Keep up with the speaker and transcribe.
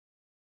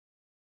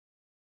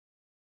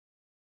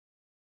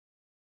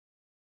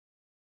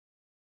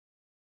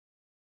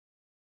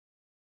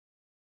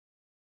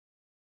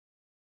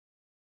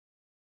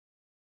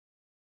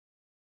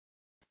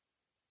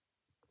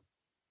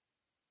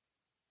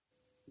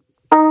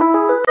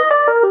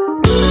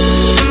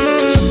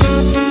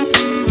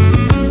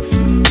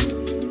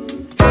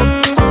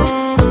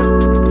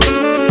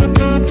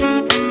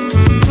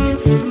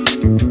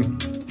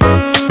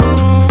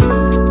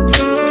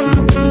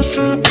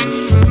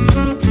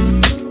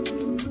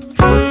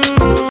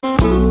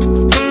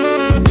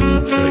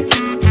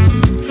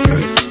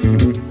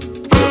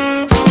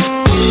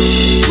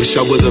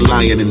I was a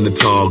lion in the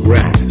tall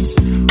grass.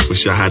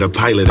 Wish I had a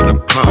pilot and a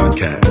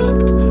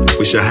podcast.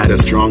 Wish I had a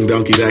strong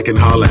donkey that can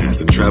haul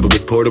ass and travel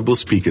with portable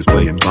speakers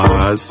playing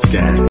bars,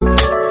 scats.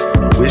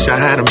 I wish I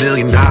had $1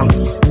 million.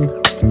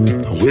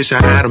 I wish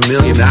I had 1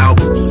 million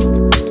albums.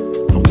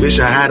 I wish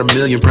I had 1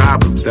 million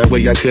problems. That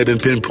way I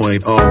couldn't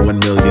pinpoint all 1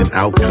 million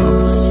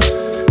outcomes.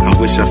 I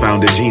wish I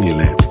found a genie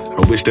lamp.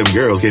 I wish them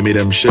girls gave me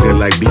them sugar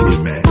like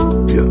Beanie Man.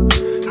 Yeah.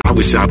 I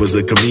wish I was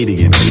a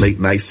comedian, a late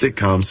night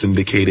sitcom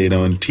syndicated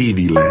on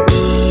TV Land.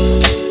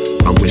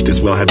 I wish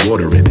this well had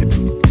water in it.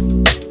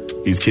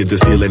 These kids are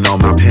stealing all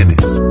my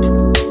pennies.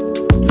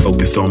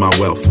 Focused on my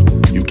wealth.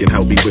 You can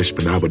help me wish,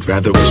 but I would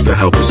rather wish for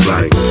help. It's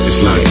like, I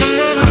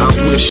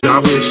wish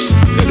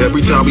that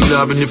every time we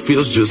love and it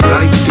feels just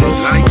like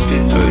this.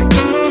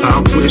 I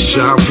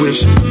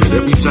wish that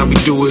every time we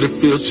do it, it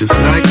feels just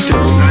like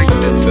this.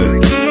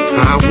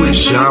 I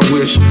wish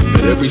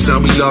that every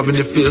time we love and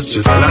it feels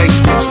just like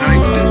this.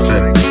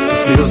 It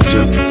feels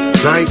just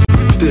like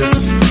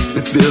this.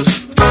 It feels.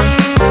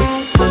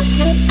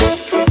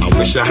 I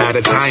wish I had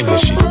a time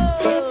machine.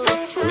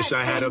 Wish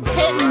I had a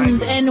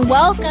Kittens, and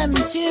welcome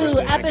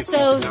to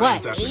episode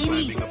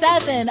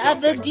 87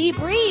 of The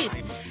Debrief.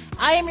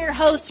 I am your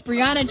host,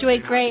 Brianna Joy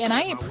Gray, and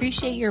I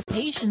appreciate your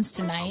patience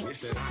tonight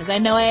because I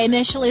know I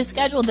initially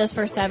scheduled this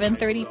for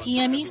 7:30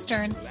 p.m.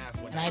 Eastern,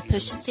 and I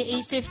pushed it to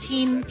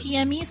 8:15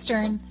 p.m.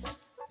 Eastern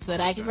so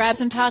that I could grab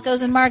some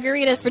tacos and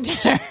margaritas for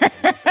dinner.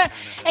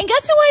 And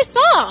guess who I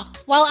saw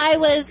while I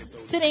was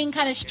sitting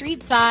kind of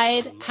street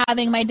side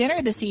having my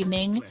dinner this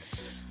evening?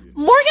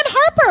 Morgan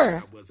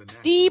Harper,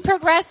 the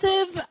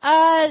progressive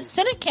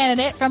Senate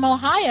candidate from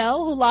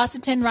Ohio who lost to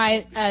Tim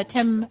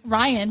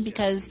Ryan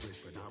because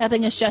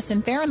nothing is just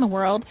and fair in the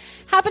world,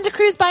 happened to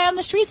cruise by on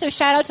the street. So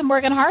shout out to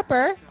Morgan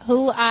Harper,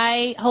 who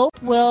I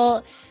hope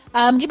will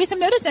give me some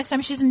notice next time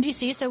she's in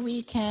D.C. so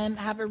we can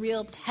have a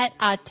real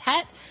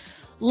tete-a-tete.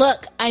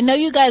 Look, I know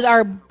you guys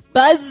are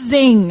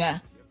buzzing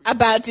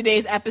about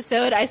today's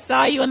episode. I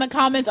saw you in the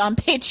comments on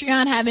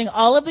Patreon having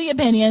all of the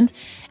opinions,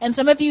 and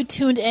some of you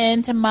tuned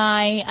in to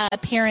my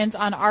appearance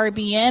on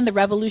RBN, the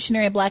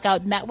Revolutionary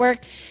Blackout Network,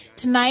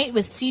 tonight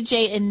with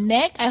CJ and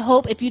Nick. I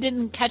hope if you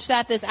didn't catch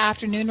that this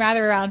afternoon,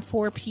 rather around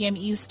 4 p.m.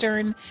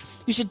 Eastern,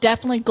 you should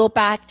definitely go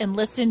back and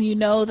listen. You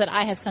know that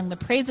I have sung the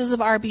praises of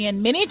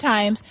RBN many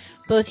times,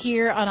 both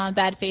here on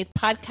Bad Faith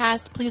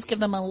Podcast. Please give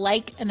them a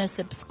like and a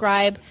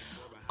subscribe.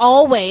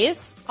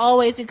 Always,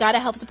 you got to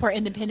help support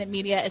independent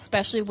media,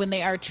 especially when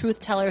they are truth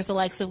tellers, the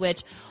likes of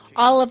which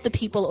all of the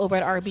people over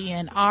at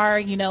RBN are.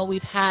 You know,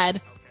 we've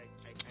had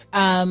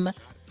JB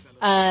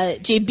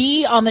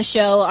on the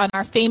show on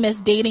our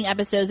famous dating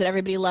episodes that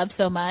everybody loves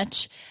so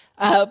much.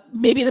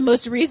 Maybe the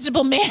most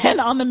reasonable man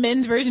on the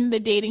men's version of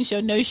the dating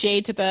show. No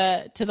shade to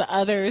the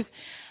others.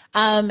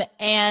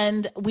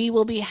 And we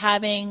will be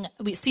having,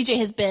 we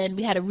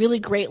had a really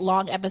great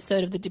long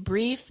episode of The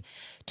Debrief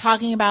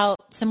talking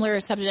about similar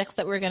subjects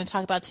that we're going to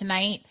talk about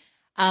tonight.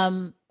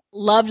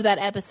 Loved that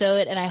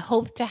episode, and I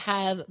hope to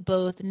have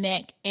both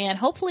Nick and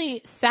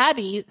hopefully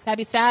Sabby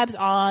Sabs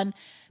on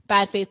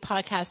Bad Faith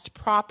Podcast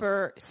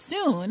proper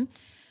soon.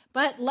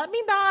 But let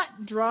me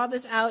not draw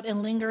this out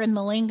and linger in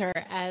the linger,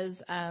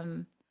 as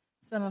some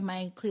of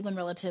my Cleveland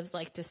relatives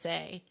like to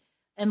say.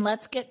 And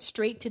let's get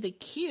straight to the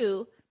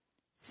cue.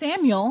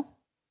 Samuel,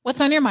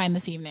 what's on your mind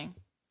this evening?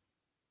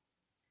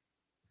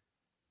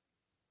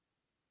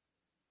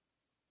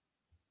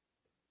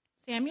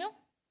 Samuel?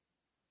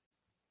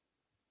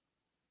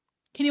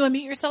 Can you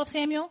unmute yourself,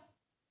 Samuel?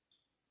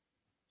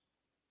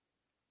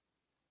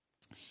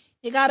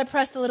 You got to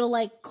press the little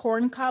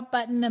corn cob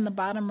button in the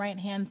bottom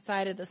right-hand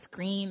side of the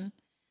screen.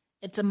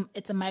 It's a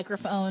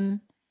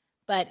microphone,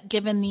 but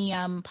given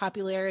the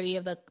popularity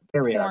of the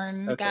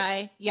corn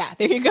guy, yeah,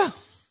 there you go.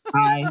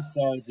 Hi,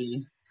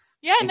 sorry.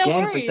 No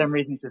worries. For some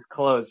reason, just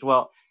closed.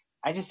 Well,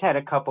 I just had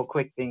a couple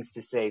quick things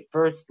to say.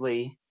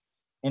 Firstly,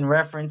 in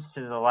reference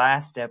to the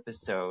last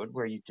episode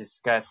where you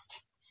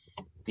discussed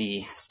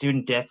the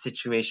student debt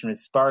situation with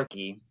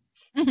Sparky,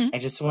 I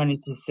just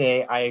wanted to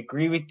say I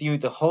agree with you.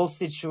 The whole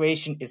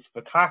situation is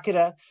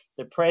fakakita.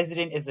 The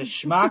president is a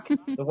schmuck.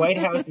 The White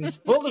House is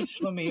full of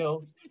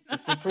schlemiels. The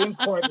Supreme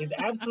Court is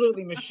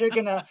absolutely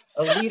Michigana.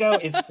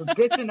 Alito is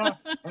Fabitsina.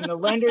 And the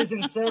lenders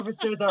and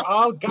servicers are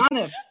all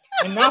Ganas.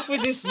 Enough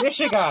with this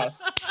Michigan.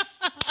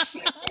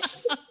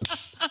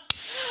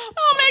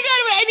 Oh my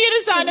God, wait, I need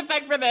a sound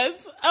effect for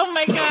this. Oh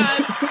my God.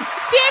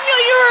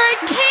 Samuel, you are a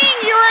king.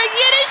 You are a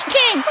Yiddish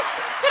king.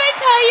 Can I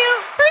tell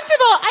you? First of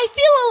all, I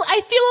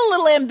feel a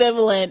little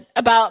ambivalent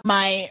about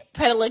my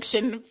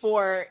predilection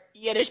for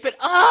Yiddish, but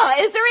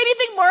is there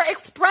anything more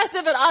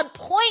expressive and on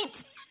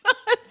point?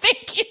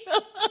 Thank you.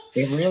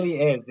 It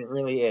really is. It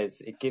really is.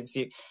 It gives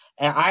you,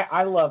 and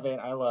I love it.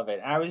 I love it.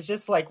 And I was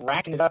just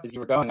racking it up as you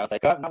were going. I was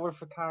like, oh, now we're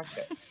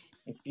fakakita.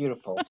 It's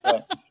beautiful.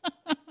 But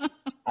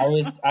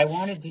I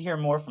wanted to hear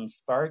more from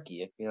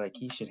Sparky. I feel like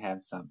he should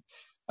have some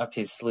up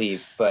his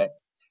sleeve, but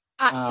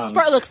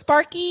look,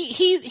 Sparky,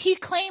 he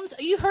claims,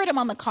 you heard him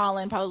on the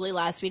call-in probably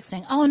last week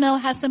saying, oh no,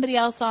 have somebody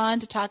else on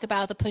to talk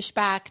about the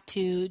pushback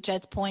to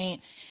Jed's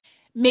point.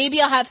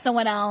 Maybe I'll have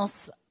someone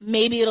else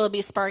maybe it'll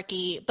be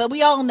Sparky, but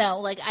we all know,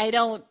 like, I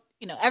don't,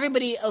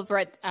 everybody over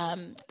at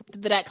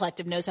the Debt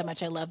Collective knows how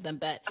much I love them,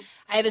 but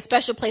I have a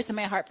special place in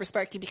my heart for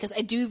Sparky because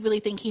I do really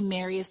think he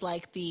marries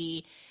like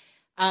the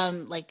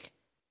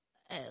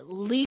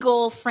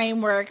legal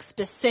framework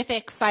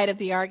specific side of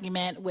the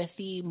argument with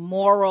the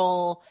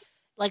moral,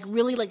 like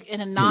really like in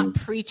a not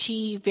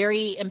preachy,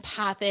 very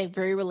empathic,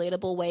 very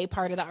relatable way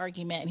part of the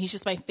argument. And he's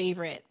just my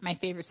favorite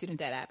student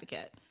debt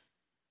advocate.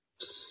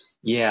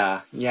 Yeah.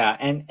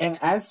 And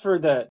as for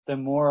the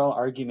moral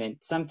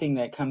argument, something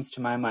that comes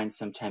to my mind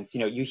sometimes,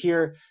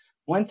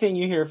 one thing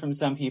you hear from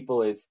some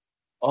people is,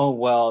 oh,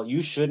 well,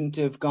 you shouldn't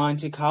have gone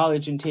to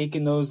college and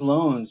taken those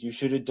loans. You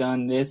should have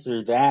done this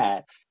or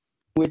that,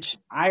 which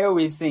I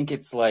always think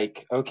it's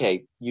like,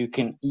 okay, you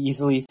can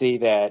easily say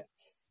that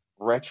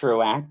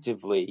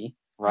retroactively,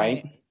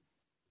 right?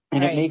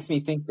 And it makes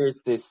me think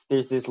there's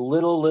this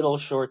little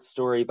short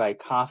story by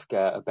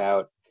Kafka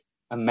about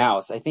a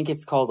mouse. I think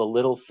it's called A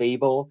Little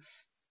Fable,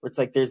 where it's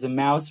like there's a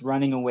mouse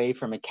running away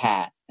from a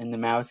cat, and the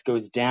mouse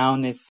goes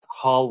down this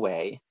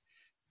hallway,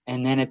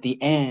 and then at the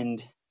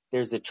end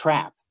there's a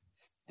trap.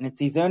 And it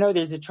sees, oh no,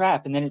 there's a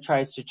trap, and then it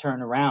tries to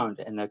turn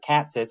around, and the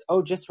cat says,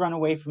 oh, just run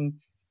away from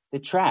the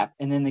trap,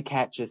 and then the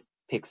cat just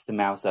picks the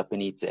mouse up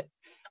and eats it.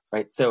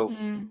 Right. So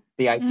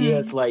the idea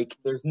is like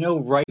there's no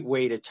right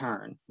way to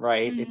turn,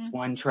 right? It's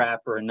one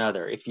trap or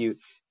another. If you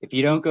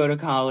don't go to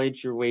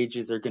college, your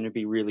wages are going to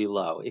be really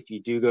low. If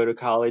you do go to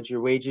college,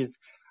 your wages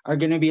are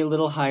going to be a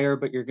little higher,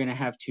 but you're going to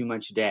have too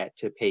much debt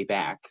to pay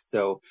back.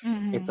 So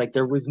it's like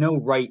there was no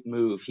right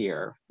move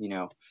here,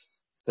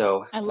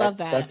 So I love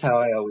that. That's how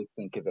I always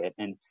think of it.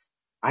 And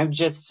I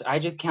just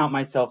count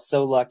myself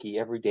so lucky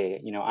every day.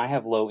 I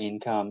have low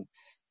income.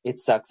 It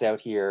sucks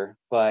out here,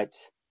 but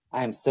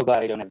I am so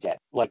glad I don't have debt.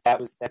 Like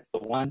that's the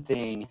one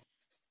thing that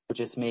would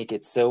just make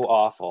it so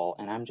awful.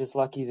 And I'm just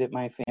lucky that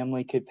my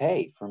family could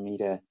pay for me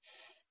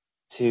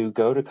to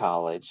go to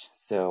college.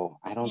 So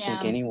I don't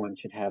think anyone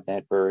should have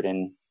that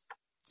burden.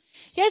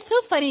 Yeah, it's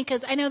so funny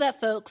because I know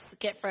that folks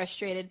get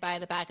frustrated by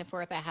the back and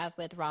forth I have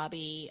with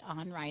Robbie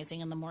on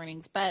Rising in the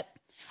mornings, but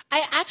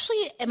I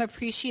actually am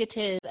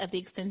appreciative of the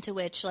extent to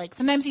which, like,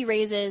 sometimes he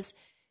raises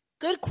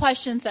good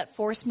questions that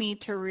force me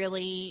to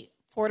really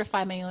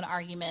fortify my own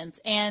arguments.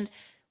 And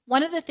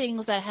one of the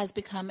things that has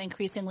become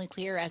increasingly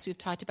clear as we've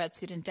talked about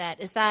student debt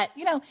is that,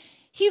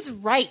 he's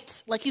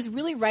right. Like, he's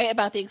really right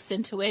about the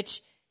extent to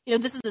which,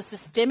 this is a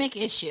systemic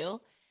issue.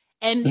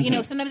 And,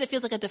 sometimes it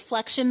feels like a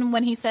deflection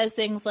when he says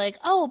things like,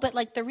 oh, but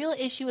like the real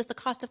issue is the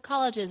cost of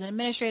colleges and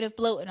administrative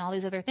bloat and all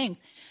these other things.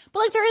 But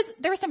like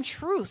there is some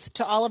truth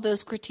to all of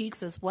those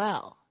critiques as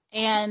well.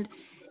 And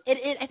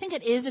I think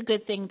it is a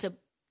good thing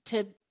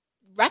to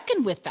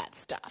reckon with that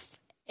stuff.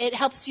 It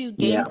helps you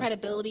gain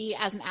credibility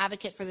as an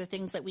advocate for the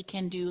things that we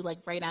can do, like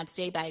right now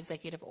today by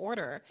executive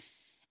order.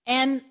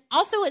 And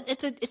also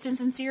it's a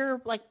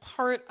sincere like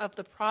part of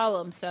the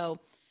problem. So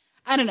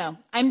I don't know.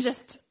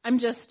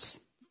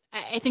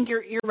 I think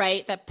you're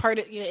right that part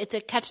of it's a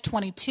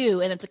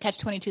catch-22, and it's a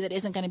catch-22 that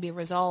isn't going to be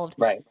resolved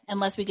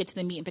unless we get to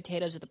the meat and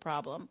potatoes of the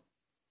problem.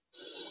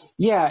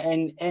 Yeah,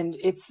 and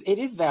it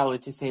is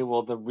valid to say,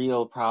 well, the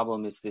real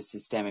problem is this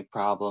systemic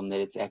problem,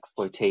 that it's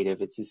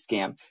exploitative, it's a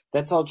scam.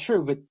 That's all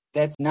true, but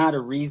that's not a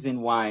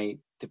reason why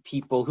the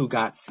people who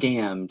got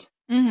scammed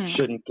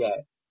shouldn't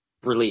get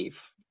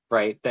relief.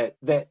 Right.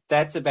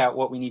 That's about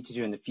what we need to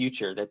do in the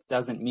future. That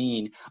doesn't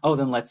mean, oh,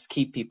 then let's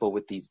keep people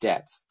with these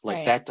debts.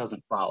 Like that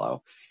doesn't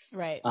follow.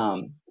 Right.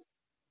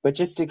 But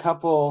just a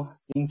couple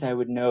things I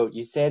would note.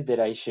 You said that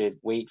I should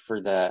wait for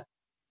the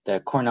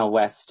Cornel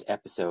West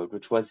episode,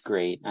 which was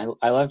great.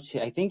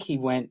 I think he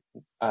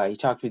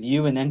talked with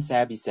you and then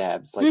Sabby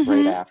Sabs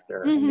right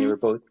after, and they were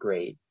both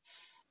great.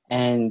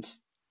 And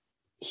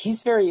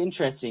he's very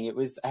interesting.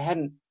 I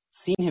hadn't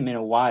seen him in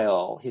a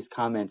while, his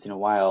comments in a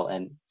while,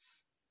 and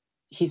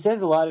he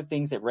says a lot of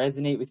things that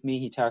resonate with me.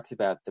 He talks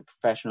about the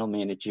professional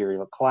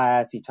managerial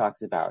class. He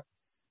talks about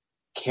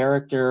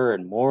character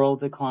and moral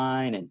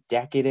decline and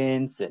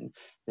decadence and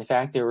the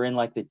fact that we're in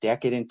like the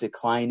decadent,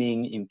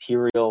 declining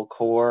imperial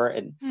core.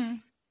 And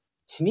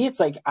to me, it's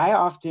like I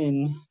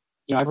often,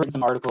 I've written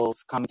some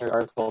articles, commentary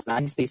articles, and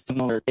I say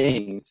similar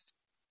things.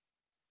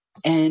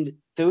 And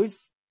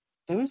those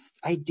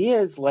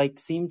ideas like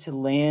seem to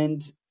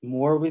land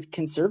more with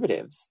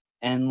conservatives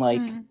and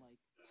like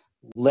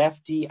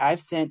lefty. I've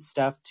sent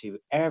stuff to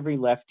every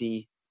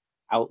lefty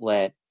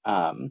outlet.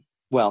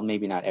 Well,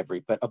 maybe not every,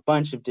 but a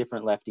bunch of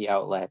different lefty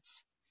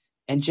outlets.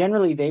 And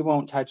generally they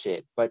won't touch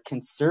it, but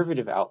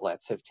conservative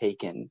outlets have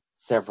taken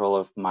several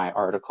of my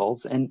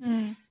articles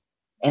and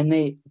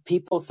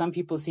some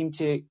people seem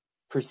to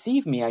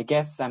perceive me. I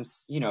guess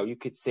you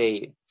could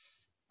say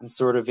I'm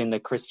sort of in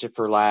the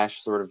Christopher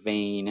Lasch sort of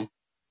vein.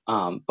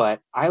 But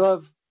I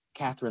love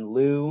Catherine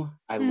Liu.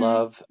 I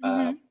love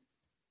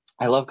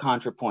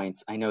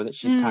ContraPoints. I know that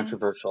she's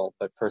controversial,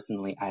 but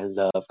personally, I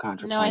love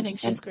ContraPoints. No, I think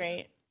she's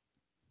great.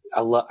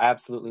 I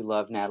absolutely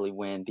love Natalie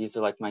Wynn. These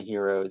are like my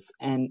heroes.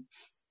 And,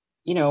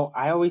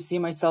 I always see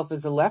myself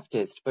as a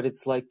leftist, but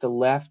it's like the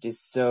left is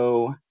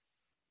so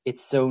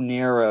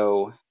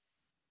narrow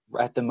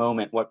at the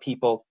moment what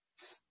people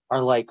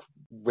are like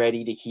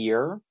ready to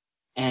hear.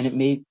 And it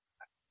made,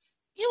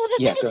 Yeah, well,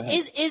 the yeah, go thing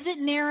ahead. is it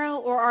narrow,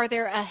 or are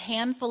there a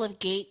handful of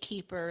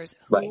gatekeepers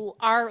Right. who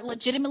are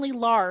legitimately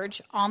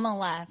large on the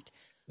left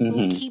who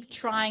Mm-hmm. keep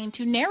trying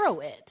to narrow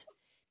it?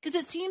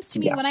 Because it seems to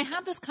me Yeah. when I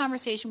have this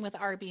conversation with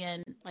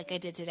RBN, like I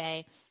did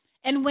today,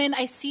 and when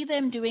I see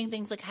them doing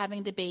things like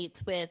having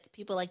debates with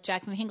people like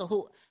Jackson Hinkle,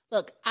 who,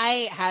 look,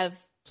 I have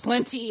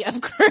plenty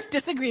of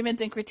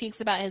disagreements and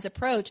critiques about his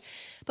approach,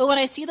 but when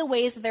I see the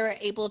ways that they're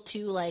able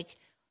to like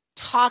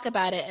talk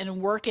about it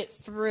and work it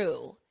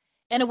through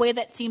in a way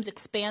that seems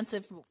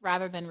expansive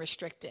rather than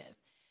restrictive.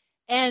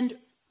 And,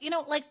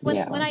 like when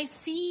Yeah. I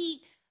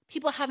see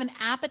people have an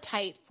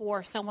appetite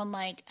for someone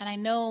like, and I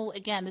know,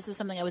 again, this is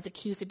something I was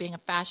accused of being a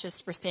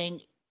fascist for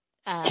saying,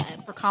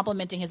 for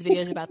complimenting his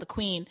videos about the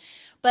Queen,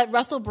 but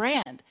Russell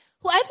Brand,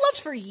 who I've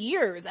loved for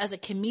years as a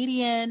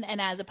comedian and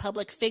as a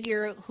public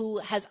figure who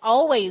has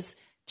always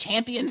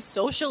championed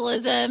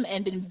socialism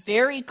and been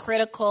very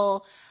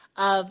critical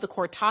of the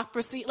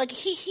courtocracy. Like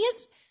he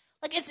is,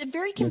 like, it's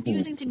very Mm-hmm.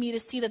 confusing to me to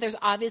see that there's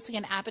obviously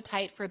an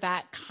appetite for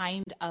that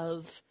kind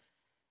of,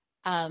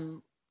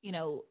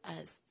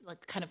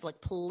 like kind of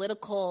like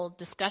political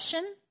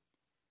discussion,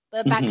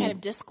 that Mm-hmm. kind of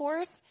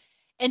discourse,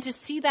 and to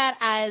see that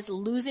as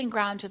losing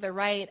ground to the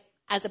right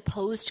as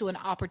opposed to an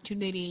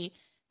opportunity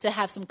to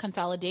have some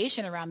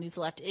consolidation around these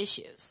left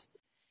issues.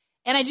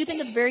 And I do think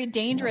it's very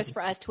dangerous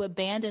for us to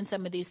abandon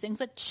some of these things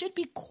that should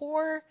be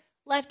core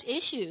left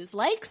issues,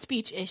 like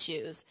speech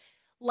issues,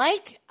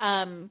 like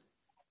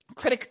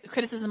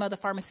criticism of the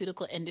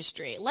pharmaceutical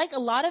industry, like a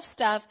lot of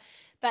stuff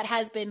that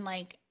has been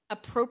like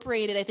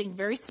appropriated, I think,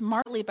 very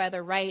smartly by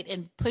the right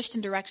and pushed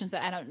in directions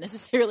that I don't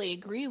necessarily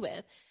agree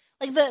with.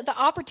 Like the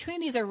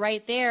opportunities are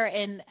right there.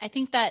 And I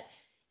think that,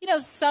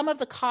 some of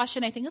the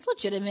caution I think is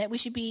legitimate. We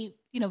should be,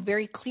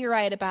 very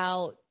clear-eyed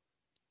about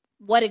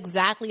what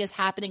exactly is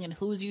happening and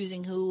who's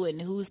using who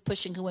and who's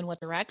pushing who in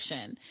what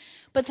direction.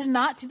 But to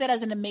not see that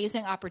as an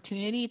amazing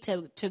opportunity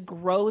to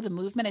grow the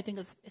movement, I think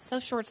is so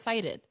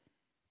short-sighted.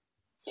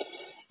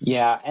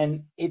 Yeah.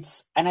 And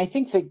I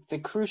think the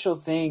crucial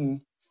thing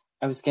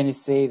I was going to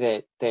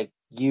say that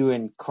you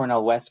and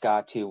Cornel West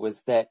got to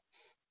was that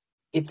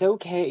it's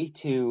okay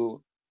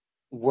to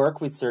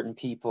work with certain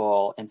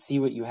people and see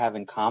what you have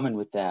in common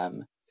with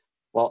them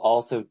while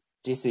also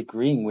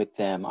disagreeing with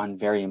them on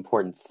very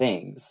important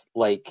things.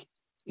 Like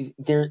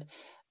I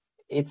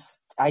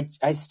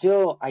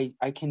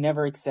can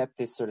never accept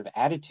this sort of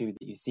attitude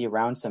that you see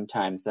around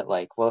sometimes that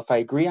like, well, if I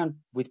agree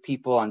with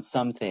people on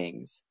some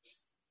things,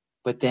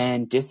 but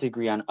then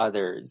disagree on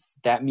others,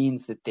 that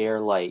means that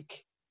they're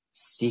like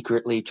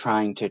secretly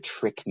trying to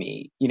trick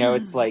me.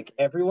 It's like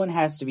everyone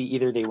has to be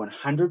either they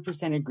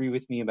 100% agree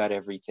with me about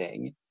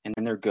everything and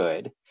then they're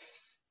good.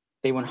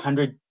 They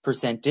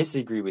 100%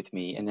 disagree with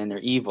me and then they're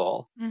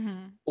evil.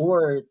 Mm-hmm.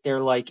 Or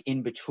they're like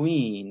in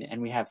between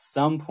and we have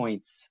some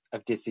points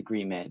of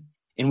disagreement,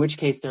 in which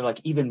case they're like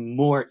even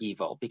more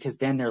evil because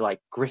then they're like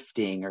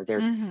grifting or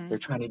they're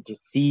trying to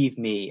deceive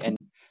me. And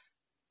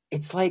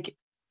it's like,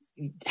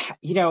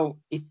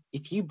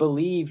 if you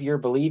believe your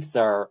beliefs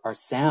are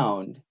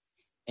sound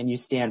and you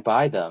stand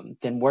by them,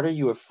 then what are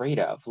you afraid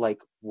of?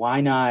 Like, why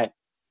not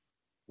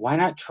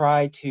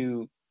try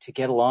to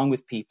get along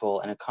with people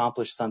and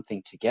accomplish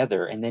something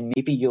together, and then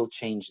maybe you'll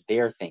change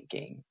their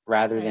thinking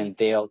rather than Right.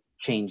 they'll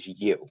change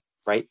you,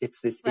 right? It's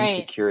this Right.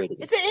 insecurity.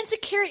 It's an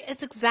insecurity.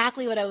 It's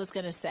exactly what I was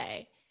going to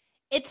say.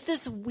 It's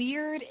this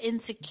weird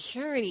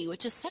insecurity,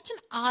 which is such an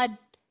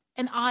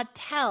odd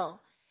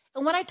tell.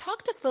 And when I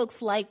talk to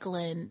folks like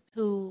Glenn,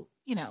 who,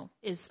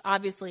 is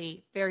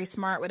obviously very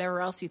smart,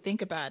 whatever else you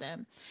think about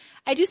him,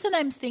 I do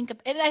sometimes think,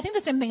 and I think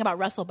the same thing about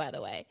Russell, by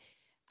the way,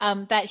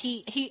 that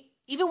he,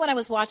 even when I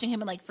was watching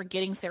him and like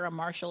Forgetting Sarah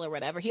Marshall or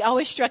whatever, he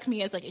always struck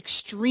me as like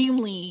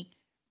extremely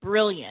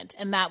brilliant.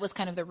 And that was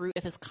kind of the root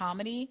of his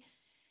comedy.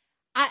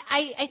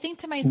 I think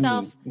to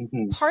myself,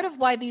 Mm-hmm. part of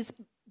why these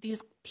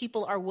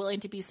people are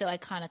willing to be so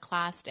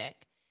iconoclastic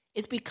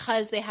is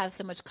because they have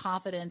so much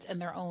confidence in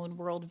their own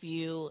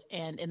worldview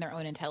and in their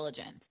own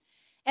intelligence.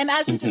 And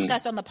as we've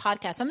discussed on the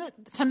podcast,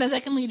 sometimes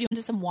I can lead you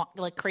into some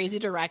like crazy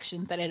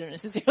directions that I don't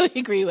necessarily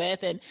agree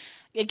with. And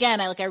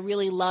again, I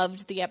really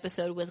loved the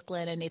episode with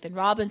Glenn and Nathan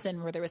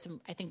Robinson, where there was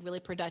some, I think, really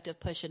productive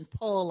push and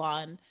pull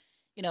on,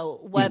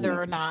 whether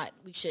or not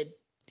we should,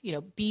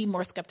 be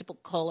more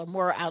skeptical or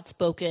more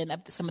outspoken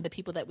of some of the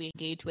people that we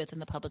engage with in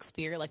the public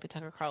sphere, like the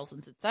Tucker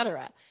Carlsons, et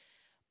cetera.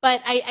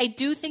 But I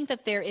do think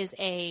that there is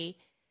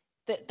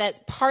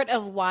that part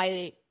of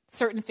why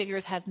certain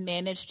figures have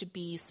managed to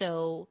be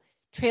so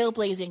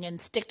trailblazing and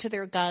stick to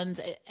their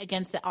guns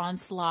against the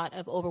onslaught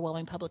of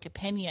overwhelming public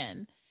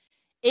opinion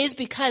is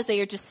because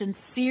they are just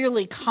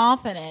sincerely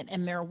confident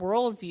in their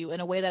worldview in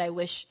a way that I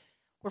wish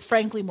were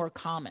frankly more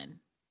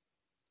common.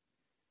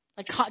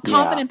 Like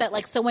confident that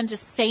like someone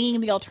just saying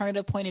the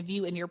alternative point of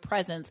view in your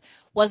presence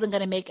wasn't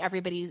going to make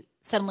everybody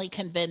suddenly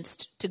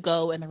convinced to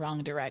go in the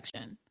wrong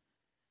direction.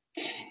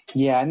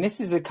 Yeah, and this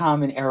is a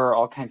common error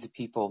all kinds of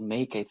people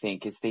make, I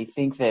think, is they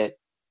think that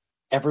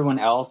everyone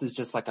else is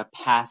just like a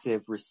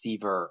passive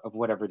receiver of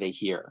whatever they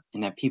hear,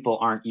 and that people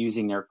aren't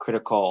using their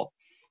critical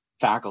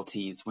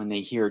faculties when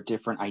they hear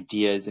different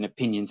ideas and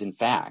opinions and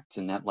facts,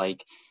 and that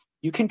like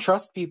you can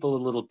trust people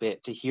a little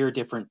bit to hear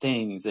different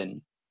things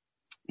and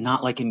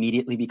not like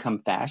immediately become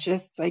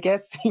fascists, I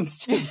guess seems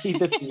to be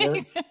the fear.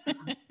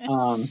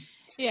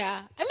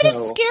 Yeah. I mean,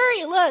 it's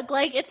scary. Look,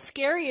 like it's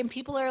scary and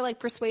people are like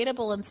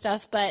persuadable and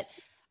stuff, but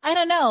I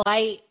don't know.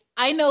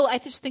 I know, I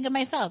just think of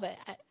myself.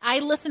 I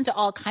listen to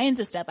all kinds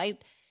of stuff. I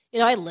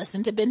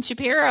listen to Ben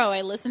Shapiro.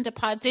 I listen to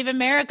Pod Save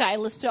America. I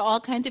listen to all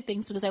kinds of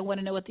things because I want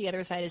to know what the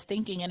other side is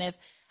thinking. And if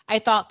I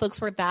thought folks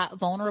were that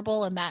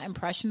vulnerable and that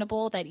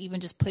impressionable that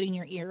even just putting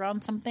your ear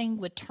on something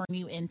would turn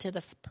you into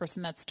the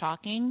person that's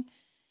talking,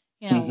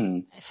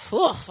 I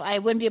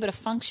wouldn't be able to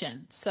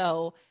function.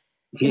 So,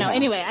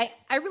 anyway,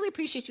 I really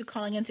appreciate you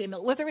calling in,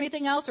 Samuel. Was there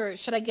anything else, or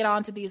should I get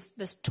on to this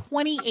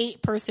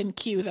 28-person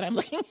queue that I'm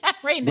looking at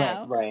right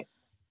now? Right.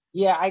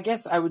 Yeah, I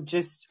guess I would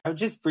just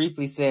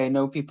briefly say, I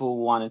know people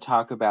want to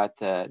talk about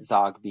the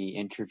Zogby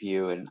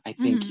interview, and I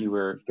think you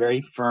were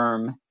very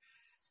firm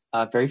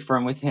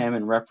with him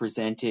and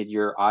represented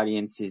your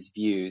audience's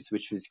views,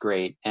 which was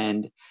great.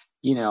 And,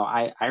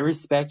 I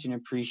respect and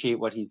appreciate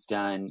what he's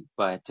done,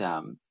 but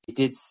it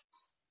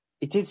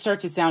did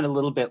start to sound a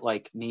little bit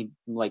like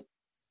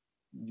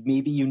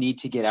maybe you need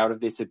to get out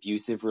of this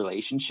abusive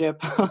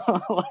relationship.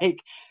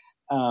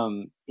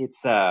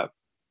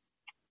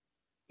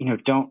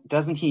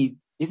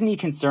 Isn't he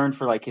concerned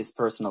for like his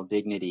personal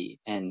dignity?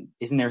 And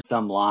isn't there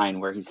some line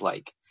where he's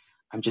like,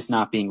 I'm just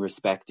not being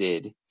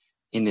respected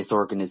in this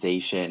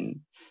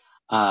organization?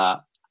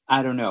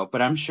 I don't know,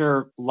 but I'm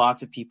sure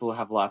lots of people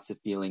have lots of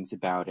feelings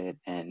about it.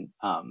 And,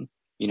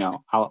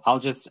 I'll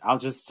just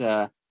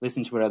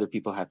listen to what other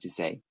people have to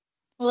say.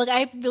 Well, look,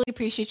 I really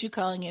appreciate you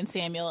calling in,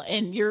 Samuel,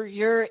 and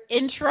your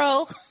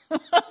intro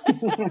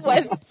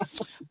was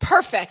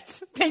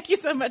perfect. Thank you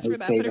so much for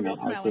that. Put a real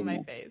smile on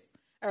my face.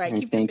 All right,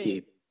 keep the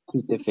faith.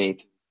 Keep the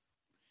faith.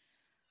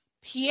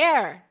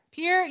 Pierre,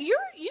 you've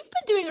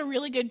been doing a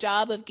really good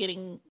job of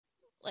getting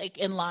like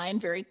in line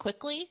very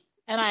quickly,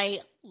 and I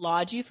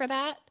laud you for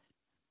that.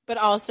 But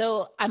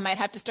also, I might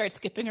have to start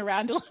skipping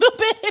around a little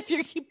bit if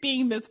you keep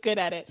being this good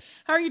at it.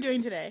 How are you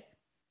doing today?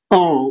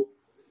 Oh,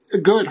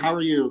 good. How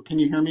are you? Can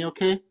you hear me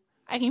okay?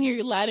 I can hear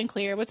you loud and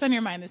clear. What's on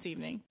your mind this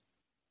evening?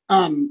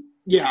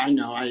 Yeah, I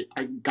know. I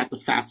got the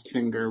fast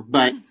finger,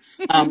 but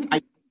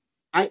I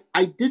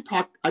did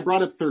talk. I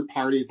brought up third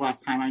parties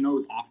last time. I know it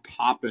was off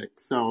topic,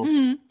 so.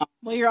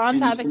 Well, you're on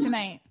topic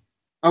tonight.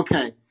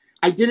 Okay,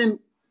 I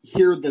didn't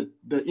hear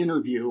the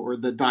interview or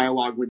the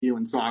dialogue with you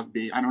and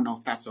Zogby. I don't know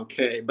if that's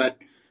okay, but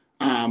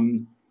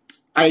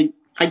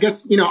I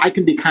guess I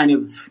can be kind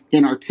of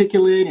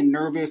inarticulate and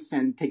nervous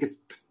and take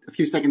a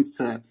few seconds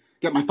to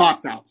get my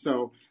thoughts out.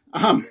 So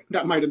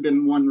that might have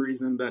been one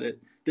reason that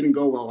it didn't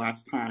go well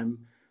last time.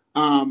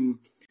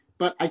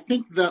 But I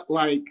think that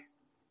like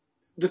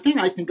the thing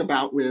I think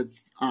about with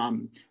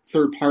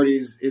third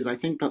parties is I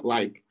think that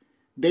like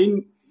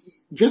they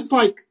just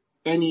like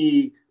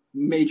any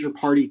major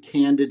party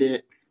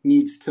candidate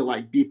needs to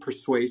like be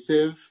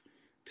persuasive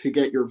to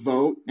get your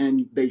vote,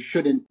 and they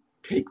shouldn't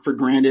take for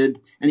granted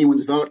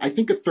anyone's vote. I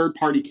think a third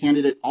party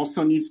candidate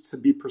also needs to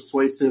be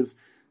persuasive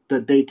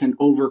that they can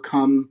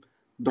overcome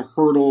the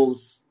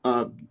hurdles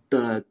of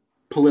the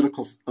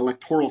political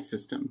electoral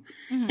system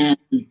and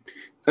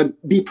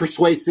be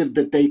persuasive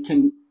that they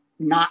can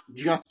not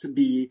just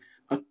be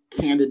a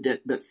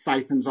candidate that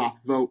siphons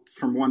off votes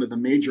from one of the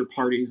major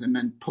parties and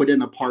then put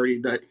in a party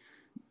that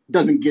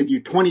doesn't give you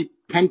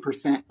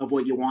 10% of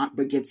what you want,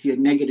 but gets you a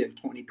negative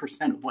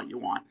 20% of what you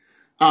want.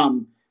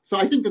 So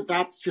I think that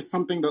that's just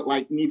something that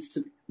like needs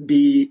to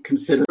be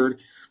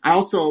considered. I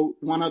also,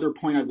 one other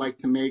point I'd like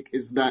to make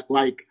is that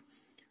like,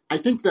 I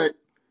think that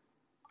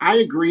I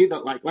agree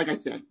that like I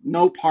said,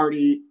 no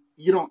party,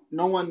 no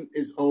one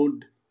is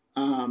owed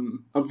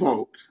a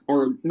vote,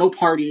 or no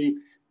party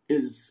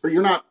is, or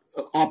you're not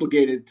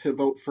obligated to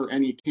vote for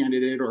any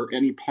candidate or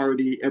any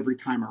party every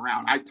time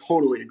around. I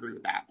totally agree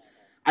with that.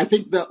 I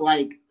think that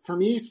like, for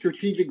me,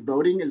 strategic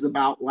voting is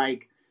about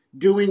like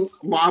doing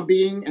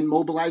lobbying and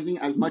mobilizing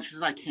as much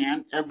as I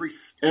can every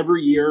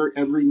year,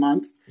 every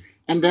month.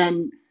 And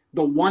then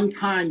the one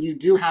time you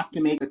do have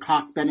to make a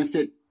cost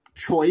benefit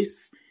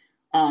choice,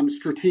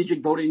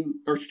 strategic voting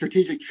or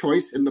strategic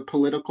choice in the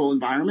political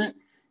environment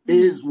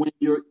is when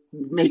you're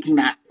making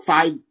that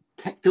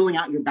filling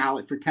out your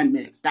ballot for 10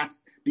 minutes.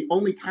 That's the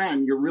only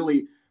time you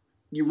really,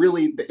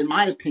 in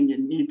my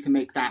opinion, need to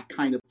make that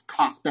kind of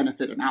cost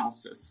benefit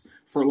analysis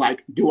for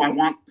like, do I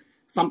want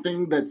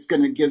something that's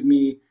going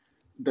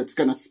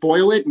to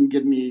spoil it and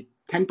give me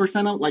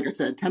 10% of, like I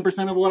said,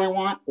 10% of what I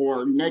want,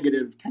 or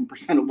negative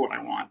 10% of what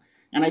I want.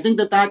 And I think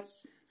that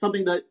that's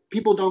something that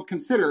people don't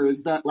consider,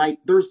 is that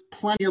like, there's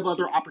plenty of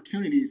other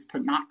opportunities to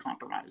not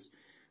compromise.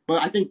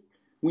 But I think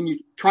when you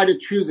try to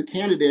choose a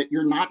candidate,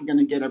 you're not going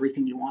to get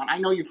everything you want. I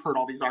know you've heard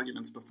all these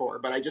arguments before,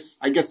 but I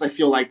guess I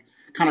feel like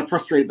kind of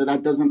frustrated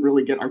that doesn't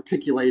really get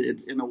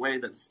articulated in a way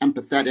that's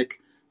empathetic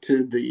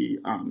to the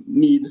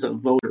needs of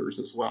voters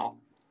as well.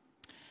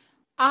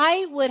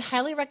 I would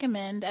highly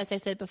recommend, as I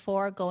said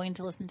before, going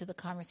to listen to the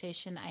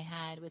conversation I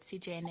had with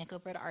CJ and Nick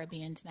over at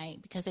RBN tonight,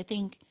 because I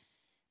think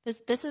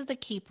this is the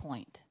key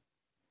point.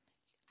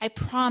 I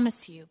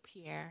promise you,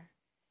 Pierre,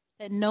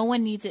 that no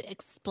one needs to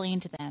explain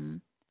to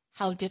them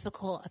how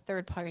difficult a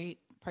third party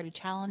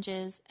challenge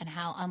is and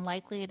how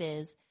unlikely it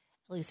is,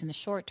 at least in the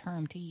short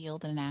term, to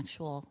yield an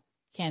actual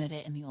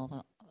candidate in the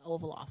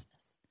Oval Office.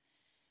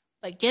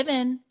 But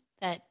given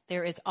that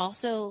there is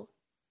also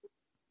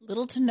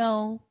little to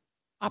no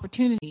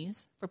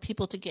opportunities for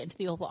people to get into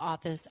the Oval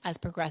Office as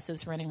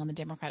progressives running on the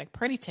Democratic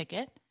Party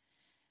ticket,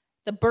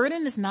 the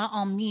burden is not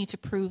on me to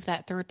prove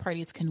that third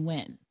parties can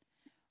win.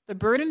 The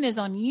burden is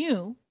on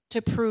you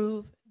to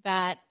prove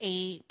that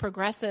a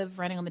progressive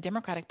running on the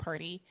Democratic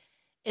Party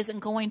isn't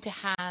going to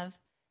have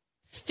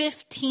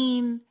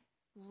 15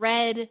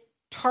 red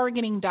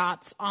targeting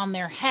dots on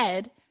their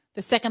head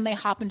the second they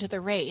hop into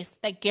the race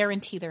that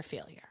guarantee their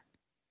failure.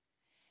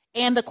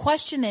 And the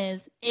question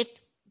is, if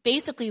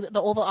basically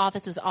the Oval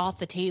Office is off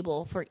the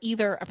table for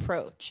either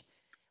approach,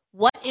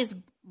 what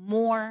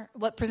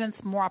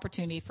presents more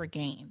opportunity for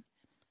gain?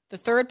 The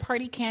third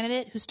party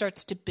candidate who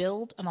starts to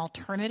build an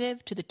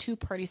alternative to the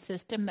two-party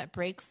system that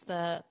breaks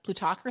the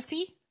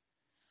plutocracy,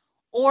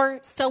 or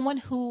someone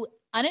who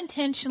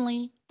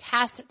unintentionally,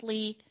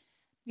 tacitly,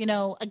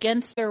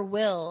 against their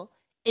will,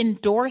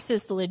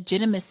 endorses the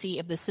legitimacy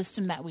of the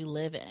system that we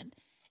live in,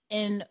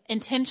 and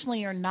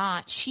intentionally or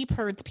not, sheep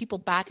herds people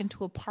back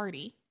into a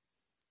party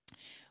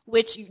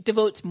which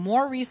devotes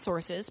more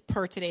resources,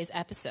 per today's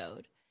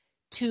episode,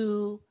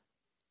 to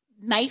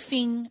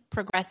knifing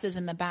progressives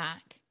in the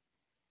back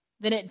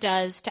than it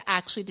does to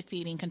actually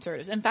defeating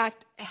conservatives. In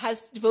fact, it has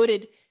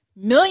devoted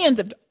millions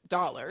of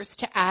dollars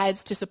to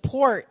ads to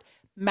support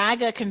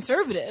MAGA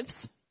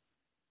conservatives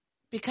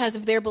because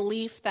of their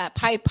belief that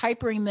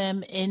pipering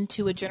them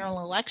into a general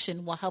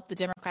election will help the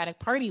Democratic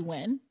Party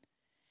win,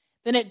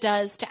 than it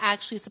does to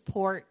actually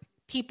support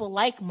people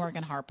like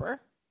Morgan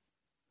Harper,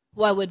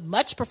 who I would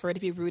much prefer to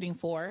be rooting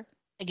for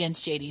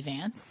against J.D.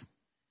 Vance,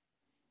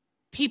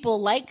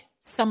 people like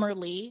Summer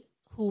Lee,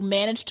 who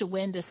managed to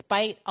win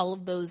despite all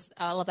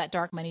of that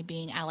dark money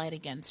being allied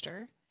against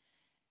her,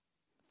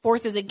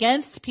 forces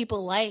against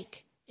people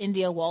like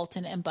India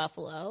Walton in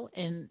Buffalo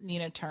and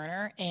Nina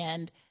Turner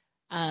and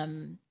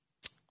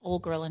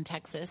old girl in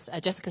Texas,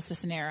 Jessica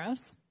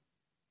Cisneros.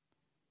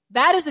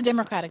 That is the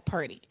Democratic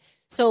Party.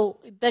 So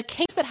the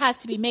case that has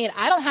to be made,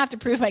 I don't have to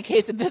prove my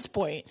case at this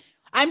point.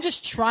 I'm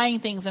just trying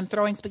things and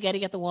throwing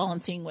spaghetti at the wall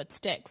and seeing what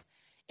sticks.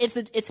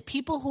 It's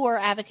people who are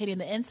advocating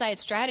the inside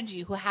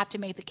strategy who have to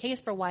make the case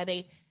for why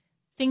they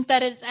think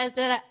that is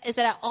it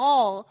at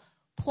all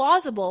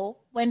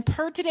plausible when,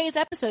 per today's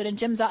episode, and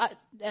Jim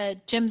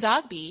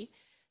Zogby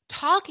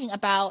talking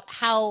about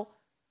how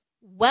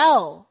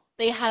well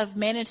they have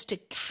managed to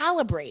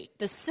calibrate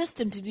the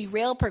system to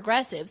derail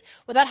progressives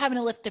without having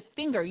to lift a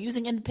finger,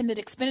 using independent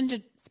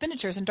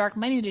expenditures and dark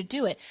money to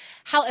do it,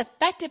 how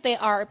effective they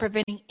are at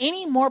preventing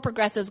any more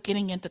progressives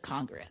getting into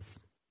Congress.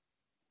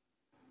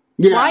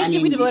 Yeah, Why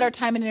should we devote our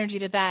time and energy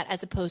to that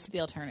as opposed to the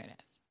alternative?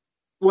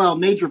 Well,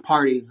 major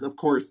parties, of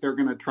course, they're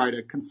going to try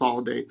to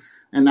consolidate.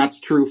 And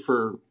that's true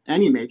for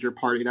any major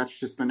party. That's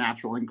just the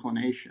natural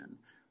inclination.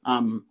 I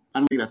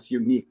don't think that's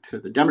unique to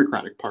the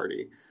Democratic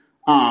Party.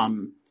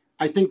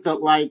 I think that,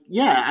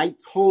 I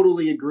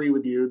totally agree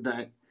with you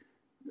that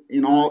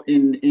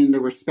in the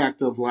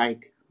respect of,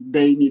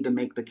 they need to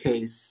make the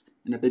case.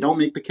 And if they don't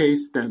make the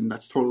case, then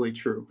that's totally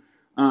true.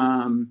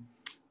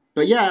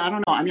 But yeah, I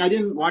don't know. I mean, I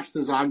didn't watch the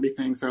Zogby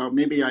thing, so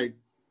maybe I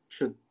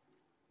should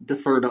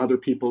defer to other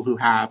people who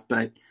have.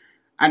 But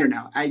I don't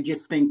know. I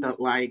just think that,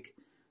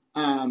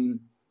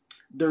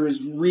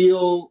 there's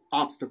real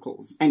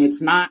obstacles. And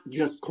it's not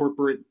just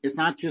corporate. It's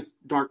not just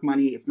dark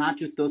money. It's not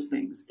just those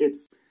things.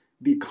 It's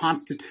the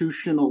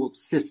constitutional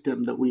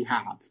system that we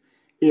have.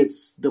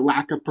 It's the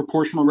lack of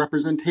proportional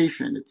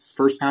representation. It's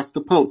first past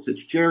the post.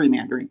 It's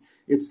gerrymandering.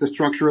 It's the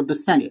structure of the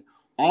Senate.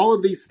 All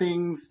of these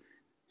things,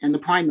 and the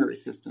primary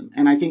system.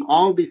 And I think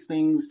all of these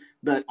things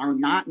that are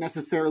not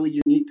necessarily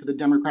unique to the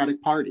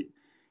Democratic Party.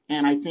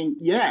 And I think,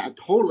 yeah,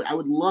 totally. I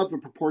would love a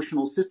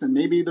proportional system.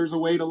 Maybe there's a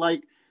way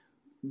to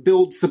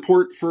build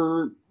support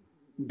for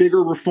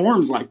bigger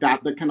reforms like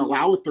that can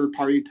allow a third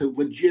party to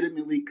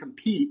legitimately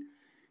compete.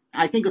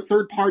 I think a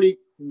third party,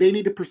 they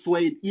need to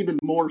persuade even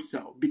more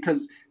so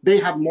because they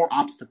have more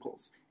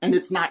obstacles and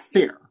it's not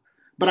fair.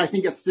 But I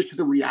think it's just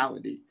the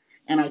reality.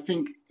 And I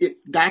think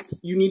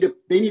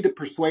they need to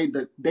persuade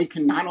that they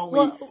can not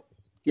only.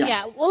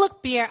 Yeah. Well,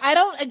 look, Pierre, I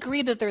don't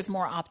agree that there's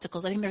more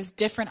obstacles. I think there's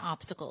different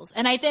obstacles.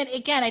 And I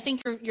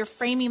think you're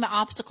framing the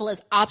obstacle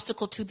as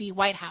obstacle to the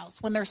White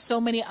House when there's so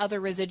many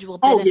other residual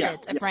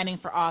benefits of running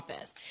for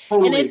office.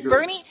 Totally and if agree.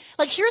 Bernie,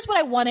 here's what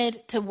I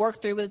wanted to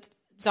work through with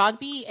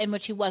Zogby, in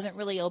which he wasn't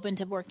really open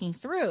to working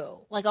through,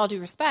 all due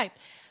respect.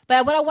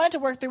 But what I wanted to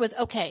work through was,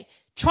 okay,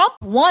 Trump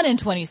won in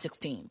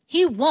 2016.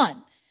 He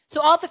won. So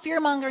all the fear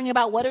mongering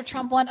about what if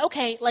Trump won,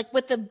 okay,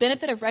 with the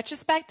benefit of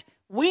retrospect,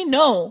 we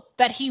know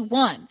that he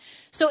won.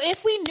 So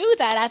if we knew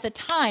that at the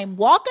time,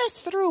 walk us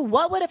through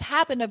what would have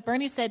happened if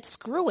Bernie said,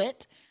 screw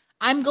it,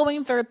 I'm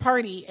going third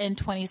party in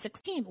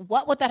 2016.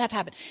 What would that have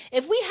happened?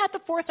 If we had the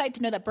foresight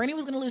to know that Bernie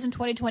was going to lose in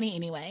 2020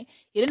 anyway,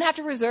 you didn't have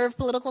to reserve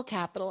political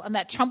capital, and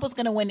that Trump was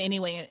going to win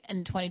anyway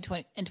in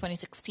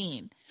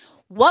 2016,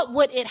 what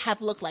would it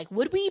have looked like?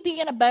 Would we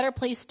be in a better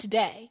place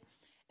today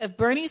if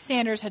Bernie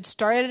Sanders had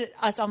started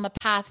us on the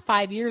path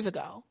 6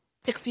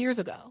 years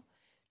ago,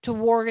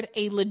 toward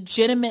a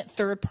legitimate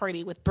third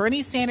party with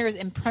Bernie Sanders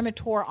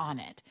imprimatur on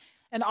it?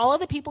 And all of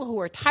the people who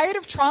are tired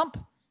of Trump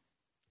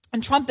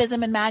and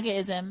Trumpism and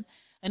MAGAism,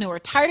 and who are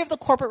tired of the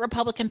corporate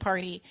Republican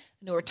Party,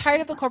 and who are tired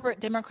of the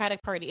corporate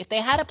Democratic Party, if they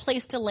had a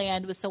place to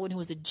land with someone who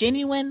was a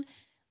genuine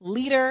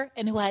leader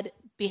and who had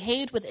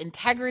behaved with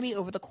integrity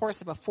over the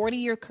course of a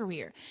 40-year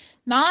career,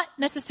 not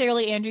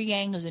necessarily Andrew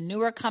Yang, who's a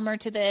newer comer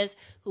to this,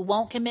 who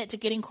won't commit to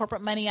getting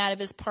corporate money out of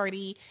his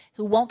party,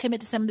 who won't commit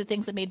to some of the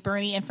things that made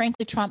Bernie and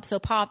frankly Trump so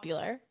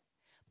popular,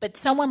 but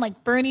someone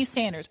like Bernie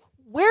Sanders.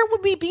 Where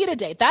would we be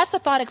today? That's the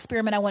thought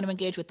experiment I want to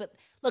engage with. But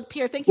look,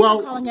 Pierre, thank you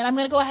for calling in. I'm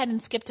going to go ahead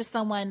and skip to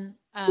someone.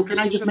 Can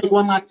I just make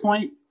one last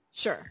point?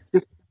 Sure.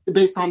 Just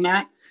based on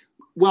that?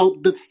 Well,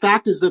 the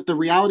fact is that the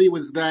reality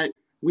was that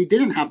we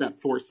didn't have that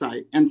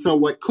foresight. And so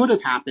what could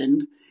have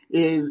happened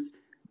is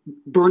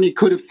Bernie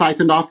could have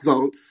siphoned off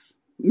votes.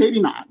 Maybe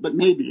not, but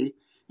maybe.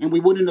 And we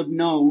wouldn't have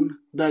known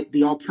that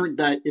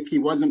that if he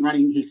wasn't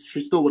running, she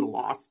still would have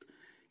lost.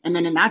 And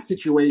then in that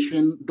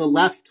situation, the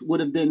left would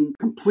have been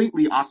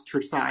completely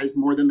ostracized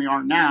more than they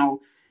are now.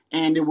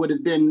 And it would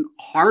have been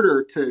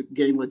harder to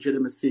gain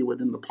legitimacy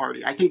within the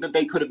party. I think that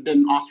they could have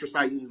been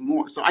ostracized even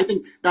more. So I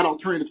think that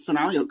alternative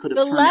scenario could have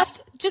The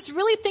left, just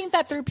really think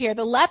that through, Pierre.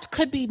 The left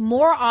could be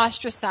more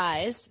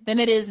ostracized than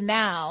it is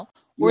now,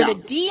 where the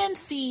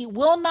DNC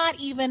will not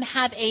even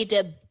have a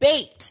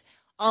debate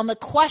on the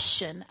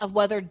question of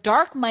whether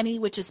dark money,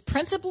 which is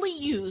principally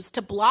used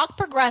to block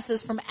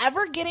progressives from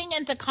ever getting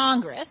into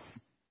Congress,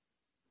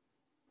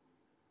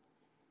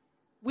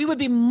 we would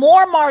be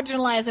more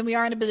marginalized than we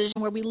are in a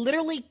position where we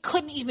literally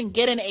couldn't even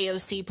get an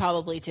AOC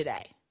probably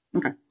today.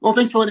 Okay. Well,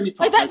 thanks for letting me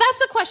talk. That's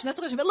the question.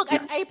 But look,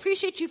 I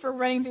appreciate you for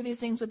running through these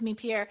things with me,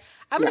 Pierre.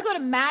 I'm going to go to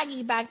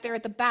Maggie back there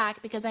at the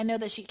back because I know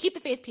that keep the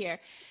faith, Pierre,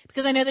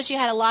 because I know that she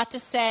had a lot to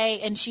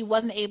say and she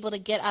wasn't able to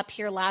get up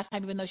here last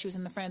time, even though she was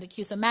in the front of the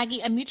queue. So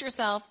Maggie, unmute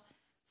yourself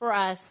for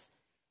us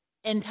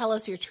and tell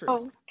us your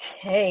truth.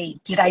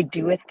 Okay. Did I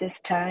do it this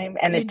time?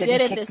 And it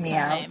didn't kick me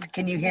out.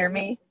 Can you hear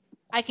me?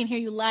 I can hear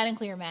you loud and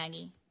clear,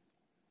 Maggie.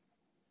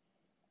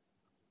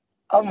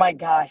 Oh my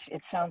gosh,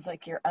 it sounds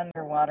like you're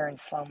underwater in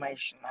slow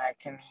motion. I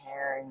can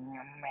hear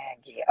you,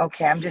 Maggie.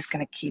 Okay, I'm just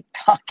going to keep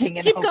talking.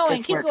 And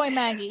keep going,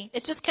 Maggie.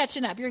 It's just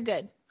catching up. You're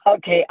good.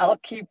 Okay, I'll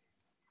keep.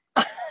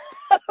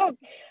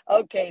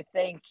 Okay,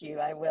 thank you.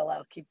 I will.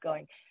 I'll keep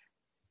going.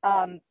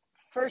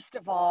 First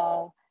of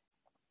all,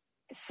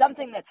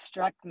 something that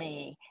struck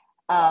me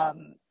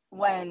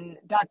when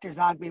Dr.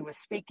 Zogby was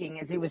speaking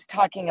is he was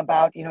talking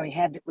about, we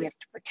have to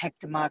protect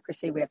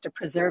democracy, we have to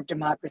preserve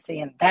democracy,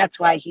 and that's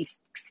why he's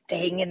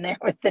staying in there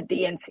with the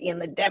DNC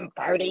and the Dem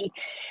Party.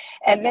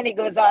 And then he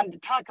goes on to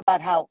talk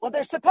about how,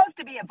 there's supposed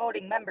to be a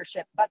voting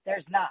membership, but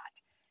there's not.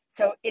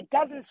 So it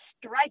doesn't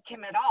strike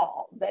him at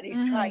all that he's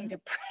trying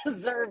to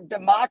preserve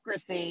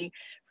democracy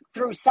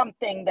through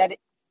something that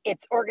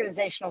its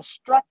organizational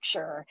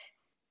structure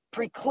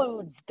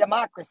precludes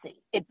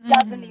democracy. It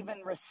doesn't even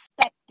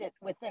respect it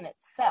within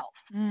itself,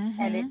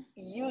 and it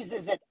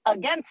uses it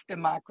against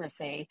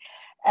democracy.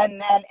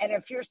 And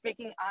if you're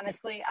speaking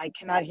honestly, I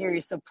cannot hear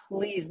you, so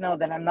please know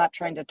that I'm not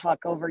trying to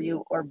talk over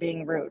you or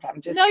being rude. I'm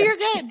just you're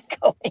good.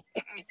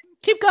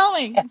 Keep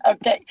going.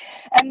 Okay.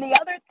 And the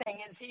other thing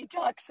is he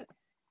talks.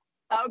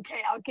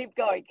 Okay, I'll keep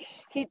going.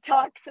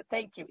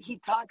 Thank you. He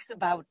talks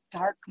about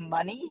dark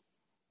money.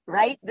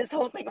 Right? This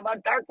whole thing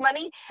about dark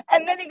money.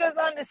 And then he goes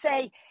on to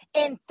say,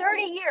 in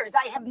 30 years,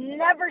 I have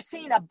never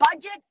seen a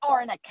budget or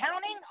an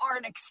accounting or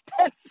an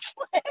expense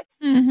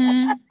list.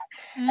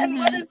 And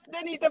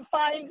then he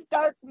defines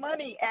dark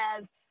money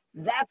as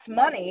that's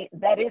money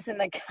that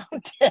isn't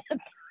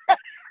accounted.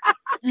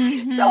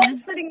 So I'm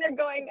sitting there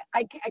going,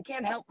 I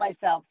can't help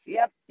myself.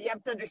 You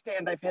have to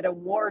understand, I've had a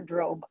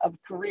wardrobe of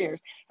careers,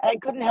 and I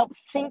couldn't help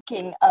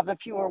thinking of,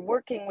 if you were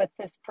working with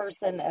this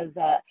person as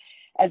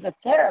a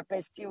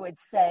therapist, you would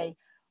say,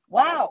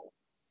 wow,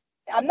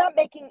 I'm not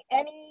making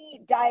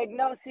any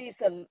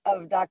diagnoses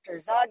of Dr.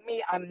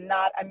 Zogby.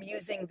 I'm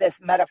using this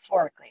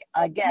metaphorically.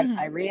 Again,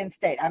 I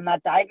reinstate, I'm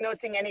not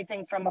diagnosing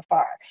anything from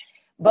afar.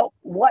 But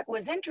what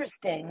was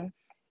interesting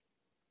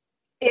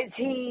is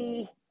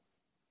he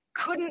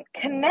couldn't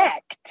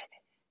connect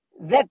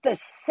that the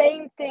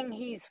same thing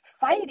he's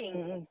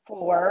fighting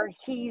for,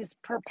 he's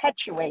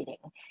perpetuating.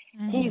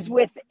 He's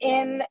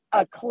within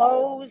a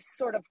closed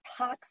sort of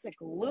toxic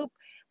loop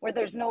where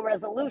there's no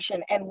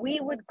resolution. And we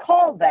would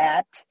call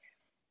that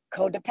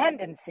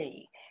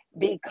codependency,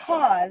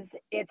 because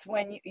it's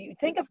when you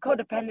think of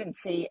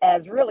codependency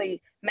as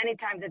really, many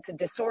times it's a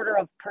disorder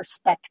of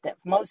perspective.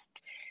 Most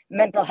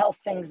mental health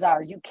things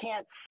are. You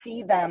can't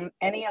see them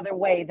any other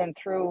way than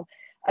through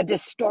a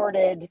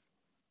distorted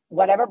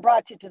whatever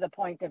brought you to the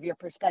point of your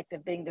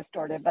perspective being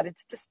distorted, but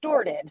it's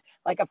distorted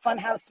like a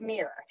funhouse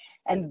mirror.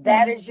 And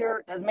that is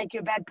doesn't make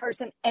you a bad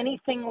person,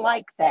 anything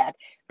like that.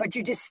 But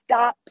you just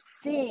stop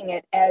seeing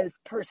it as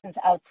persons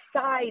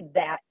outside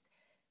that,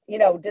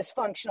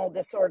 dysfunctional,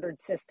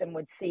 disordered system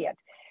would see it.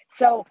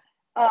 So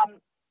a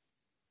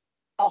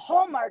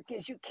hallmark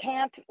is you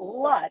can't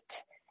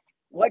let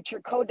what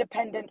you're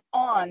codependent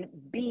on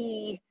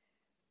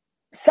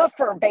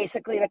suffer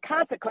basically the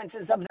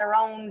consequences of their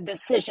own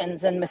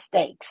decisions and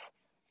mistakes.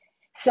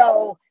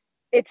 So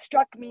it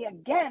struck me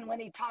again when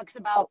he talks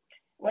about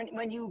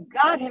when you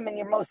got him in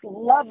your most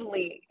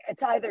lovely,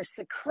 it's either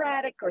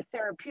Socratic or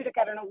therapeutic,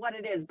 I don't know what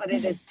it is, but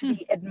it is to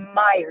be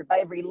admired by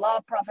every law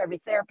prof,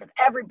 every therapist,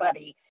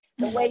 everybody.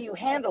 The way you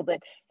handled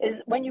it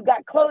is when you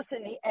got close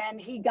and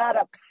he got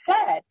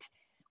upset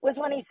was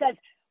when he says,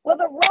 well,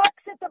 the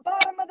rock's at the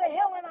bottom of the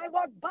hill and I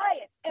walked by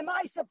it. Am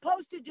I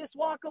supposed to just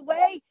walk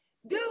away?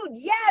 Dude,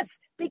 yes,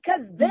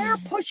 because they're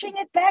pushing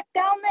it back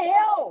down the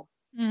hill.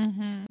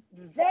 Mm-hmm.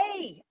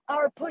 They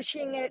are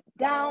pushing it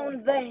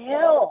down the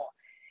hill.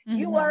 Mm-hmm.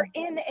 You are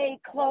in a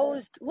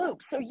closed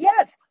loop. So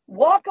yes,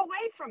 walk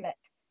away from it.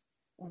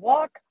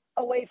 Walk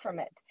away from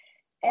it.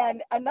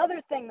 And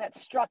another thing that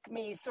struck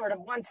me sort of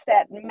once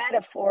that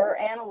metaphor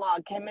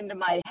analog came into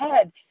my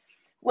head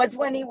was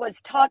when he was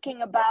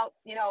talking about,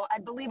 I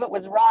believe it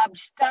was Rob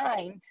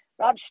Stein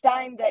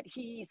that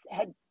he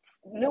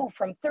knew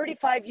from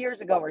 35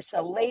 years ago or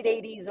so, late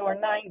 80s or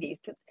 90s.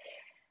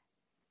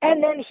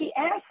 And then he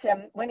asked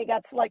him when he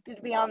got selected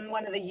to be on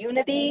one of the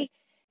Unity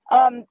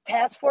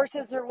task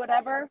forces or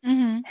whatever.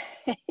 Mm-hmm.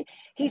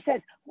 He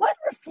says, what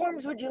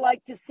reforms would you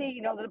like to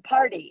see, the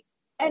party?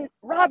 And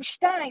Rob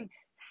Stein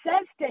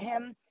says to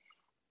him,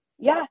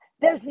 yeah,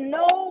 there's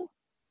no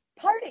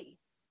party.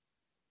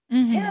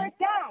 Mm-hmm. Tear it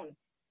down.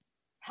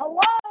 Hello?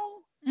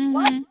 Mm-hmm.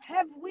 What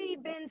have we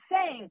been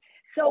saying?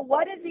 So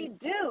what does he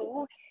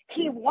do?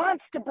 He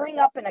wants to bring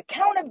up an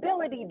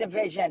accountability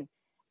division,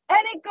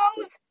 and it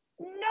goes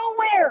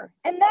nowhere.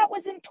 And that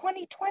was in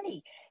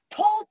 2020,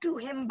 told to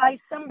him by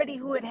somebody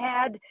who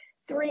had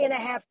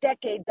 3.5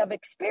 decades of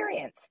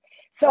experience.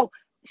 So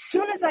as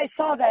soon as I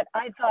saw that,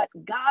 I thought,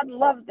 God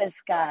love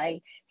this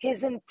guy.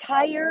 His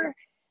entire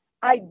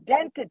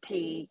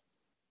identity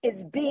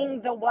is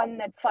being the one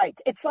that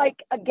fights. It's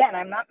like, again,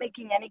 I'm not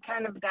making any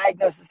kind of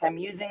diagnosis. I'm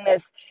using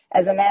this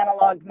as an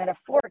analog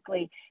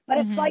metaphorically, but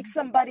it's like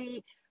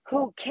somebody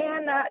who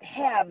cannot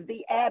have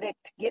the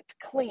addict get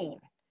clean,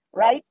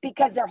 right?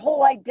 Because their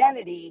whole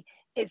identity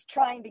is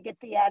trying to get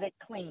the addict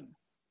clean.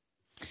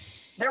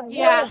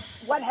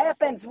 What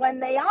happens when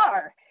they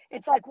are?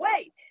 It's like,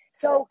 wait,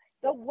 so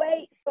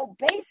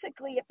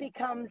basically it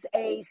becomes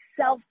a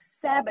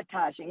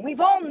self-sabotaging. We've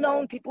all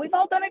known people. We've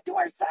all done it to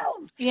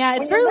ourselves. Yeah,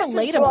 it's very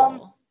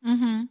relatable.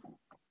 Mm-hmm.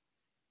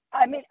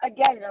 I mean,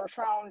 again, you're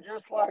sounding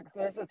just like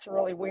this. It's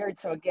really weird.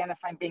 So again, if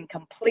I'm being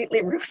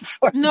completely rude,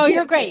 no,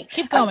 you're great.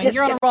 Keep going.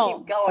 You're on a roll.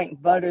 Keep going,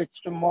 but it's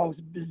the most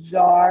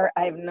bizarre.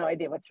 I have no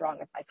idea what's wrong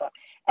with my phone.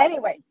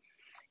 Anyway,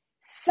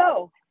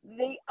 so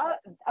the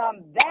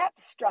that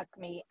struck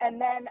me,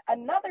 and then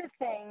another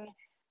thing.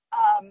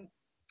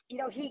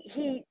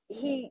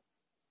 He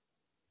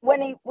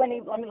when he let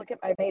me look at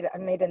I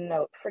made a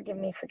note. Forgive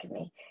me.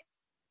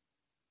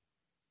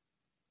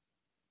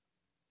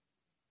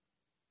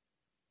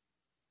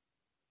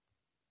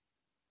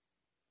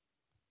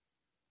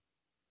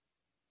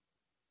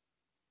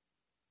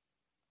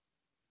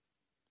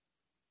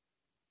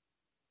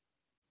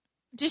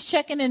 Just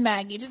checking in,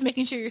 Maggie. Just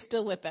making sure you're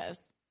still with us.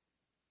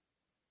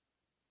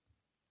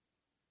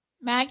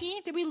 Maggie,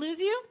 did we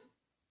lose you?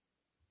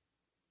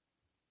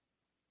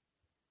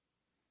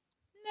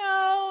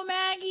 No,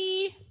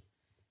 Maggie.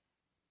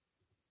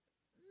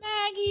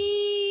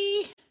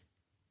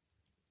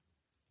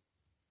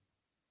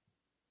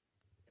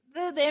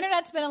 The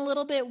internet's been a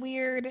little bit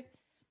weird.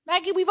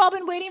 Maggie, we've all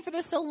been waiting for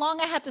this so long.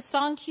 I had the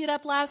song queued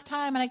up last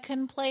time and I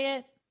couldn't play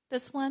it.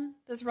 This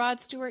Rod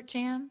Stewart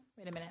jam.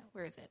 Wait a minute.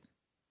 Where is it?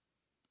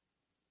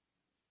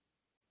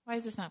 Why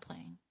is this not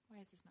playing?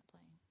 That's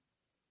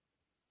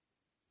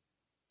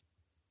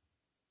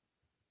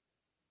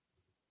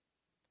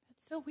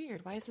so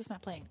weird. Why is this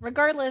not playing?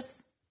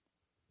 Regardless,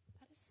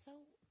 that is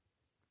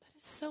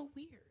so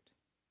weird.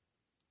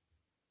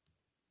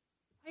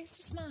 Why is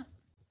this not?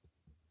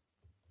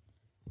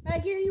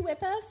 Maggie, are you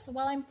with us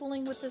while I'm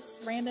fooling with this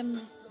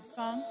random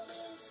song?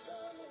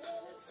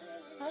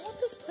 I want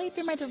this played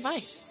through my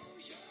device.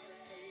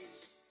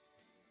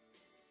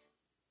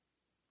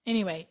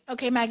 Anyway,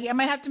 okay, Maggie, I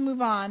might have to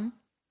move on.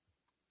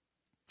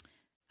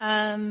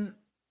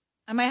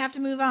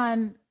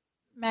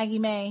 Maggie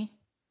May.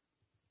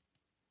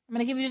 I'm going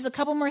to give you just a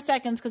couple more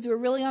seconds because we were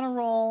really on a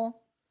roll.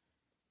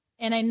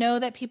 And I know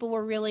that people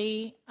were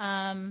really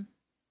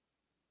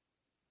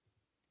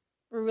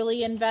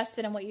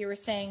invested in what you were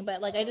saying.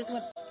 But like, I just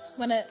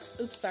want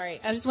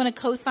to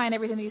co-sign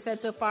everything that you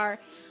said so far.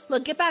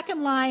 Look, get back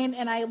in line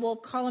and I will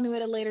call on you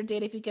at a later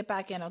date if you get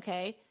back in,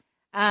 okay?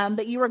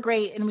 But you were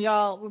great and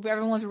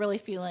everyone was really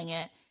feeling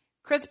it.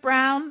 Chris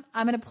Brown,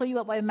 I'm going to pull you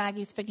up while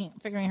Maggie's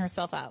figuring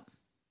herself out.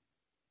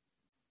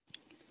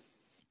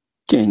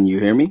 Can you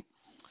hear me?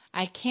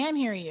 I can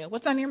hear you.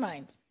 What's on your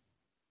mind?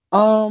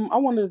 I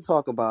wanted to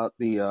talk about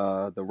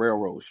the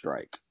railroad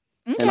strike,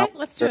 and Okay,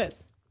 let's do it.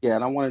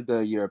 and I wanted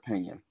your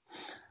opinion.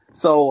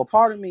 So a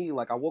part of me,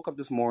 like, I woke up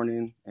this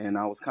morning and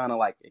I was kind of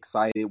like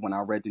excited when I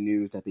read the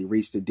news that they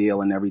reached a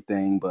deal and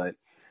everything. But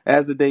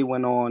as the day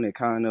went on, it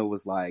kind of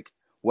was like,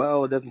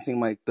 well, it doesn't seem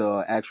like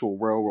the actual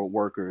railroad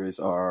workers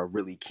are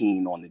really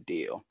keen on the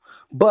deal.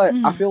 But I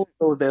Mm. feel as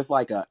though there's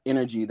like a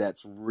energy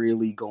that's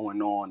really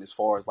going on as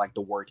far as like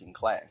the working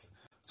class.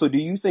 So do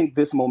you think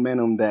this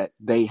momentum that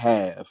they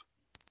have,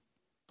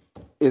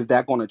 is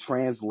that going to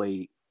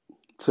translate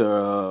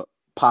to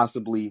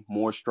possibly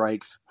more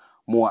strikes,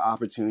 more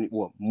opportunity,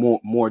 well,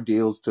 more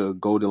deals to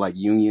go to like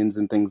unions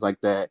and things like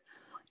that,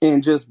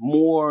 and just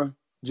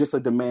a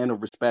demand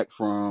of respect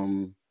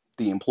from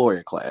the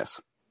employer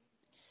class?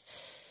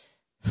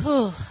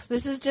 Whew,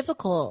 this is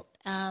difficult.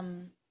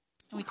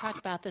 We talked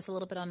about this a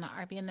little bit on the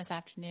RBN this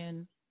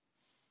afternoon.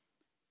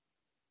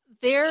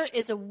 There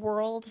is a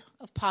world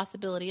of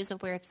possibilities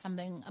of where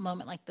a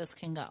moment like this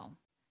can go.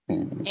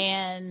 Mm-hmm.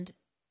 And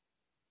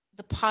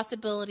the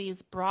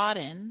possibilities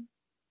broaden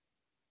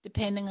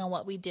depending on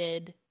what we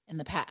did in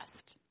the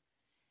past.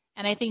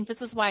 And I think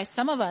this is why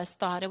some of us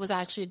thought it was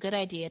actually a good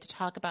idea to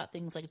talk about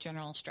things like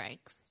general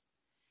strikes.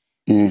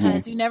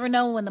 Because you never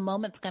know when the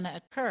moment's going to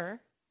occur,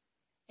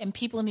 and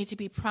people need to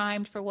be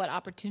primed for what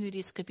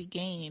opportunities could be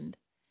gained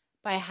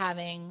by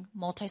having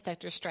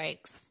multi-sector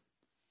strikes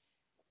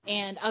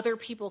and other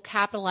people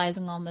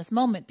capitalizing on this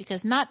moment,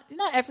 because not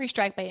every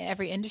strike by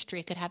every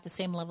industry could have the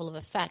same level of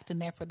effect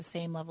and therefore the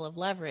same level of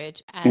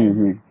leverage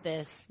as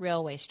this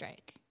railway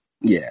strike.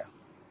 Yeah.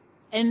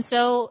 And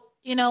so,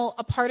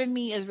 a part of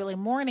me is really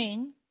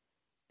mourning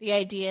the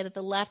idea that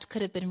the left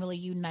could have been really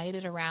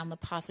united around the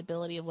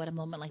possibility of what a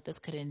moment like this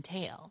could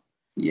entail.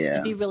 Yeah.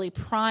 And be really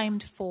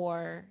primed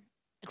for,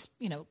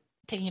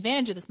 taking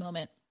advantage of this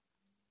moment.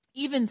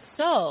 Even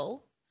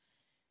so,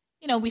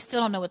 we still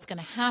don't know what's going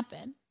to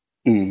happen.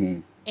 Mm-hmm.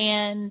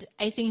 And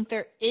I think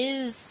there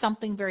is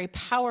something very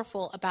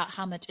powerful about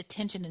how much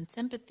attention and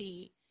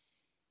sympathy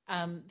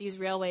these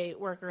railway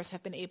workers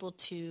have been able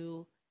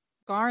to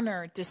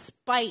garner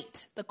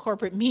despite the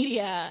corporate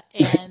media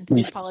and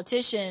these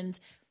politicians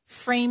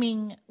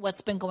framing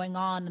what's been going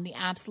on in the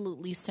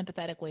absolute least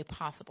sympathetic way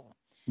possible.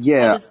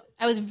 Yeah.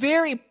 I was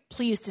very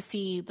pleased to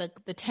see the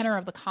tenor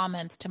of the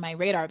comments to my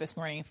radar this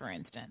morning, for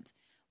instance,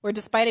 where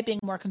despite it being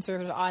a more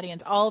conservative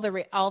audience, all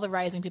the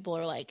rising people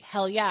are like,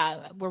 hell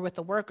yeah, we're with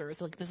the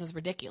workers. Like, this is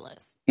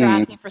ridiculous. They're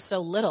asking for so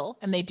little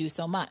and they do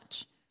so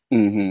much.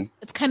 Mm-hmm.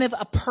 It's kind of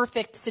a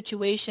perfect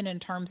situation in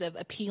terms of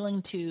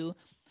appealing to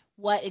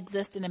what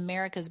exists in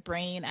America's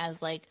brain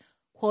as like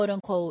quote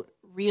unquote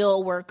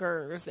real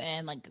workers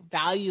and like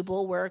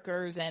valuable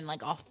workers and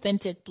like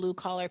authentic blue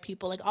collar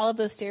people, like all of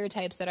those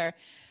stereotypes that are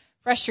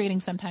frustrating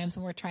sometimes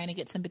when we're trying to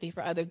get sympathy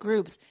for other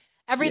groups.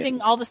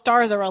 Everything, all the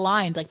stars are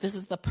aligned. Like, this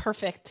is the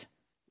perfect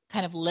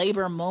kind of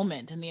labor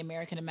moment in the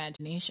American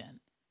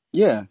imagination.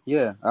 Yeah,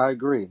 I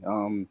agree.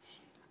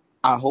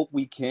 I hope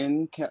we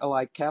can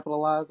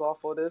capitalize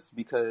off of this,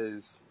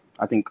 because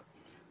I think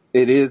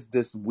it is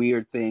this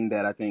weird thing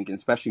that I think,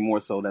 especially more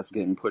so, that's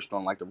getting pushed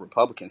on like the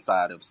Republican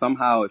side of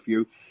somehow if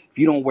you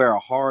don't wear a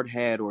hard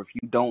hat, or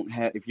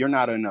if you're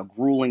not in a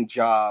grueling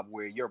job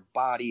where your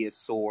body is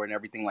sore and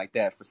everything like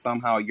that, for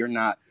somehow you're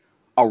not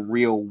a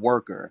real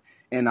worker.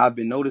 And I've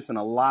been noticing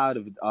a lot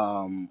of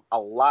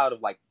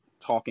like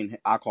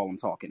I call them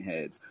talking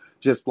heads,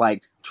 just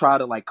like try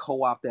to like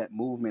co-opt that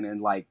movement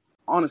and like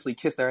honestly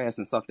kiss their ass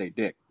and suck their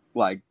dick,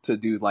 like to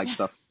do like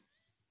stuff.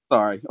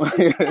 Sorry. No,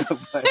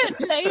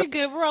 you're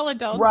good. We're all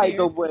adults Right, here.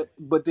 though,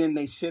 but then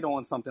they shit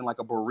on something like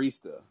a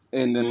barista,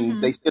 and then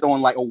they shit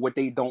on like, or what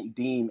they don't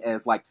deem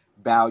as like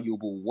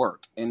valuable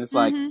work, and it's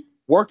like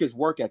work is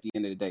work at the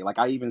end of the day. Like,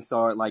 I even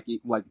saw it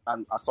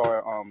I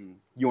saw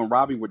you and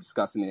Robbie were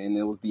discussing it, and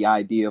it was the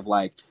idea of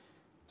like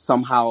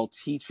somehow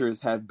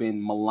teachers have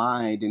been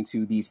maligned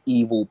into these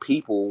evil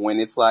people, when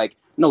it's like,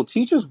 no,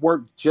 teachers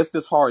work just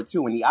as hard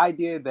too, and the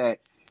idea that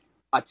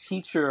a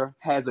teacher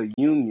has a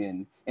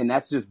union and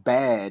that's just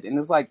bad, and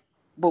it's like,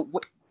 but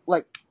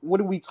what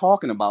are we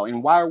talking about,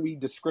 and why are we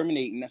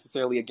discriminating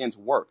necessarily against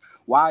work?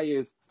 Why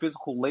is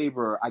physical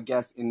labor, I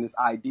guess, in this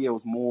idea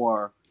was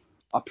more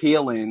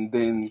appealing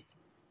than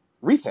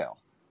retail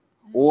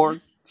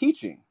or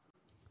teaching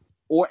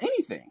or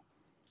anything?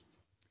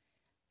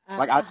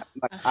 Like, I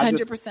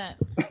 100%.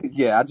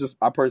 yeah,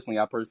 I personally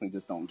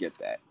just don't get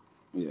that.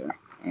 Yeah.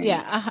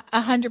 Yeah,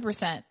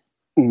 100%.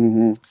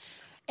 Mm-hmm.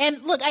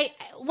 And look,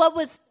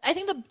 I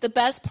think the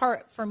best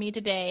part for me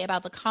today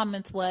about the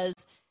comments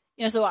was,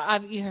 you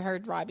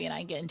heard Robbie and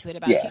I get into it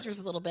about teachers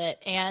a little bit,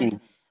 and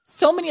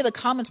so many of the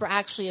comments were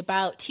actually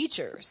about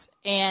teachers.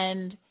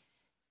 And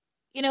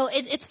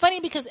it's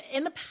funny because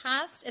in the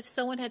past, if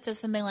someone had said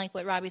something like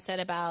what Robbie said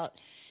about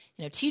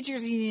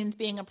teachers unions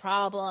being a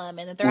problem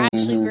and that they're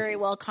actually very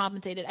well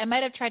compensated, I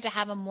might have tried to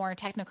have a more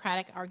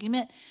technocratic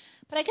argument.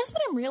 But I guess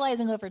what I'm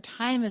realizing over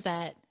time is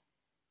that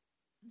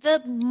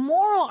the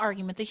moral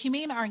argument, the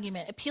humane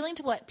argument, appealing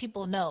to what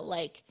people know,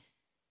 like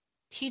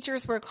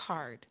teachers work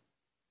hard,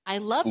 I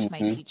loved my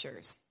Mm-hmm.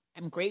 teachers.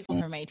 I'm grateful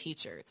for my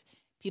teachers.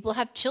 People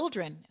have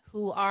children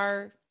who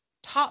are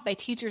taught by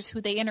teachers who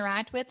they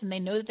interact with, and they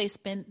know that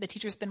the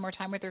teachers spend more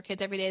time with their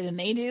kids every day than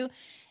they do,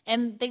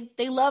 and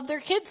they love their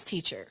kids'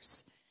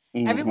 teachers.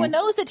 Mm-hmm. Everyone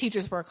knows that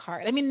teachers work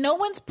hard. I mean, no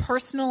one's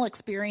personal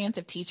experience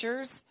of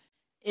teachers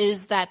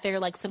is that they're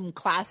like some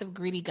class of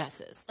greedy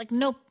gusses. Like,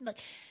 no, like,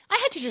 I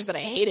had teachers that I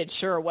hated,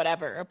 sure,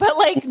 whatever, but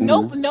like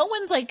no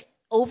one's like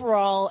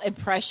overall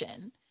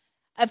impression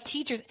of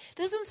teachers.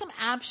 This isn't some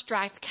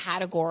abstract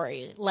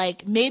category.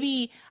 Like,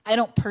 maybe I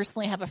don't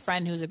personally have a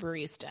friend who's a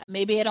barista.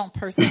 Maybe I don't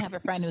personally have a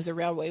friend who's a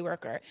railway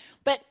worker,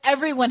 but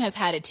everyone has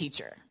had a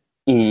teacher.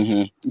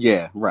 Mm-hmm.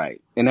 Yeah, right.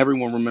 And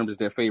everyone remembers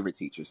their favorite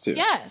teachers too.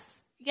 Yes.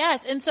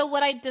 Yes. And so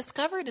what I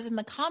discovered is in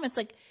the comments,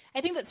 like,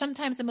 I think that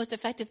sometimes the most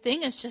effective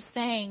thing is just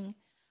saying,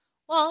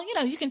 well, you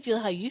know, you can feel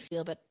how you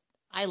feel, but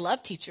I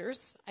love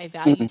teachers. I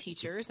value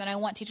teachers, and I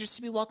want teachers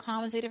to be well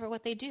compensated for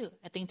what they do.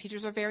 I think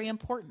teachers are very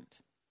important.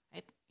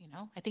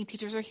 I think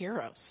teachers are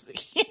heroes.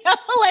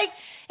 Like,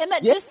 and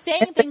that just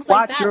saying things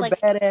like that, your like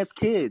badass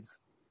kids.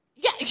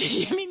 Yeah,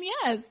 I mean,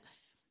 yes.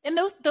 And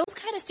those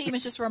kind of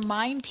statements just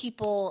remind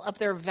people of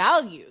their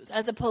values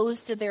as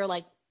opposed to their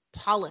like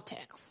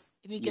politics.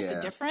 If you get the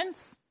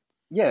difference.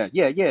 Yeah.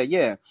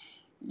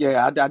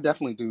 I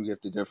definitely do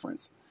get the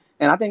difference.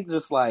 And I think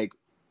just like,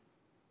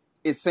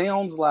 it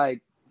sounds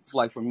like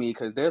for me,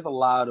 because there's a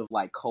lot of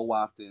like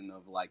co-opting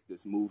of like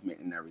this movement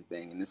and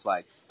everything. And it's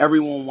like,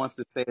 everyone wants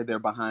to say they're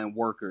behind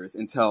workers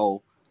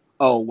until,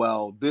 oh,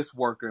 well, this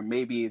worker,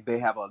 maybe they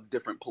have a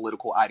different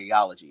political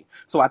ideology.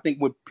 So I think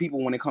with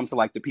people, when it comes to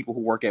like the people who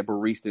work at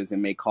baristas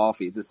and make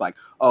coffee, it's just like,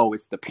 oh,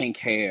 it's the pink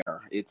hair,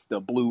 it's the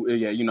blue,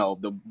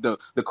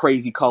 the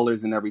crazy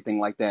colors and everything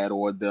like that,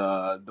 or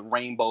the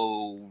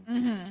rainbow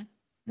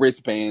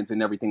wristbands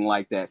and everything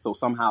like that. So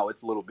somehow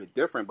it's a little bit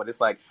different, but it's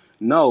like,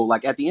 no,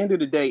 like at the end of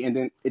the day, and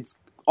then it's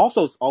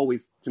also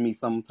always to me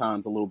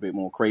sometimes a little bit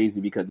more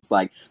crazy, because it's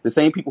like the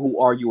same people who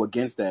argue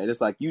against that, it's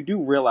like, you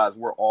do realize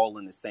we're all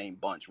in the same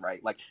bunch,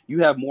 right? Like,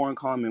 you have more in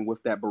common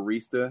with that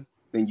barista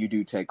than you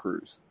do Ted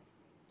Cruz.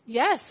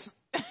 Yes.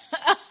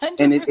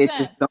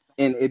 100%.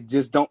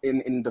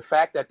 And the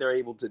fact that they're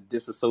able to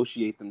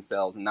disassociate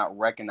themselves and not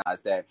recognize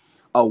that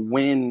a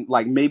win,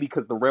 like maybe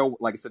because the rail,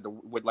 like I said,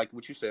 like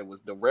what you said was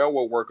the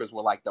railroad workers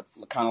were like the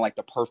kind of like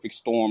the perfect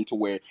storm to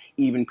where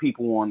even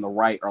people on the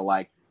right are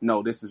like,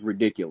 no, this is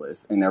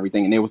ridiculous and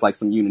everything. And there was like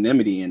some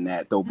unanimity in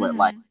that though, but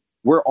like,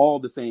 we're all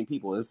the same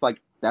people. It's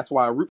like, that's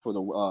why I root for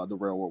the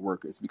railroad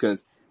workers,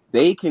 because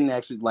they can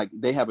actually, like,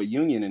 they have a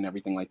union and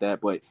everything like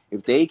that. But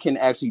if they can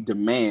actually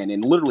demand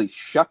and literally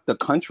shut the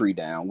country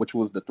down, which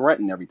was the threat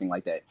and everything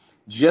like that,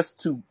 just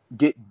to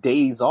get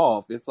days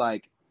off, it's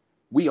like,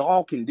 we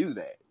all can do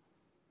that.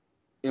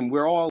 And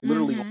we're all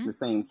literally on the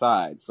same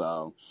side.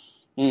 So,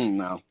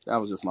 no, that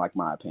was just like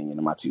my opinion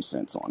and my 2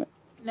 cents on it.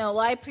 No,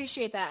 well, I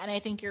appreciate that. And I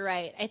think you're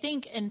right. I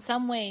think in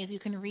some ways you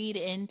can read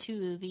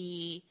into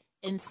the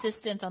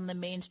insistence on the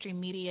mainstream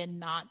media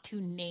not to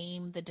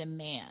name the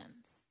demands.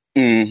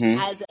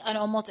 As an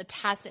almost a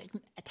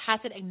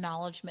tacit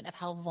acknowledgement of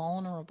how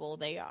vulnerable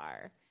they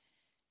are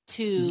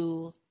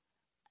to,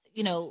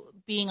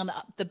 being on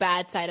the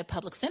bad side of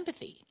public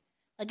sympathy.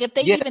 Like, if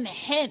they even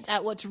hint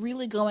at what's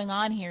really going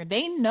on here,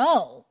 they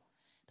know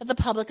that the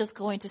public is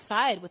going to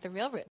side with the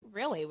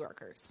railway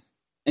workers.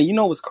 And you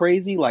know what's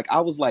crazy? Like,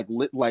 I was like,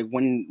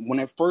 when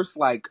at first,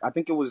 like, I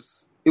think it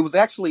was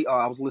actually,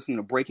 I was listening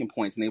to Breaking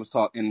Points, and they was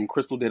talking, and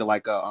Crystal did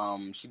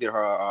she did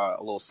her a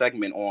little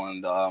segment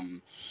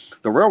on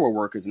the railroad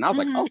workers, and I was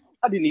like, oh,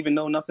 I didn't even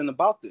know nothing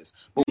about this.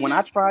 But when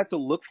I tried to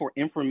look for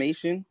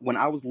information,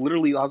 I was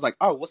like,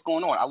 oh, what's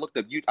going on? I looked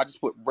up, I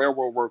just put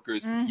railroad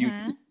workers,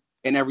 YouTube,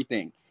 and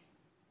everything.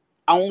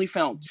 I only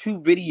found 2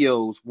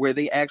 videos where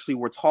they actually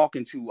were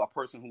talking to a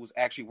person who was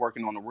actually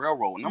working on the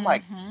railroad. And I'm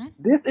like,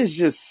 this is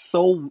just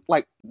so,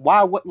 like,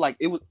 why, what, like,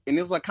 it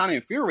was like kind of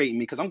infuriating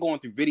me, because I'm going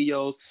through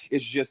videos.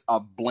 It's just a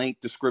blank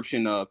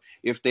description of,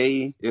 if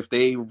they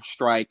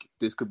strike,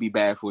 this could be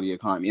bad for the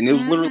economy. And it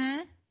was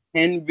literally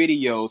 10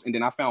 videos. And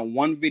then I found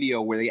one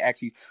video where they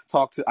actually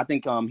talked to, I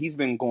think he's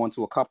been going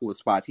to a couple of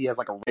spots. He has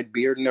like a red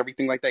beard and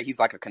everything like that. He's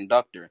like a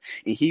conductor.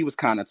 And he was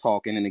kind of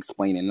talking and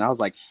explaining. And I was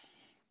like,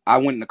 I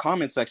went in the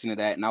comment section of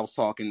that, and I was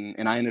talking,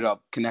 and I ended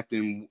up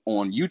connecting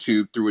on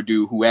YouTube through a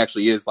dude who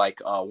actually is like,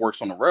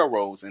 works on the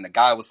railroads. And the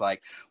guy was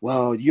like,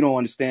 well, you don't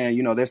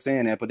understand, they're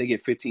saying that, but they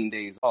get 15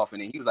 days off.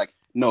 And then he was like,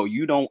 no,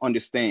 you don't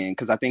understand.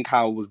 Cause I think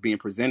how it was being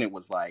presented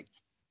was like,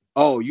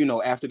 oh,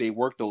 after they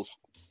work those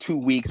 2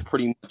 weeks,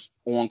 pretty much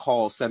on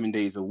call 7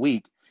 days a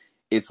week,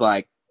 it's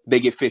like they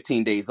get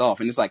 15 days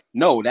off. And it's like,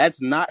 no,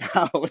 that's not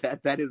how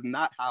that is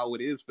not how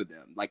it is for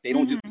them. Like, they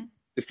don't just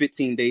the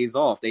 15 days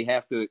off. They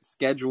have to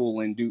schedule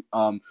and do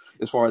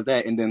as far as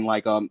that. And then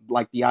like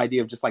the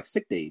idea of just like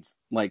sick days.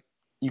 Like,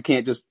 you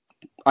can't just,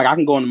 like, I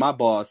can go into my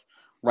boss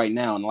right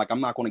now and like,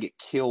 I'm not going to get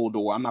killed,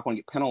 or I'm not going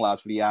to get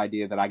penalized for the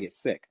idea that I get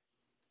sick.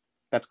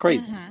 That's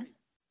crazy.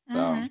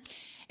 So,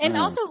 and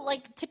also,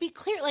 like, to be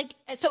clear, like,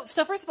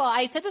 so first of all,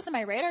 I said this in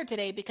my radar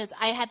today because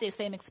I had the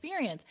same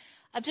experience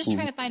of just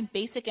trying to find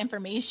basic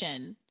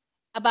information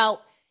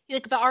about,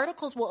 like the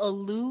articles will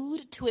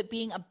allude to it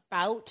being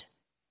about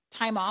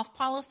time off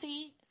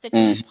policy, sick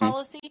leave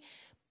policy,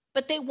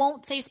 but they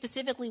won't say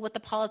specifically what the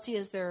policy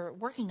is they're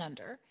working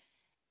under.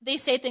 They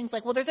say things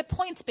like, well, there's a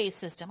points-based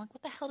system. Like,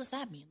 what the hell does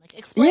that mean? Like,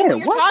 explain what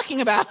you're talking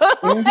about.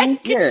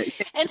 Like,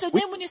 and so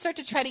then when you start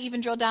to try to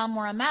even drill down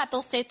more on that,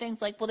 they'll say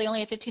things like, well, they only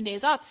have 15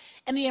 days off.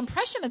 And the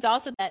impression is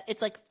also that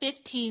it's like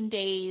 15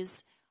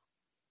 days,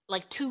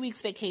 like 2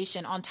 weeks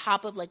vacation on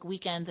top of like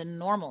weekends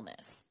and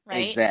normalness,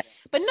 right? Exactly.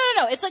 But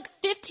no. It's like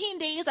 15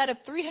 days out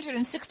of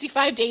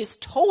 365 days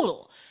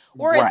total.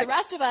 Whereas the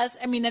rest of us,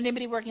 I mean,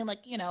 anybody working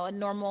like, you know, a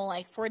normal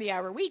like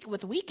 40-hour week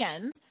with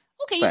weekends,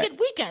 okay, you get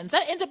weekends.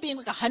 That ends up being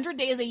like 100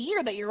 days a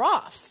year that you're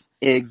off.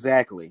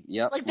 Exactly.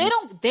 Yep. Like they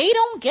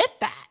don't get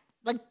that.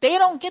 Like they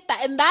don't get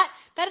that. And that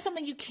is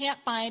something you can't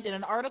find in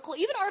an article.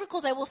 Even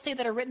articles I will say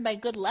that are written by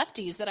good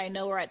lefties that I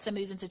know are at some of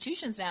these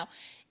institutions now.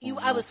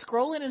 I was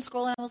scrolling and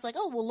I was like,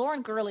 oh, well,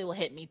 Lauren Gurley will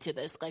hit me to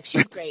this. Like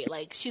she's great.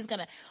 Like she's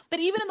gonna. But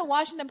even in the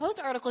Washington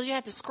Post articles, you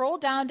had to scroll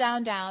down,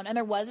 and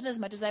there wasn't as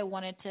much as I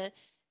wanted to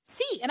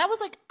see. And I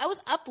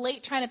was up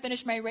late trying to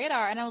finish my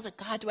radar, and I was like,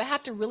 God, do I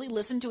have to really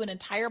listen to an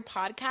entire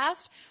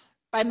podcast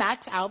by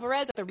Max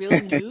Alvarez at The Real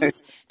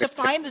News to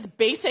find this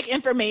basic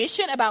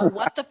information about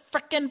what the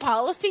frickin'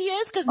 policy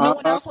is? Because no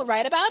one else will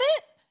write about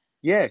it.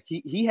 Yeah,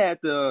 he had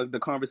the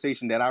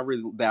conversation that I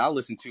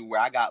listened to where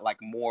I got like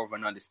more of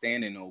an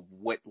understanding of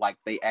what like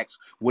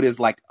what is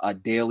like a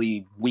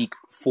daily week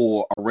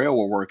for a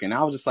railroad worker, and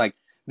I was just like,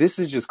 this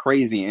is just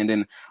crazy. And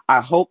then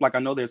I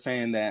know they're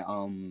saying that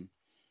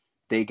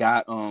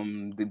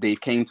they've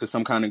came to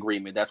some kind of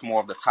agreement. That's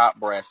more of the top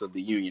brass of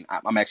the union.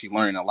 I'm actually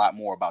learning a lot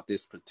more about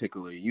this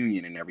particular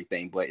union and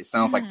everything, but it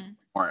sounds like they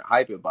aren't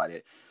hype about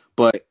it.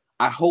 But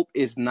I hope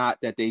it's not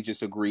that they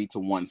just agreed to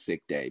one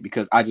sick day,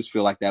 because I just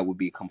feel like that would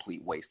be a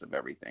complete waste of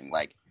everything.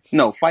 Like,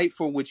 no, fight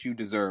for what you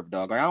deserve,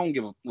 dog. Like, I don't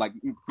give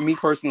me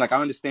personally, like,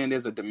 I understand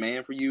there's a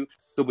demand for you,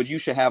 but you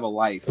should have a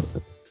life.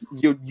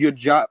 Your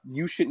job,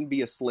 you shouldn't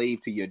be a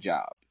slave to your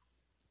job.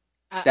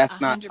 That's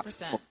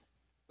 100%.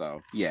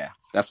 So, yeah,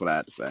 that's what I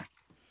had to say.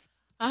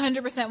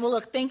 100%. Well,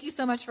 look, thank you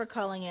so much for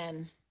calling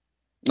in.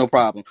 No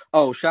problem.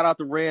 Oh, shout out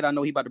to Red. I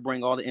know he about to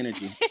bring all the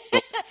energy.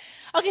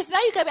 Okay, so now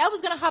you got me. I was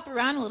going to hop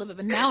around a little bit,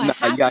 but now I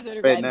have to go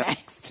to Red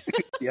next.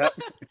 Yep.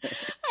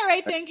 All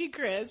right. Thank you,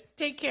 Chris.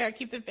 Take care.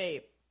 Keep the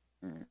faith.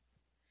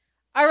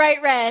 All right,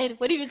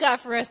 Red. What have you got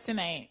for us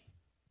tonight?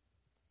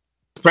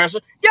 Pressure.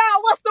 Yo,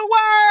 what's the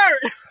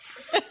word?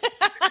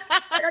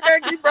 I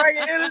can't keep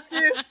bringing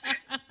energy.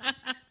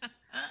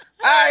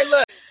 All right,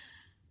 look.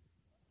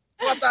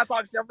 Once I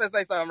talk shit, I'm gonna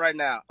say something right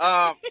now.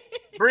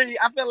 Bree,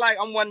 I feel like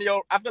I'm one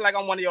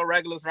of your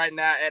regulars right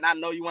now, and I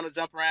know you want to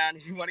jump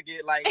around. You want to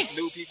get like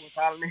new people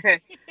calling in.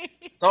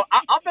 So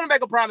I'm gonna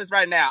make a promise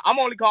right now. I'm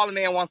only calling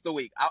in once a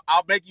week.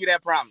 I'll make you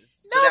that promise.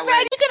 No, so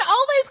Brad, you can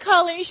always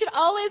call in. You should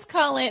always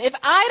call in. If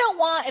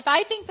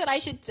I think that I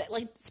should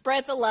like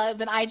spread the love,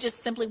 then I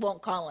just simply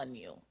won't call on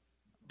you.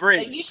 Bree,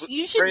 like,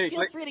 you should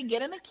feel free to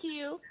get in the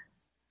queue.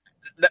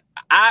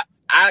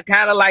 I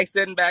kind of like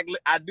sitting back.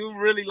 I do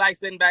really like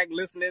sitting back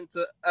listening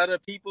to other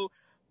people,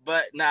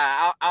 but nah,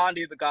 I don't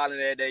need to call in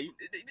every day.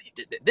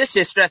 This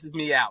shit stresses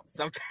me out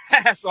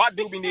sometimes, so I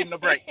do be needing a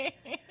break.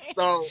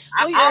 So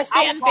I'll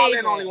call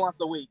in only once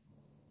a week,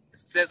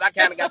 since I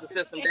kind of got the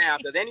system down.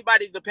 Because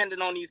anybody's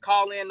depending on these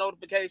call-in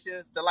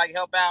notifications to like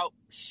help out,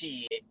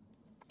 shit.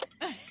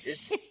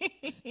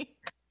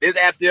 This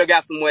app still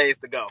got some ways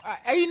to go.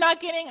 Are you not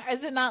getting?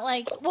 Is it not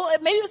like? Well,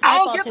 maybe it was my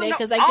fault today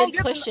because I did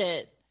push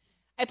it.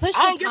 I pushed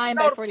the time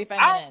by 45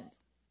 minutes.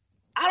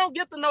 I don't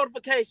get the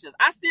notifications.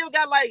 I still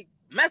got like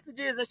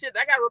messages and shit.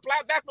 I got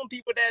reply back from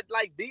people that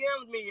like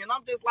DM'd me, and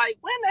I'm just like,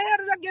 when the hell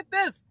did I get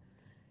this?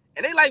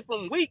 And they like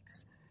from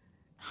weeks.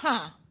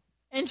 Huh.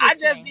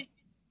 Interesting.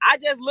 I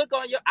just look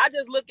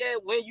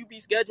at when you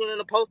be scheduling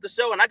to post the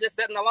show, and I just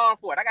set an alarm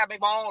for it. I gotta make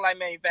my own like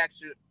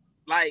manufactured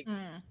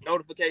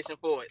notification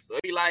for it. So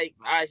it'd be like,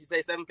 all right, she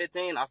say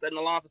 7:15. I'll set an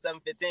alarm for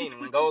 7:15, and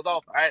when it goes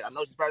off, all right, I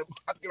know she's probably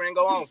going to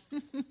go on.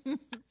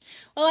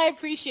 Well, I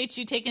appreciate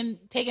you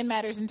taking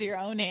matters into your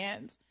own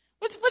hands.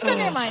 What's on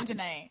your mind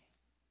tonight?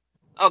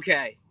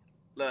 Okay,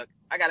 look,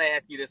 I gotta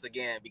ask you this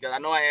again because I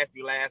know I asked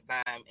you last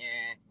time,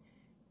 and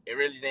it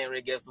really didn't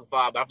really get so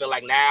far. But I feel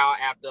like now,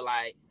 after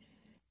like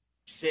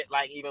shit,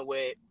 like even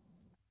with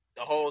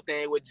the whole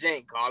thing with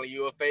Jink calling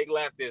you a fake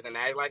leftist, and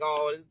I was like,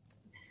 oh,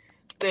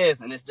 this,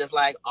 and it's just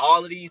like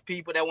all of these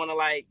people that want to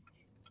like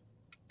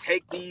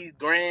take these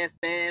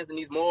grandstands and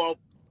these moral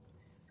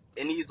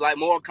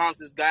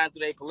conscience going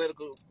through their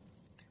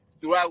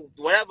throughout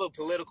whatever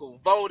political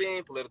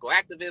voting, political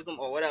activism,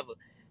 or whatever.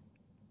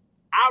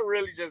 I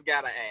really just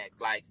gotta ask,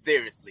 like,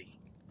 seriously,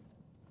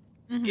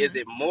 is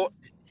it more?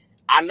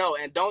 I know,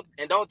 and don't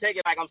take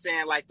it like I'm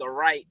saying like the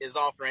right is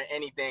offering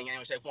anything in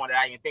any shape or form that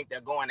I even think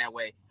they're going that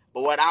way.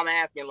 But what I'm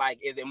asking, like,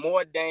 is it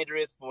more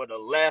dangerous for the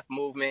left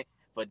movement,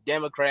 for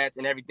Democrats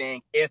and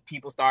everything, if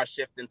people start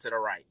shifting to the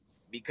right?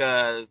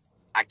 Because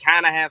I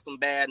kind of have some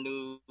bad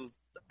news.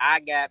 I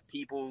got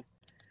people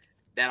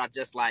that are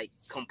just like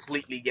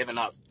completely giving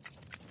up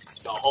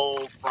the whole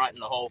front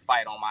and the whole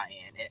fight on my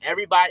end.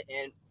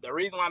 And the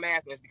reason why I'm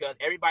asking is because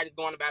everybody's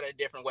going about it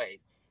different ways.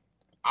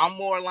 I'm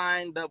more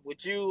lined up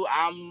with you.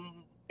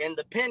 I'm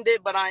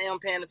independent, but I am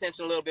paying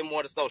attention a little bit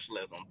more to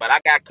socialism. But I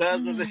got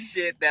cousins and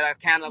shit that are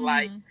kind of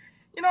like,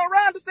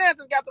 Ron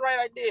DeSantis got the right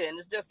idea. And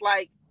it's just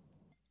like,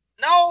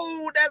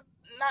 no, that's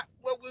not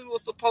where we were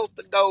supposed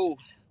to go.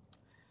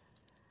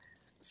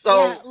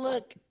 So yeah,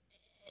 look,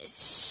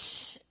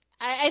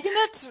 I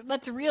think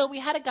that's real. We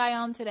had a guy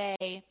on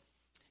today,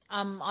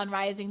 on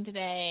Rising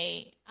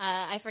today.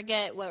 I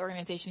forget what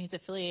organization he's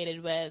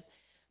affiliated with,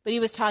 but he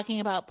was talking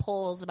about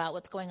polls about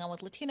what's going on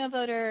with Latino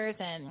voters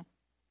and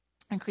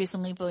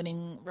increasingly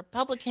voting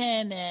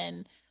Republican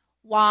and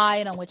why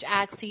and on which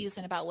axes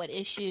and about what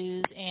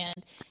issues. And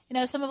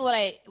some of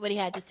what he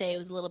had to say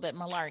was a little bit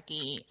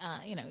malarkey.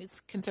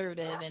 He's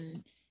conservative,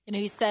 and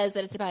he says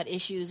that it's about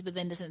issues, but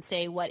then doesn't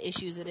say what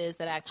issues it is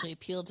that actually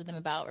appeal to them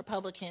about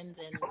Republicans,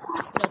 and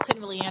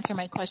couldn't really answer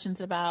my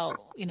questions about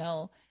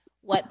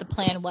what the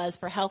plan was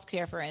for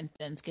healthcare, for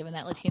instance, given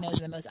that Latinos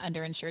are the most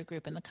underinsured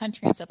group in the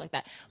country and stuff like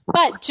that.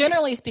 But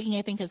generally speaking,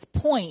 I think his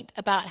point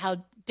about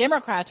how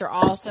Democrats are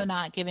also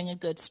not giving a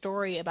good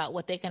story about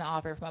what they can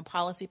offer from a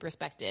policy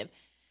perspective,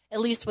 at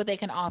least what they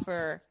can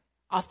offer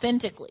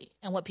authentically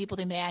and what people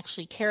think they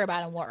actually care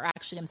about and what are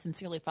actually going to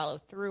sincerely follow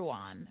through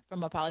on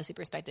from a policy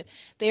perspective,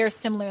 they are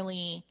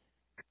similarly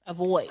a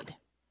void.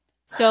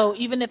 So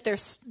even if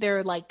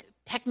their like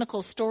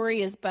technical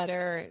story is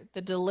better,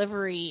 the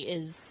delivery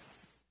is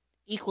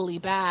equally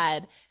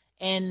bad,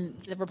 and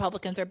the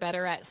Republicans are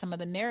better at some of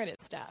the narrative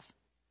stuff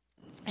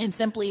and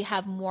simply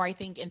have more, I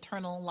think,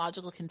 internal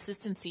logical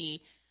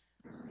consistency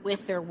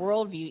with their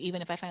worldview,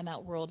 even if I find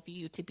that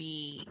worldview to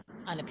be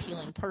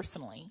unappealing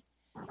personally.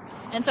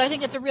 And so I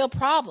think it's a real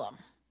problem.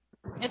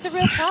 It's a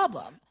real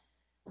problem.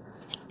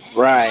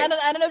 Right. I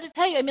don't know what to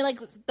tell you. I mean, like,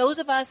 those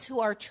of us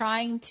who are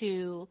trying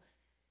to,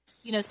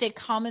 say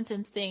common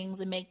sense things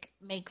and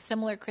make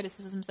similar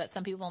criticisms that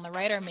some people on the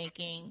right are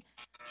making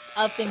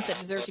of things that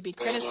deserve to be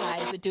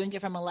criticized, but doing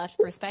it from a left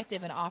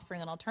perspective and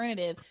offering an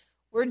alternative,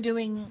 we're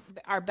doing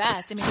our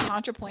best. I mean,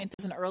 ContraPoint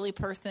is an early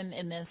person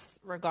in this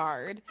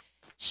regard.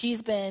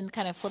 She's been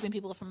kind of flipping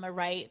people from the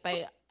right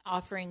by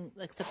offering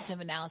like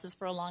substantive analysis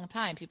for a long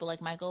time. People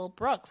like Michael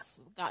Brooks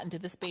got into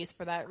the space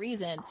for that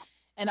reason.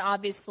 And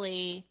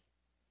obviously,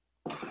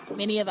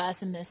 many of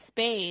us in this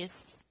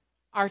space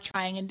are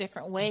trying in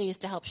different ways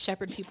to help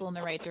shepherd people in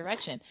the right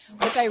direction.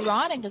 What's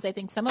ironic is I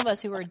think some of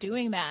us who are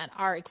doing that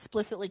are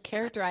explicitly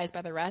characterized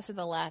by the rest of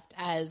the left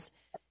as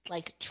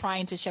like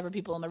trying to shepherd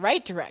people in the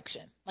right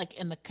direction, like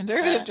in the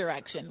conservative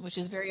direction, which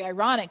is very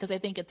ironic because I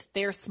think it's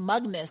their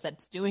smugness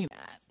that's doing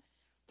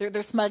that.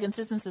 Their smug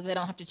insistence that they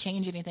don't have to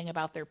change anything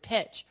about their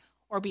pitch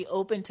or be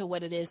open to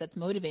what it is that's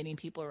motivating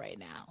people right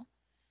now.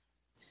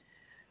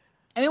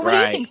 I mean, what do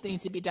you think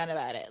needs to be done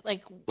about it?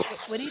 Like,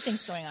 what do you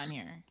think's going on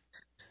here?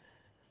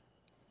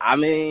 I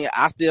mean,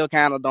 I still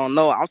kind of don't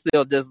know. I'm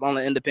still just on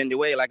the independent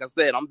way. Like I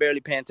said, I'm barely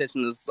paying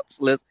attention to the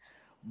socialists.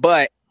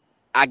 But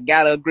I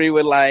gotta agree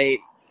with like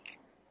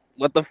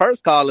what the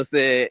first caller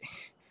said.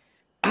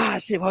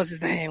 Shit, what was his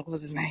name?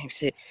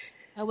 Shit.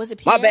 Was it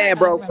Pierre? My bad,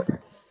 bro.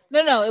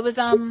 No, it was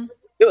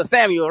It was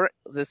Samuel.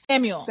 Was it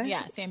Samuel?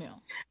 Yeah,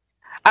 Samuel.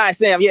 All right,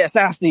 Sam. Yeah,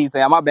 shout out to you,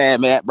 Sam. My bad,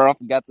 man, bro. I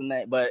forgot the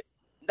name. But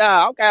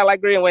nah, I'm kind of like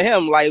agreeing with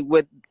him. Like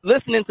with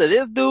listening to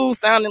this dude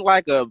sounding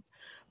like a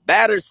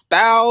battered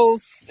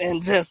spouse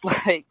and just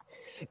like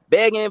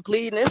begging and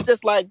pleading. It's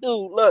just like,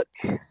 dude, look,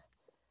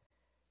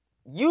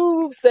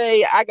 you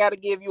say I got to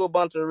give you a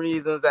bunch of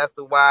reasons as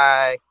to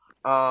why,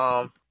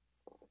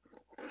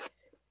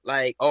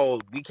 like, oh,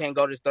 we can't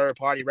go this third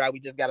party route. We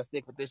just got to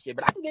stick with this shit.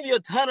 But I can give you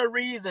a ton of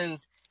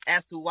reasons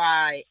as to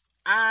why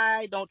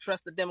I don't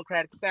trust the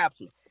Democratic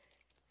establishment.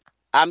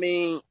 I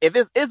mean, if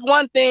it's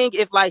one thing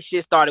if like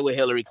shit started with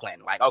Hillary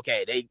Clinton, like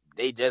okay,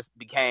 they just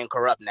became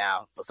corrupt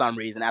now for some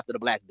reason after the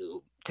black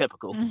dude,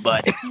 typical.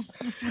 But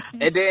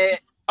and then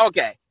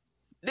okay,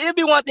 there'd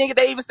be one thing if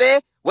they even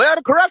said, well,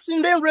 the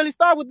corruption didn't really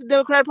start with the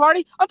Democratic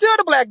Party until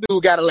the black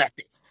dude got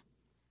elected.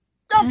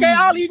 Okay,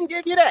 I'll even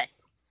give you that.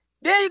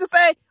 Then you can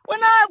say, well,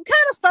 no, it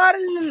kind of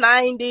started in the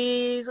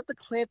 90s with the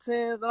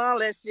Clintons and all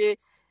that shit.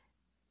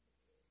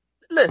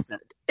 Listen,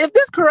 if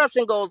this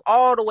corruption goes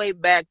all the way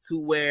back to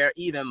where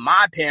even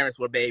my parents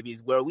were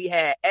babies, where we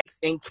had X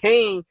and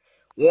King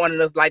warning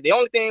us, like the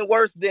only thing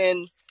worse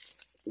than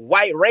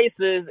white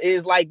racists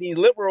is like these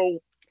liberal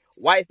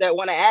whites that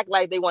want to act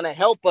like they want to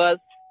help us,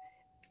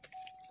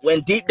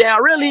 when deep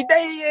down, really,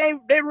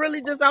 they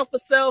really just out for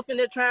self, and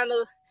they're trying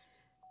to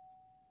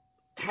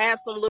have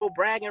some little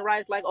bragging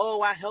rights, like,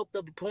 oh, I helped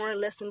the poor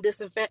and less than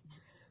disinfect.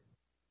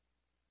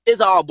 It's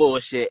all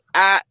bullshit.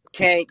 I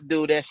can't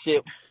do that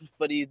shit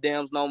for these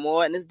Dems no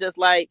more. And it's just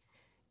like,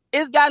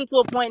 it's gotten to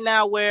a point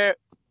now where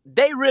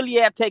they really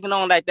have taken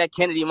on like that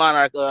Kennedy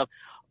monarch of,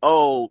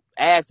 oh,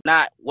 ask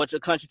not what your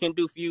country can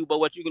do for you, but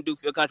what you can do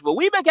for your country. But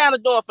we've been kind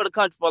of doing for the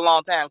country for a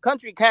long time.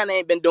 Country kind of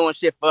ain't been doing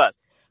shit for us.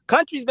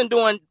 Country's been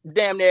doing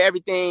damn near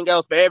everything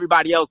else for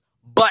everybody else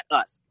but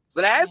us.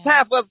 So now it's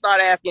time for us to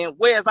start asking,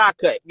 where's our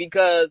cut?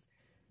 Because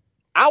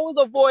I was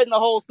avoiding the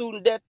whole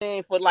student debt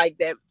thing for like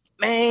that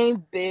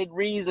main big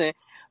reason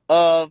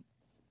of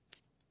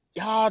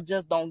y'all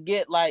just don't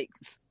get like,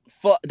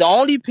 for the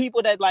only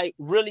people that like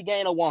really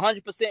gain a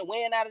 100%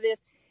 win out of this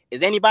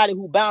is anybody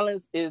who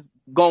balance is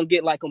gonna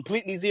get like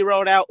completely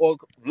zeroed out or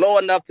low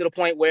enough to the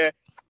point where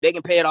they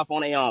can pay it off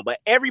on their own. But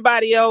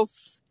everybody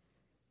else,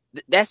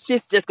 that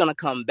shit's just gonna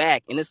come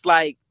back. And it's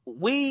like,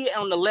 we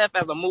on the left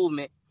as a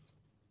movement,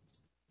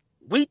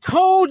 we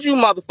told you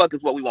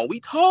motherfuckers what we want. We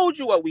told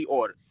you what we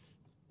ordered.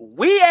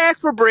 We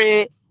asked for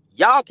bread.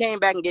 Y'all came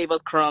back and gave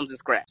us crumbs and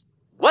scraps.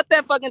 What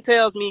that fucking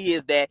tells me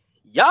is that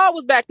y'all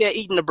was back there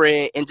eating the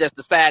bread and just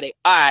decided,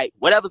 all right,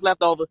 whatever's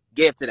left over,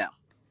 give to them.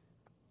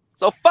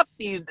 So fuck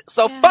these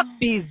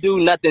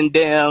do nothing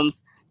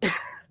Dems.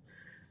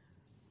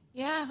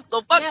 Yeah.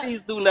 So fuck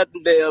these do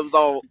nothing Dems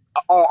on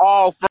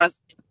all fronts,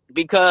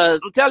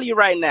 because I'm telling you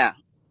right now,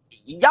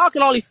 y'all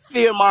can only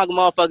fear monger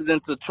motherfuckers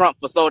into Trump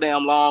for so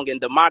damn long, and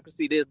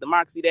democracy this,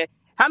 democracy that.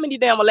 How many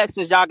damn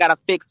elections y'all gotta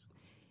fix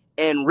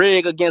and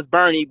rig against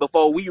Bernie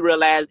before we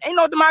realize ain't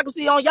no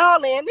democracy on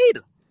y'all end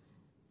either?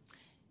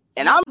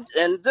 And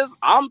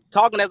I'm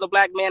talking as a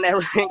black man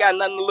that ain't got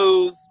nothing to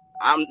lose.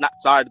 I'm not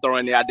sorry to throw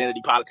in the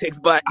identity politics,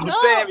 but I'm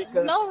saying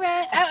because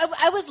Red.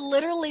 I was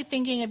literally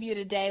thinking of you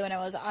today when I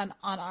was on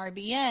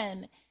RBN,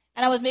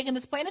 and I was making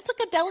this point. It's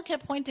like a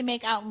delicate point to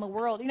make out in the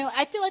world. You know,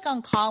 I feel like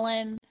on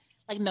Colin,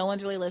 like no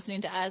one's really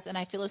listening to us, and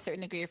I feel a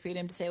certain degree of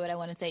freedom to say what I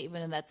want to say,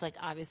 even though that's like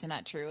obviously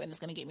not true, and it's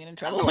going to get me in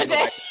trouble one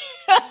day.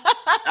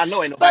 I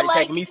know ain't nobody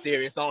taking me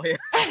serious on here.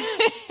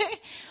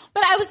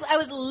 But I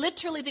was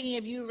literally thinking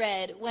of you,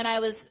 Red, when I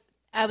was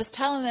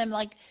telling them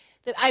like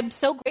that I'm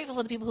so grateful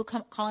for the people who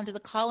call into the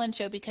call-in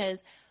show,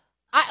 because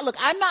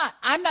I'm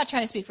not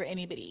trying to speak for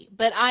anybody,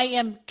 but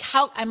I'm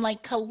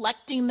like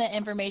collecting the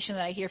information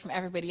that I hear from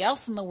everybody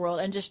else in the world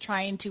and just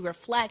trying to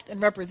reflect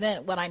and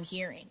represent what I'm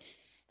hearing.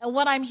 And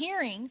what I'm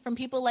hearing from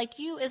people like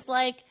you is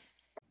like,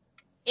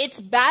 it's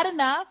bad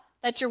enough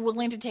that you're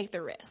willing to take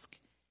the risk.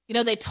 You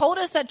know, they told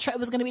us that it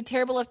was going to be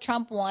terrible if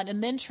Trump won,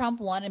 and then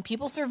Trump won, and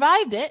people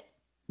survived it.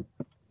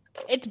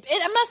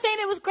 I'm not saying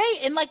it was great.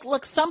 And like,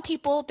 look, some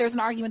people, there's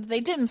an argument that they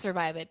didn't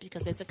survive it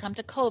because they succumbed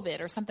to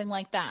COVID or something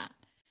like that.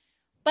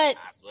 But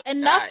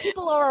enough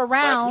people are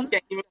around.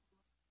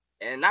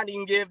 And not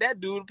even give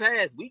that dude a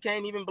pass. We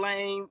can't even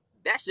blame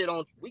that shit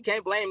on. We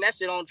can't blame that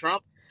shit on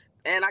Trump.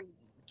 And I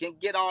can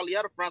get all the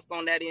other fronts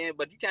on that end,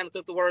 but you kind of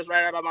took the words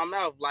right out of my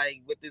mouth,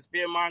 like with this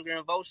fear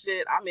mongering vote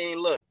shit. I mean,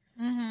 look,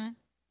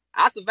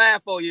 I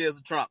survived 4 years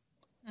of Trump.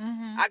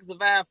 I can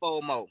survive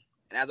 4 more.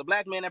 And as a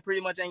black man that pretty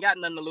much ain't got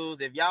nothing to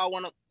lose, if y'all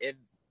want to, if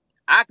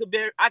I could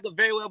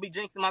very well be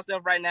jinxing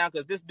myself right now,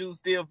 because this dude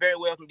still very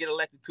well can get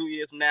elected 2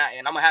 years from now,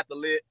 and I'm gonna have to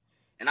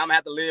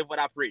live what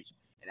I preach.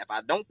 And if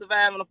I don't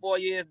survive in the 4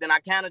 years, then I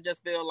kind of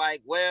just feel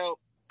like, well,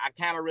 I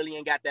kind of really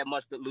ain't got that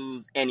much to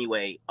lose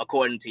anyway,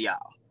 according to y'all.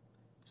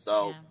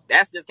 So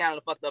that's just kind of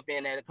the fucked up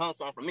end that it comes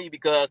from me,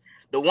 because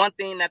the one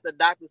thing that the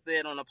doctor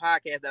said on the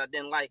podcast that I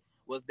didn't like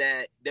was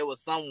that there was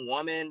some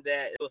woman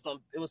that it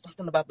was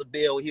something about the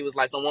bill. He was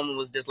like, some woman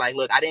was just like,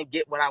 look, I didn't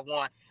get what I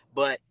want,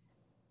 but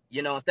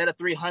you know, instead of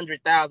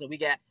 300,000, we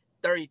got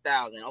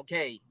 30,000.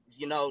 Okay,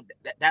 you know,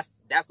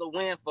 that's a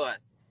win for us,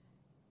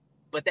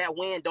 but that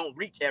win don't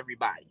reach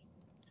everybody.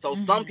 So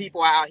some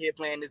people are out here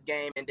playing this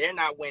game and they're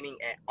not winning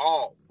at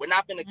all. We're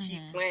not gonna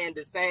keep playing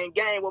the same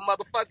game where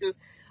motherfuckers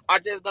are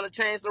just gonna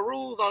change the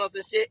rules on us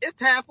and shit. It's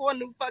time for a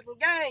new fucking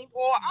game,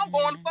 or I'm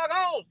going to fuck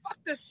home. Fuck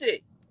this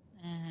shit.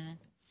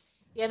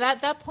 Yeah,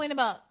 that point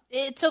about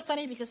it's so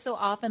funny, because so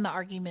often the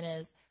argument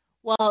is,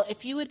 well,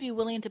 if you would be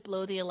willing to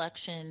blow the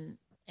election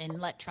and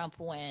let Trump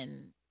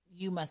win,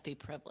 you must be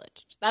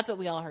privileged. That's what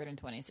we all heard in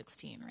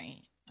 2016,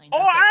 right? Like,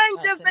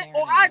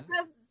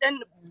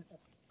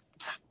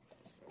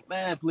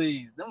 man,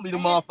 please don't be the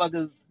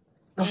motherfuckers.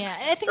 Yeah,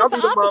 I think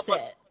it's the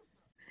opposite.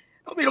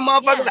 Don't be the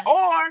motherfuckers.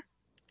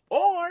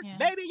 Or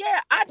maybe,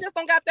 I just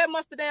don't got that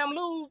much to damn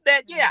lose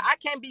that, I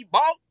can't be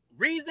bought,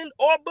 reasoned,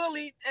 or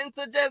bullied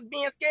into just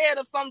being scared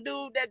of some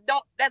dude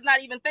that's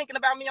not even thinking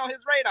about me on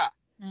his radar.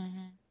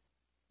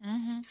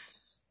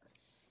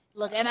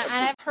 Look, and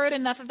I've heard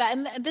enough of that.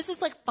 And this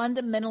is like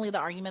fundamentally the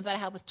argument that I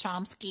have with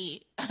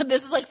Chomsky.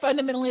 This is like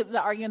fundamentally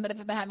the argument that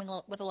I've been having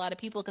with a lot of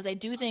people, because I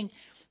do think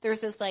there's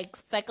this like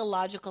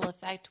psychological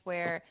effect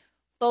where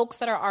folks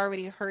that are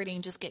already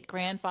hurting just get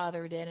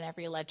grandfathered in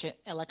every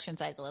election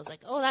cycle. It's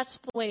like, oh, that's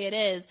the way it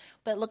is.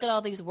 But look at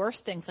all these worse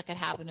things that could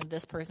happen if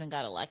this person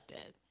got elected.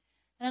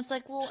 And it's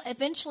like, well,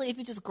 eventually, if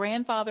you just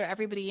grandfather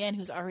everybody in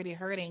who's already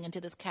hurting into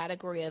this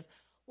category of,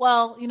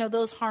 well, you know,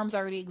 those harms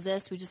already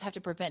exist, we just have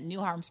to prevent new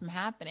harms from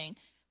happening,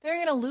 they're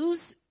going to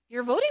lose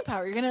your voting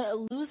power. You're going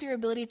to lose your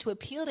ability to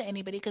appeal to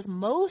anybody, because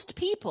most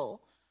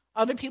people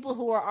are the people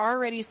who are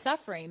already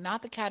suffering,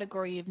 not the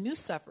category of new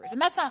sufferers.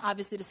 And that's not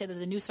obviously to say that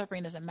the new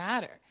suffering doesn't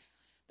matter,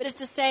 but it's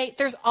to say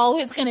there's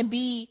always going to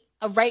be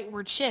a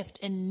rightward shift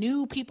and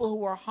new people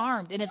who are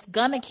harmed, and it's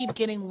going to keep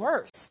getting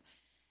worse.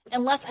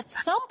 Unless at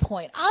some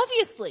point,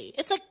 obviously,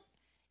 it's like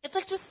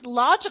just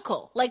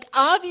logical. Like,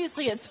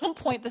 obviously, at some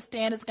point, the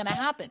stand is going to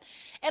happen.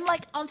 And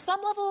like on some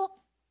level,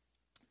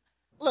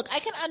 look, I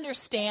can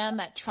understand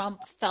that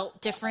Trump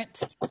felt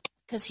different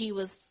because he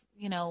was,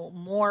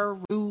 more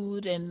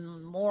rude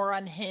and more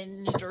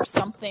unhinged or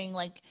something.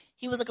 Like,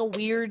 he was like a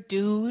weird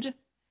dude.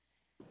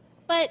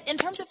 But in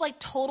terms of like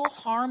total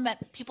harm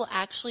that people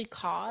actually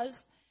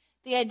cause,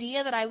 the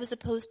idea that I was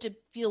supposed to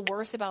feel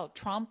worse about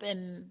Trump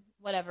and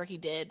whatever he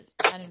did,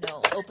 I don't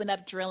know, opened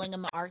up drilling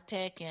in the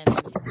Arctic and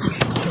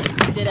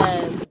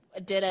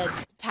did a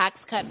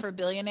tax cut for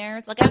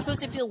billionaires. Like, I'm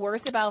supposed to feel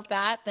worse about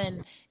that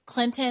than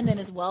Clinton and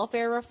his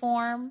welfare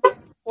reform,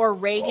 or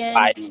Reagan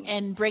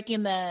and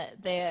breaking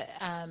the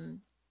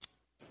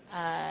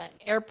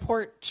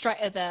airport strike.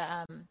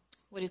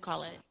 What do you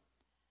call it?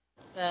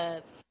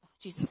 The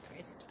Jesus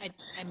Christ.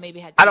 I maybe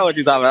had. I know what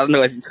you're talking about. I know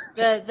what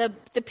you're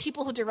the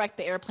people who direct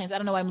the airplanes. I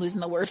don't know why I'm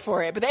losing the word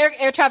for it, but the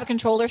air traffic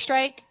controller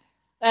strike,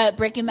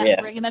 breaking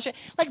that shit.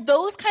 Like,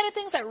 those kind of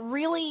things that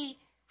really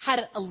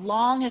had a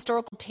long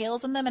historical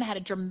tales in them and had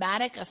a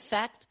dramatic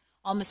effect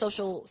on the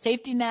social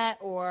safety net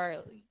or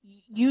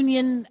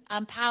union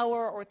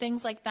power or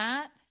things like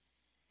that.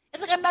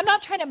 It's like, I'm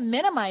not trying to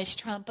minimize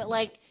Trump, but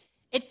like,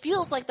 it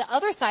feels like the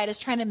other side is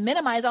trying to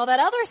minimize all that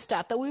other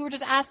stuff that we were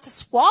just asked to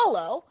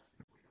swallow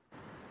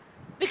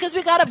because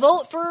we got to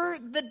vote for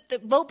the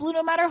vote blue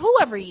no matter who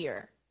every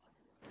year,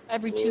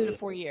 every 2 to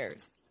 4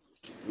 years.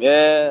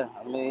 Yeah,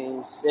 I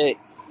mean, shit.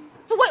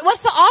 So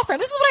what's the offer?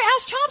 This is what I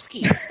asked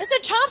Chomsky. I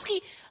said, Chomsky,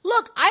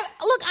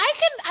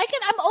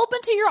 I'm open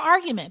to your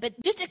argument, but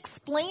just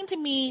explain to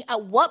me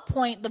at what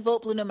point the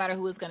vote blue no matter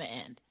who is going to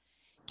end.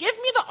 Give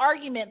me the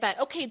argument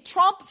that, okay,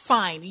 Trump,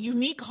 fine,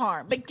 unique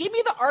harm, but give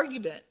me the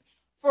argument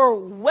for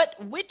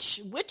which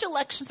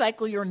election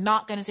cycle you're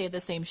not going to say the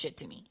same shit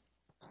to me.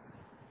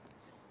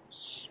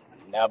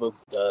 Never,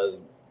 because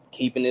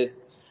keeping this,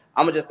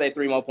 I'm gonna just say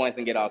 3 more points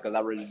and get off because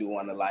I really do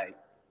want to like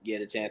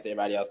get a chance to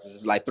everybody else. It's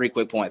just like 3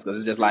 quick points because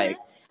it's just like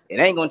it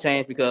ain't gonna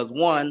change because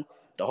one,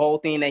 the whole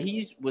thing that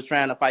he was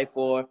trying to fight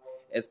for,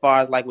 as far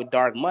as like with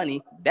dark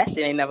money, that shit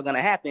ain't never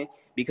gonna happen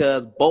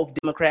because both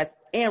Democrats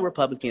and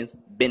Republicans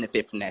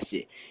benefit from that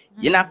shit.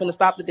 You're not gonna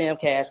stop the damn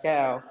cash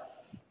cow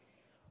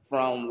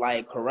from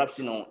like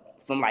corruption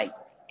from like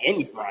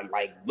any front.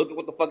 Like, look at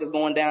what the fuck is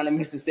going down in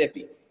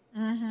Mississippi.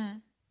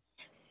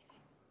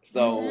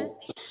 So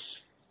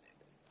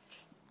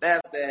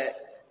that's that.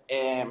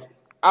 And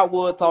I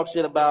would talk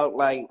shit about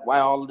like why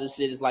all of this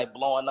shit is like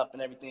blowing up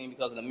and everything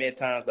because of the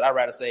midterms, but I'd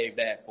rather save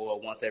that for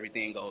once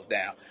everything goes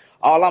down.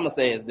 All I'm gonna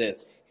say is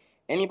this: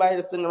 anybody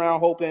that's sitting around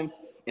hoping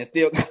and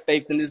still got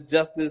faith in this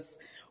justice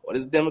or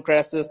this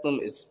Democrat system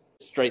is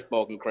straight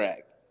spoken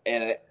crack.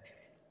 And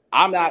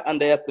I'm not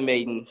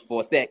underestimating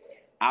for a sec.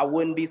 I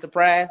wouldn't be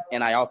surprised,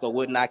 and I also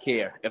would not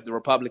care if the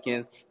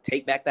Republicans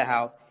take back the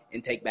House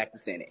and take back the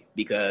Senate,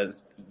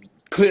 because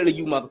clearly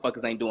you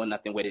motherfuckers ain't doing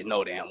nothing with it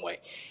no damn way.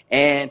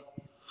 And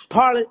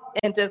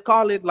just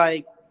call it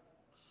like,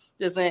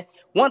 just man,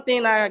 one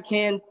thing I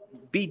can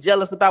be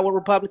jealous about with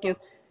Republicans,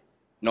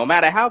 no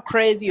matter how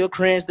crazy or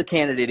cringe the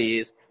candidate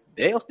is,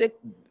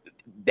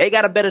 they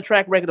got a better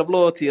track record of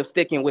loyalty of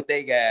sticking with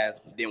their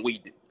guys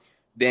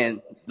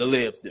than the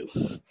libs do.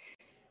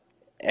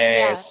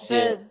 And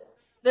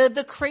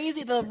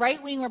the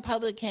right-wing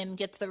Republican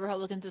gets the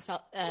Republicans to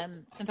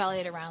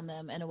consolidate around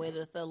them in a way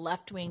that the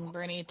left-wing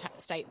Bernie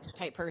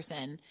type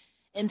person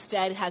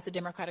instead has the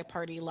Democratic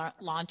Party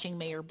launching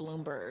Mayor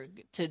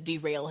Bloomberg to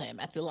derail him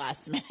at the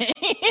last minute.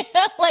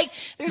 Like,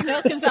 there's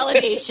no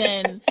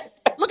consolidation.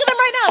 Look at them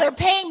right now. They're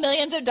paying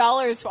millions of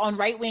dollars on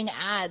right-wing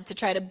ads to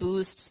try to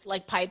boost,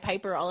 like, Pied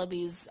Piper, all of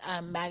these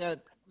MAGA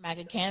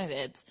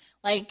candidates.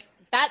 Like,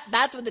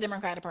 that's what the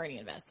Democratic Party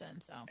invests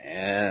in. So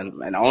I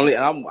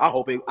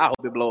hope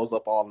it blows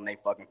up all in their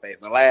fucking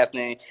face. And the last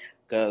thing,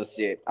 because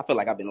shit, I feel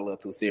like I've been a little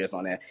too serious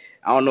on that.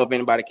 I don't know if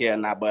anybody care or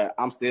not, but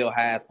I'm still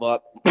high as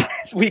fuck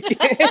this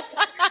weekend.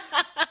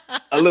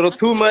 a little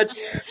too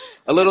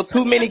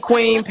many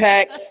Queen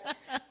packs.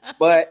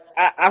 But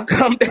I've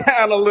come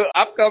down a little.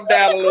 What's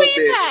a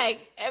Queen pack?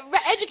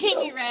 Educate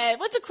me, Red.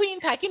 What's a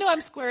Queen pack? You know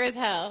I'm square as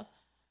hell.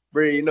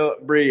 Bree,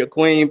 a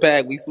Queen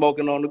pack. We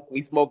smoking on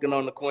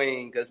the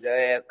Queen because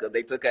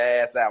they took her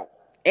ass out,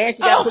 and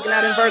she got taken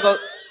out in Virgo,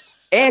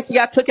 and she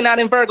got taken out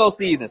in Virgo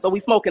season. So we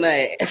smoking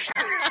her ass.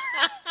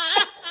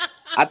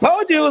 I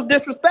told you it was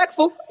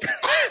disrespectful.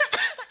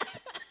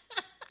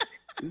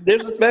 It's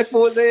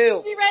disrespectful as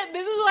hell. See, Red,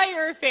 this is why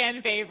you're a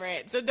fan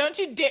favorite. So don't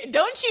you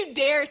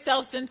dare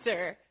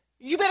self-censor.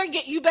 You better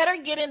get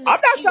in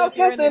this queue if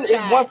you're in the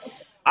chat.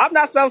 I'm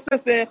not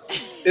self-censoring.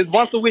 It's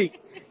once a week.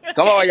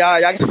 Come on, y'all.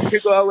 Y'all can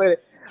keep going with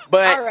it.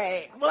 But all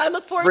right. Well, I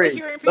look forward to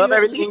hearing from you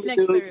at least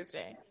next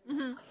Thursday.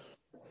 Mm-hmm.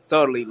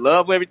 Totally.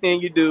 Love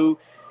everything you do.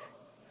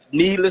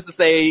 Needless to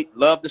say,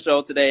 love the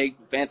show today.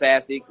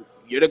 Fantastic.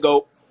 You're the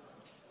GOAT.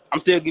 I'm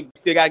still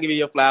gotta give you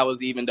your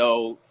flowers, even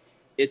though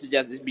it should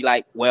just be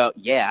like, well,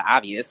 yeah,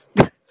 obvious.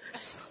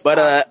 But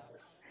all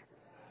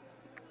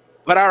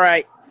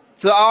right.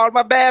 To all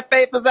my bad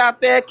faithers out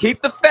there,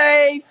 keep the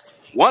faith.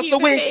 Once a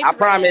week, I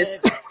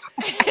promise.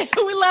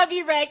 We love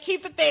you, Red.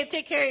 Keep the faith.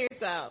 Take care of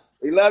yourself.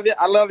 We love you.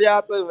 I love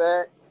y'all too,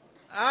 man.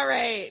 All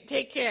right.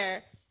 Take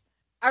care.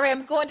 All right,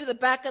 I'm going to the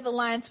back of the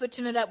line,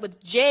 switching it up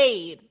with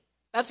Jade.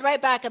 That's right,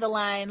 back of the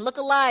line. Look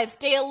alive,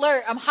 stay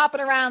alert. I'm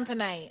hopping around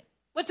tonight.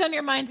 What's on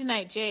your mind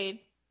tonight, Jade?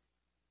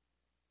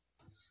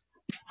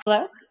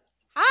 Hello?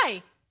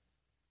 Hi.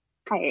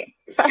 Hi.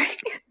 Sorry.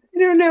 I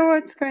don't know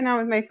what's going on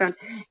with my phone.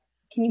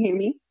 Can you hear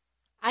me?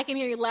 I can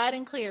hear you loud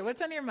and clear.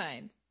 What's on your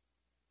mind?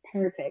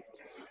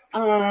 Perfect.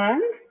 Wow,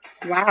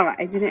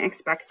 I didn't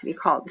expect to be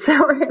called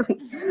so early.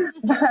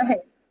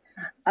 But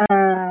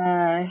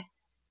I'm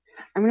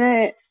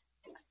gonna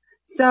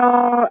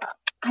so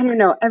I don't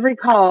know, every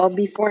call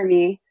before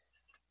me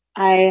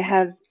I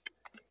have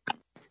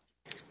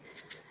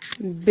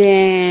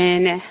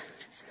been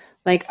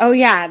like, oh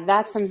yeah,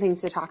 that's something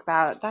to talk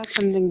about. That's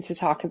something to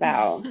talk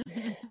about.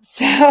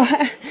 So,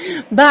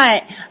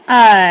 but,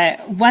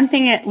 one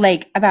thing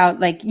like about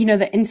like, you know,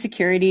 the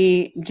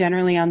insecurity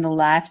generally on the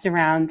left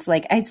around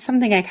like, it's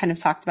something I kind of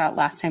talked about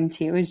last time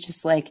too, is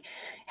just like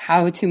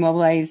how to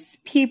mobilize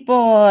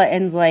people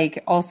and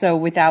like also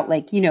without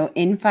like, you know,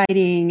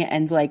 infighting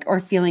and like, or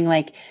feeling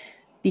like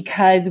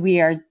because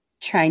we are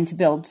trying to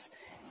build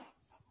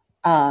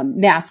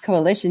mass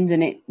coalitions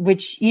in it,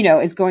 which, you know,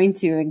 is going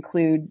to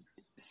include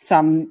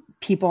some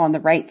people on the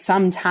right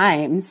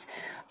sometimes.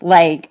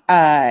 Like,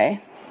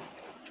 I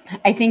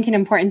think an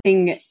important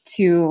thing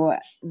to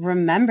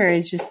remember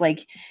is just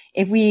like,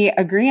 if we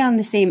agree on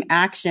the same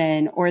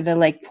action or the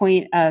like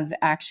point of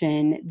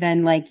action,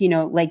 then like, you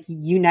know, like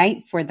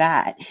unite for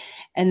that.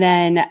 And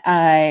then,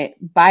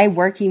 by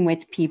working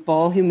with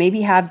people who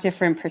maybe have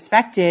different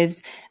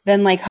perspectives,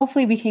 then like,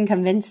 hopefully we can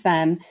convince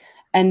them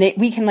and that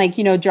we can like,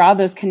 you know, draw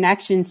those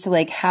connections to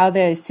like how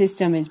the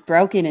system is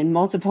broken in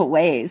multiple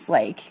ways,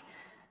 like,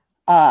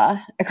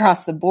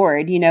 across the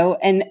board, you know,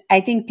 and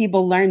I think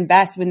people learn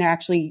best when they're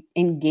actually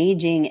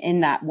engaging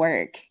in that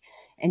work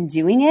and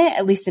doing it.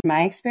 At least in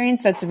my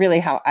experience, that's really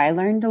how I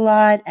learned a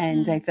lot.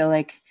 And I feel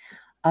like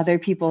other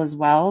people as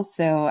well.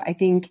 So I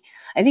think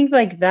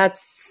like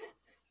that's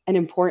an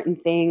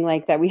important thing,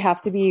 like that we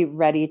have to be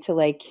ready to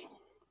like,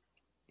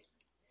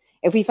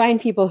 if we find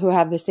people who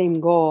have the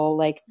same goal,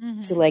 like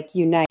to like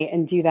unite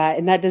and do that.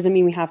 And that doesn't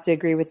mean we have to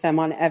agree with them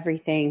on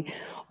everything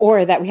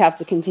or that we have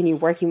to continue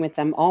working with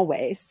them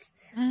always.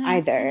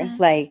 Either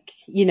like,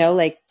 you know,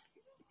 like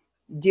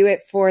do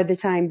it for the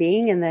time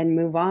being and then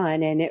move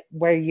on. And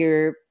where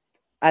you're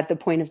at the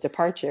point of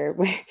departure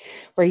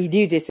where you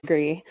do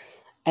disagree.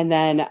 And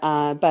then,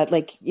 but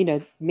like, you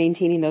know,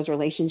 maintaining those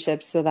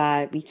relationships so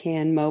that we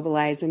can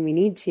mobilize when we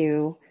need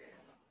to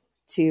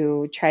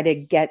try to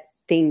get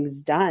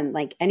things done,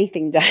 like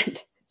anything done.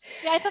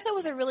 Yeah, I thought that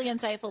was a really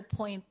insightful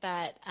point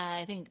that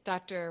I think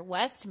Dr.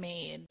 West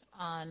made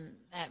on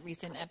that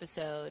recent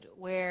episode,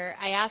 where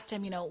I asked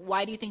him, you know,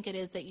 why do you think it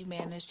is that you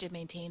managed to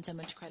maintain so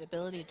much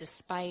credibility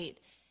despite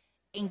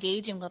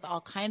engaging with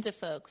all kinds of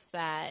folks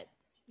that,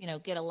 you know,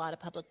 get a lot of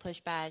public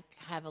pushback,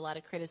 have a lot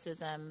of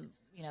criticism,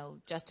 you know,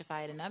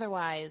 justified and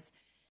otherwise?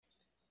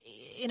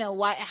 You know,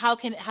 why? How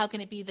can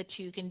it be that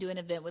you can do an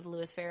event with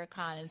Louis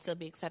Farrakhan and still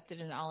be accepted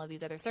in all of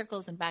these other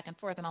circles and back and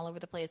forth and all over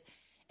the place?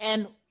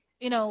 And,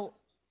 you know,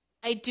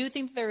 I do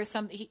think there is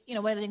some, you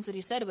know, one of the things that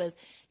he said was,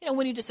 you know,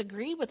 when you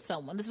disagree with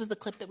someone, this was the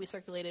clip that we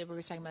circulated where we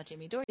were talking about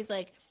Jimmy Dore. He's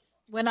like,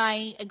 when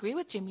I agree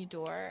with Jimmy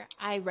Dore,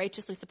 I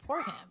righteously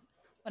support him.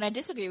 When I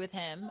disagree with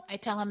him, I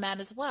tell him that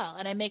as well.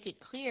 And I make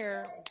it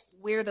clear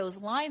where those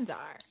lines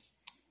are.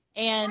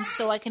 And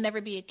so I can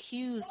never be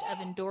accused of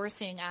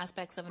endorsing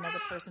aspects of another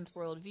person's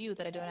worldview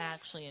that I don't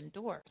actually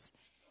endorse.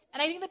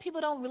 And I think that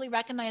people don't really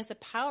recognize the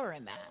power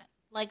in that.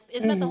 Like,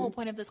 isn't that the whole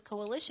point of this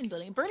coalition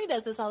building? Bernie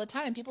does this all the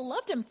time, and people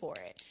loved him for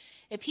it.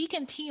 If he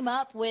can team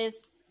up with,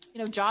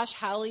 you know, Josh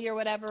Hawley or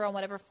whatever on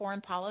whatever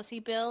foreign policy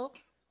bill,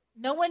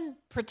 no one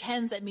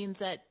pretends that means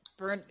that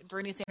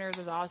Bernie Sanders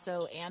is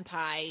also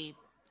anti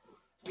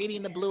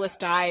reading the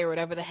bluest eye or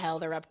whatever the hell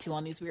they're up to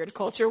on these weird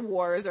culture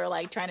wars, or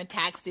like trying to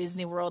tax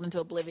Disney World into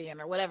oblivion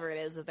or whatever it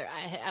is that they're,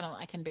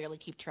 I can barely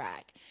keep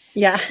track.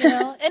 Yeah. You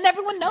know, and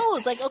everyone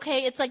knows like,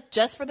 okay, it's like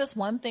just for this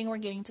one thing we're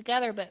getting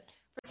together. But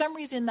for some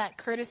reason that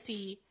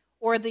courtesy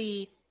or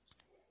the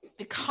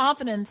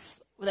confidence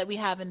that we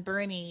have in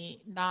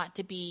Bernie not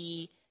to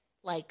be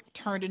like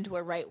turned into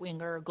a right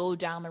winger or go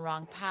down the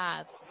wrong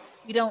path,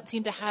 we don't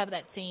seem to have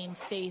that same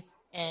faith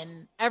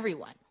in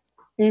everyone.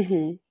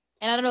 And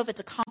I don't know if it's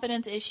a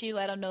confidence issue.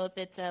 I don't know if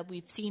it's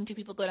we've seen two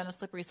people go down a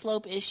slippery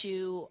slope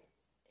issue.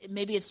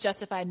 Maybe it's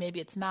justified, maybe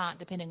it's not,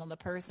 depending on the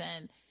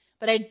person.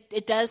 But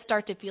it does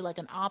start to feel like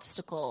an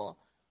obstacle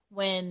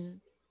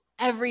when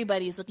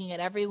everybody's looking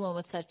at everyone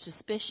with such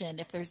suspicion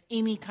if there's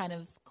any kind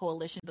of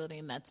coalition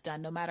building that's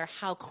done, no matter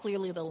how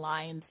clearly the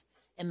lines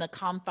and the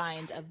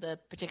confines of the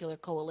particular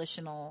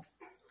coalitional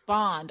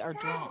bond are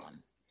drawn.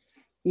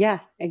 Yeah,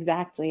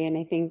 exactly. And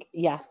I think,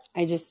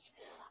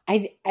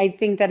 I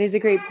think that is a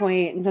great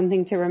point and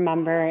something to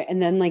remember.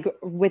 And then like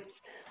with,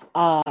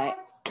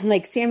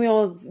 like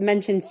Samuel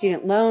mentioned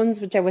student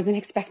loans, which I wasn't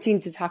expecting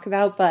to talk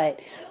about, but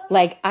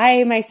like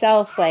I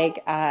myself,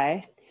 like,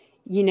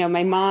 you know,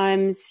 my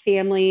mom's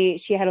family,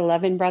 she had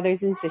 11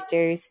 brothers and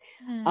sisters.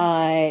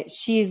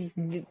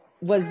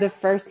 Was the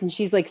first, and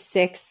she's like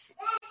sixth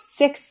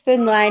sixth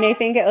in line, I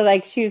think.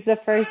 Like she was the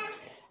first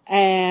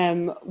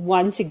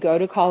one to go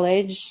to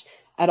college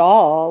at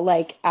all,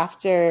 like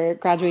after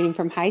graduating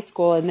from high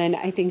school. And then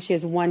I think she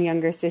has one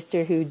younger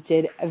sister who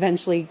did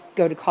eventually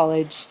go to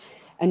college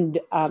and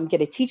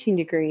get a teaching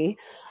degree.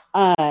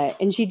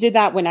 And she did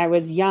that when I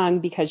was young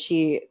because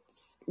she,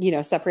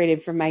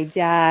 separated from my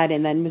dad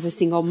and then was a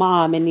single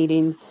mom and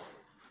needing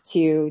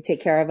to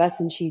take care of us.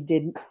 And she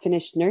did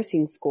finish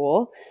nursing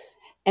school.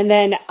 And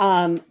then,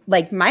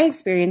 like my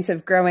experience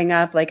of growing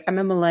up, like I'm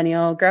a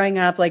millennial, growing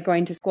up, like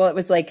going to school, it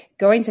was like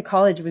going to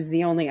college was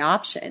the only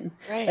option.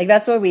 Right. Like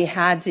that's what we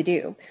had to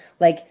do.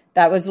 Like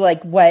that was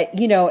like what,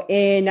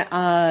 in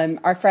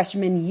our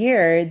freshman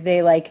year,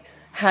 they like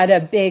had a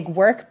big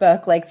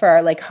workbook, like for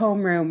our like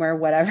homeroom or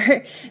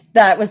whatever,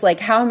 that was like,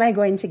 how am I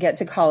going to get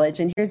to college?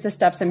 And here's the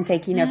steps I'm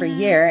taking every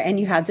year. And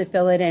you had to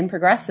fill it in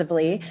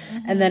progressively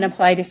and then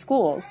apply to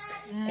schools.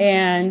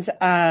 And,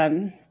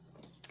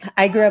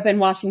 I grew up in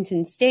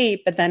Washington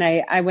State, but then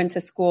I went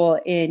to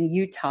school in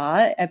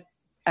Utah at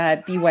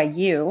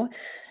BYU.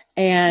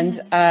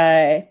 And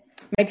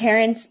my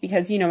parents,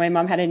 because, my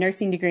mom had a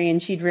nursing degree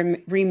and she'd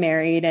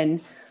remarried. And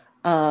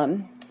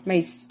my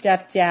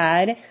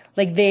stepdad,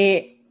 like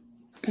they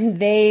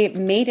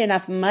made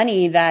enough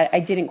money that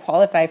I didn't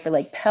qualify for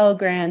like Pell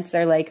Grants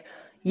or like,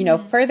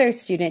 further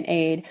student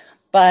aid.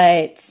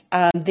 But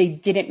they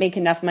didn't make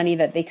enough money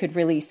that they could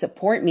really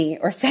support me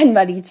or send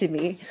money to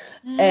me.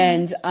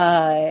 And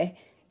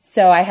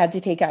so I had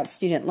to take out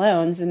student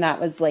loans, and that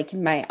was like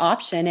my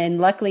option. And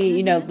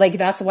luckily, like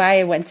that's why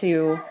I went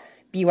to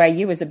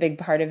BYU was a big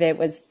part of it,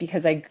 was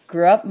because I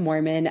grew up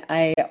Mormon.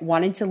 I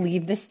wanted to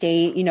leave the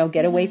state,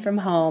 get away from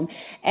home.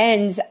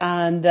 And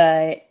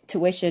the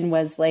tuition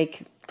was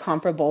like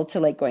comparable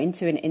to like going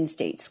to an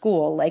in-state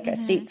school, like a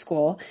state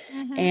school.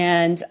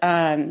 And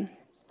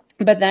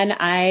but then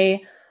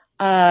I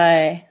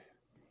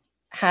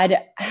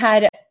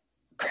had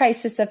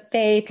crisis of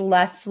faith,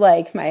 left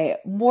like my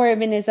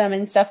Mormonism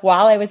and stuff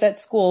while I was at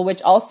school,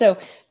 which also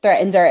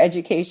threatened our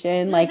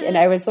education. Like, and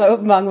I was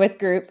among a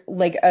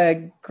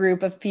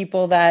group of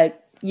people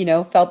that,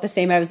 felt the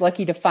same. I was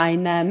lucky to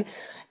find them.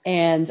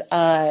 And,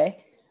 but,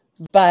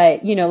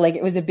 like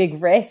it was a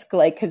big risk,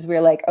 like, cause we were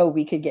like, oh,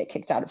 we could get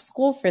kicked out of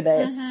school for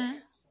this.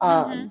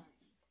 And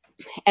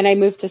I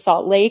moved to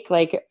Salt Lake,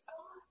 like,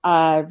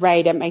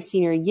 right at my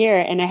senior year.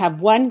 And I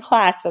have one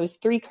class that was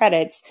 3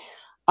 credits,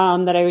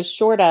 that I was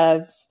short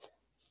of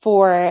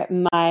for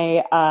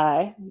my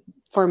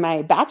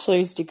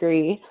bachelor's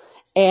degree.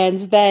 And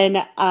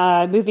then,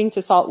 moving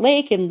to Salt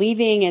Lake and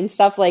leaving and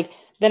stuff, like,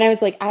 then I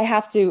was like, I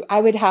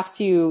would have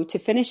to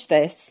finish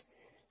this,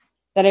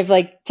 that I've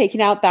like taken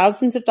out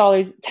thousands of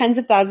dollars, tens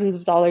of thousands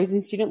of dollars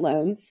in student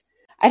loans.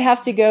 I'd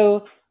have to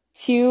go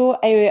to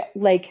a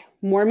like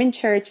Mormon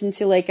church and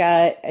to like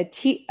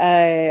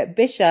a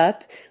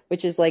bishop,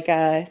 which is like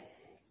I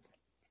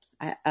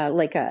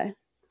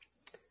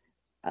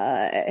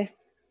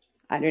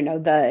don't know,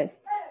 the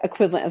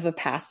equivalent of a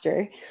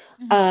pastor,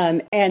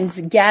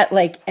 and get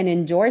like an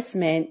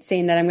endorsement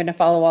saying that I'm going to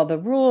follow all the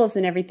rules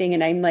and everything.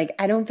 And I'm like,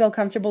 I don't feel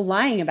comfortable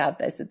lying about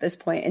this at this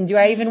point. And do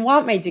I even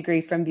want my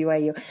degree from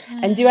BYU?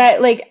 And do I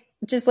like,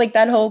 just like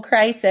that whole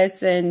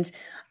crisis? And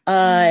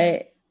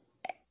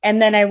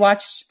then I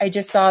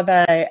just saw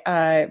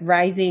the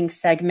rising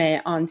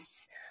segment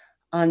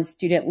on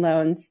student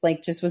loans,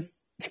 like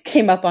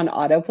came up on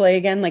autoplay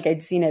again. Like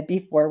I'd seen it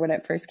before when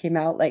it first came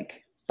out,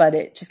 like, but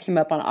it just came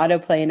up on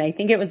autoplay. And I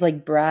think it was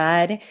like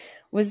Brad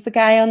was the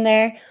guy on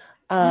there.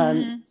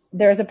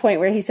 There was a point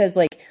where he says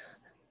like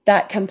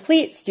that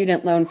complete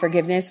student loan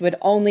forgiveness would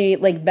only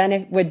like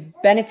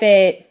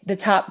benefit the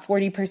top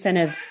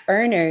 40% of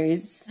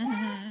earners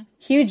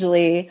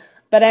hugely.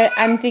 But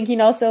I'm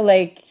thinking also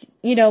like,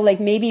 like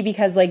maybe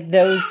because like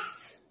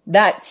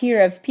that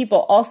tier of people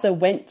also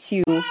went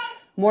to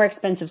more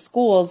expensive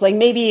schools, like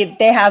maybe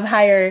they have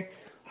higher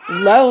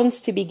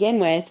loans to begin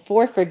with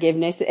for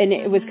forgiveness, and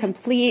it was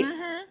complete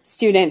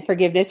student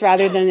forgiveness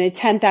rather than the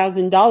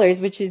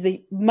 $10,000, which is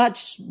a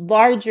much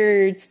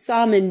larger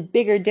sum and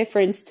bigger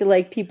difference to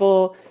like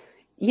people,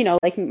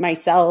 like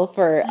myself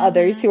or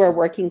others who are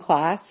working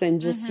class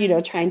and just,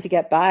 trying to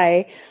get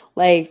by.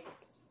 Like,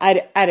 I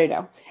don't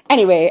know.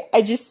 Anyway,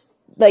 I just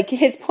like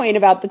his point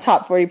about the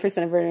top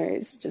 40% of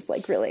earners just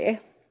like really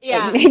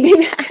made me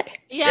mad.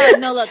 Yeah,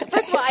 no, look,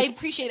 first of all, I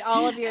appreciate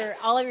all of your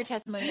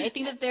testimony. I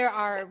think that there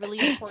are really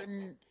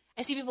important,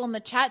 I see people in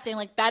the chat saying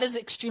like that is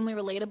extremely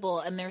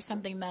relatable, and there's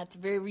something that's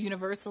very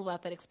universal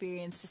about that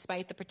experience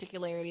despite the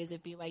particularities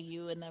of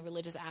BYU and the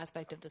religious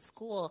aspect of the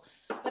school.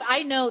 But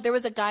I know there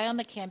was a guy on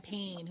the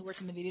campaign who worked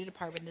in the video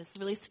department, this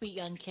really sweet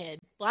young kid,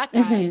 black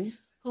guy,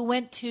 who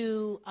went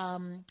to,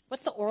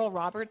 what's the Oral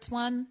Roberts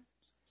one?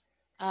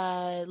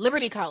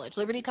 Liberty College.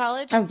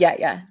 Oh,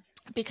 yeah.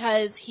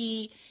 Because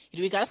he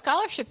got a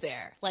scholarship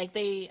there. Like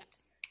they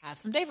have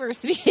some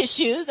diversity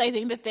issues. I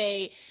think that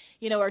they,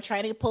 are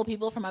trying to pull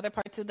people from other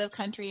parts of the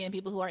country and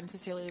people who aren't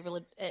necessarily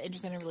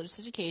interested in religious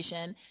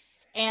education.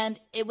 And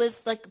it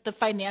was like the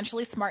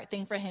financially smart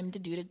thing for him to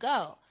do to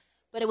go.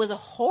 but it was a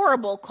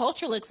horrible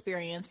cultural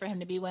experience for him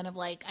to be one of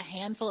like a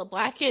handful of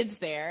Black kids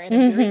there in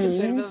a very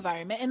conservative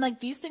environment. And like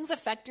these things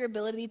affect your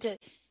ability to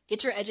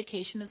get your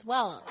education as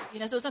well.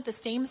 So it's not the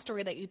same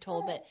story that you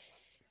told, but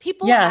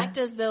people act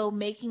as though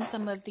making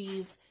some of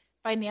these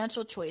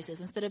financial choices,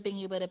 instead of being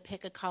able to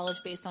pick a college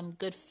based on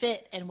good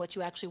fit and what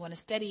you actually want to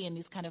study and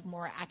these kind of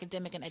more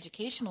academic and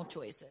educational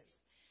choices,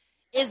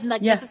 is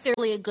not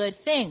necessarily a good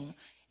thing.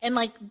 And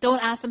like,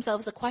 don't ask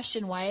themselves the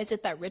question, why is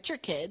it that richer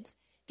kids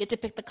get to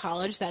pick the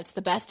college that's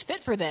the best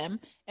fit for them,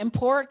 and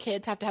poorer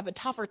kids have to have a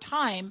tougher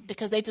time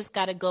because they just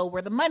got to go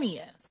where the money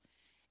is?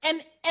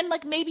 And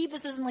like, maybe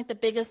this isn't like the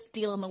biggest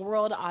deal in the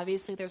world.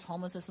 Obviously, there's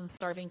homelessness and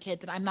starving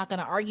kids, and I'm not going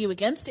to argue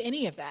against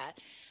any of that.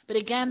 But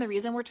again, the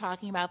reason we're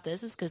talking about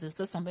this is because this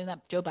is something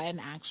that Joe Biden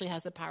actually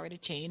has the power to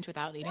change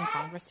without needing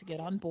Congress to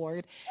get on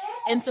board.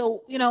 And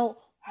so,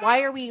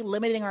 why are we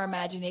limiting our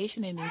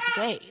imagination in these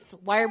ways?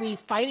 Why are we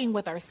fighting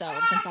with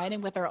ourselves and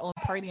fighting with our own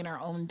party and our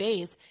own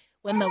base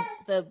when the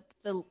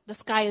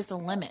sky is the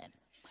limit?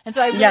 And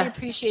so I really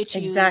appreciate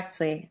you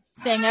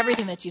saying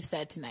everything that you've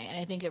said tonight. And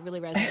I think it really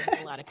resonates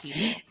with a lot of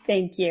people.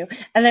 Thank you.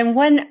 And then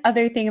one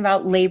other thing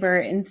about labor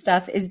and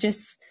stuff is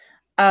just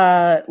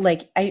I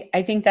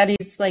think that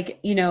is like,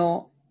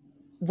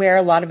 where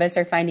a lot of us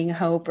are finding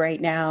hope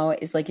right now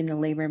is like in the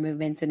labor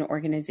movement and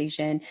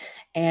organization.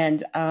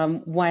 And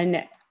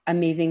one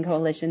amazing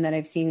coalition that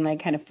I've seen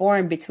like kind of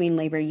form between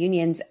labor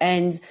unions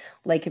and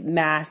like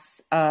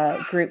mass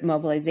group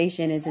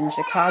mobilization is in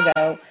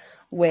Chicago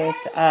with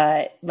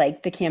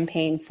like the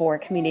Campaign for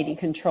Community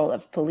Control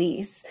of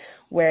Police,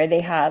 where they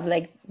have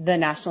like the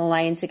National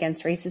Alliance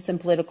Against Racist and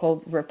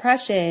Political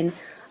Repression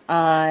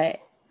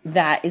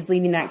that is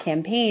leading that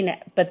campaign.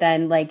 But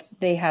then like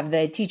they have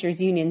the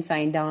teachers union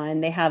signed on,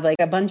 they have like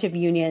a bunch of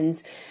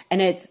unions,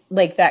 and it's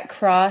like that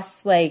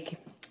cross like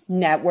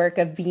network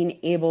of being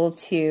able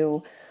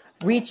to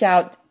reach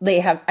out. They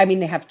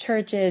have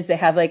churches, they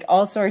have like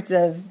all sorts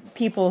of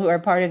people who are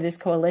part of this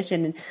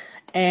coalition.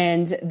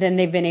 And then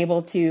they've been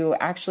able to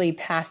actually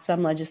pass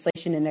some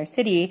legislation in their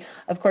city.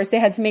 Of course, they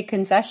had to make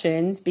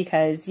concessions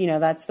because,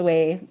 that's the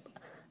way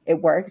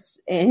it works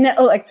in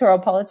electoral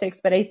politics.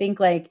 But I think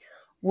like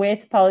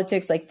with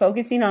politics, like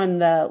focusing on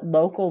the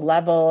local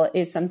level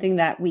is something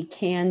that we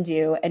can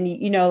do. And,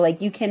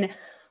 like you can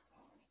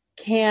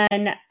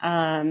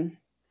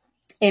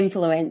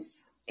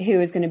influence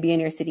who is going to be in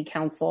your city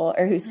council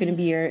or who's going to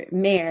be your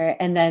mayor.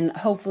 And then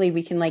hopefully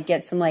we can like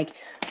get some like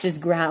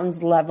just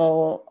ground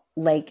level,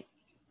 like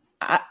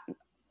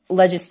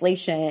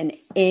legislation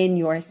in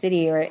your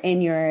city or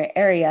in your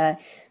area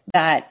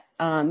that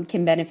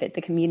can benefit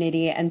the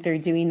community. And through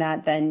doing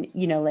that, then,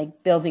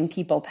 like building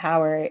people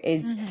power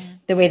is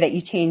the way that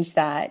you change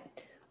that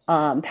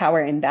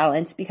power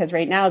imbalance, because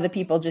right now the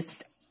people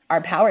just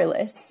are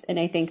powerless. And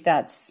I think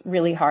that's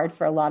really hard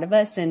for a lot of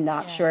us and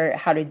not sure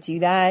how to do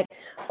that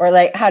or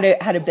like how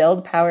to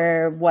build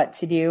power, what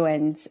to do.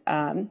 And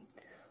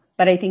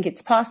but I think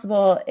it's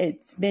possible.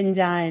 It's been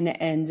done.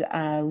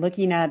 And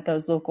looking at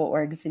those local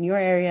orgs in your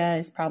area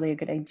is probably a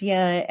good idea.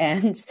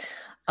 And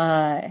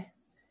I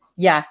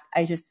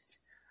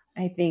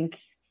think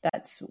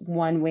that's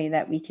one way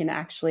that we can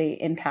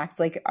actually impact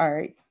like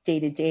our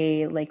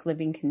day-to-day like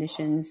living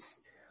conditions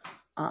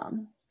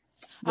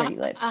where you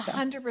live.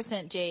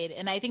 100%, Jade.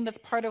 And I think that's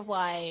part of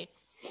why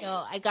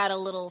I got a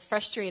little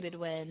frustrated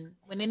when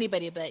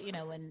anybody, but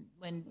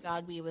when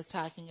Dogby was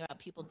talking about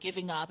people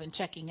giving up and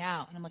checking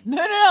out, and I'm like,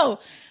 no,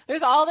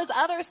 there's all this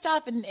other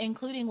stuff,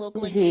 including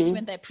local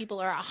engagement that people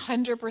are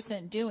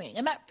 100% doing,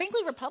 and that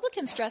frankly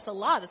Republicans stress a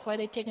lot. That's why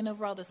they've taken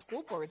over all the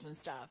school boards and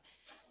stuff.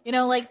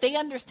 Like they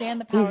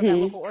understand the power of that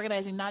local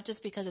organizing, not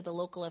just because of the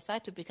local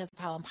effect, but because of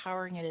how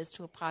empowering it is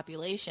to a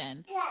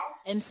population.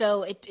 And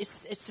so it's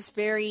just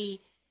very.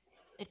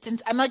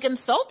 I'm like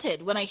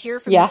insulted when I hear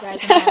from you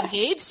guys and how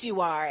engaged you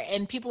are,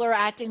 and people are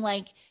acting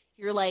like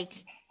you're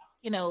like,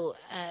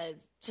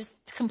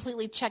 just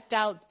completely checked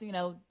out,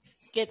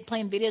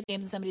 playing video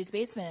games in somebody's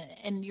basement,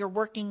 and you're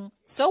working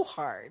so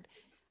hard.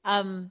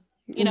 I'm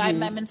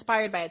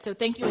inspired by it. So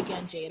thank you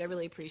again, Jade. I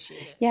really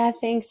appreciate it. Yeah,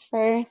 thanks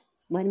for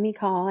letting me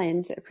call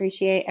and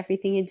appreciate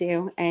everything you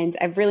do. And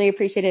I've really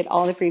appreciated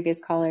all the previous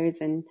callers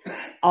and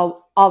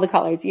all the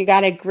callers. You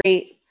got a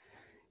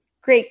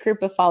great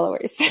group of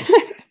followers.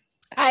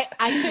 I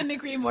couldn't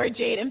agree more,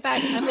 Jade. In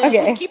fact, I'm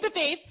going to keep the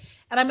faith,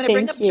 and I'm going to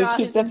bring up Ja,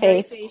 who's been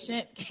very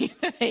patient.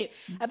 Keep the faith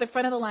at the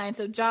front of the line.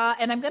 So Ja,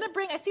 and I'm going to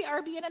I see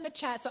RBN in the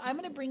chat, so I'm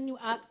going to bring you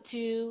up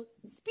to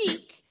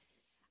speak.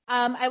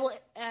 I will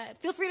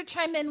feel free to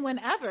chime in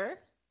whenever.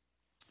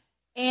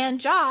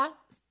 And Ja,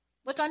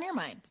 what's on your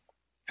mind?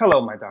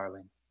 Hello, my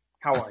darling.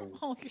 How are you?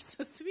 Oh, you're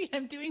so sweet.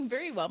 I'm doing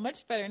very well.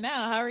 Much better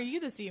now. How are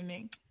you this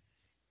evening?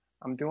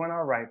 I'm doing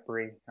all right,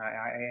 Bree.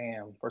 I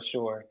am, for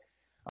sure.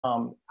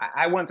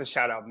 I wanted to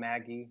shout out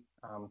Maggie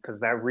because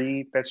that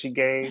read that she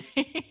gave,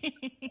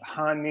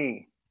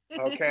 honey,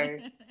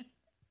 okay?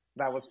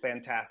 That was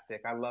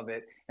fantastic. I love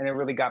it. And it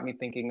really got me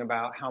thinking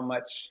about how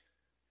much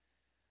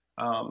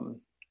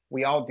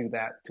we all do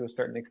that to a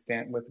certain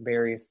extent with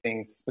various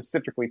things,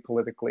 specifically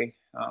politically.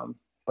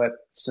 but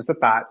it's just a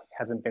thought.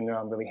 Hasn't been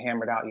really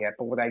hammered out yet.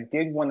 But what I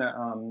did want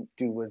to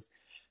do was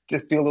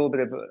just do a little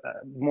bit of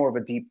more of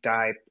a deep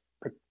dive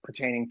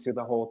pertaining to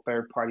the whole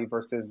third party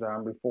versus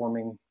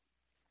reforming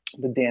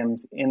the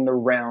Dems in the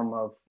realm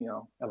of,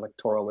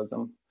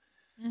 electoralism.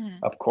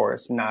 Of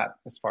course, not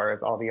as far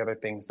as all the other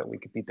things that we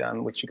could be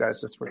done, which you guys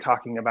just were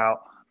talking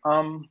about.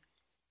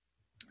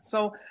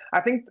 So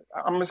I think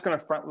I'm just going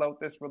to front load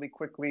this really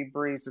quickly,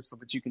 Breeze, just so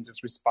that you can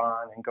just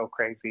respond and go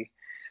crazy.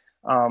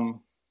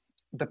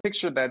 The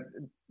picture that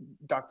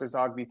Dr.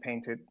 Zogby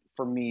painted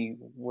for me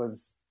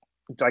was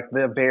like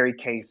the very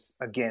case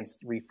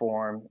against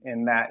reform,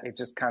 in that it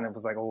just kind of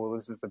was like, oh, well,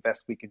 this is the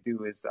best we could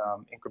do is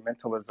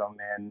incrementalism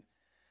and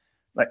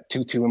like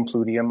tutu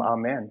impludium,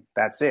 amen.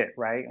 That's it,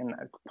 right? And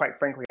quite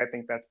frankly, I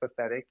think that's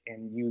pathetic.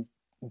 And you've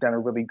done a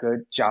really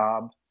good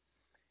job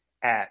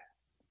at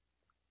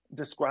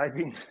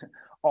describing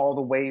all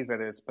the ways that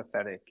it's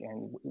pathetic.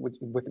 And with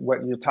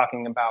what you're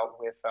talking about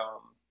with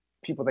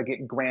people that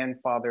get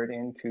grandfathered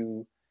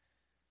into,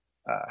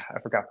 I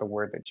forgot the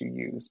word that you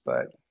used,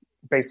 but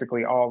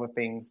basically all the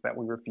things that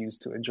we refuse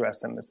to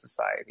address in this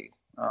society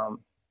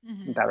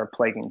that are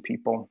plaguing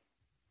people.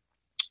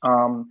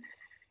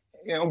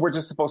 We're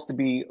just supposed to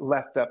be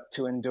left up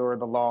to endure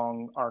the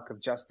long arc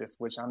of justice,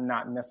 which I'm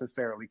not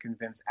necessarily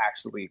convinced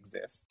actually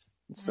exists.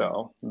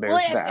 So there's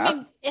that. I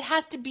mean, it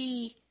has to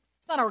be,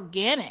 it's not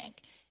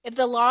organic. If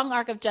the long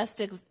arc of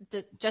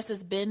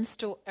justice bends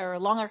to, or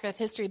long arc of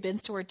history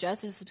bends toward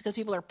justice, it's because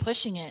people are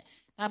pushing it,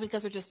 not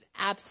because we're just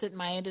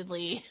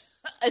absent-mindedly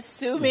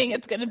assuming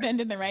it's going to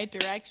bend in the right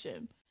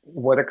direction.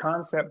 What a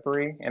concept,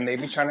 Bree. And they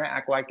be trying to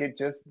act like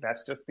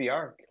that's just the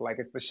arc, like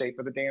it's the shape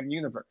of the damn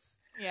universe.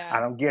 Yeah. I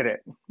don't get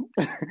it.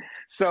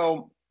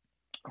 So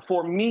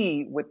for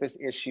me with this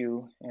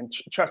issue, and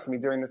trust me,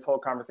 during this whole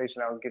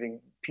conversation, I was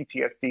getting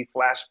PTSD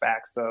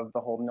flashbacks of the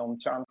whole Noam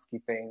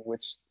Chomsky thing,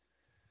 which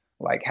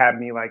like had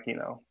me like,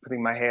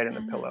 putting my head in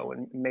the pillow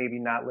and maybe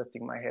not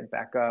lifting my head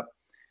back up.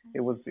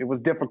 It was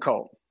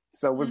difficult.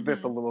 So was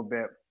this a little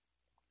bit.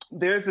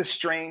 There's this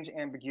strange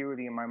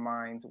ambiguity in my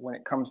mind when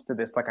it comes to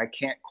this. Like I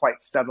can't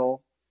quite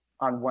settle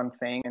on one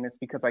thing, and it's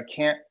because I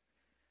can't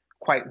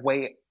quite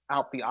weigh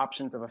out the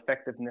options of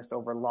effectiveness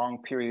over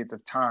long periods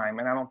of time.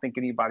 And I don't think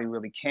anybody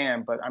really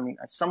can, but I mean,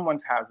 someone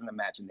has an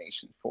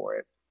imagination for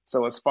it.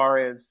 So as far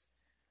as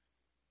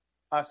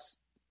us,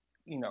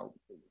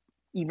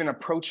 even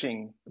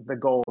approaching the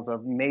goals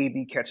of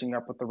maybe catching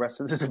up with the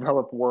rest of the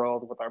developed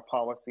world with our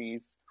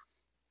policies,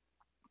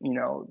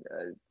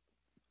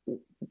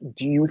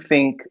 do you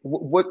think,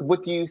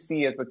 what do you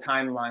see as the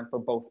timeline for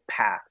both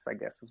paths, I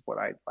guess is what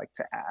I'd like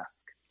to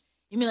ask.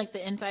 You mean like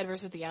the inside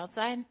versus the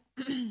outside?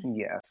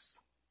 Yes.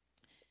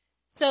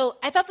 So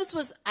I thought this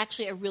was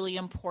actually a really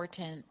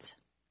important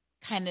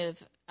kind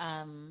of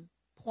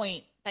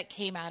point that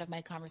came out of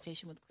my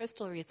conversation with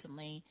Crystal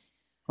recently,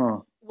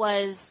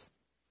 was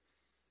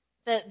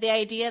the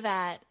idea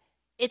that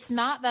it's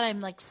not that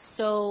I'm like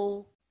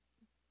so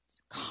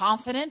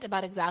confident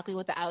about exactly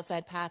what the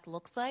outside path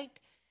looks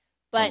like,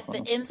 but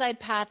the inside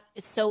path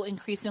is so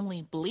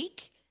increasingly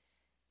bleak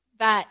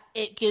that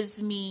it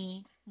gives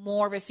me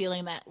more of a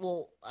feeling that,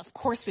 well, of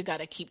course we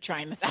got to keep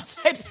trying this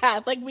outside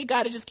path. Like we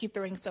got to just keep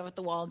throwing stuff at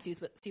the wall and see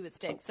what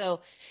sticks.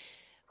 So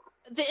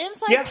the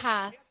inside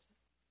path,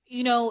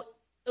 it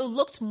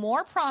looked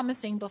more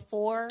promising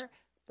before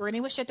Bernie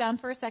was shut down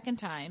for a second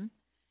time,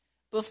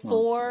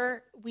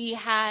 before we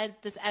had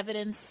this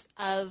evidence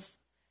of,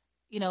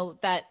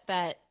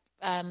 that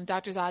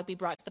Dr. Zogby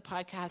brought to the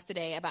podcast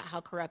today about how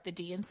corrupt the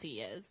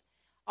DNC is.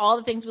 All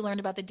the things we learned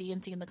about the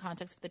DNC in the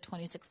context of the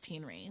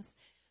 2016 race.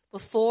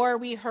 Before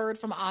we heard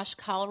from Ash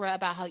Kalra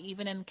about how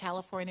even in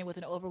California with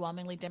an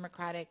overwhelmingly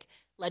Democratic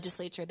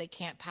legislature, they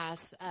can't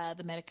pass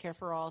the Medicare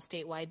for All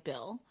statewide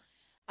bill.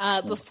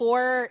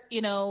 Before,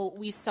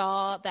 we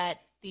saw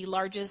that the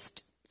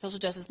largest social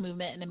justice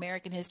movement in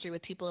American history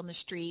with people in the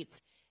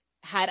streets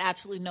had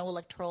absolutely no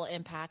electoral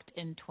impact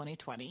in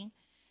 2020.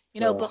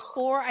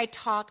 Before I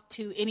talk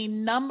to any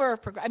number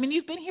of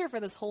you've been here for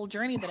this whole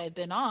journey that I've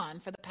been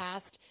on for the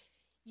past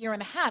year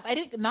and a half. I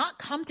did not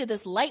come to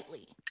this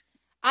lightly.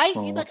 I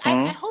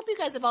hope you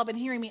guys have all been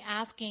hearing me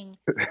asking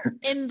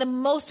in the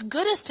most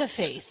goodest of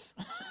faith,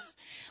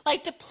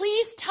 like to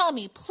please tell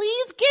me,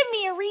 please give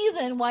me a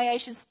reason why I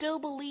should still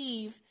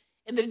believe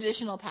in the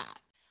traditional path.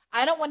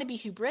 I don't want to be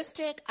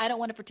hubristic. I don't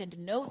want to pretend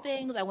to know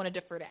things. I want to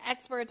defer to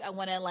experts. I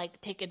want to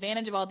take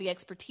advantage of all the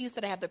expertise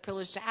that I have the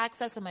privilege to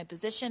access in my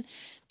position.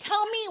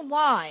 Tell me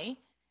why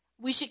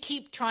we should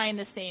keep trying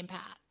the same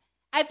path.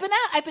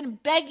 I've been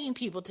begging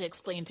people to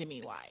explain to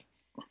me why.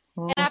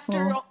 And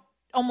after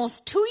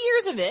almost 2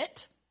 years of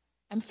it,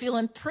 I'm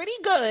feeling pretty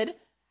good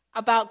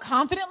about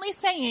confidently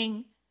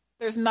saying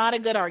there's not a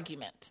good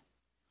argument.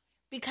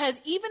 Because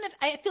even if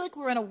I feel like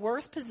we're in a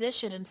worse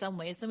position in some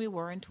ways than we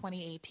were in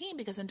 2018,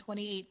 because in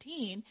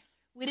 2018,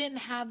 we didn't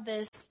have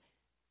this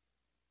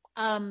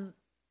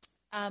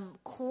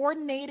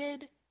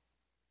coordinated,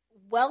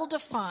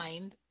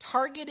 well-defined,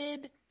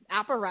 targeted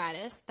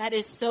apparatus that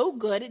is so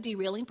good at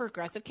derailing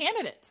progressive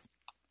candidates.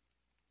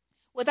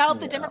 without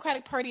the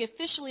Democratic Party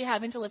officially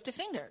having to lift a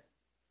finger.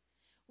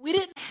 We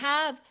didn't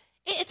have,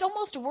 it's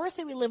almost worse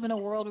that we live in a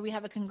world where we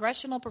have a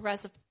congressional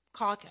progressive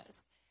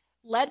caucus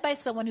led by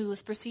someone who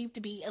is perceived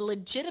to be a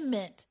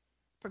legitimate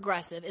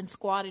progressive and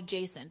squad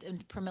adjacent in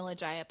Pramila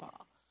Jayapal,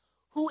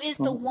 who is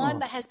the one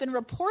that has been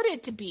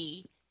reported to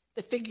be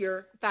the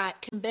figure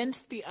that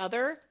convinced the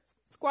other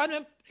squad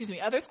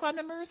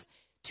members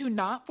to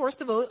not force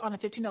the vote on a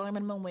 $15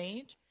 minimum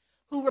wage,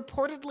 who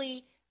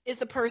reportedly is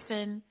the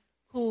person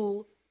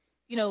who,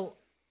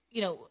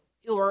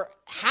 or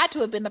had to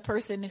have been the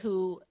person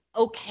who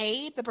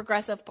okayed the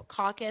Progressive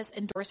Caucus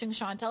endorsing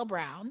Shontel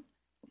Brown,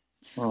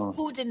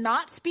 who did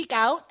not speak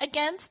out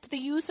against the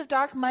use of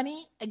dark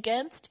money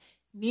against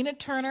Nina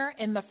Turner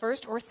in the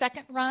first or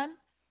second run,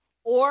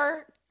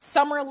 or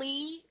Summer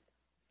Lee,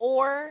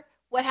 or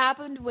what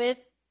happened with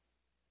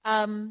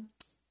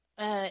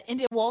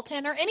India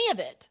Walton, or any of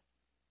it.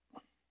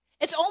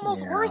 It's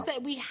almost worse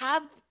that we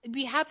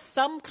have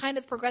some kind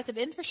of progressive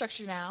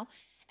infrastructure now,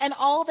 and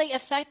all they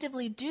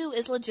effectively do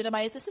is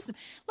legitimize the system.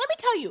 Let me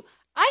tell you,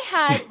 I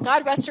had,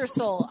 God rest her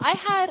soul, I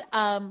had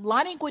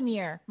Lonnie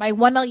Guinier, my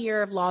 1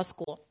 year of law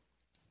school.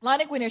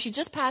 Lonnie Guinier, she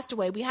just passed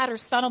away. We had her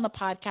son on the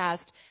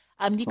podcast,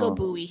 Nico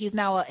Bowie. He's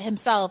now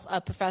himself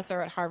a professor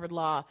at Harvard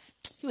Law.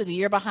 He was a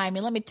year behind me.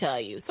 Let me tell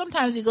you,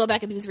 sometimes you go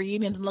back at these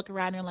reunions and look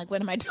around and you're like,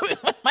 what am I doing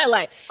with my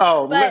life?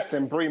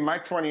 Listen, Bree, my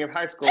 20th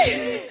high school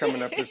reunion is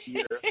coming up this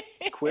year.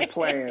 Quit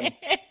playing.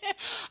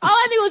 All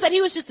I knew was that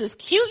he was just this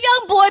cute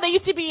young boy that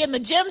used to be in the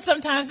gym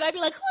sometimes. And I'd be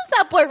like, who's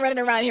that boy running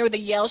around here with a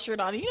Yale shirt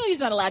on? You know he's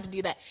not allowed to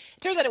do that.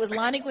 It turns out it was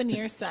Lonnie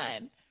Guinier's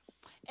son.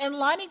 And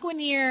Lonnie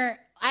Guinier,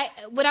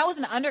 when I was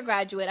an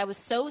undergraduate, I was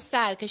so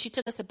sad because she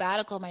took a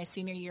sabbatical my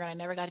senior year and I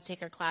never got to take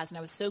her class. And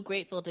I was so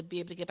grateful to be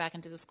able to get back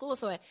into the school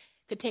so I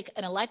could take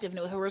an elective.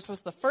 And hers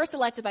was the first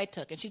elective I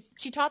took. And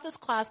she taught this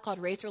class called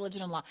Race,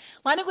 Religion, and Law.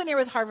 Lonnie Guinier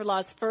was Harvard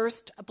Law's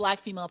first black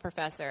female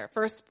professor,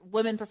 first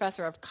women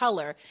professor of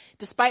color,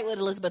 despite what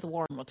Elizabeth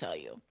Warren will tell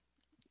you.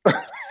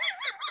 And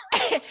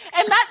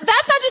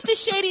that's not just a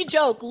shady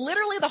joke.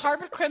 Literally, the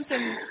Harvard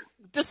Crimson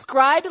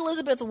described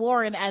Elizabeth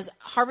Warren as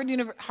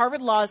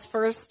Harvard Law's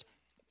first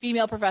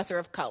female professor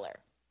of color.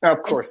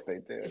 Of course they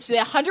did. She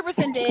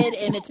 100% did,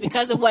 and it's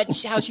because of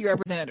how she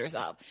represented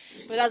herself.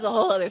 But that's a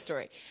whole other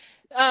story.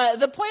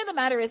 The point of the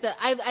matter is that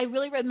I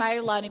really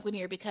admire Lonnie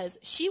Guinier because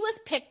she was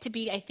picked to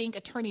be, I think,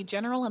 Attorney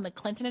General in the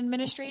Clinton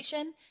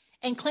administration.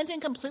 And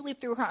Clinton completely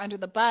threw her under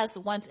the bus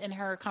once in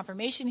her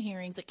confirmation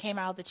hearings. It came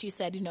out that she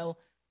said,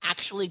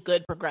 actually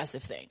good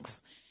progressive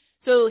things.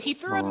 So he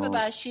threw her under the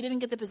bus. She didn't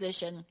get the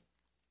position.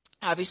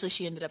 Obviously,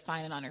 she ended up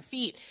fine and on her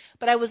feet.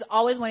 But I was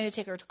always wanting to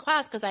take her to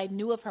class because I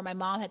knew of her. My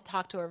mom had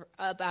talked to her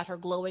about her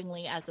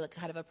glowingly as a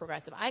kind of a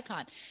progressive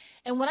icon.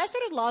 And when I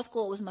started law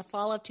school, it was in the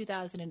fall of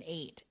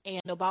 2008.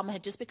 And Obama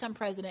had just become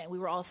president. And we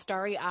were all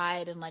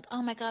starry-eyed and like,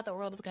 oh, my God, the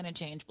world is going to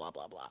change, blah,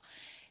 blah, blah.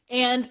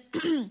 And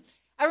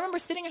I remember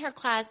sitting in her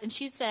class, and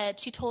she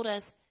told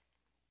us,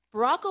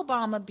 Barack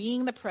Obama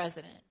being the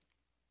president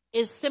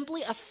is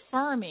simply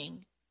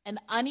affirming an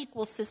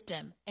unequal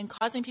system and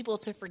causing people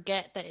to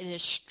forget that it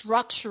is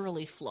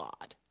structurally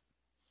flawed.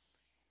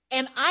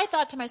 And I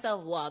thought to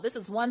myself, wow, this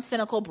is one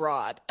cynical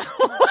broad.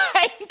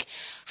 Like,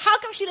 how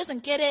come she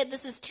doesn't get it?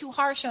 This is too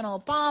harsh on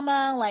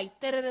Obama, like,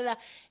 da-da-da-da.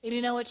 And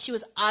you know what? She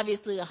was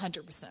obviously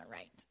 100%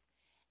 right.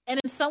 And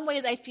in some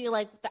ways, I feel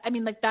like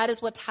that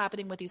is what's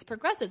happening with these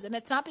progressives. And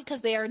it's not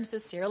because they are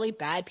necessarily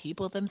bad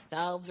people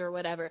themselves or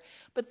whatever,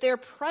 but their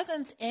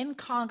presence in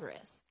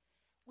Congress,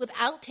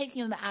 without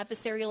taking the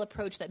adversarial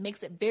approach that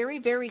makes it very,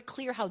 very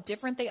clear how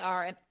different they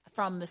are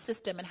from the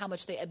system and how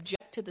much they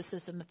object to the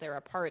system that they're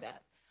a part of,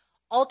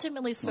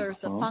 ultimately serves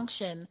the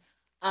function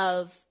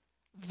of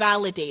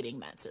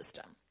validating that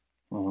system.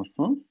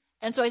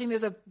 And so I think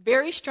there's a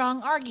very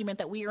strong argument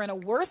that we are in a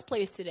worse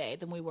place today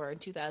than we were in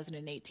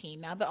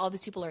 2018, now that all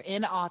these people are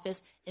in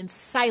office and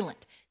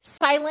silent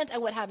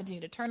at what happened to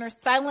Nina Turner,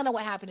 silent at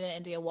what happened to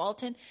India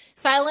Walton,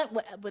 silent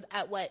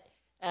at what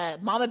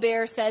Mama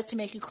Bear says to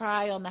make you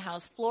cry on the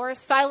House floor,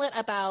 silent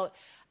about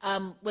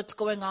what's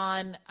going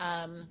on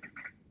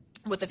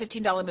with the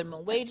 $15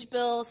 minimum wage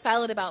bill,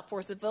 silent about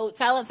force of vote,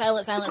 silent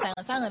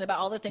about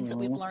all the things that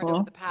we've learned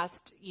over the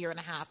past year and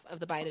a half of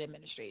the Biden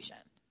administration.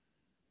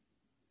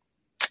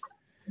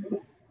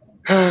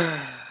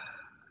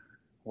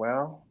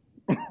 Well,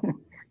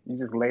 you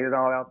just laid it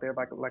all out there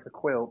like a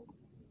quilt.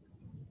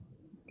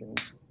 You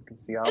can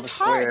see all it's the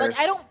squares. hard. Like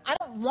I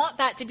don't want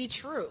that to be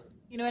true.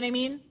 You know what I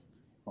mean?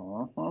 I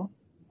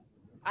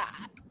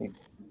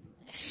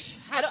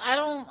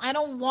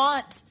don't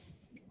want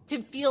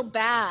to feel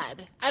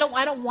bad. I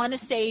don't want to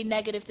say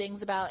negative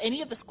things about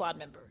any of the squad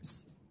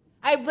members.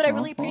 What I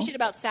really appreciate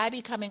about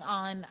Sabby coming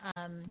on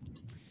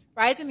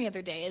Rising the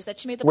other day is that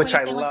she made the point which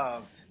of I saying,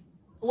 loved.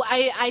 Well,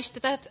 I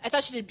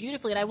thought she did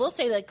beautifully, and I will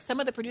say, like, some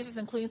of the producers,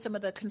 including some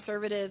of the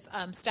conservative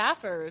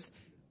staffers,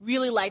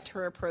 really liked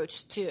her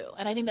approach too.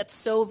 And I think that's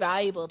so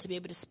valuable to be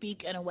able to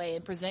speak in a way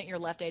and present your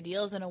left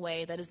ideals in a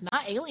way that is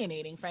not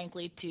alienating,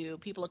 frankly, to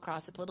people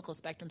across the political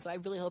spectrum. So I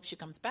really hope she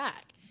comes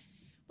back.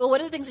 But one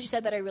of the things that she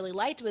said that I really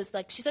liked was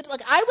like, she said,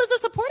 like, I was a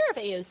supporter of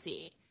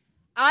AOC.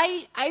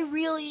 I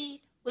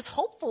really was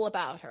hopeful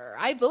about her.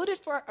 I voted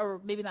for, or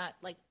maybe not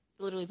like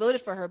literally voted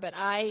for her, but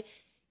I,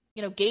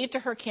 gave to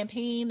her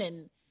campaign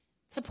and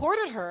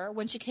supported her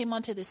when she came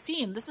onto the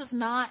scene. This is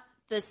not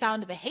the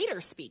sound of a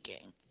hater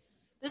speaking.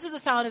 This is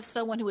the sound of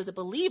someone who was a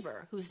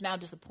believer who's now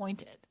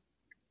disappointed.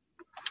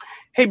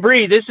 Hey,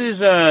 Bree, this is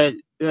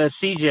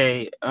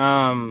CJ.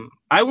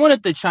 I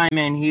wanted to chime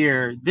in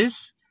here.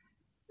 This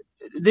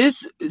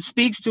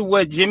speaks to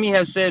what Jimmy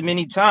has said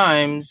many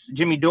times,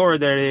 Jimmy Dore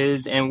that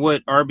is, and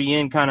what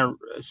RBN kind of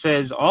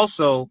says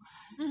also.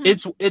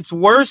 Mm-hmm. It's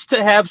worse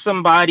to have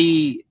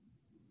somebody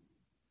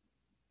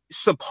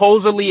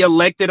supposedly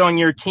elected on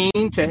your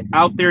team to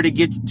out there to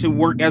get to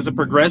work as a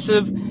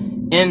progressive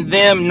and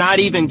them not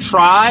even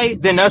try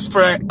than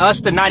for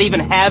us to not even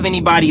have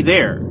anybody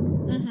there.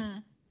 Mm-hmm.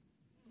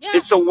 Yeah.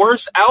 It's a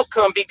worse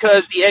outcome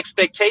because the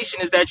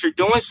expectation is that you're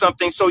doing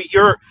something. So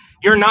you're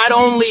not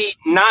only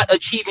not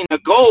achieving the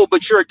goal,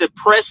 but you're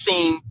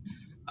depressing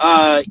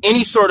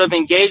any sort of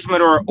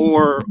engagement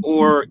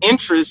or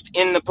interest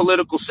in the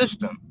political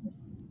system.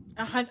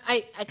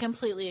 I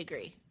completely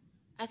agree.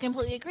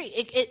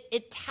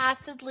 It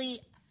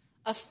tacitly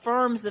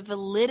affirms the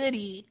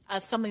validity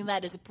of something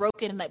that is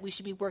broken and that we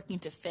should be working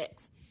to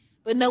fix.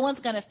 But no one's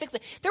going to fix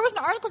it. There was an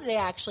article today,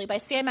 actually, by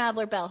Sam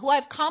Adler-Bell, who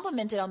I've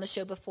complimented on the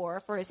show before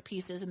for his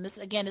pieces. And this,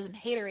 again, isn't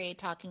haterade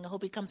talking. I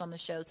hope he comes on the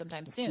show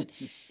sometime soon.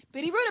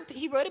 But he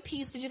wrote a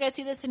piece. Did you guys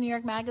see this in New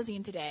York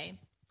Magazine today?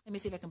 Let me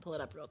see if I can pull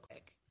it up real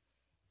quick.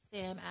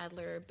 Sam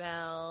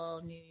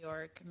Adler-Bell, New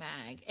York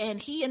Mag. And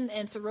he and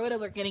Sirota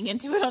were getting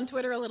into it on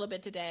Twitter a little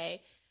bit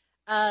today.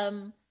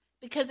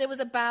 Because it was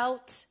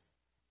about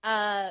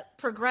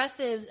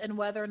progressives and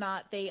whether or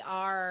not they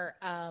are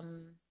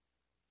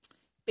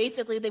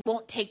basically they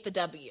won't take the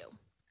W,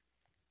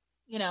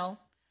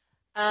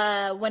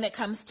 when it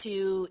comes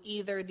to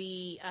either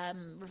the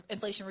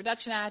Inflation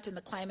Reduction Act and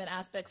the climate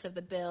aspects of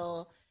the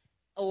bill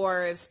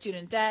or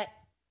student debt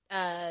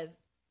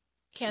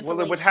cancellation. Well,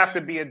 it would have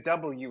to be a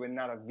W and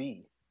not a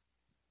V.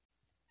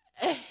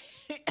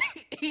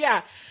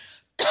 Yeah.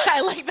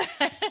 I like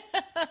that.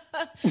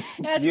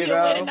 It has to be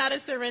a win and not a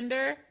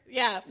surrender.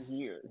 Yeah.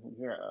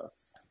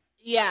 Yes.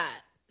 Yeah.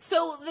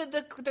 So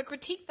the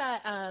critique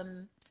that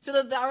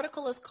so the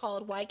article is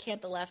called "Why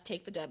Can't the Left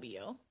Take the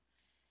W?"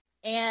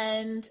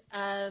 And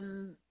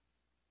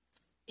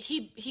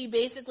he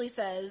basically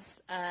says,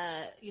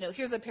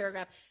 here's a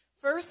paragraph.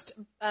 First,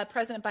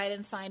 President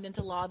Biden signed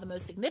into law the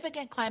most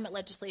significant climate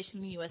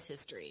legislation in U.S.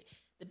 history.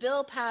 The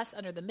bill passed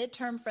under the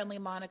midterm-friendly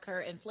moniker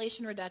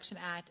Inflation Reduction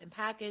Act and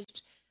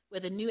packaged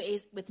with new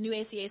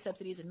ACA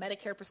subsidies and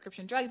Medicare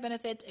prescription drug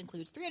benefits,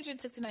 includes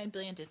 $369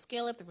 billion to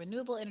scale up the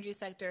renewable energy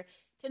sector,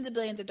 tens of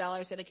billions of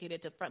dollars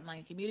dedicated to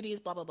frontline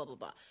communities, blah, blah, blah, blah,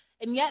 blah.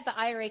 And yet the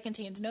IRA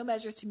contains no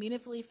measures to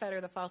meaningfully fetter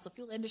the fossil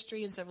fuel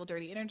industry and several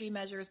dirty energy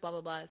measures, blah,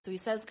 blah, blah. So he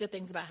says good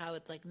things about how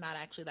it's like not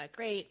actually that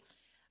great.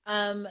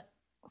 But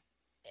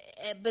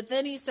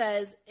then he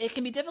says, it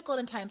can be difficult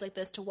in times like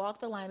this to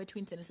walk the line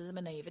between cynicism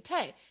and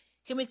naivete.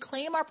 Can we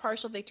claim our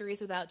partial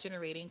victories without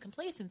generating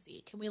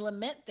complacency? Can we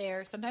lament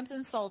their sometimes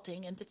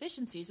insulting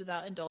insufficiencies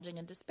without indulging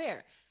in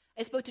despair?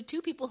 I spoke to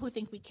two people who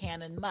think we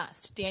can and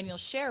must. Daniel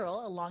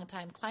Sherrill, a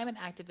longtime climate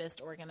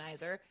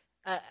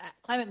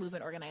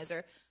movement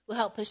organizer, who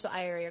helped push the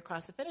IRA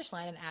across the finish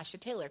line, and Asher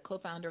Taylor,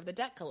 co-founder of the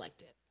Debt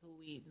Collective, who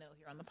we know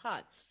here on the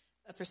pod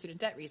for student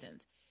debt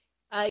reasons.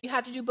 You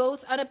have to do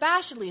both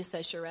unabashedly,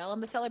 says Sherrill.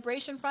 On the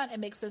celebration front, it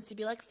makes sense to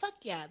be like, fuck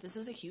yeah, this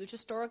is a huge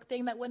historic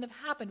thing that wouldn't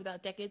have happened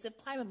without decades of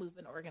climate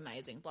movement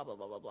organizing, blah, blah,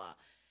 blah, blah, blah.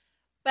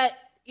 But,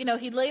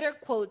 he later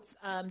quotes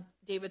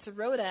David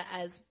Sirota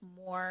as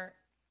more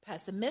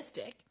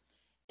pessimistic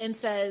and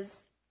says,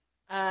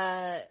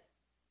 blah,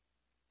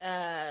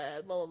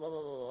 blah, blah,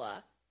 blah,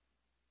 blah.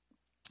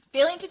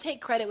 Failing to take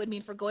credit would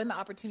mean forgoing the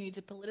opportunity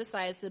to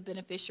politicize the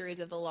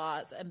beneficiaries of the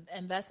law's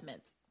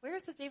investments.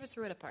 Where's the David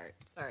Sirota part?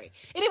 Sorry.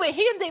 Anyway,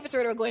 he and David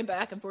Sirota were going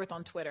back and forth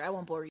on Twitter. I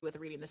won't bore you with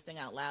reading this thing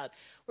out loud.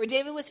 Where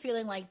David was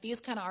feeling like these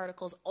kind of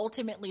articles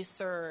ultimately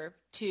serve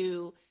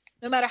to,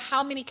 no matter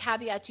how many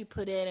caveats you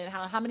put in and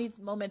how many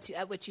moments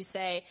at which you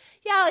say,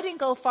 yeah, I didn't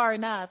go far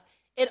enough,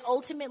 it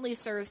ultimately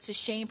serves to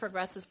shame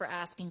progressives for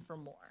asking for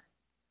more.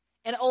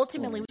 And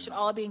ultimately, we should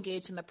all be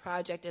engaged in the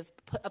project of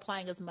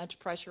applying as much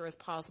pressure as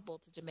possible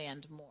to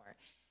demand more.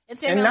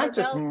 And not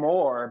just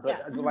more,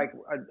 but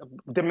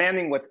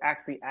demanding what's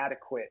actually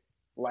adequate,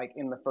 like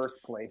in the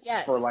first place,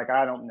 for like,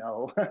 I don't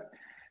know,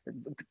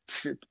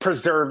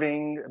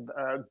 preserving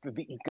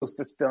the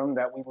ecosystem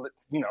that we,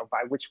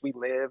 by which we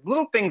live,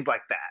 little things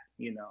like that,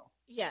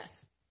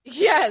 Yes.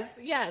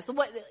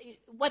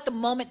 What the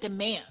moment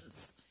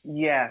demands.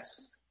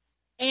 Yes.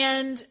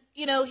 And,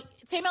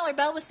 Sam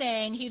Adler-Bell was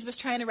saying he was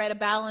trying to write a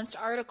balanced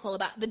article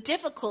about the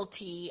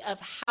difficulty of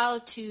how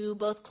to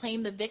both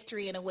claim the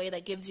victory in a way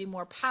that gives you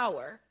more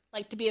power,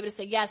 like to be able to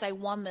say, yes, I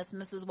won this,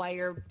 and this is why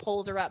your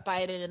polls are up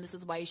Biden, and this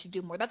is why you should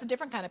do more. That's a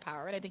different kind of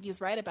power, and I think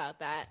he's right about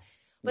that.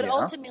 But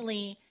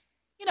ultimately,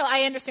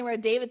 I understand where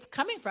David's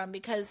coming from,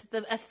 because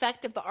the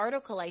effect of the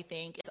article, I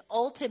think, is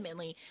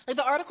ultimately, like,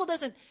 the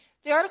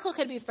article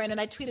could be framed,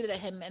 and I tweeted at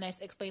him and I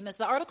explained this.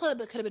 The article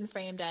could have been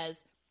framed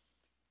as,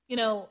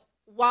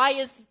 why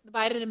is the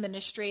Biden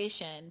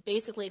administration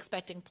basically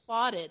expecting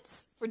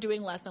plaudits for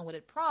doing less than what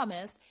it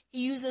promised?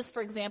 He uses,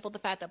 for example, the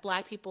fact that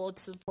Black people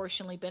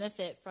disproportionately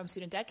benefit from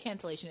student debt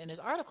cancellation in his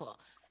article.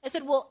 I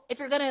said, well, if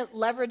you're going to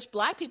leverage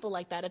Black people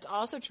like that, it's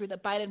also true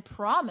that Biden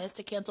promised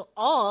to cancel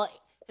all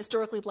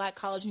historically Black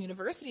college and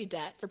university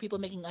debt for people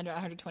making under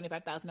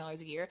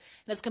 $125,000 a year, and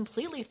has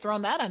completely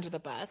thrown that under the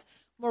bus.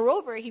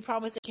 Moreover, he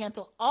promised to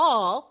cancel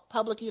all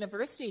public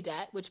university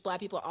debt, which Black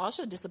people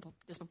also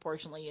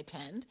disproportionately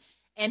attend,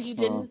 and he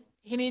didn't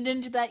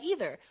do that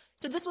either.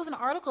 So this was an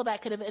article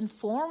that could have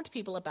informed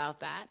people about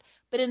that,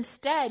 but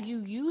instead you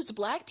used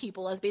Black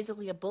people as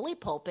basically a bully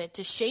pulpit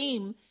to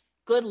shame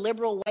good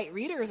liberal white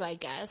readers, I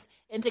guess,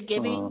 into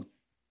giving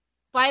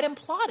Biden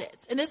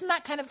plaudits. And isn't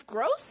that kind of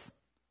gross?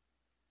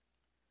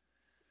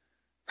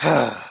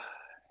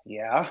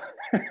 Yeah.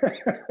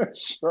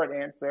 Short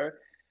answer.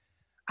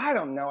 I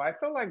don't know. I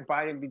feel like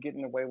Biden be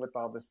getting away with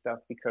all this stuff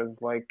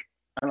because, like,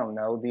 I don't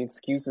know, the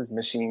excuses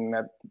machine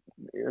that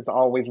is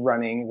always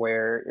running,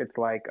 where it's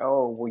like,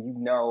 oh,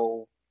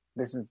 well,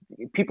 this is,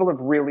 people have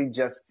really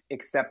just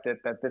accepted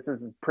that this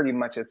is pretty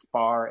much as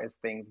far as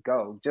things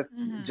go. Just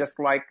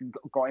like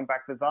going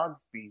back to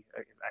Zogsby.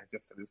 I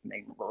just said his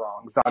name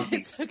wrong. Zogsby.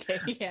 It's okay,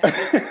 yeah.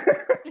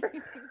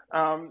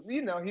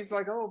 He's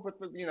like, oh, but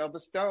the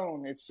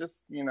stone, it's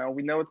just, we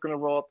know it's going to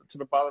roll up to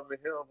the bottom of the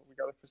hill, but we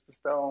got to push the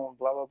stone,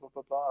 blah, blah, blah,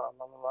 blah, blah,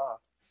 blah, blah, blah.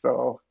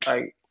 So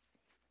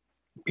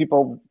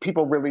people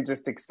really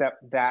just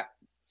accept that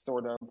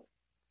sort of,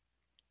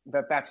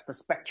 that's the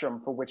spectrum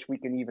for which we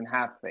can even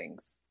have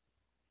things.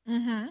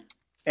 Mm-hmm.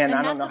 And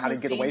I don't know how to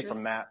get away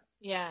from that.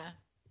 Yeah.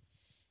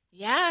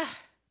 And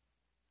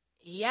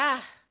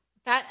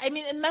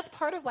that's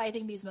part of why I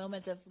think these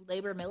moments of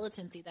labor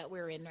militancy that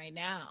we're in right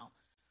now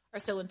are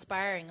so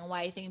inspiring, and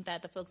why I think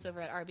that the folks over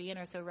at RBN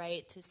are so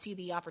right to see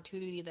the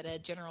opportunity that a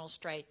general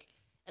strike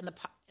and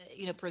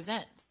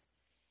presents.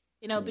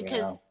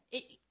 Because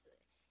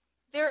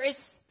there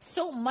is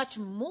so much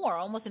more,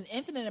 almost an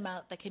infinite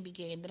amount that can be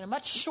gained in a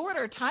much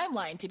shorter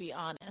timeline, to be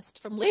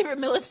honest, from labor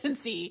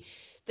militancy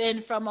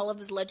than from all of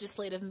this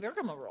legislative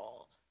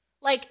rigmarole.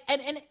 Like,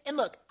 and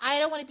look,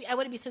 I want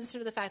to be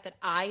sensitive to the fact that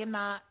I am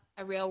not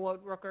a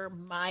railroad worker.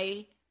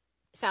 My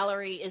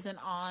salary isn't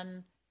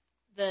on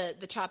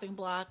the chopping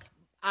block.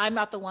 I'm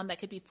not the one that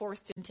could be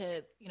forced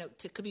into,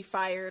 could be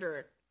fired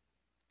or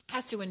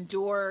has to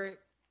endure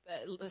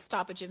the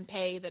stoppage in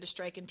pay that a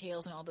strike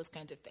entails and all those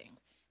kinds of things.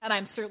 And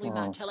I'm certainly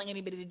not telling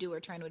anybody to do or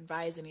trying to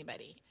advise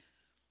anybody.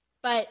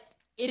 But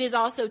it is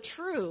also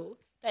true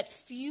that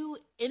few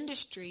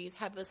industries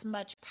have as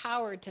much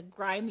power to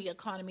grind the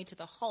economy to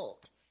the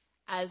halt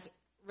as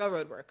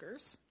railroad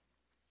workers.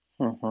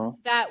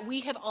 That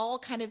we have all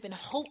kind of been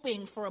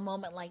hoping for a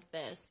moment like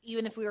this,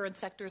 even if we were in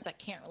sectors that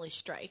can't really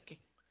strike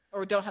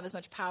or don't have as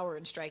much power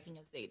in striking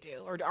as they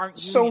do, or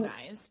aren't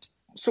unionized.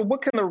 So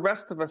what can the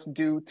rest of us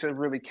do to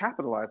really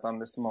capitalize on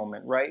this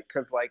moment, right?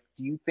 Because, like,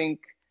 do you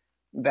think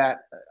that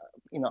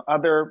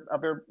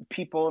other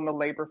people in the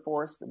labor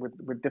force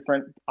with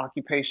different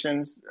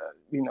occupations,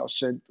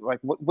 should, like,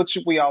 what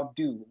should we all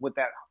do? Would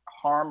that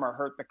harm or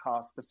hurt the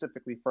cause,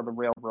 specifically for the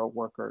railroad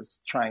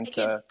workers trying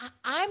to?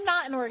 I'm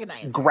not an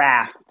organizer.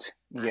 Graft.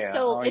 Yeah.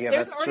 So if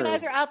there's an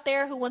organizer out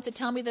there who wants to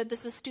tell me that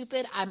this is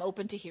stupid, I'm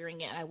open to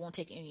hearing it. I won't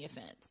take any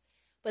offense.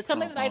 But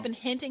something that I've been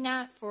hinting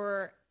at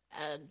for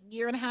a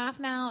year and a half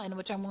now, and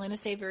which I'm willing to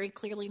say very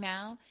clearly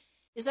now,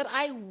 is that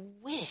I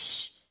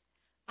wish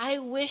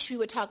we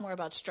would talk more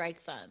about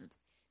strike funds.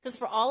 Because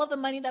for all of the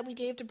money that we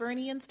gave to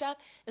Bernie and stuff,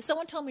 if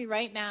someone told me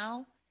right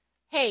now,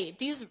 hey,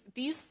 these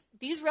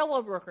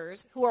railroad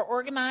workers who are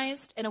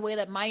organized in a way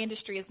that my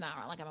industry is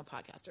not, like I'm a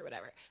podcast or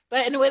whatever,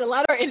 but in a way that a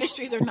lot of our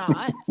industries are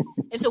not,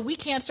 and so we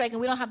can't strike and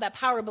we don't have that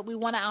power, but we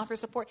want to offer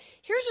support.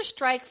 Here's your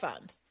strike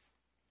fund.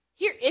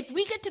 Here, if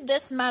we get to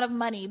this amount of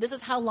money, this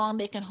is how long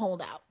they can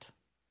hold out.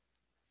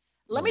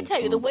 Let me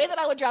tell you, the way that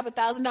I would drop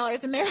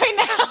 $1,000 in there right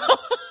now.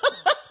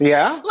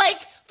 Yeah.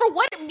 Like, for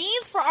what it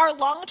means for our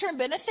long-term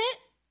benefit,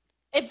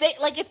 if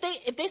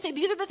they say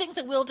these are the things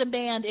that we'll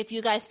demand if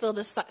you guys fill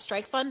this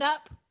strike fund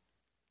up,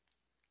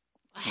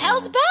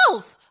 hell's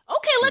bells.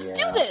 Okay, let's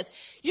do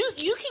this.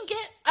 You can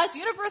get us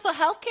universal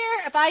health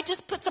care if I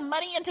just put some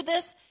money into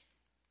the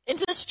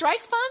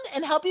strike fund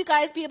and help you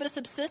guys be able to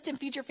subsist and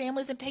feed your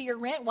families and pay your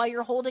rent while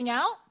you're holding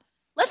out.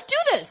 Let's do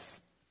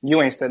this. You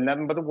ain't said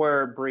nothing but a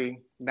word, Bree.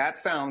 That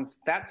sounds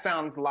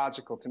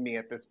logical to me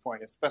at this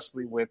point,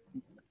 especially with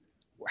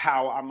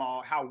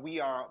how we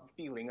are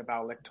feeling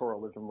about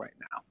electoralism right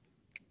now.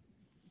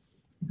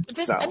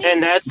 That's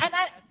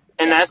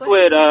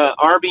what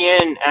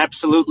RBN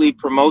absolutely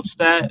promotes.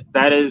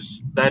 That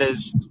is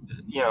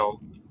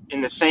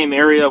in the same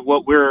area of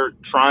what we're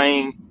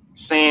saying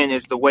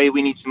is the way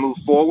we need to move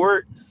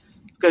forward.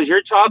 Because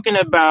you're talking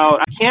about,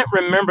 I can't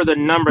remember the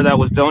number that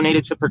was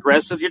donated to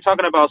progressives. You're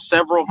talking about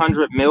several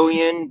 $100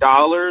 million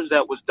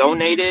that was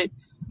donated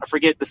I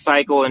forget the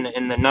cycle and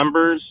the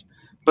numbers,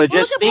 but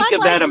Well, just look at think Black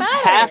of that Lives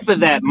Matter. half of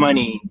that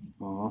money,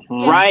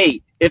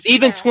 right? If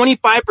even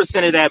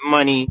 25% of that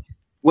money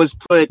was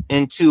put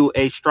into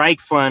a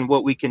strike fund,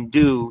 what we can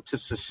do to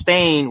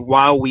sustain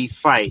while we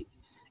fight.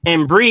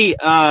 And Bree,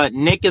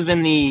 Nick is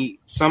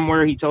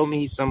somewhere. He told me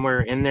he's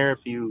somewhere in there.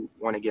 If you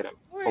want to get him,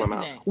 pull him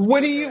out.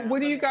 What do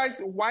you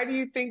guys? Why do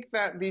you think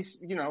that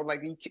these?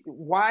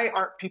 Why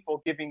aren't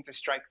people giving to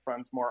strike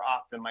funds more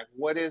often? Like,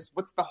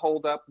 what's the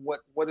holdup?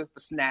 What is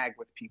the snag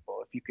with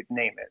people? If you could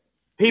name it.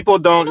 People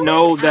don't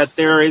know that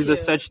there is a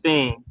such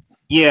thing.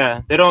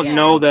 Yeah, they don't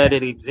know that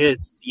it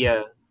exists.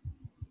 Yeah.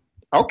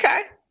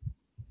 Okay.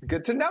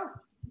 Good to know.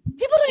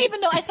 People don't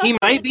even know. I saw he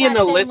might be in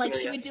the list. Like,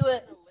 should we do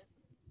it?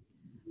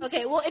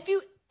 Okay. Well, if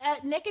you,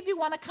 Nick, if you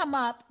want to come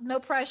up, no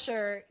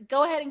pressure.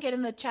 Go ahead and get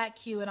in the chat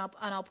queue, and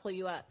I'll pull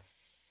you up.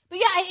 But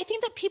yeah, I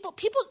think that people.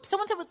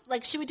 Someone said,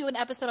 like, should we do an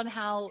episode on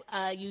how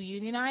you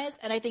unionize?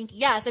 And I think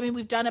yes. I mean,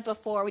 we've done it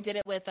before. We did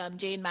it with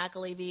Jane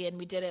McAlevey, and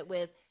we did it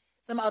with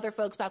some other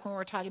folks back when we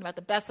were talking about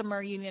the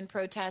Bessemer union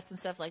protests and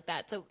stuff like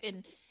that. So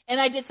and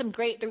we did some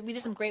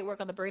great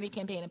work on the Bernie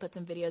campaign and put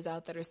some videos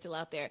out that are still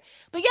out there.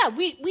 But yeah,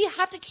 we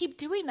have to keep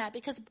doing that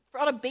because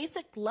on a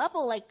basic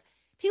level, like,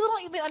 people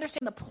don't even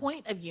understand the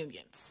point of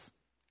unions.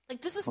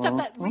 Like, this is stuff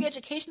that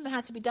re-education that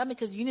has to be done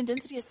because union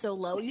density is so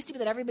low. It used to be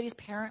that everybody's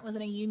parent was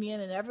in a union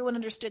and everyone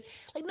understood.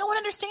 Like, no one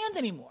understands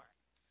anymore.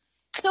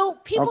 So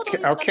people don't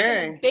even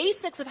understand the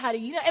basics of how to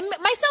unionize. And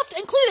myself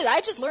included,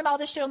 I just learned all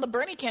this shit on the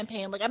Bernie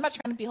campaign. Like, I'm not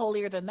trying to be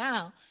holier than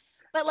thou.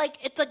 But,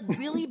 like, it's a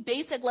really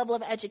basic level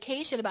of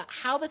education about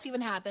how this even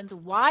happens,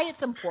 why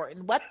it's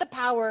important, what the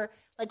power,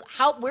 like,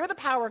 where the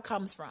power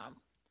comes from.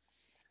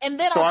 And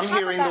then so I'm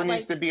hearing there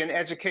needs to be an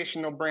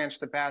educational branch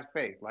to bad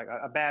faith, like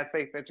a bad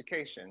faith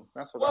education.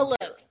 That's what I'm hearing.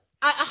 Look,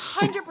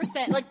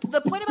 100%. Like,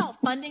 the point about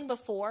funding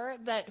before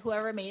that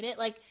whoever made it,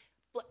 like,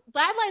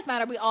 Black Lives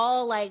Matter, we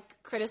all,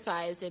 like,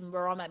 criticized, and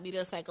we're on that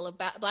media cycle of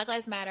Black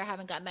Lives Matter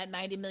having gotten that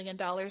 $90 million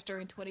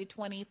during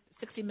 2020,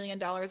 $60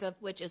 million of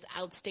which is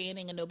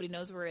outstanding and nobody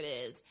knows where it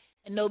is.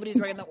 And nobody's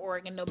running the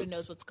org and nobody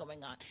knows what's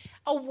going on.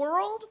 A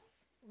world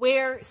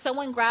where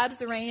someone grabs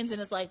the reins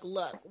and is like,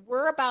 look,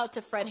 we're about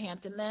to Fred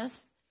Hampton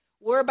this.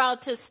 We're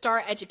about to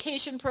start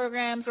education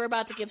programs. We're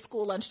about to give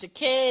school lunch to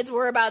kids.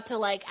 We're about to,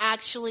 like,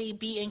 actually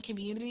be in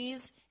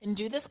communities and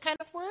do this kind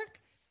of work.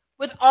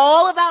 With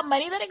all of that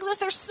money that exists,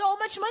 there's so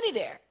much money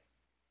there.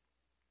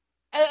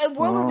 And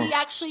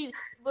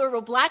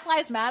where Black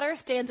Lives Matter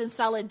stands in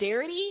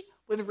solidarity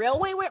with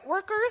railway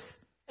workers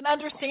and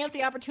understands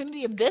the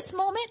opportunity of this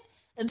moment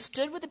and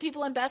stood with the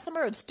people in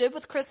Bessemer and stood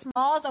with Chris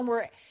Smalls, and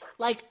we're,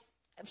 like,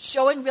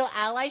 showing real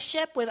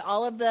allyship with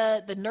all of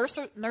the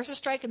nurses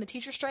strike and the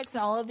teacher strikes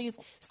and all of these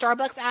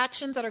Starbucks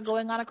actions that are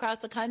going on across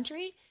the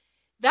country.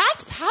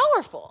 That's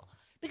powerful.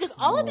 Because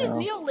all of these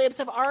neo-libs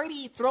have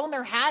already thrown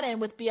their hat in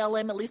with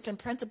BLM, at least in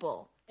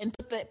principle, and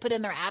put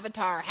in their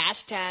avatar,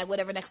 hashtag,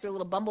 whatever, next to their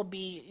little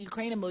bumblebee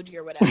Ukraine emoji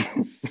or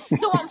whatever.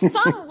 So on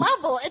some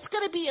level, it's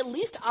going to be at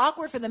least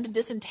awkward for them to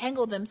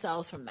disentangle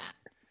themselves from that.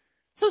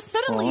 So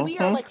suddenly we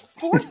are, like,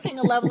 forcing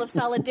a level of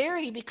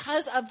solidarity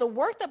because of the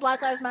work that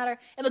Black Lives Matter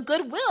and the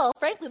goodwill,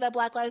 frankly, that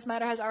Black Lives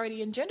Matter has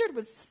already engendered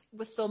with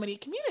so many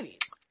communities.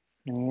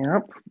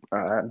 Yep.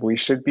 We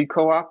should be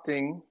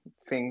co-opting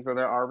things that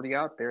are already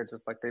out there,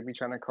 just like they be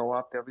trying to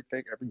co-opt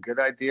everything, every good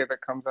idea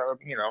that comes out of,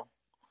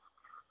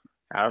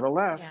 out of the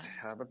left,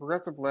 out of the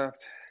progressive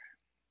left.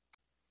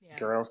 Yeah.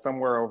 Girl,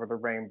 somewhere over the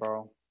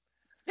rainbow.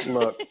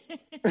 Look,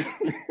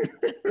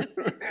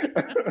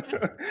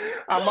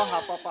 I'm gonna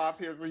hop off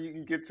here so you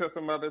can get to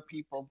some other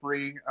people,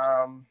 Bree.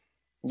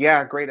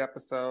 Great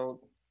episode.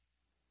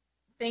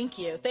 Thank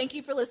you. Thank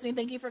you for listening.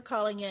 Thank you for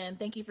calling in.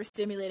 Thank you for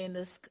stimulating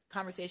this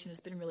conversation. It's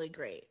been really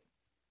great.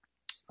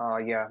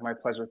 Yeah, my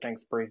pleasure.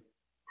 Thanks, Bree.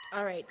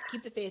 All right.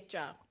 Keep the faith,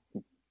 job.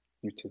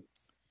 You too.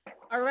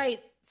 All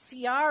right.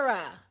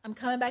 Ciara, I'm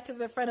coming back to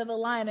the front of the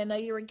line. I know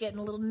you were getting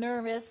a little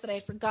nervous that I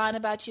had forgotten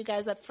about you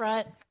guys up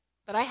front,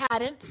 but I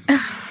hadn't.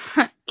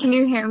 Can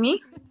you hear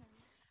me?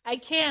 I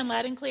can,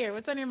 loud and clear.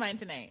 What's on your mind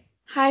tonight?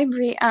 Hi,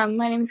 Bree. My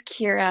name is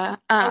Kira.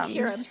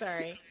 Kira, I'm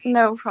sorry.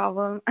 No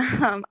problem.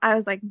 I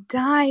was, like,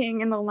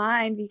 dying in the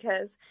line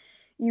because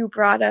you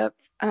brought up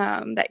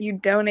that you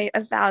donate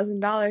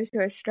 $1,000 to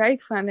a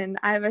strike fund, and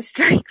I have a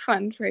strike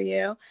fund for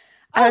you.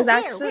 I was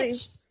actually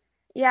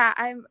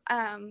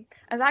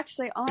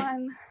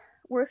on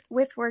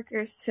with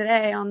workers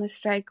today on the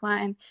strike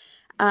line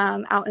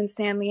out in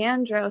San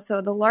Leandro.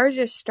 So the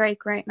largest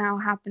strike right now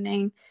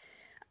happening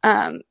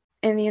in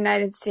the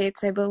United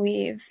States, I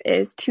believe,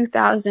 is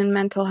 2,000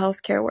 mental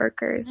health care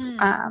workers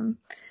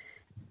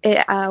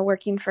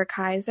working for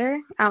Kaiser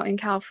out in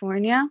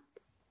California.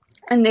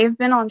 And they've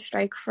been on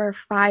strike for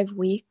 5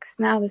 weeks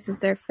now. This is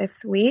their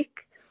 5th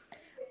week.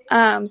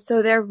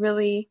 So they're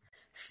really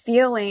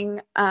feeling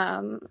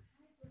the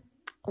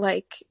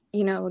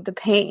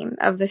pain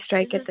of the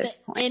strike at this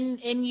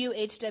point.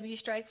 NUHW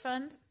strike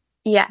fund?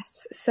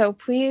 Yes. So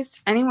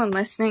please, anyone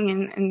listening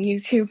in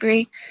YouTube,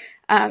 Bree,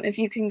 if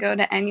you can go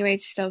to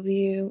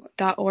nuhw.org/Kaiser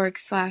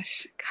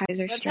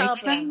Let's strike help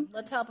fund. him.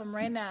 Let's help him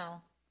right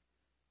now.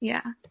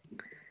 Yeah.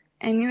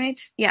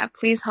 NUH, yeah,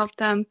 please help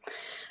them.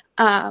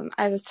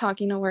 I was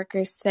talking to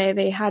workers today.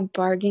 They had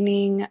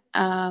bargaining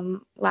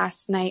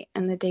last night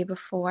and the day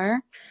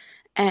before,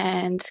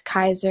 and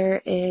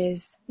Kaiser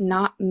is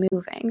not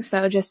moving.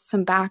 So just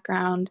some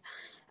background.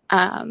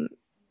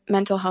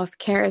 Mental health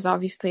care is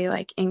obviously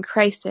like in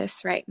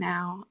crisis right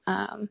now.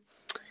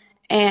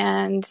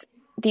 And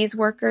these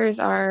workers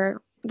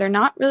they're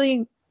not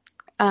really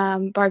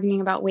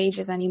bargaining about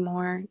wages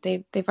anymore.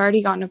 They've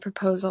already gotten a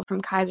proposal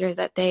from Kaiser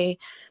that they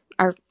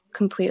are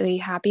completely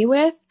happy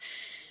with.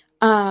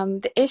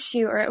 The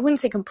issue, or I wouldn't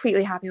say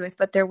completely happy with,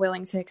 but they're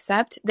willing to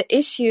accept. The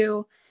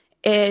issue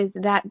is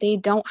that they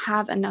don't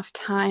have enough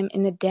time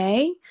in the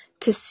day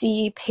to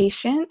see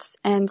patients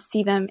and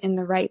see them in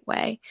the right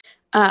way.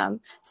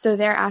 So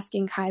they're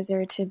asking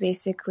Kaiser to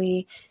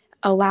basically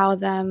allow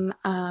them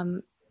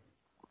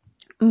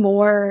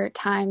more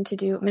time to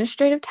do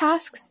administrative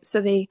tasks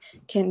so they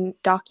can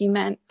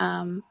document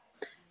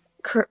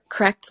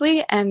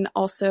correctly, and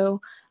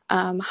also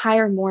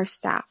hire more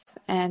staff.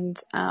 And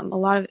a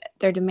lot of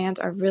their demands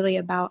are really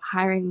about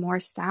hiring more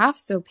staff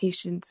so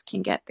patients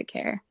can get the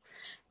care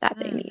that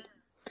they need.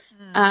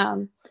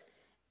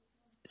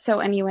 So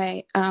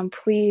anyway,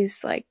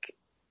 please, like,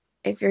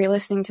 if you're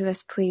listening to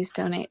this, please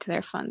donate to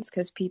their funds,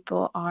 because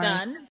people are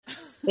Done.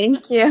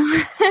 Thank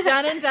you.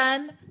 Done and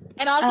done.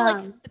 And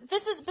also,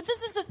 this is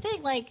the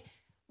thing. Like,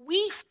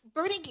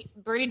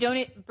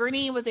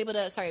 Bernie was able to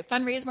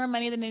fundraise more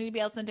money than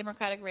anybody else in the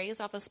Democratic race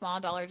off of small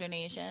dollar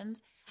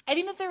donations. I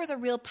think that there is a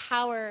real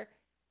power.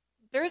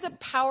 There's a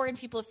power in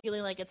people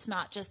feeling like it's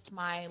not just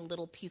my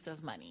little piece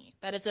of money,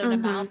 that it's an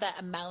amount that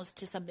amounts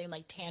to something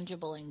like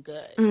tangible and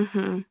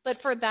good.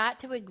 But for that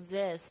to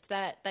exist,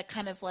 that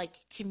kind of like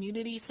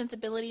community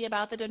sensibility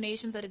about the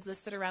donations that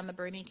existed around the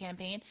Bernie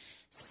campaign,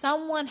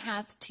 someone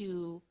has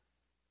to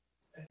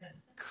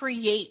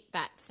create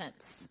that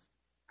sense.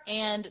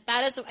 And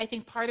that is, I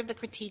think, part of the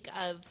critique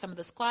of some of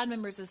the squad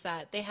members is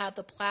that they have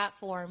the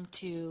platform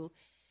to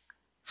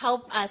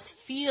help us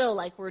feel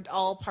like we're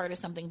all part of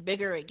something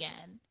bigger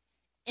again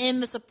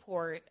in the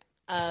support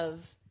of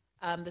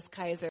this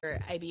Kaiser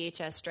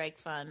IBHS strike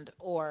fund,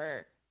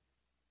 or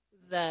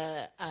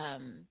the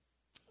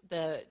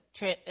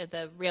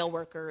rail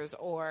workers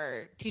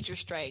or teacher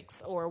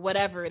strikes or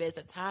whatever it is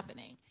that's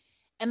happening.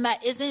 And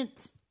that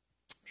isn't,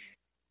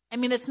 I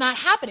mean, it's not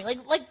happening.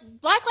 Like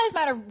Black Lives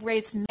Matter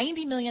raised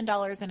 $90 million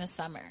in a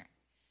summer.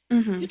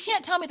 You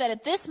can't tell me that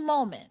at this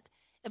moment,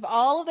 if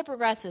all of the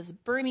progressives,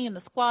 Bernie and the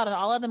squad and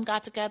all of them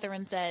got together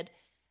and said,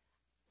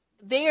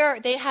 they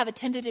have a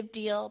tentative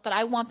deal, but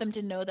I want them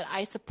to know that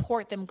I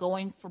support them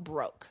going for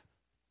broke,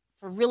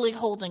 for really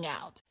holding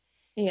out.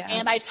 Yeah.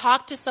 And I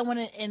talked to someone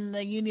in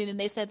the union, and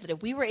they said that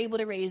if we were able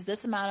to raise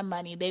this amount of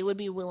money, they would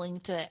be willing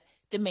to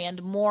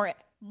demand more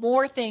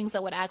things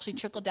that would actually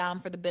trickle down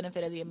for the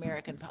benefit of the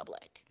American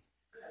public.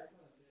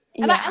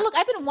 And Yeah.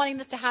 I've been wanting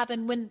this to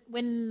happen when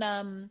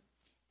and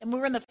we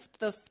were in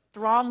the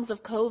throngs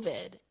of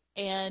COVID,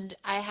 and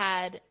I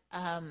had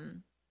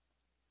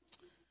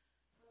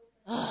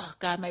oh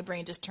God, my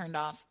brain just turned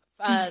off.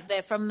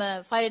 From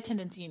the flight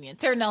attendants union,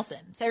 Sarah Nelson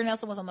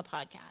was on the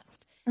podcast.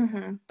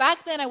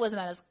 Back then I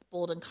wasn't as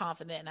bold and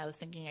confident, and I was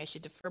thinking I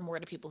should defer more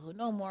to people who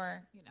know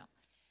more,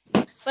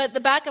 But the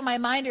back of my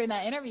mind during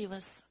that interview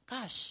was,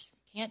 gosh,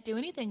 can't do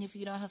anything if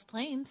you don't have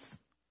planes.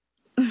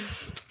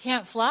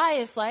 Can't fly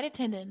if flight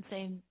attendants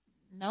say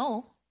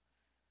no.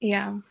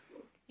 Yeah. And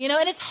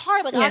it's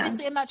hard. Like,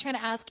 obviously I'm not trying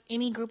to ask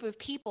any group of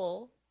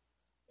people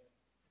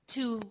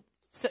to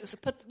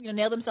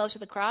nail themselves to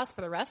the cross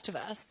for the rest of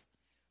us.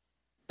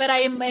 But I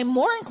am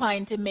more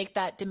inclined to make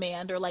that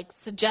demand, or like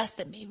suggest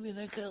that maybe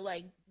they could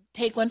like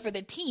take one for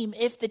the team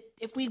if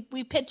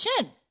we pitch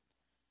in.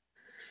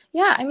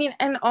 Yeah, I mean,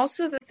 and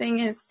also the thing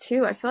is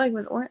too, I feel like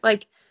with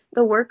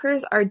the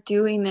workers are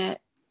doing it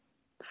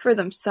for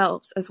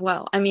themselves as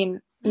well. I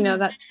mean,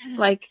 that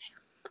like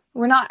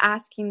we're not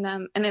asking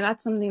them, and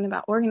that's something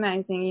about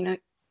organizing.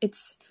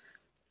 It's,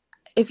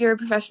 if you're a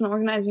professional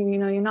organizer,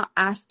 you're not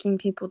asking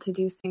people to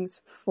do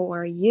things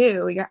for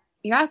you.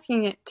 You're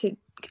asking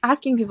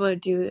people to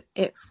do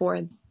it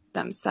for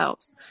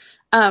themselves.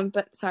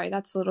 But sorry,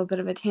 that's a little bit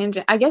of a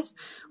tangent. I guess,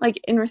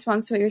 like, in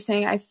response to what you're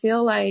saying, I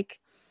feel like,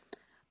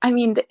 I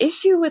mean, the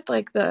issue with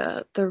like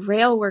the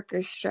rail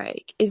workers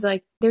strike is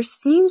like there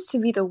seems to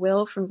be the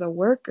will from the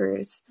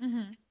workers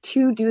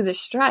to do the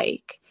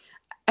strike.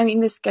 I mean,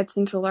 this gets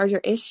into a larger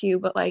issue,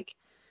 but like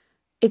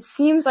it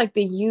seems like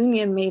the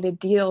union made a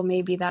deal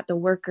maybe that the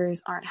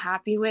workers aren't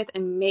happy with,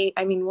 and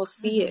we'll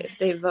see if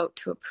they vote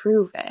to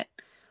approve it.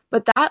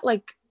 But that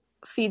like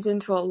feeds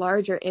into a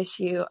larger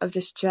issue of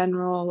just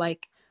general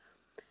like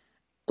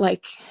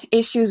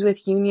issues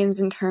with unions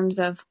in terms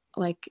of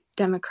like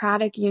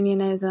democratic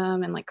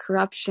unionism and like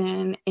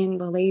corruption in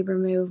the labor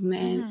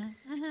movement.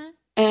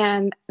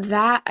 And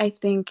that, I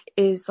think,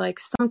 is like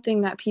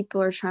something that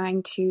people are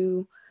trying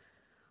to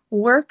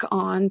work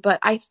on. But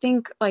I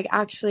think like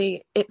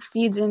actually it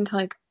feeds into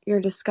like your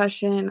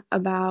discussion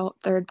about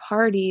third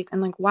parties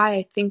and like why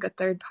I think a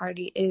third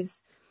party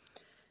is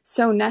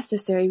so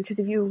necessary. Because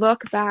if you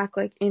look back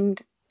like in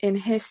in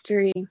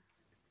history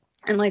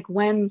and like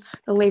when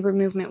the labor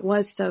movement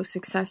was so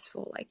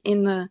successful, like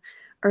in the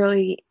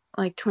early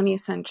like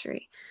 20th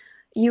century,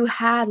 you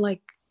had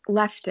like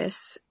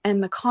leftists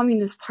and the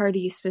Communist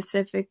Party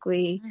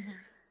specifically,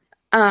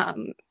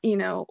 you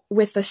know,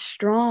 with a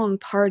strong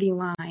party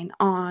line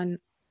on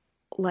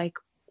like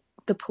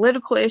the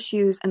political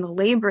issues and the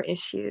labor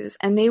issues,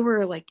 and they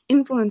were like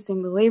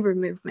influencing the labor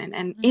movement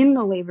and in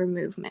the labor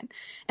movement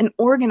and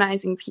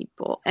organizing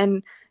people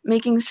and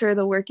making sure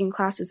the working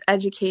class was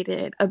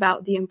educated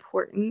about the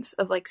importance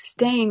of like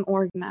staying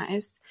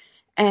organized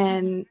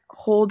and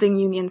holding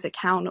unions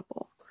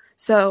accountable.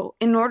 So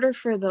in order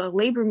for the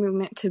labor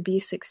movement to be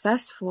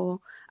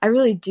successful, I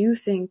really do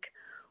think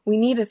we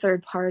need a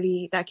third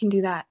party that can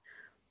do that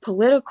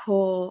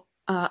political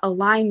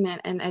alignment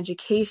and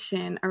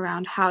education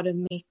around how to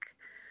make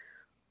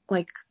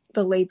like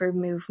the labor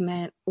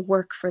movement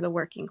work for the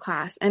working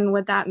class. And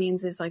what that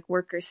means is like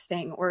workers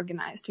staying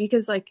organized,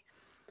 because like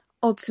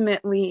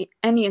ultimately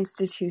any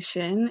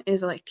institution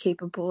is like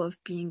capable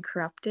of being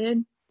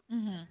corrupted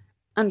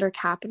under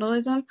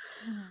capitalism.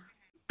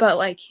 But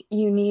like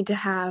you need to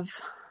have,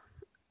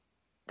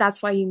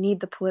 that's why you need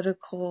the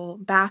political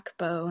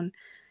backbone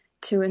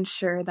to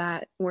ensure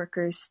that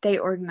workers stay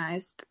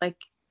organized, like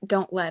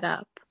don't let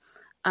up.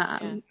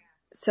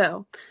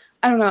 So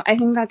I don't know. I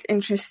think that's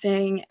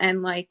interesting.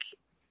 And like,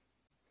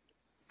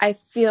 I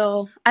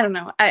feel, I don't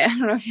know. I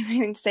don't know if you have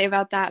anything to say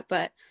about that,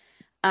 but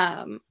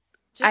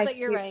just that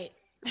you're right.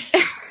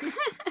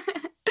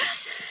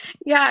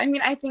 Yeah. I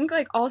mean, I think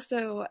like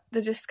also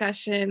the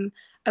discussion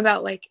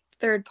about like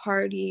third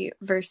party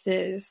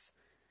versus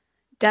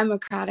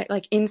democratic,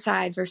 like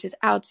inside versus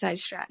outside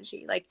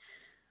strategy. Like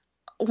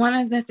one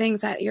of the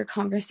things at your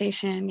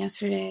conversation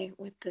yesterday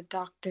with the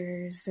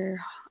doctors, or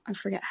I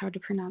forget how to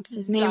pronounce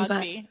his name,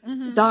 Zogby. But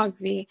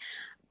Zogby,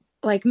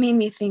 like made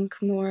me think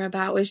more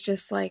about was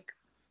just like,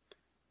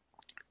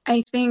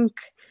 I think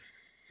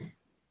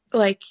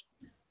like,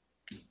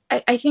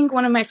 I think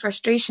one of my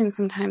frustrations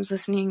sometimes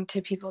listening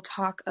to people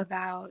talk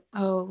about,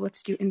 oh,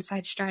 let's do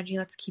inside strategy,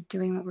 let's keep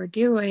doing what we're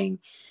doing,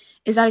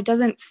 is that it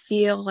doesn't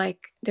feel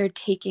like they're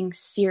taking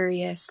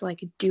serious,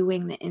 like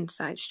doing the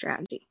inside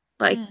strategy.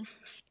 Like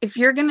if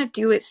you're going to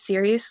do it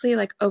seriously,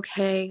 like,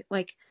 okay,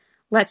 like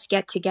let's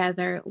get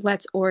together,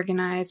 let's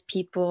organize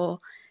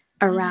people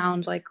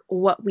around like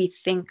what we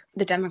think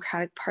the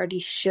Democratic Party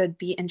should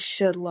be and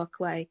should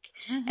look like.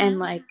 And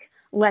like,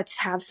 let's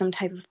have some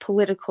type of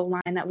political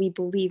line that we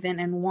believe in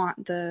and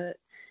want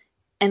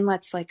and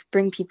let's like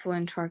bring people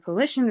into our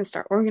coalition and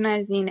start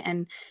organizing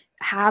and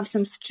have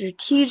some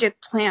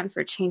strategic plan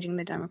for changing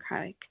the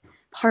Democratic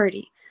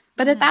Party.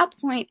 But at that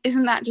point,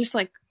 isn't that just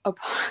like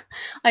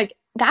like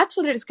that's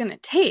what it's going to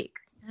take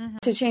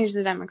to change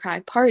the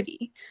Democratic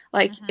Party?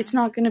 Like it's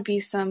not going to be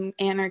some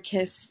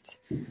anarchist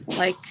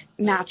like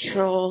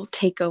natural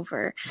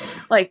takeover.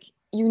 Like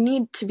you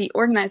need to be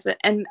organized,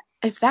 and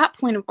if that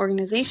point of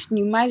organization,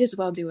 you might as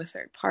well do a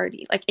third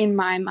party, like in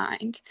my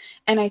mind.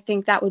 And I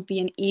think that would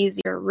be an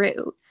easier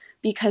route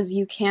because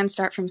you can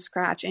start from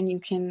scratch and you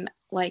can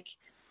like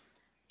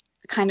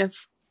kind of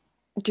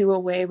do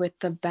away with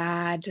the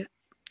bad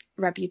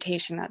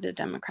reputation that the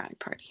Democratic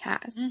Party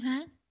has.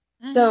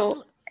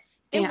 So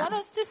they want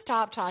us to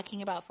stop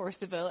talking about force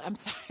the vote. I'm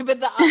sorry,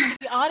 but to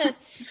be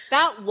honest,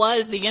 that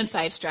was the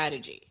inside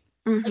strategy.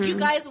 Like you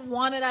guys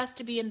wanted us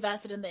to be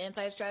invested in the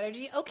inside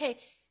strategy. Okay,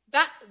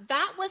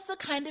 that was the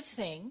kind of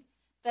thing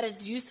that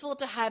it's useful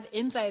to have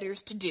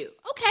insiders to do.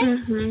 Okay,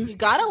 you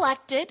got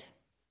elected.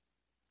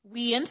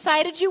 We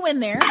incited you in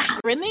there.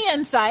 You're in the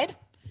inside.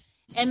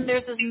 And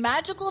there's this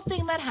magical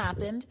thing that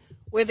happened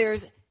where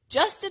there's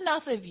just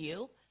enough of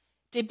you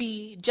to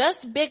be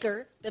just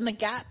bigger than the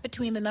gap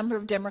between the number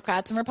of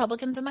Democrats and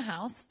Republicans in the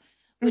House,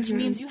 which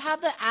means you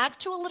have the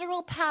actual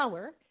literal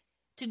power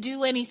to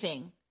do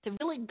anything, to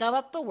really gum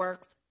up the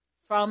works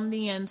from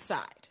the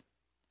inside.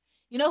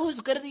 You know who's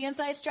good at the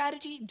inside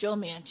strategy? Joe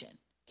Manchin,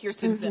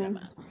 Kyrsten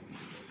Sinema.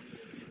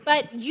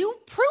 But you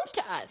proved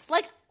to us,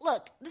 like,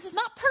 look, this is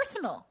not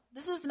personal.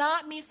 This is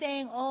not me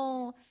saying,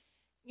 oh,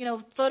 you know,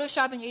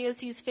 photoshopping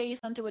AOC's face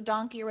onto a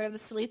donkey or whatever the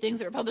silly things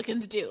that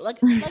Republicans do. Like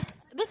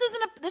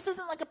this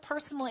isn't like a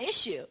personal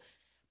issue.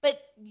 But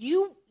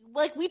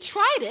we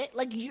tried it.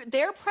 Like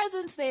their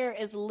presence there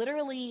is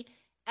literally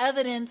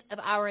evidence of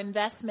our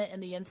investment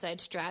in the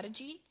inside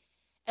strategy,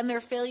 and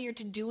their failure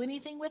to do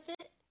anything with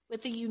it,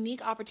 with the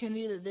unique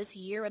opportunity that this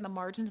year and the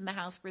margins in the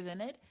House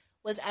presented,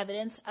 was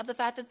evidence of the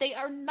fact that they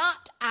are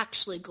not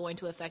actually going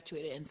to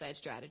effectuate an inside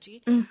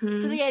strategy.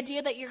 So the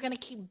idea that you're going to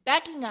keep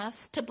begging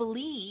us to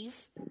believe,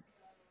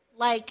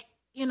 like,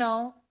 you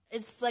know,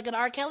 it's like an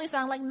R. Kelly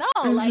song, like, no,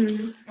 like, we're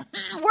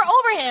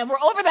over him.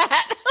 We're over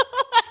that.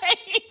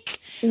 Like,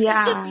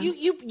 it's just,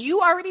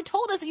 you already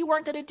told us that you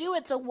weren't going to do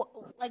it. So,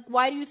 like,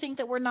 why do you think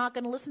that we're not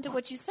going to listen to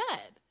what you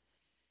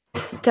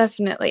said?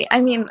 Definitely.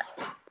 I mean,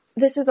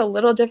 this is a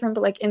little different,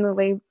 but like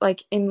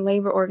in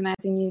labor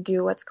organizing, you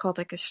do what's called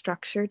like a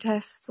structure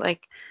test.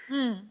 Like,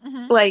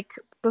 like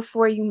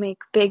before you make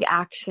big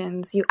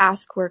actions, you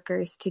ask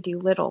workers to do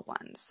little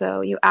ones.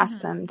 So you ask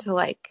them to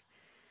like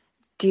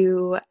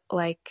do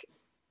like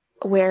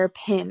wear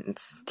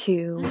pins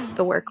to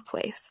the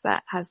workplace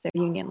that has their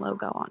union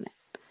logo on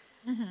it.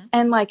 Mm-hmm.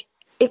 And like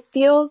it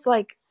feels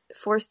like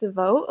Force the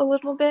Vote a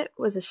little bit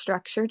was a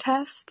structure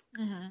test.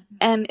 Mm-hmm.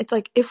 And it's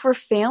like if we're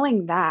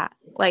failing that,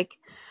 like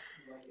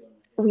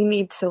we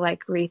need to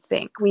like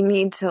rethink. We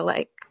need to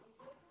like,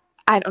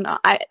 I don't know.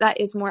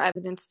 That is more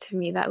evidence to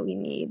me that we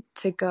need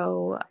to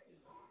go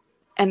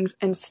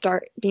and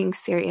start being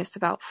serious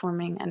about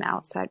forming an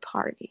outside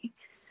party.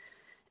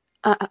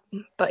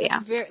 But yeah,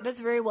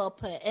 that's very well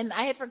put. And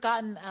I had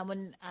forgotten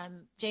when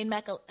Jane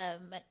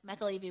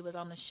McAlevey was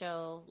on the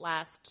show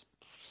last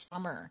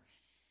summer.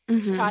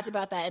 Mm-hmm. She talked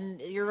about that,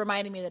 and you're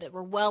reminding me that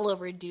we're well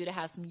overdue to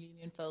have some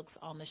union folks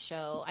on the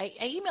show. I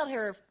emailed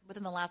her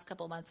within the last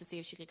couple of months to see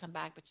if she could come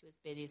back, but she was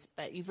busy.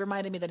 But you've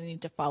reminded me that I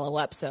need to follow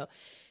up. So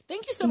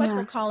thank you so much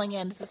for calling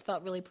in. This has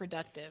felt really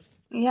productive.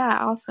 Yeah,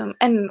 awesome.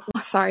 And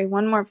sorry,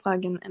 one more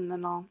plug, and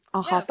then I'll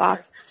hop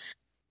off.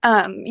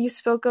 You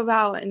spoke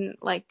about and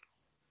like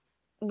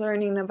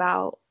learning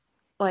about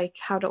like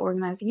how to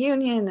organize a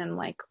union and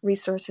like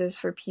resources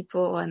for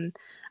people, and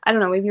I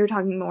don't know, maybe you're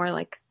talking more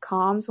like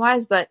comms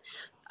wise, but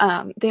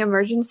the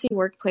Emergency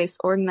Workplace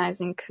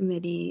Organizing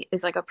Committee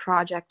is like a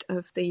project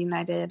of the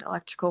United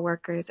Electrical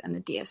Workers and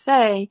the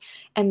DSA,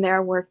 and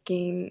they're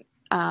working,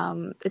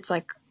 it's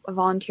like a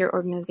volunteer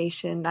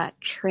organization that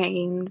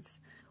trains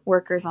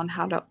workers on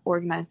how to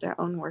organize their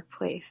own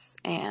workplace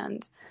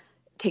and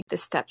take the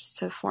steps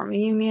to form a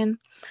union.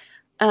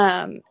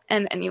 And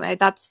anyway,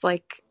 that's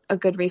like a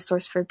good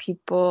resource for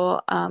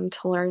people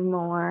to learn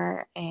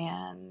more,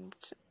 and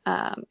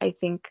I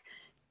think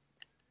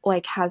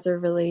like has a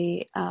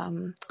really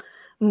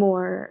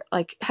more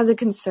like has a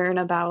concern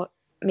about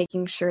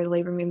making sure the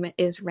labor movement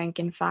is rank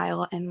and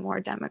file and more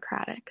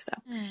democratic. So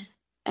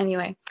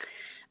anyway,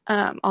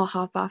 I'll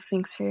hop off.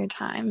 Thanks for your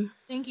time.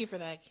 Thank you for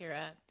that,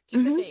 Kira.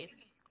 Keep the faith.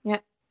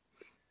 Yep.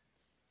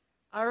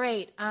 All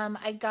right.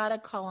 I got a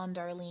call on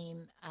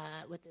Darlene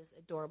with this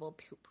adorable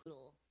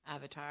poodle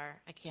avatar.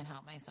 I can't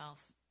help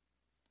myself.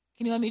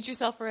 Can you unmute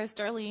yourself for us,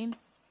 Darlene?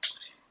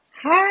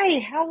 Hi,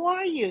 how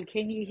are you?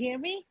 Can you hear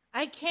me?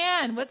 I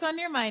can. What's on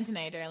your mind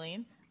tonight,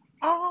 Darlene?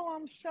 Oh,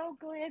 I'm so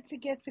glad to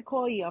get to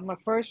call you. I'm a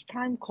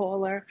first-time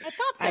caller. I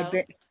thought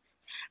so.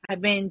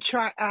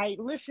 I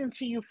listened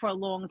to you for a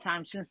long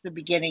time, since the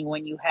beginning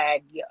when you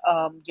had your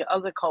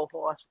other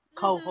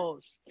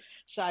co-host.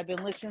 So I've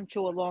been listening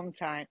to a long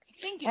time.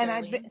 Thank you,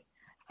 Darlene.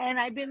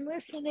 I've been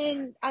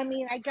listening. I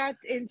mean, I got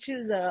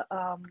into the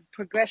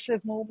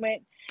progressive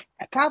movement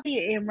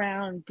probably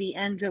around the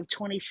end of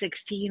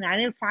 2016. I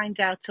didn't find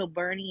out till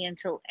Bernie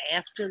until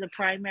after the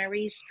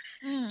primaries.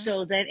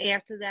 So then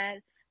after that,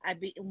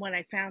 when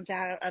I found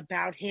out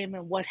about him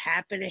and what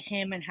happened to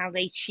him and how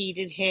they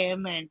cheated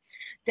him, and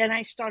then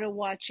I started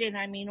watching,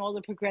 I mean, all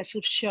the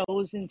progressive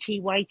shows and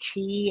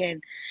TYT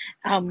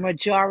and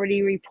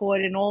Majority Report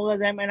and all of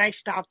them, and I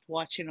stopped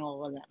watching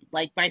all of them.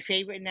 Like my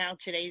favorite now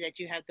today that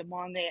you had them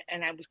on there,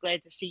 and I was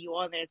glad to see you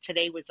on there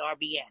today, was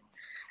RBN.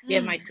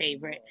 They're my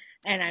favorite,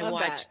 and I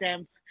watched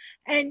them.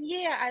 And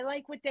yeah, I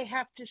like what they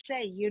have to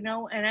say, you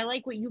know, and I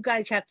like what you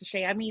guys have to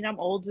say. I mean, I'm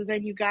older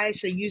than you guys,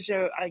 so you're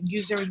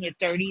in your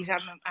 30s.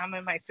 I'm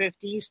in my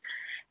 50s,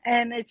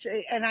 and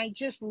I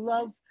just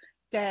love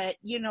that,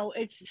 you know,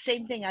 it's the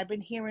same thing. I've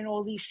been hearing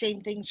all these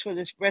same things for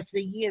this rest of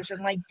the years,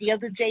 and like the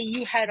other day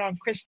you had on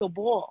Crystal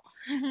Ball,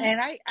 and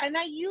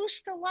I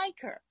used to like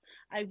her.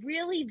 I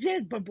really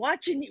did, but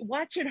watching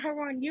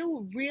her on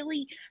you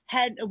really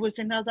was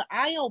another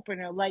eye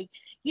opener. Like,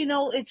 you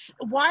know, it's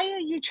why are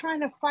you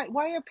trying to fight?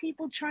 Why are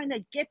people trying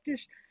to get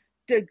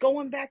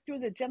going back through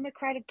the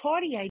Democratic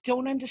Party? I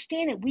don't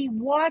understand it. We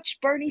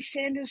watched Bernie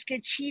Sanders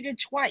get cheated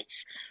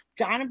twice.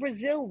 Donna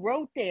Brazile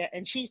wrote there,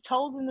 and she's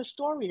told in the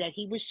story that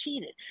he was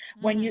cheated.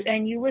 When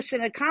you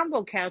listen to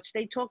Combo Couch,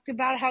 they talked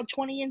about how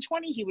 20 and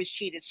 20 he was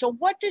cheated. So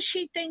what does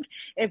she think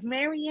if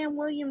Marianne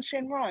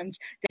Williamson runs,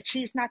 that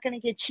she's not going to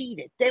get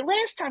cheated?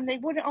 Last time they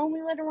would have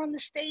only let her on the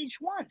stage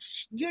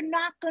once. You're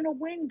not going to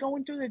win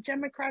going through the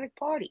Democratic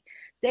Party.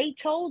 They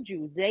told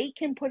you they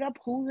can put up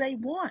who they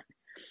want.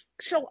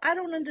 So I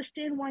don't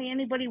understand why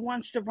anybody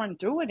wants to run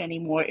through it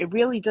anymore. It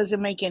really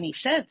doesn't make any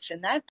sense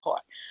in that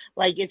part.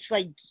 Like, it's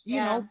like, you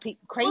know,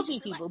 crazy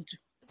people.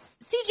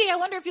 CJ, I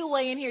wonder if you'll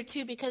weigh in here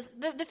too, because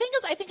the thing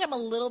is, I think I'm a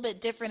little bit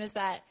different, is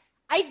that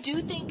I do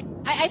think,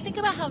 I think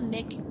about how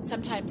Nick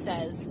sometimes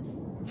says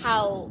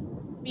how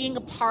being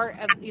a part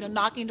of, you know,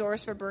 knocking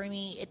doors for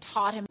Bernie, it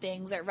taught him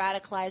things, it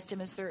radicalized him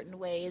in certain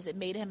ways, it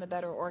made him a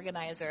better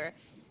organizer.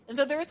 And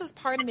so there is this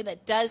part of me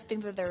that does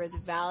think that there is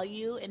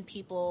value in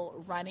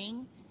people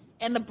running.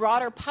 And the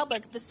broader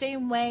public, the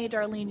same way,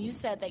 Darlene, you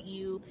said that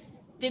you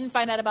didn't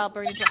find out about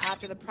Bernie until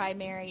after the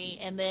primary,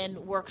 and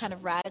then were kind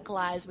of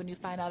radicalized when you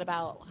find out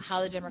about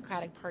how the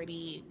Democratic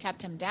Party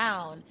kept him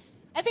down.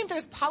 I think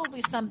there's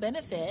probably some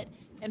benefit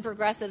in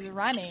progressives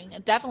running,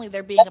 and definitely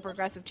there being a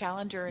progressive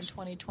challenger in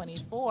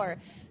 2024,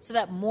 so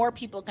that more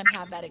people can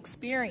have that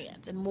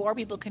experience and more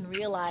people can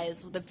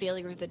realize the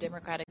failures of the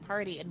Democratic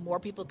Party, and more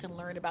people can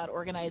learn about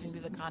organizing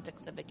through the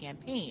context of a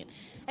campaign.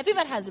 I think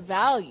that has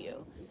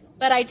value.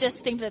 But I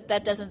just think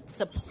that doesn't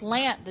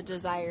supplant the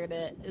desire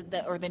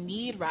or the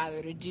need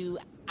rather to do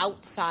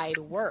outside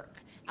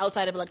work,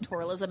 outside of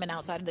electoralism and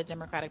outside of the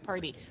Democratic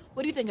Party.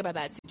 What do you think about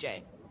that,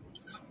 CJ?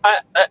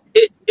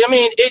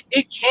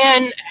 It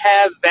can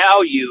have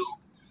value,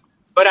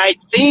 but I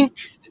think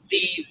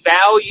the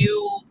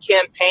value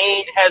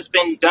campaign has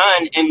been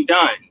done and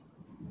done.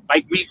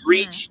 Like, we've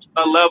reached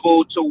a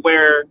level to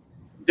where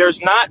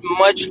there's not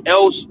much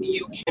else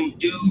you can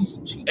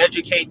do to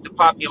educate the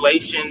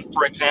population,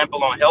 for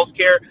example, on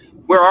healthcare.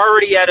 We're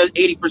already at an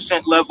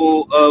 80%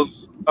 level of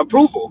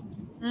approval.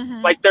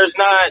 Mm-hmm. Like, there's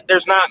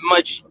not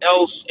much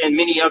else in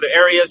many other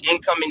areas.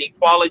 Income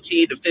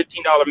inequality, the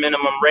 $15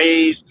 minimum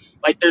raise,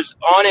 like, there's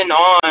on and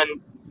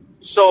on.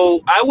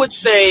 So I would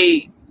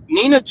say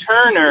Nina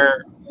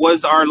Turner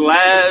was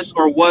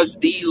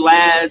the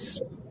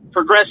last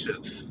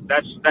progressive.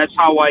 That's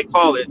how I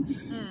call it.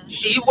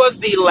 She was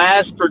the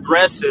last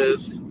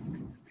progressive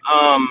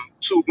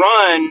to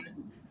run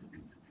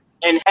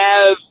and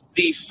have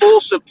the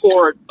full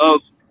support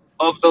of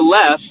the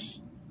left,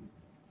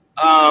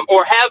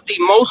 or have the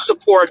most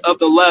support of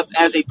the left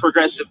as a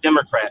progressive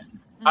Democrat.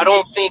 I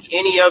don't think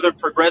any other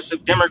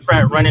progressive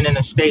Democrat running in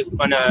a state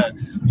on a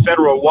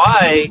federal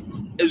wide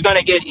is going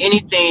to get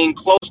anything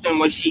close to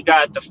what she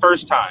got the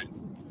first time.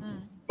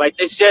 Like,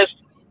 it's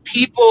just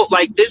people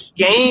like this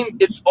game.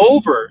 It's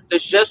over.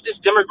 This Justice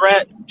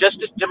Democrat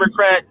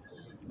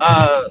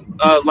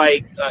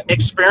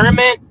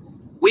experiment.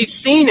 We've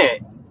seen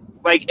it.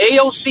 Like,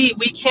 AOC,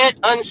 we can't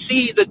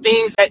unsee the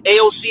things that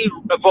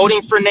AOC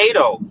voting for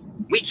NATO.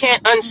 We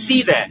can't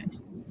unsee that.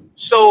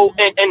 So,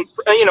 and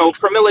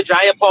Pramila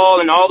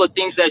Jayapal and all the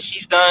things that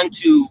she's done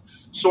to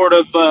sort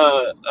of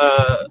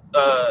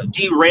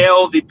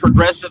derail the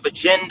progressive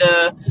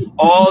agenda,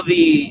 all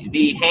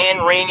the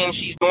hand wringing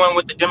she's doing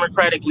with the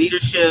Democratic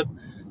leadership,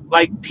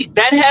 like,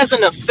 that has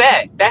an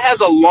effect. That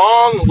has a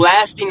long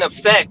lasting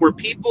effect where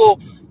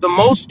people, the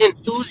most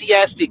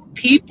enthusiastic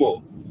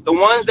people, the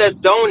ones that's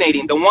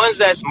donating, the ones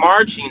that's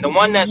marching, the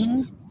one that's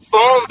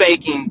phone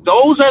baking,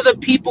 those are the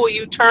people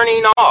you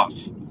turning off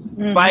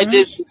by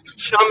this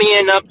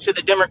chummying up to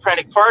the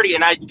Democratic Party.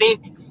 And I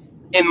think,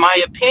 in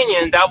my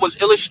opinion, that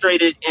was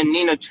illustrated in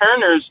Nina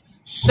Turner's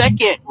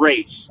second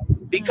race,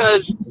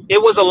 because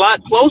it was a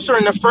lot closer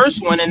in the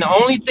first one. And the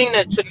only thing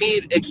that, to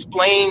me,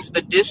 explains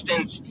the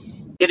distance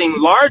getting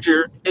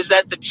larger is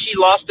that she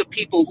lost the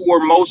people who were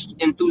most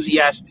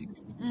enthusiastic.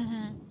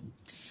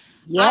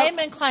 Yep. I am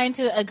inclined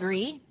to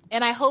agree,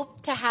 and I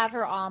hope to have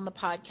her on the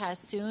podcast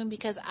soon,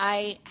 because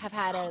I have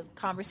had a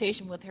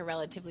conversation with her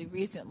relatively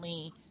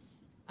recently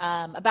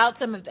about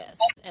some of this,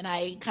 and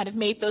I kind of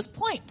made those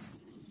points,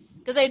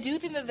 because I do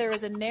think that there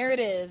is a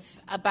narrative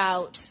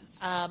about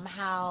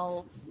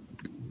how,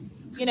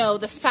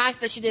 the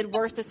fact that she did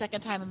worse the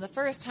second time than the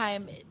first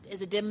time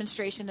is a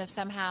demonstration of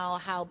somehow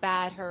how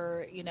bad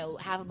her,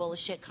 have a bowl of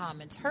shit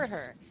comments hurt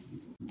her.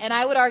 And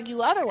I would argue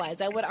otherwise.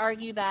 I would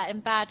argue that,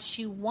 in fact,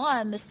 she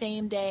won the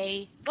same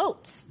day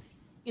votes.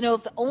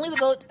 If the only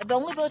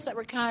votes that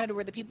were counted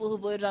were the people who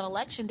voted on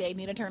election day,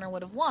 Nina Turner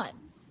would have won.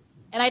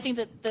 And I think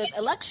that the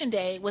election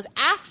day was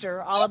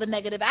after all of the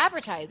negative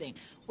advertising.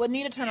 What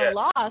Nina Turner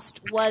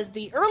lost was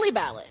the early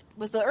ballot,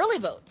 was the early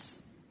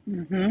votes.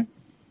 Mm-hmm.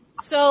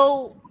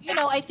 So,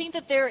 I think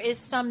that there is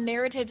some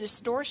narrative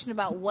distortion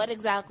about what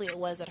exactly it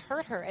was that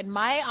hurt her. And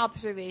my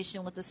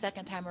observation was the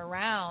second time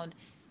around,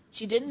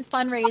 she didn't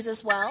fundraise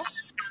as well.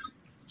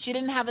 She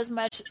didn't have as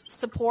much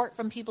support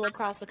from people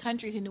across the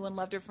country who knew and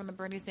loved her from the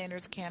Bernie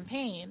Sanders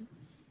campaign.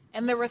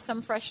 And there was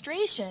some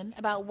frustration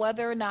about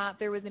whether or not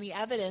there was any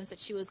evidence that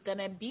she was going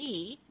to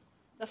be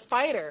the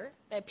fighter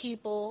that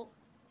people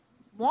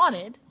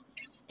wanted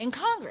in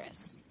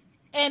Congress.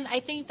 And I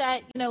think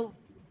that,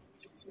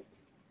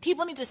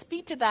 people need to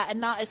speak to that and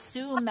not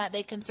assume that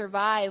they can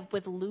survive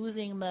with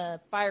losing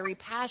the fiery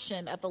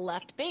passion of the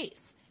left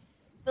base.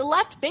 The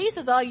left base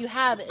is all you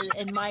have,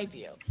 in my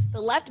view.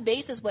 The left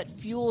base is what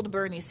fueled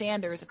Bernie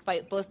Sanders,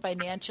 both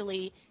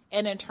financially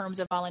and in terms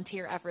of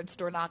volunteer efforts,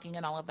 door knocking,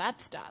 and all of that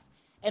stuff.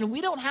 And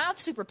we don't have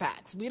super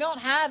PACs. We don't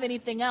have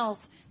anything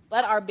else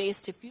but our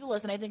base to fuel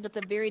us. And I think it's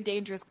a very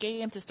dangerous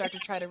game to start to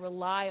try to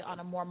rely on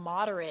a more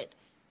moderate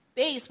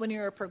base when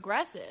you're a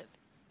progressive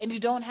and you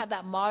don't have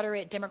that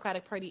moderate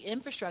Democratic Party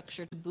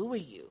infrastructure to buoy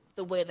you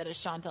the way that a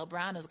Shontel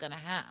Brown is going to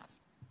have.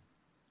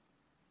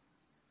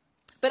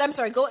 But I'm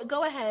sorry, go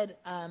ahead,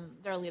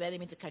 Darlene. I didn't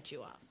mean to cut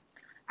you off.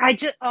 I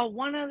just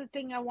one other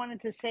thing I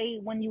wanted to say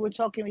when you were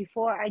talking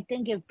before. I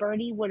think if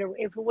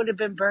it would have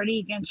been Bernie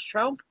against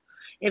Trump,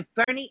 if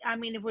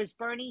it was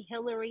Bernie,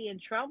 Hillary,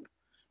 and Trump,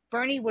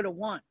 Bernie would have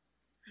won.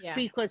 Yeah.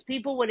 Because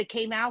people would have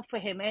came out for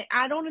him. And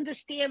I don't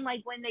understand,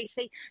 like, when they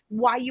say,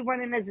 why are you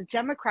running as a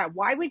Democrat?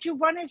 Why would you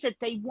run as it?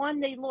 They won,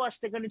 they lost,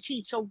 they're going to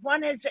cheat. So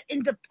run as an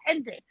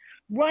independent.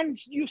 Run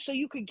you so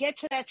you could get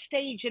to that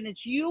stage, and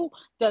it's you,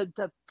 the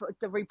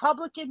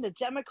Republican, the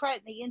Democrat,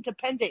 and the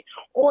independent.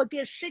 Or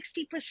there's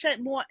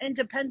 60% more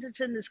independents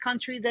in this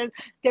country than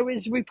there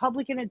is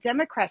Republican and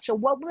Democrat. So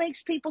what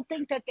makes people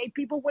think that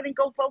people wouldn't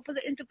go vote for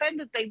the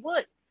independent? They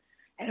would.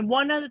 And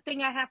one other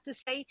thing I have to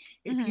say,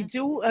 if you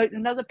do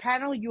another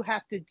panel, you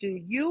have to do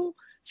you,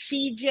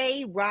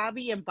 CJ,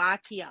 Robbie, and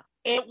Batia.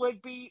 It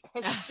would be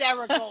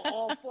hysterical,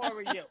 all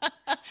four of you.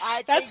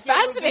 That's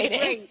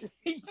fascinating. Would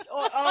be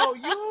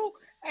great. You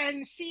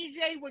and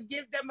CJ would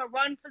give them a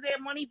run for their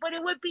money, but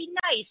it would be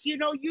nice. You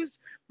know,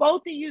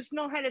 both of you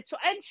know how to talk,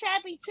 and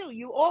Shabby too.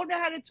 You all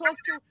know how to talk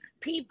to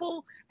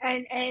people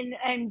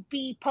and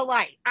be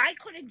polite. I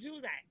couldn't do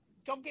that.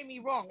 Don't get me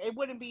wrong. It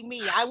wouldn't be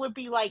me. I would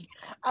be like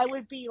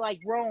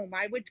Rome.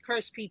 I would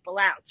curse people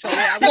out. So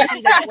I would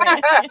be that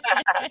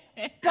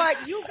way.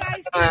 But you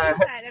guys can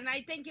do that, and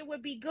I think it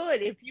would be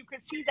good if you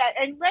could see that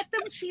and let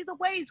them see the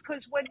ways.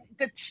 Because when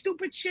the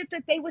stupid shit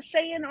that they were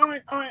saying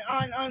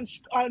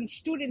on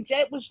student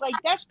debt was like,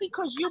 that's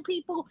because you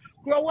people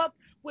grow up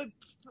with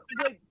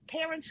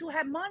parents who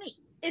have money.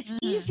 It's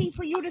easy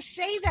for you to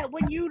say that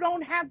when you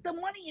don't have the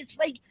money. It's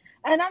like,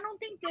 and I don't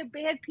think they're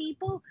bad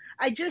people.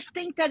 I just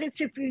think that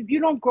it's if you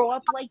don't grow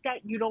up like that,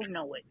 you don't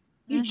know it.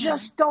 You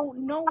just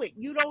don't know it.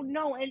 You don't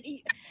know.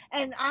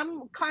 And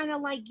I'm kind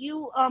of like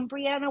you,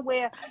 Brianna,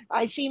 where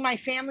I see my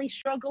family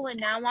struggle and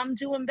now I'm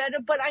doing better,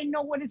 but I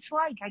know what it's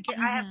like.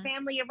 I have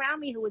family around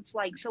me who it's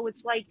like. So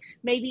it's like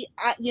maybe,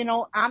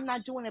 I'm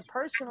not doing it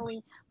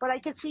personally, but I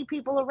could see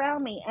people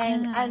around me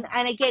and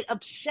I get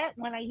upset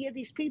when I hear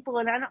these people.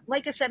 And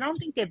like I said, I don't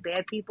think they're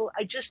bad people.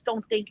 I just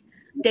don't think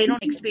they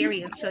don't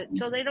experience it.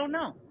 So they don't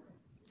know.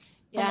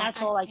 Yeah, and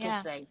that's all I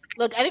can say.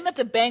 Look, I think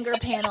that's a banger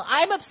panel.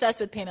 I'm obsessed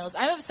with panels.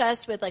 I'm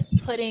obsessed with like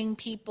putting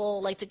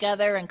people like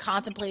together and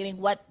contemplating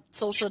what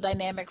social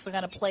dynamics are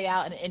going to play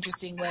out in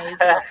interesting ways.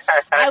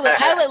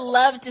 I would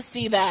love to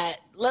see that.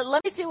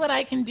 Let me see what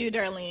I can do,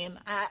 Darlene.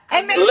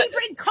 And maybe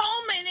bring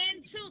Coleman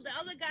in too. The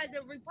other guy,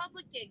 the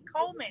Republican,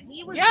 Coleman.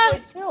 He was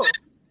good too.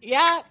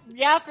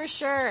 Yeah, for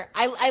sure.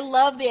 I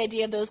love the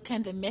idea of those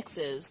kinds of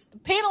mixes.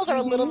 Panels are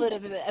a little bit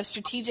of a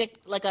strategic,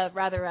 like a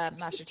rather,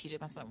 not strategic,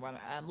 that's not one,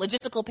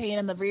 logistical pain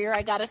in the rear,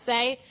 I gotta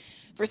say,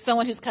 for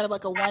someone who's kind of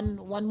like a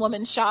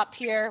one-woman shop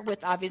here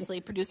with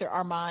obviously producer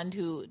Armand,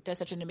 who does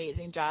such an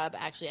amazing job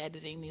actually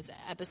editing these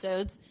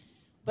episodes.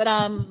 But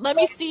let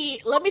me see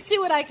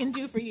what I can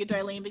do for you,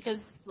 Darlene,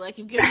 because like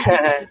you've given me some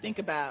stuff to think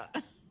about.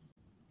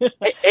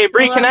 Hey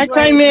Bree, can I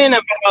chime in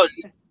about...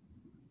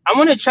 I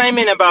want to chime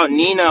in about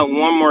Nina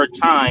one more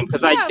time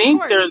because I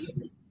think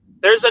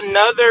there's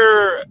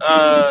another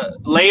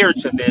layer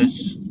to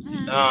this,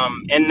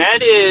 and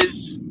that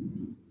is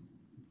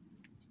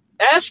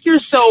ask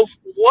yourself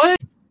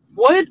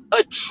what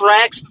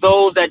attracts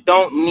those that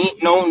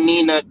don't know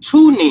Nina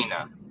to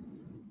Nina.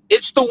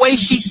 It's the way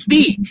she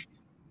speaks.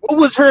 What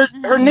was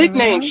her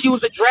nickname? She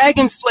was a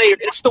dragon slayer.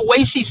 It's the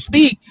way she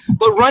speaks.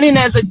 But running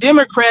as a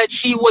Democrat,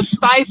 she was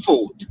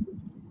stifled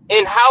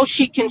in how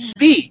she can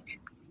speak.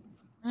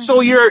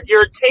 So you're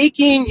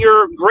taking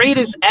your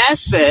greatest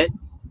asset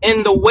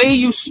in the way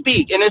you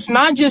speak. And it's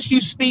not just you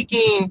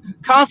speaking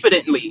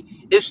confidently.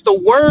 It's the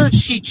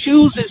words she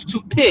chooses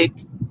to pick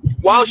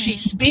while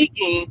she's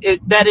speaking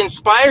that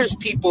inspires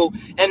people.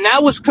 And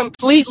that was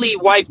completely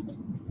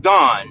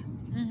gone.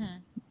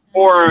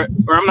 Or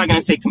I'm not going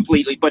to say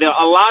completely, but a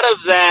lot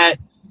of that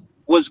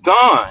was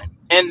gone.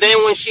 And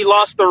then when she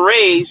lost the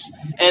race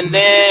and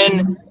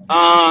then,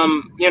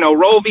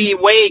 Roe v.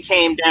 Wade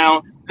came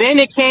down, then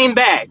it came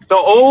back. The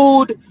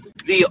old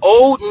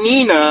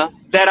Nina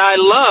that I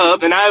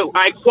love, and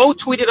I quote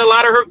tweeted a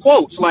lot of her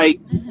quotes, like,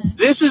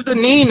 this is the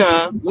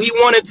Nina we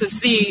wanted to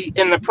see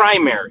in the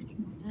primary.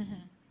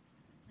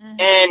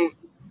 And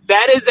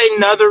that is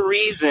another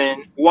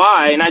reason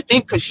why, and I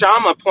think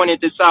Kashama pointed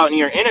this out in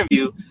your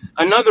interview,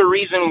 another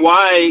reason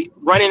why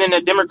running in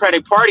the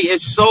Democratic Party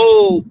is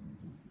so...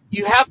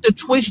 You have to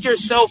twist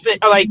yourself in,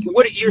 like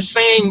what you're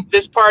saying,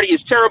 this party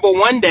is terrible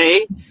one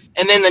day,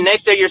 and then the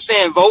next day you're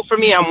saying, vote for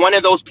me, I'm one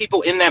of those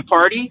people in that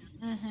party.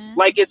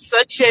 Like, it's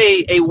such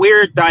a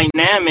weird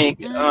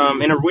dynamic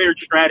and a weird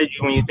strategy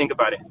when you think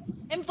about it.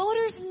 And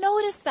voters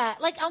notice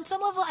that. Like, on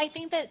some level, I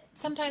think that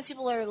sometimes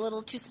people are a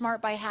little too smart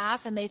by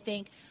half, and they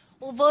think,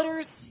 well,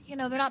 voters,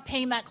 they're not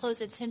paying that close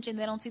attention.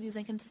 They don't see these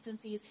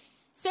inconsistencies.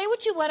 Say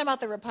what you want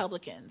about the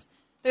Republicans.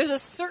 There's a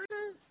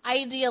certain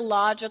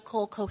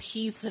ideological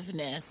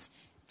cohesiveness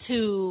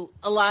to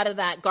a lot of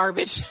that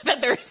garbage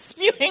that they're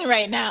spewing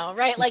right now,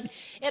 right? Like,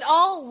 it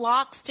all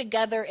locks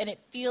together and it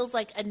feels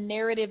like a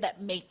narrative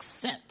that makes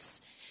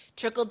sense.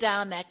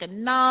 Trickle-down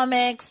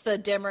economics, the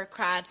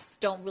Democrats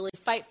don't really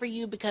fight for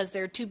you because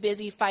they're too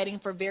busy fighting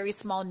for very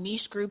small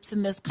niche groups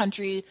in this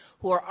country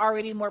who are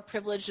already more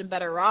privileged and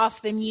better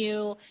off than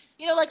you.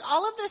 Like,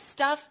 all of this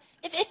stuff,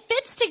 it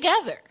fits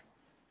together.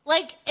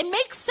 Like, it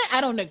makes sense.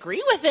 I don't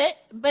agree with it,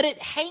 but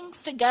it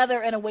hangs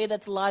together in a way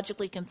that's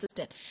logically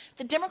consistent.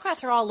 The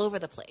Democrats are all over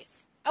the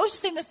place. I was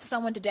just saying this to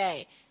someone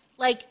today.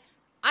 Like,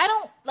 I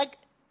don't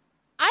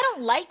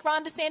like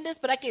Ron DeSantis,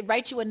 but I could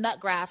write you a nut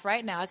graph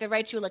right now. I could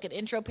write you like an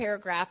intro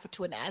paragraph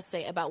to an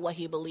essay about what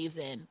he believes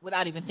in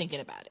without even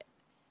thinking about it.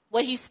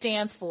 What he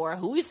stands for,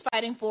 who he's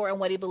fighting for, and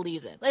what he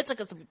believes in. It's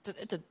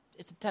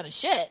a ton of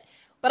shit,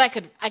 but I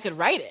could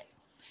write it.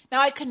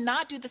 Now, I could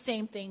not do the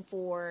same thing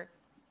for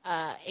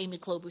Amy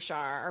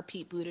Klobuchar or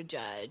Pete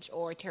Buttigieg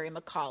or Terry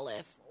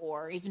McAuliffe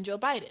or even Joe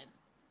Biden.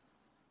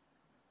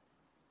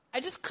 I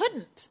just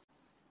couldn't.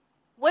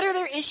 What are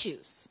their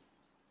issues?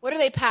 What are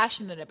they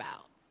passionate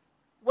about?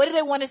 What do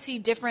they want to see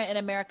different in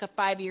America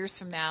 5 years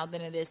from now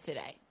than it is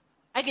today?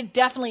 I could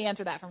definitely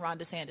answer that from Ron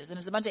DeSantis, and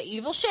it's a bunch of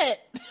evil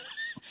shit,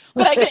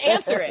 but I can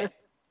answer it.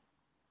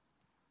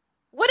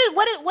 What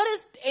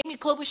does Amy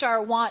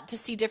Klobuchar want to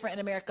see different in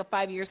America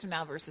 5 years from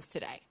now versus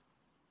today?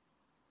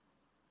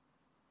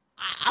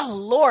 Oh,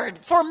 Lord.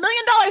 For $1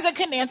 million, I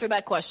couldn't answer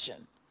that question.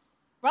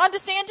 Ron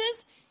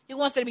DeSantis, he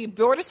wants there to be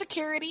border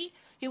security.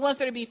 He wants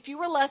there to be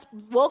fewer, less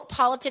woke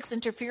politics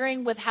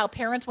interfering with how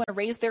parents want to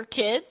raise their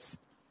kids.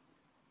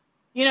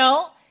 You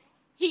know,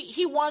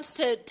 he wants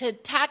to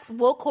tax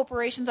woke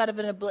corporations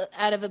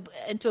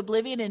into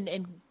oblivion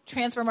and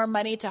transfer more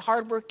money to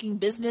hardworking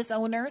business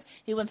owners.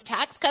 He wants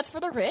tax cuts for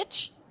the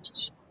rich.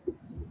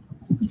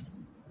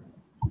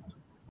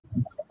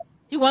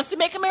 He wants to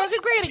make America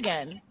great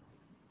again.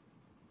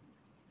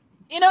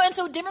 You know, and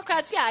so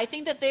Democrats, I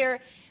think that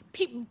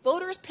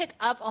voters pick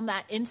up on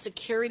that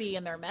insecurity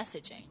in their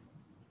messaging.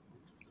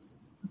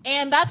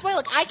 And that's why,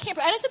 I said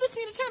this to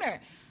Nina Turner,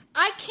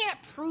 I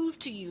can't prove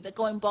to you that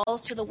going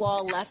balls to the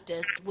wall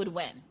leftist would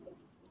win.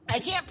 I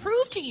can't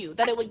prove to you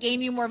that it would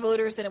gain you more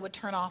voters than it would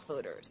turn off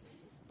voters.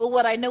 But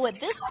what I know at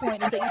this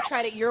point is that you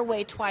tried it your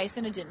way twice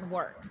and it didn't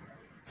work.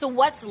 So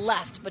what's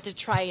left but to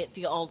try it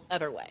the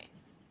other way?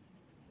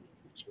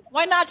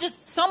 Why not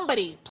just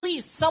somebody,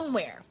 please,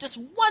 somewhere, just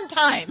one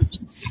time?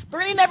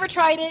 Bernie never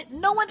tried it.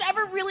 No one's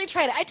ever really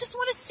tried it. I just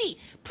want to see.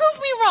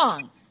 Prove me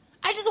wrong.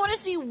 I just want to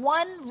see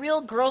one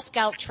real Girl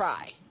Scout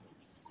try.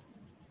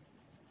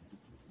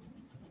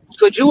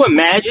 Could you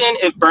imagine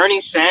if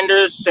Bernie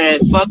Sanders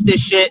said, fuck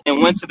this shit, and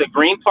went to the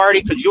Green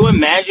Party? Could you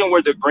imagine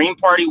where the Green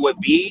Party would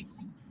be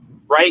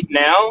right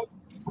now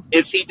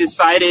if he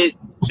decided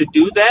to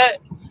do that?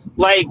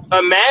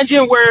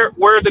 Imagine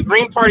where the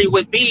Green Party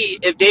would be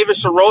if David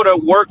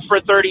Sirota worked for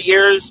 30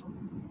 years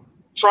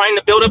trying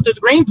to build up this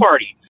Green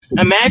Party.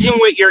 Imagine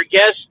what your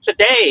guest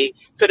today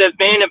could have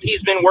been if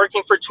he's been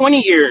working for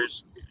 20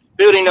 years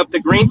building up the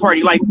Green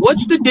Party.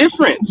 What's the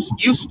difference?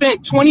 You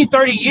spent 20,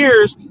 30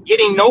 years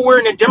getting nowhere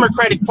in the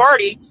Democratic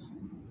Party.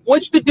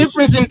 What's the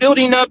difference in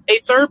building up a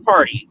third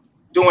party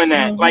doing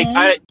that? Mm-hmm.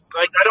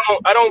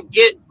 I don't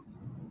get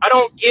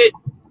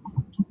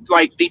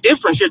the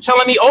difference. You're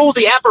telling me,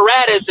 the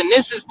apparatus and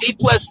this is D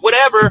plus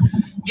whatever.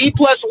 D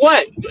plus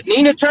what?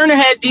 Nina Turner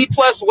had D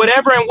plus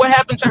whatever, and what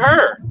happened to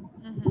her?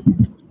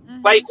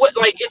 Mm-hmm.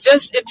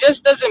 It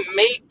just doesn't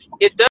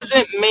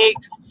make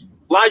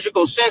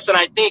logical sense. And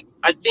I think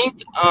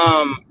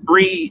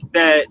Bree,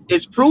 that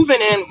it's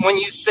proven in when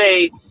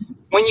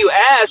you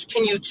ask,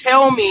 can you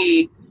tell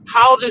me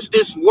how does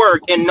this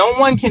work? And no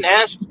one can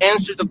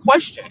answer the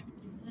question.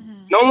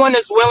 No one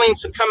is willing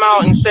to come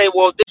out and say,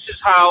 well, this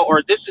is how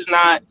or this is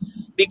not,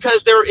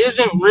 because there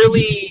isn't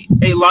really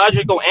a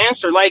logical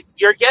answer. Like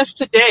your guest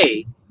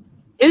today,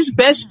 his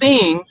best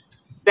thing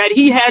that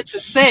he had to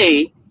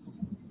say,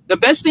 the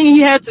best thing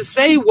he had to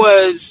say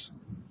was,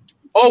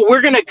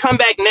 we're going to come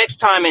back next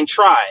time and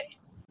try.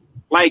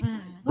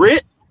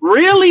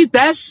 Really?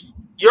 That's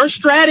your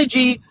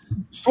strategy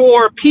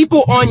for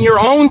people on your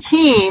own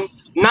team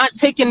not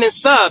taking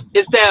this up,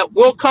 is that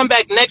we'll come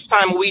back next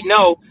time we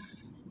know.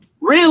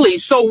 Really?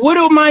 So what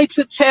am I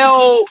to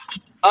tell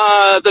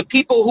the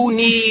people who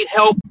need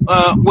help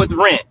with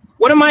rent?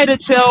 What am I to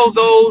tell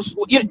those?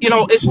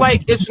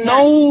 It's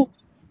no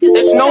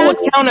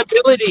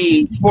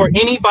accountability for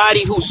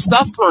anybody who's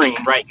suffering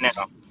right now.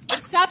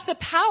 It saps the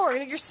power.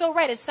 You're so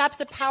right. It saps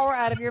the power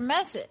out of your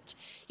message.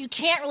 You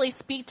can't really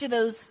speak to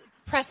those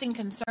pressing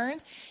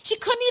concerns. She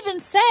couldn't even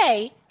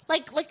say,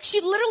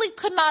 she literally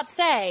could not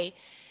say,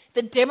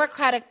 the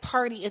Democratic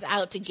Party is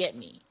out to get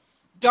me.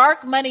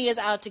 Dark money is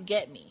out to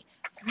get me.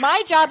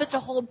 My job is to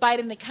hold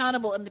Biden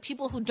accountable, and the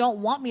people who don't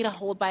want me to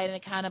hold Biden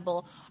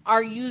accountable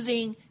are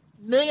using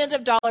millions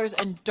of dollars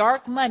in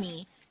dark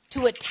money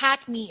to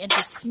attack me and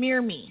to smear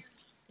me,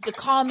 to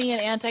call me an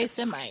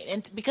anti-Semite,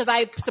 and because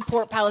I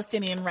support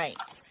Palestinian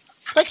rights.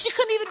 She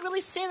couldn't even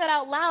really say that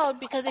out loud,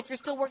 because if you're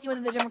still working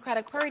within the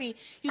Democratic Party,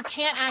 you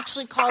can't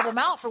actually call them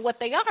out for what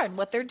they are and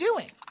what they're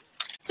doing.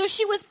 So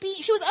she was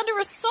under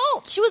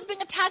assault. She was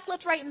being attacked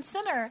left, right, and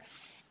center,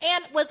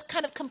 and was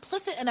kind of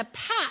complicit in a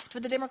pact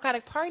with the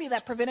Democratic Party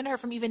that prevented her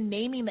from even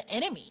naming the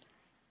enemy.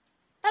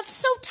 That's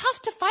so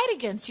tough to fight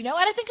against, and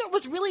I think it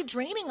was really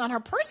draining on her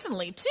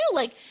personally, too.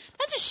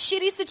 That's a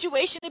shitty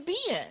situation to be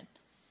in.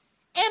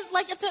 And,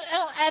 it's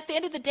at the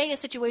end of the day, a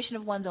situation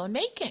of one's own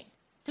making,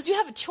 because you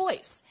have a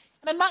choice.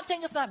 And I'm not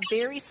saying it's not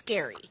very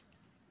scary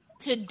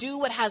to do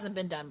what hasn't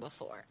been done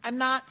before. I'm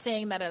not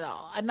saying that at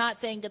all. I'm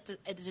not saying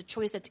it's a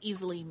choice that's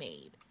easily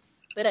made.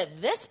 But at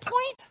this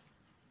point,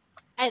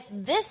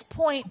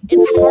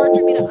 it's hard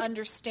for me to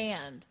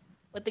understand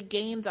what the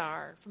gains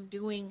are from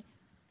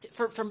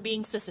from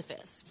being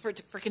Sisyphus,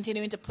 for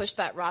continuing to push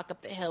that rock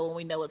up the hill when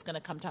we know it's going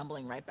to come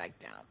tumbling right back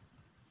down.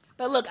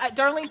 But look,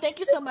 Darlene, thank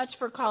you so much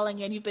for calling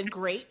in. You've been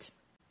great.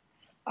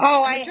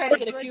 Oh, I'm trying to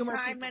get a few more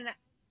people.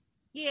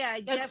 Yeah, I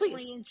Yeah,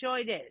 definitely please.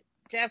 enjoyed it.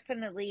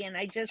 Definitely. And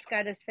I just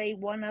got to say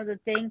one other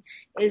thing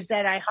is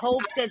that I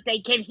hope that they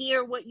can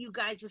hear what you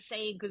guys are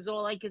saying, because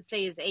all I can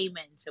say is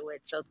amen to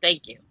it. So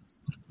thank you.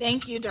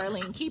 Thank you,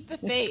 Darlene. Keep the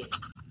faith.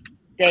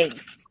 Thanks.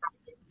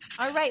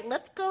 All right,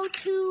 let's go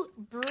to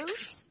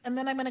Bruce, and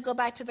then I'm going to go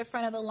back to the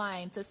front of the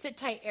line. So sit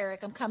tight,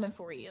 Eric. I'm coming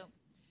for you.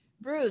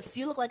 Bruce,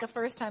 you look like a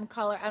first-time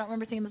caller. I don't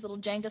remember seeing this little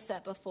Jenga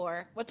set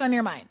before. What's on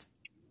your mind?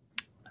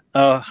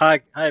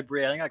 Hi,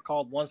 Bree. I think I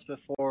called once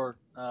before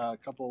a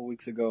couple of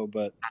weeks ago,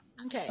 but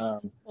Okay.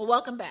 Well,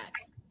 welcome back.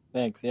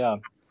 Thanks. Yeah,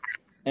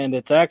 and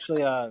it's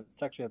actually a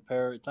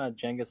pair. It's not a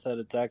Jenga set.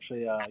 It's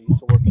actually I used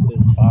to work at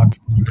this box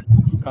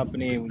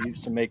company. We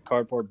used to make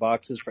cardboard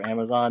boxes for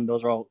Amazon.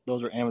 Those are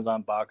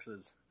Amazon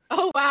boxes.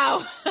 Oh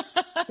wow.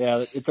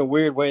 Yeah, it's a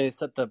weird way they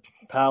set the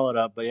pallet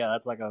up, but yeah,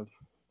 that's like a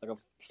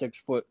 6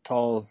 foot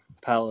tall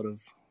pallet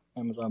of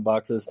Amazon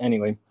boxes.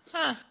 Anyway,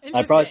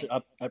 interesting.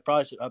 I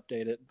probably should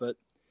update it, but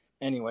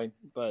anyway,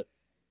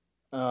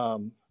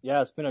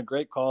 yeah, it's been a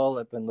great call.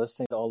 I've been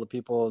listening to all the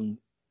people, and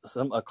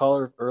a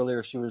caller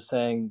earlier, she was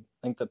saying,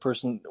 I think the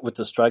person with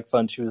the strike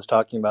fund, she was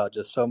talking about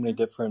just so many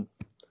different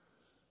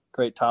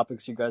great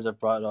topics you guys have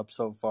brought up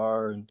so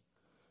far. And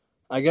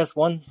I guess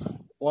one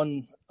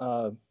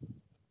thought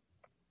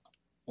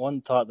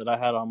that I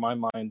had on my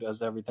mind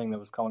as everything that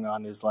was going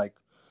on is like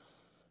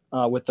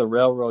with the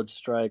railroad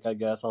strike, I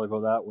guess I'll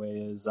go that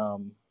way, is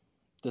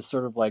this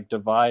sort of like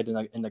divide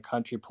in the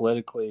country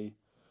politically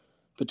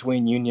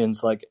between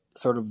unions, like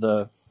sort of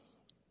the,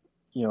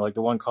 like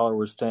the one caller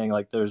was saying,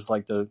 like there's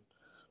like the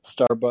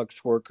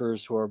Starbucks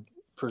workers who are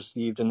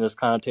perceived in this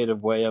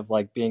connotative way of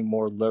like being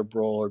more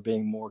liberal or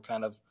being more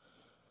kind of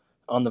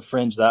on the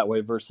fringe that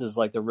way, versus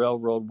like the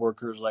railroad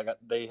workers, like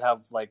they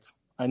have like,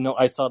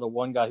 I saw the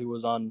one guy who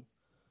was on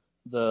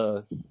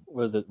the,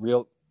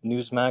 Real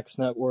Newsmax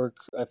network,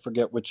 I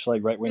forget which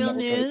like right wing Real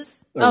network.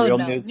 News? Real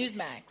no, News.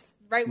 Newsmax.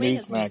 Right wing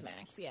is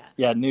Newsmax, yeah.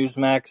 Yeah,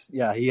 Newsmax.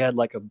 Yeah, he had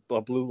like a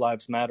Blue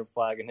Lives Matter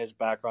flag in his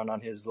background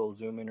on his little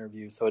Zoom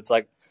interview. So it's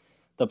like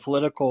the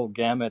political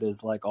gamut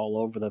is like all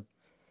over the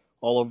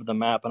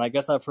map. And I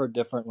guess I've heard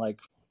different like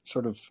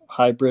sort of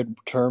hybrid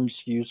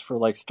terms used for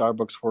like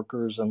Starbucks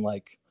workers and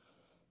like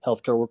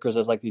healthcare workers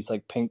as like these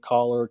like pink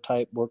collar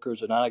type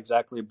workers, are not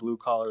exactly blue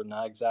collar,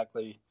 not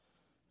exactly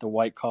the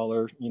white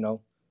collar.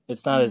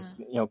 It's not as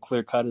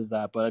clear cut as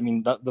that. But I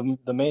mean,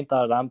 the main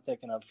thought I'm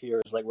thinking of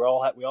here is like we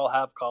all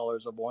have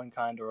collars of one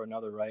kind or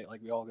another, right?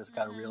 Like we all just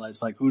got to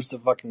realize like who's the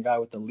fucking guy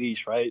with the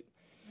leash, right?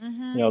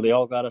 They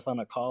all got us on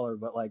a collar,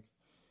 but like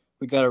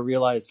we got to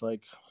realize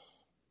like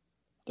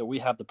that we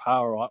have the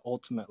power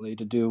ultimately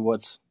to do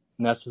what's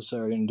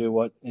necessary and do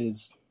what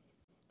is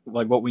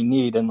like what we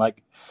need. And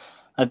like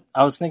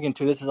I was thinking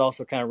too, this is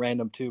also kind of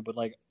random too, but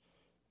like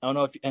I don't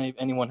know if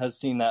anyone has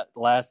seen that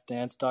Last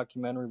Dance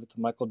documentary with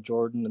Michael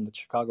Jordan and the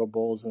Chicago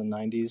Bulls in the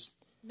 90s.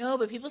 No,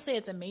 but people say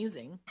it's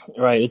amazing.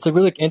 Right. It's a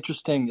really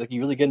interesting, like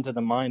you really get into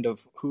the mind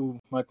of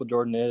who Michael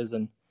Jordan is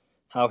and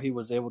how he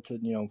was able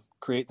to,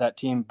 create that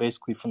team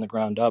basically from the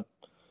ground up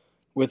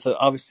with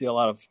obviously a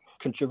lot of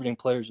contributing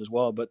players as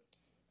well. But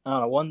I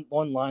don't know,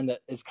 one line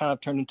that is kind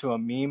of turned into a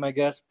meme, I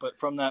guess, but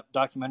from that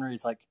documentary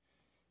is like,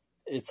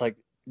 it's like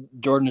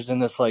Jordan is in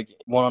this like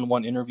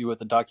one-on-one interview with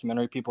the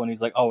documentary people, and he's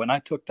like, "Oh, and I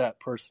took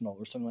that personal,"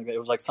 or something like that. It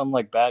was like some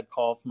like bad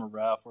call from a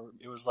ref, or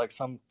it was like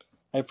some,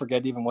 I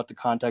forget even what the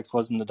context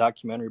was in the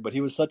documentary. But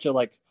he was such a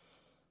like,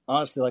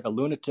 honestly, like a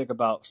lunatic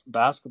about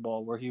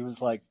basketball, where he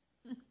was like,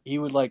 he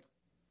would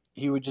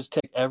just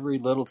take every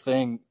little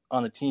thing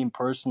on the team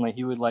personally.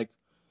 He would like,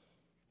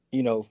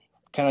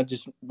 kind of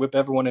just whip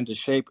everyone into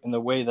shape in the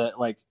way that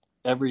like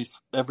every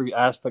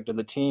aspect of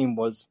the team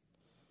was.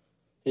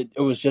 It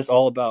was just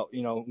all about,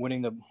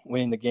 winning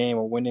the game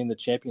or winning the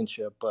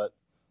championship. But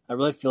I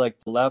really feel like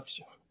the left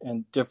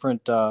and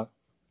different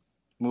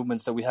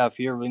movements that we have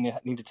here really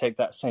need to take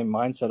that same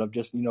mindset of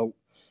just,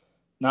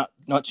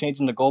 not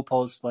changing the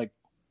goalposts, like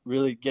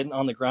really getting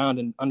on the ground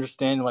and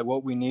understanding like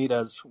what we need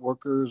as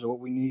workers or what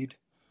we need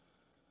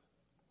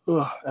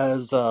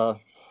as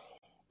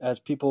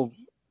people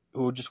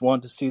who just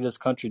want to see this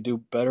country do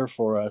better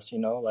for us.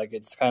 Like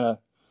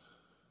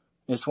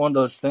it's one of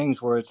those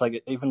things where it's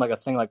like even like a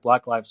thing like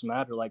Black Lives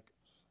Matter, like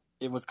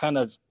it was kind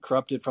of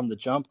corrupted from the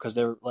jump because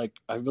they're like,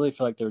 I really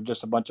feel like they're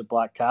just a bunch of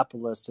black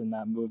capitalists in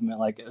that movement.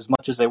 Like as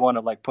much as they want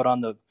to like put on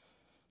the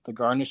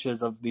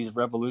garnishes of these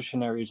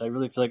revolutionaries, I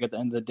really feel like at the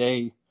end of the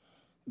day,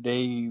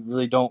 they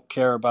really don't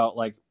care about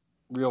like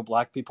real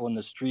black people in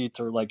the streets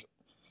or like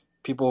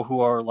people who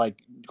are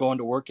like going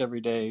to work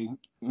every day,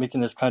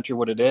 making this country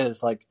what it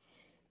is. Like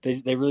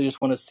they really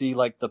just want to see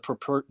like the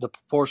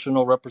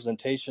proportional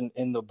representation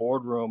in the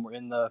boardroom or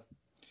in the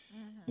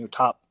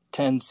top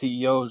 10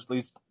 CEOs. At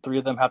least 3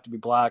 of them have to be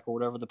black, or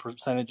whatever the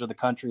percentage of the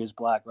country is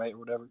black, right? Or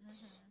whatever.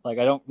 Like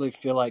I don't really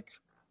feel like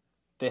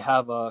they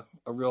have a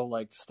real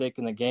like stake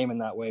in the game in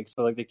that way.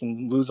 So like they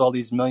can lose all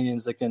these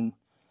millions. They can,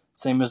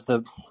 same as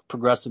the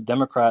progressive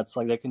Democrats,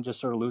 like they can just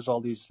sort of lose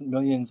all these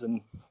millions,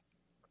 and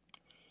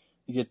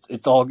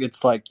it's all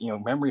gets like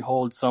memory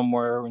hold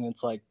somewhere, and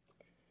it's like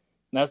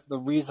And that's the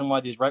reason why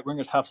these right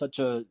wingers have such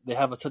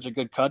a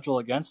good cudgel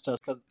against us,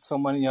 because so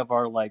many of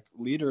our like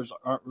leaders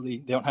they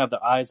don't have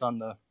their eyes on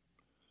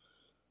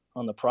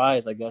the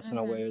prize, I guess, in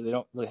a way. They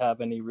don't really have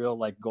any real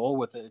like goal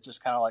with it. It's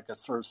just kind of like a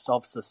sort of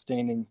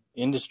self-sustaining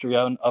industry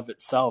of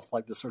itself,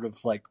 like the sort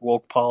of like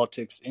woke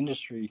politics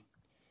industry.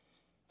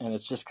 And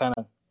it's just kind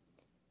of,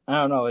 I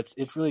don't know,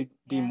 it's really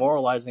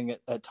demoralizing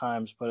at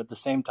times. But at the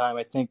same time,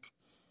 I think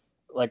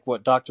like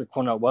what Dr.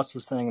 Cornel West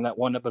was saying in that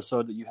one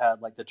episode that you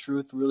had, like the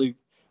truth really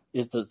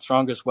is the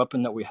strongest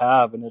weapon that we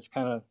have. And it's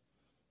kind of,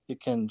 it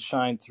can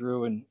shine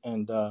through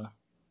and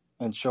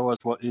show us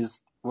what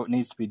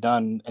needs to be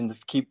done, and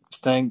just keep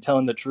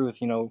telling the truth,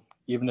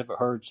 even if it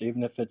hurts,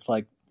 even if it's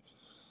like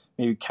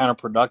maybe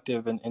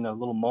counterproductive in a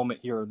little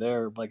moment here or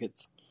there, like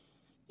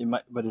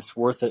but it's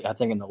worth it, I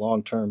think, in the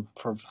long term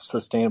for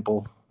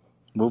sustainable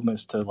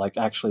movements to like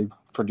actually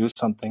produce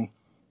something.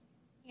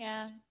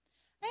 Yeah.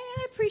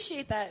 I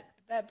appreciate that,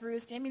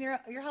 Bruce. I mean,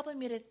 you're helping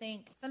me to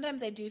think.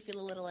 Sometimes I do feel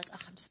a little like, oh,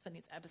 I'm just putting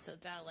these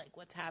episodes out, like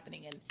what's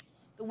happening. And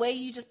the way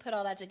you just put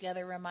all that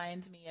together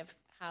reminds me of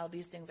how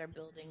these things are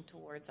building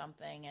towards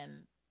something.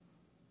 And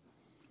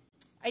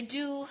I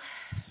don't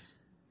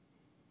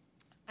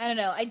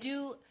know. I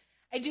do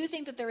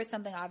think that there is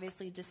something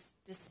obviously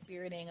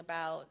dispiriting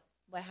about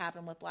what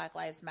happened with Black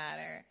Lives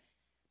Matter.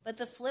 But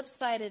the flip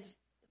side of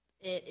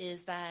it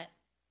is that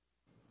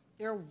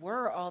there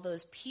were all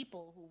those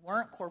people who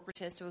weren't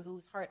corporatists or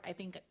whose heart, I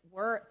think,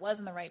 was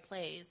in the right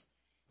place,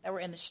 that were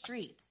in the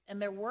streets.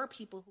 And there were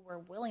people who were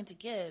willing to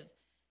give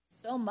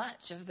so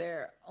much of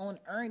their own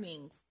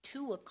earnings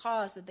to a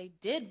cause that they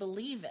did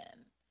believe in.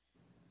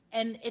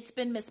 And it's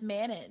been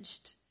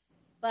mismanaged.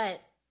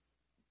 But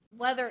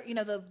whether,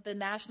 the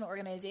national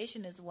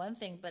organization is one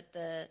thing, but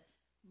the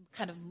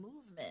kind of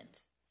movement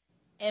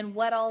and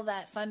what all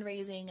that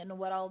fundraising and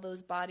what all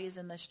those bodies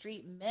in the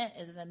street meant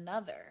is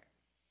another.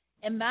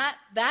 And that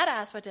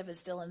aspect of it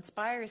still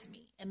inspires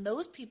me. And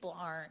those people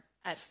aren't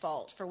at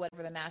fault for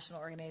whatever the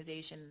national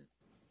organization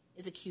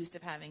is accused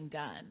of having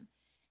done.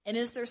 And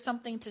is there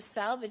something to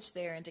salvage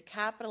there and to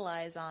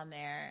capitalize on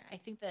there? I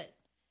think that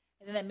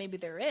maybe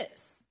there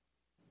is.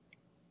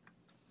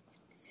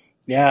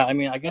 Yeah, I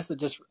mean, I guess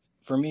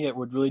for me, it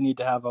would really need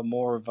to have a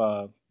more of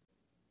a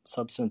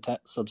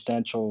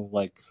substantial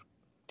like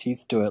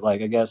teeth to it.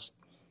 Like, I guess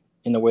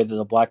in the way that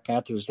the Black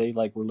Panthers, they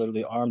like were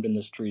literally armed in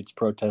the streets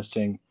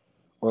protesting,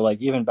 or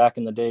like even back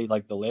in the day,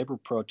 like the labor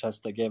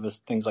protests that gave us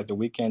things like the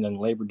weekend and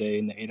Labor Day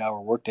and the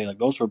 8-hour workday, like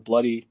those were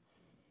bloody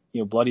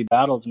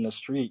battles in the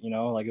street,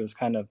 like it was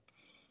kind of,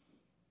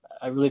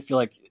 I really feel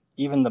like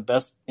even the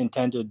best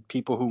intended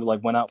people who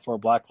like went out for a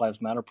Black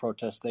Lives Matter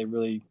protest, they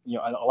really,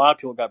 a lot of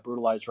people got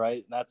brutalized,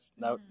 right? And that's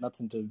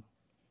nothing to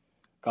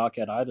gawk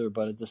at either.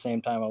 But at the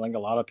same time, I think a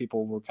lot of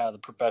people were kind of the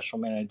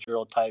professional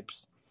managerial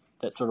types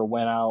that sort of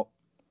went out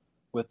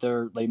with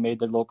they made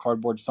their little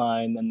cardboard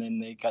sign, and then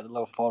they got a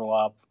little photo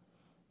op.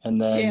 And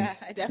then,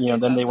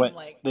 then they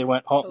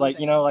went home,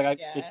 posing.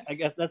 I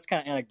guess that's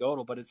kind of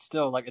anecdotal, but it's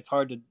still like, it's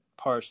hard to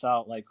parse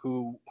out like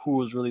who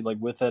was really like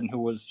with it and who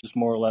was just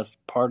more or less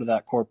part of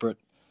that corporate.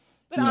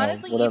 But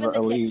honestly, even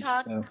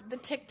the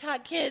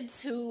TikTok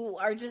kids who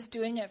are just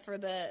doing it for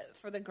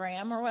the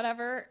gram or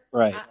whatever,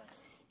 right?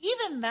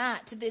 Even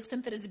that, to the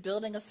extent that it's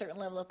building a certain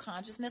level of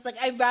consciousness, like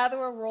I'd rather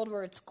a world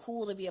where it's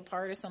cool to be a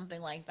part of something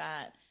like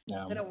that.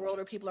 Than a world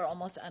where people are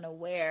almost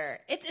unaware.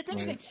 It's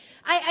interesting.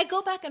 Right. I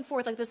go back and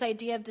forth, like this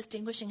idea of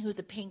distinguishing who's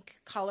a pink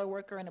collar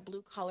worker and a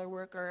blue collar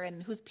worker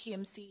and who's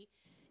PMC.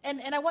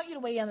 And I want you to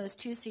weigh in on this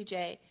too,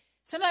 CJ.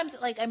 Sometimes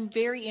like I'm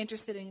very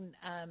interested in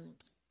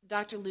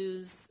Dr.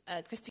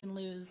 Christine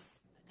Liu's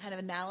kind of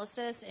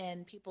analysis,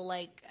 and people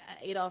like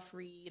Adolph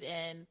Reed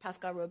and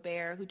Pascal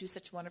Robert, who do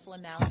such wonderful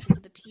analysis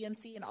of the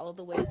PMC and all of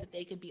the ways that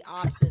they could be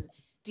ops and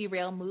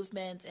derail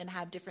movements and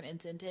have different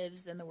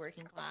incentives than the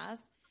working class.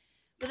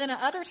 But then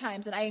at other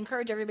times, and I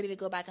encourage everybody to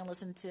go back and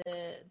listen to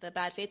the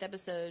Bad Faith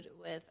episode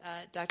with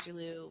Dr.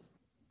 Liu,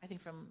 I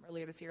think from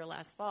earlier this year or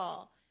last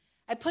fall,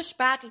 I push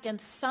back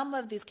against some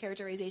of these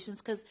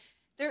characterizations because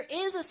there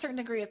is a certain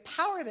degree of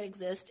power that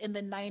exists in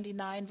the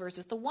 99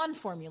 versus the 1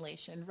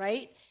 formulation,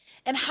 right?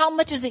 And how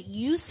much is it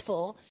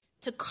useful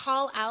to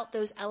call out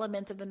those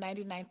elements of the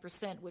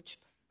 99% which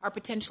are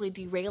potentially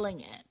derailing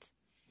it?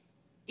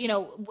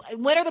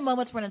 When are the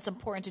moments when it's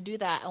important to do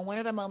that? And when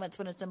are the moments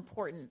when it's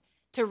important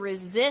to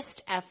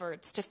resist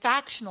efforts to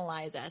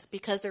factionalize us,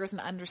 because there's an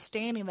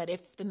understanding that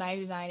if the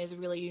 99 is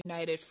really a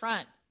united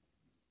front,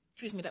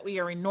 that we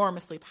are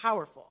enormously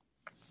powerful.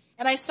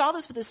 And I saw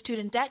this with the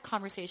student debt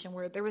conversation,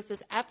 where there was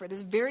this effort,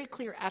 this very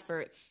clear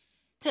effort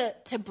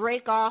to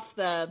break off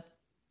the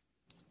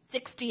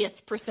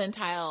 60th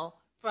percentile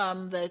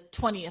from the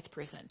 20th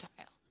percentile,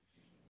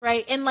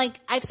 right? And like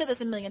I've said this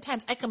a million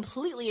times, I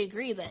completely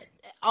agree that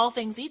all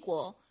things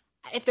equal,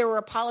 if there were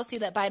a policy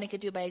that Biden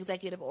could do by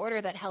executive order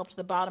that helped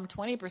the bottom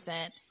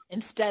 20%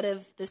 instead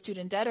of the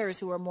student debtors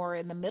who are more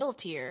in the middle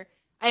tier,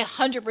 I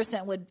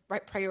 100% would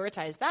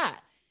prioritize that.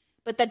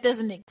 But that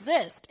doesn't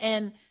exist.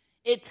 And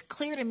it's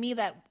clear to me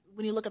that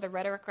when you look at the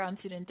rhetoric around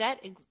student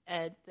debt,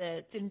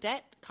 the student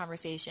debt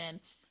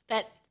conversation,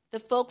 that the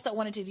folks that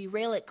wanted to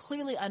derail it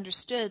clearly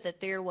understood that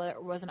there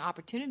was an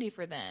opportunity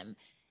for them,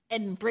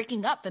 and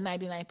breaking up the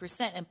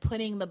 99% and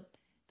putting the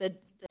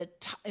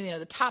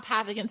top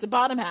half against the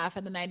bottom half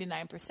and the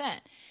 99%.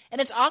 And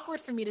it's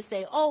awkward for me to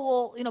say,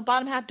 oh, well,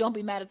 bottom half, don't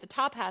be mad at the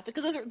top half,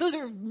 because those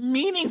are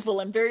meaningful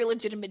and very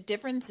legitimate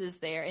differences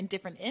there and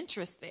different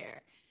interests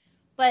there.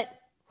 But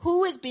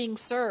who is being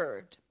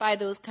served by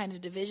those kind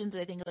of divisions,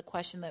 I think, is a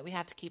question that we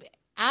have to keep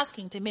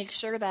asking, to make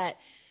sure that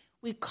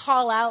we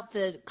call out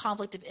the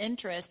conflict of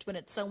interest when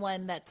it's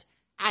someone that's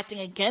acting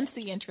against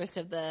the interest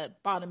of the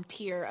bottom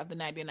tier of the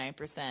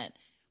 99%,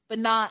 but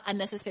not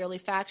unnecessarily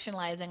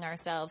factionalizing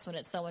ourselves when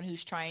it's someone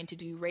who's trying to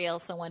derail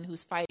someone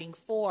who's fighting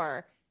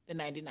for the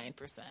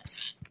 99%.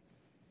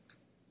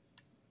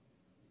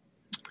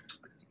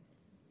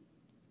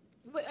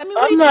 I mean,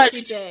 what do you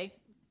think, CJ?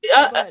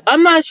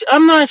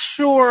 I'm not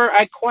sure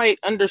I quite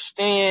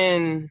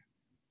understand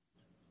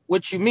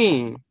what you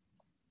mean.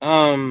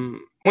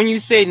 When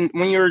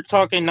you're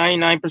talking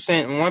 99%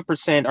 and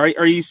 1%,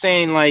 are you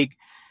saying like,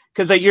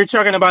 because you're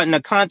talking about in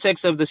the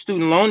context of the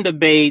student loan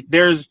debate,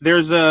 there's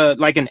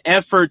an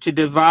effort to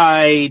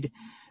divide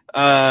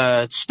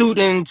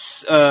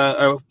students,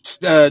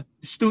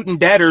 student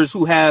debtors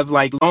who have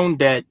like loan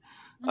debt,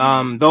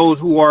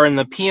 those who are in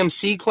the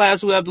PMC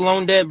class who have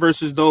loan debt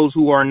versus those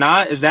who are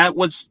not. Is that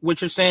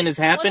what you're saying is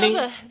happening?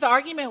 Well, no, the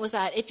argument was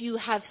that if you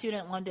have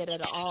student loan debt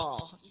at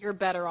all, you're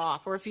better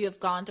off. Or if you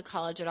have gone to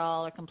college at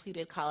all or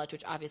completed college,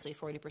 which obviously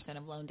 40%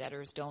 of loan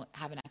debtors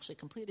haven't actually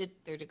completed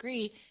their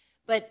degree.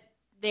 But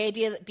the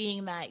idea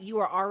being that you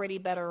are already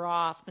better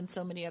off than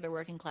so many other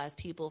working class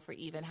people for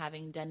even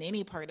having done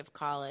any part of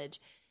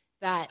college,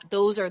 that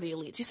those are the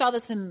elites. You saw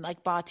this in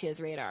like Batia's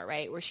Radar,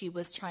 right, where she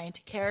was trying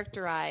to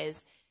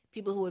characterize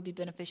people who would be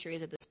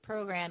beneficiaries of this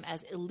program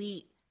as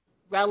elite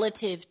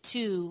relative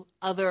to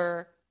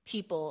other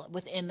people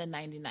within the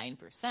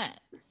 99%.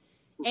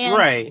 And,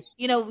 right.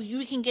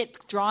 You can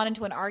get drawn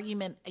into an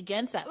argument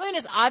against that. I mean,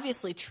 it's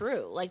obviously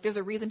true. Like, there's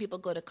a reason people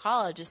go to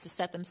college is to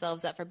set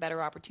themselves up for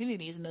better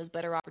opportunities. And those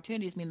better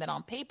opportunities mean that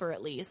on paper,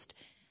 at least,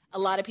 a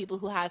lot of people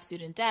who have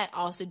student debt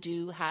also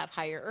do have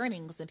higher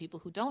earnings than people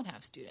who don't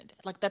have student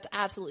debt. Like, that's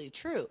absolutely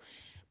true.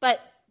 But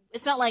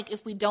it's not like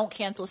if we don't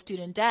cancel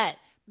student debt,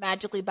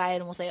 magically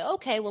Biden will say,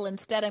 okay, well,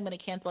 instead I'm going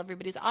to cancel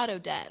everybody's auto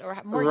debt or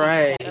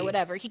mortgage debt or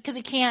whatever. Because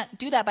he can't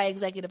do that by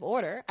executive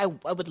order. I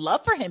would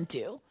love for him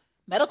to.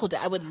 Medical debt,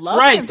 I would love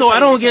for him to. So I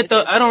don't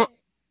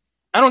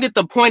get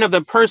the point of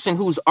the person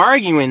who's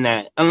arguing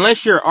that,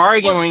 unless you're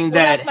arguing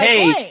that,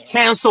 hey, point.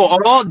 Cancel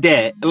all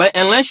debt.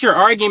 Unless your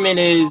argument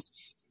is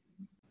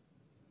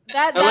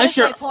that is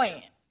my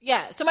point.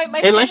 Yeah. So my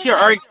unless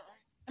point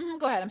is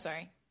go ahead. I'm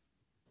sorry.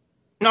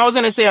 No, I was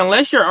going to say,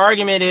 unless your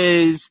argument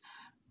is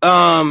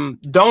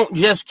don't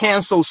just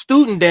cancel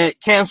student debt,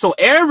 cancel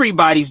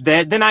everybody's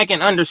debt, then I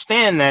can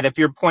understand that if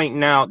you're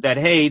pointing out that,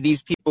 hey,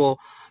 these people,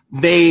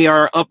 they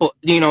are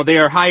they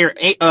are higher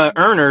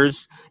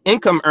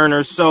income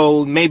earners,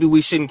 so maybe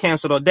we shouldn't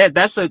cancel the debt.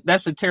 That's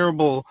a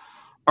terrible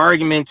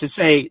argument to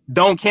say,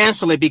 don't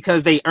cancel it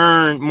because they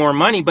earn more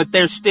money, but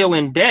they're still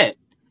in debt.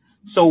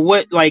 So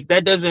what, like,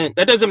 that doesn't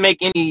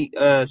make any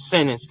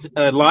sense,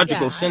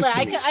 logical sense.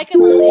 I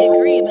completely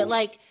agree, but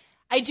like,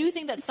 I do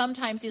think that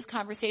sometimes these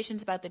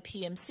conversations about the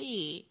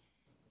PMC,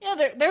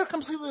 they're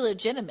completely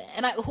legitimate.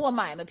 And who am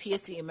I? I'm a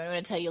PSC. I'm going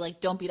to tell you, like,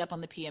 don't beat up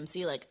on the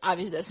PMC. Like,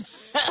 obviously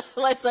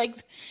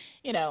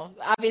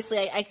obviously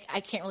I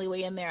can't really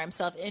weigh in there. I'm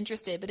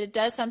self-interested, but it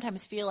does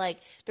sometimes feel like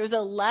there's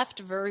a left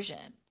version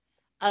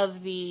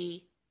of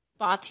the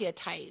Bhatia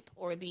type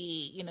or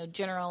the,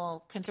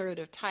 general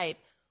conservative type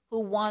who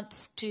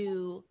wants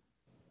to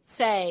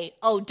say,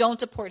 oh, don't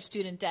support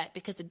student debt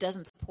because it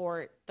doesn't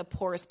support the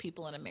poorest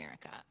people in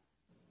America.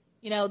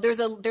 There's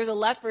a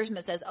left version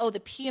that says, oh, the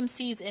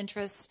PMC's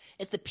interest,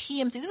 it's the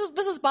PMC.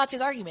 This is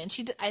Batia's argument.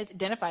 She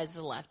identifies as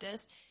a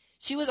leftist.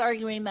 She was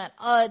arguing that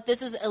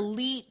this is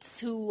elites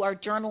who are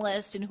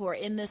journalists and who are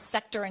in this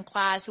sector and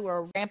class who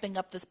are ramping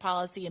up this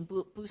policy and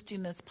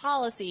boosting this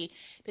policy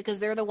because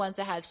they're the ones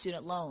that have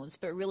student loans.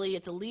 But really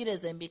it's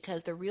elitism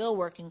because the real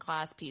working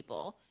class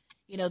people,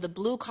 the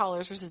blue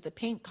collars versus the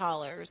pink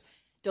collars,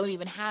 don't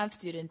even have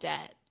student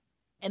debt.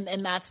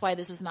 And that's why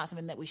this is not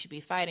something that we should be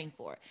fighting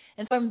for.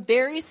 And so I'm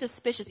very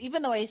suspicious,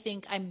 even though I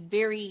think I'm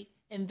very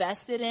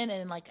invested in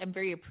and like I'm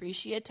very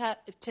appreciative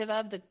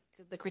of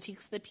the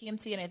critiques of the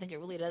PMC, and I think it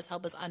really does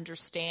help us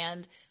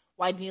understand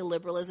why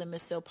neoliberalism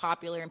is so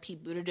popular and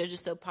Pete Buttigieg is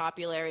so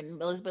popular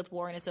and Elizabeth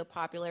Warren is so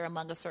popular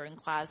among a certain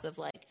class of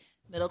like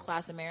middle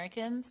class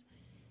Americans.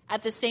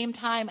 At the same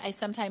time, I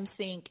sometimes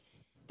think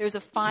there's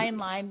a fine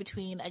line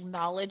between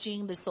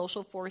acknowledging the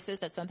social forces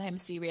that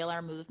sometimes derail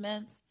our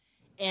movements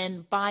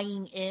and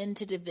buying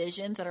into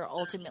divisions that are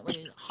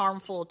ultimately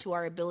harmful to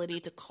our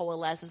ability to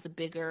coalesce as a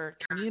bigger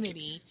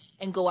community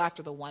and go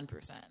after the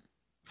 1%.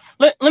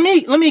 Let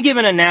me give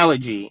an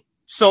analogy.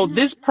 So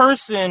this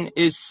person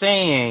is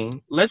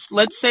saying, let's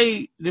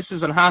say this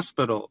is a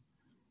hospital.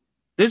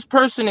 This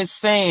person is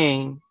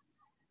saying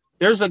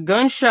there's a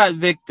gunshot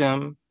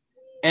victim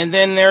and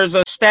then there's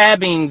a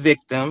stabbing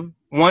victim.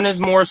 One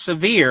is more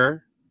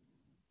severe.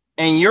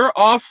 and you're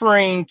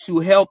offering to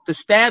help the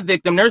stab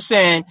victim, they're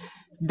saying,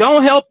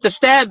 don't help the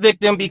stab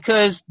victim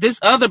because this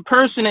other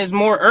person is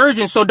more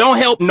urgent, so don't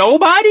help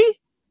nobody?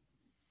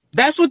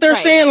 That's what they're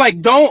saying.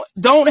 Like,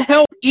 don't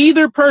help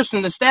either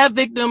person, the stab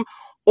victim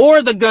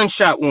or the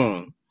gunshot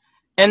wound.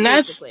 And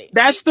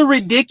that's the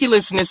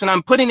ridiculousness, and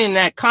I'm putting it in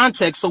that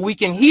context so we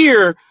can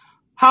hear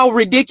how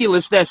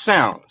ridiculous that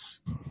sounds.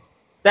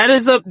 That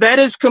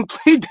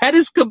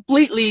is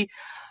completely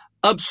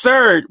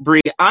absurd,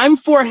 Bree. I'm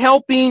for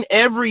helping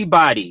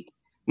everybody.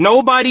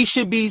 Nobody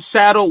should be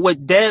saddled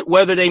with debt,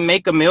 whether they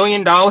make $1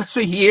 million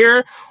a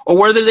year or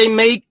whether they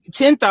make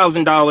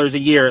 $10,000 a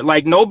year.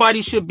 Like,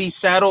 nobody should be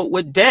saddled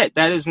with debt.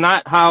 That is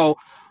not how,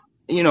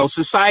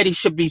 society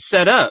should be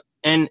set up.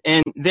 And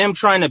them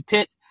trying to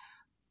pit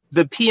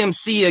the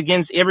PMC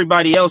against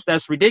everybody else,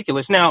 that's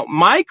ridiculous. Now,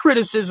 my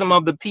criticism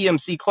of the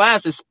PMC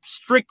class is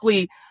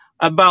strictly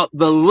about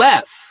the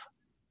left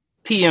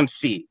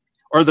PMC,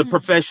 or the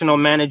professional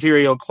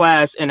managerial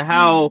class, and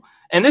how,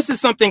 and this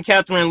is something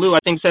Catherine Liu, I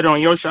think, said it on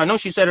your show. I know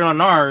she said it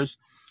on ours.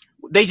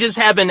 They just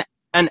have an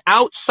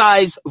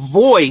outsized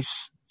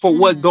voice for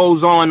what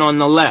goes on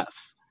the left.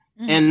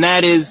 And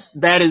that is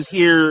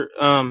here,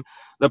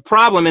 the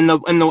problem.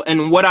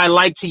 And what I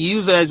like to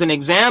use as an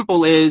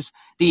example is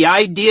the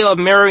idea of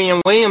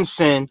Marianne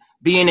Williamson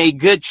being a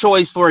good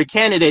choice for a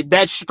candidate.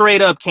 That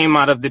straight up came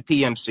out of the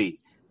PMC.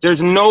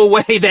 There's no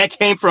way that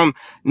came from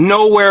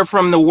nowhere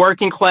from the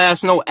working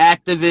class, no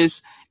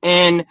activists.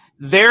 And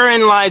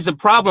therein lies the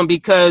problem,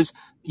 because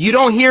you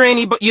don't hear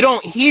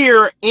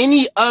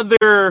any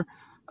other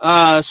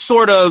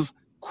sort of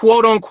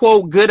quote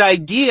unquote good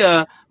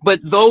idea, but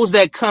those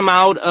that come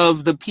out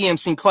of the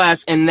PMC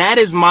class. And that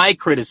is my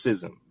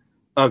criticism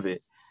of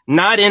it.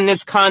 Not in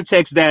this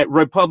context that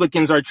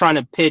Republicans are trying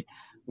to pit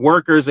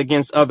workers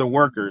against other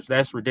workers.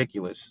 That's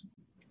ridiculous.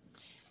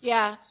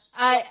 Yeah,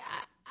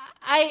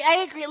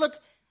 I agree. Look,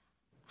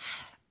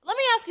 let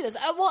me ask you this.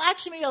 Well,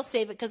 actually, maybe I'll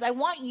save it because I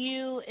want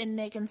you and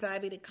Nick and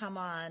Sabi to come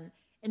on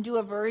and do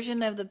a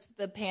version of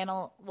the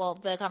panel,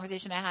 the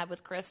conversation I had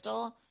with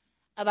Crystal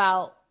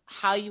about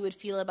how you would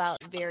feel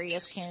about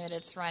various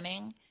candidates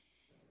running.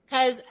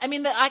 Because, I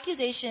mean, the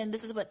accusation,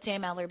 this is what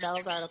Sam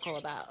Adler-Bell's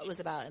article was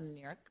about in the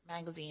New York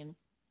Magazine.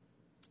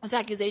 This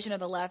accusation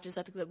of the left is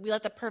that we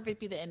let the perfect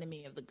be the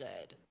enemy of the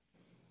good.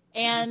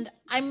 And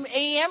I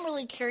am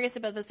really curious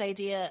about this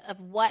idea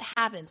of what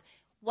happens.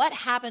 What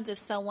happens if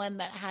someone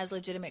that has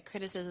legitimate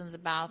criticisms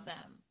about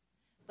them,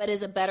 but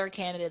is a better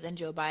candidate than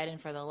Joe Biden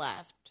for the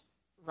left,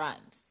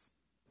 runs?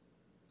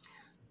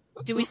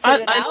 Do we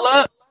sit it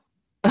out?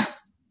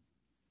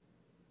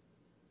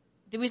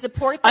 Do we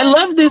support them? I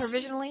love this.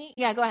 Provisionally?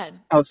 Yeah, go ahead.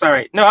 Oh,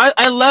 sorry. No,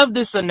 I love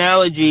this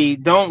analogy.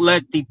 Don't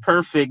let the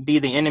perfect be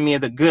the enemy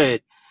of the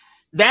good.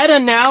 That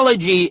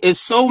analogy is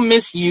so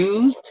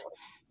misused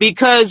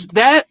because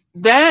that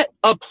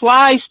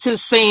applies to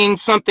saying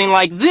something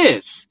like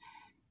this.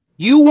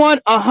 You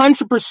want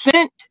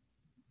 100%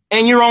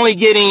 and you're only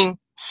getting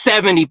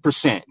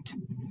 70%.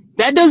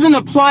 That doesn't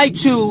apply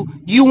to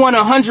you want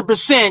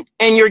 100%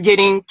 and you're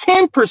getting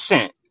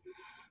 10%.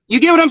 You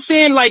get what I'm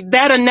saying? Like,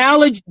 that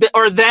analogy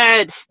or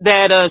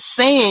that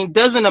saying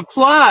doesn't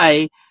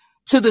apply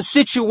to the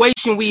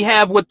situation we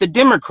have with the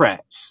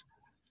Democrats,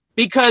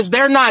 because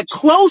they're not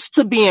close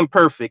to being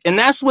perfect. And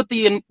that's what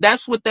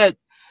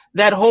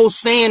that whole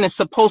saying is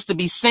supposed to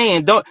be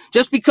saying.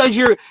 Just because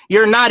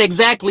you're not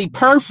exactly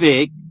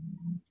perfect,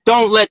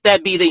 don't let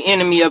that be the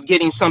enemy of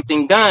getting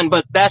something done.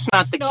 But that's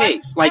not the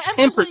case. Like, I'm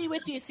 10%. completely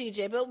with you,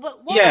 CJ. But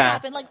what would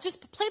happen? Like,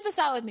 just play this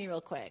out with me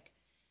real quick.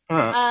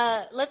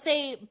 Let's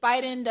say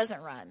Biden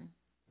doesn't run,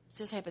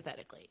 just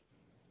hypothetically,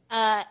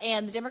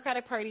 and the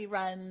Democratic Party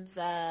runs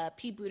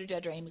Pete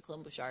Buttigieg or Amy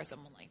Klobuchar,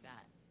 someone like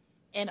that.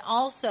 And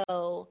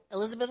also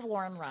Elizabeth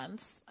Warren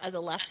runs as a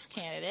left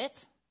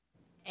candidate,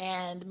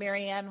 and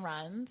Marianne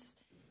runs,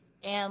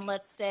 and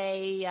let's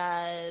say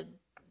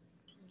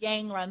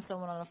Yang runs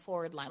someone on a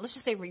forward line. Let's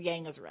just say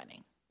Yang is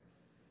running.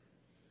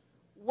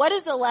 What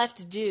does the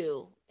left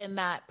do in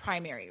that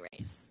primary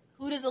race?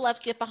 Who does the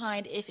left get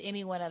behind, if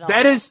anyone at all?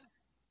 That is,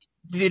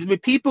 the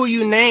people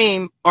you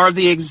name are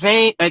the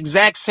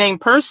exact same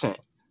person.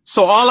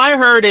 So all I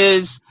heard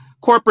is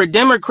corporate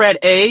Democrat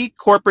A,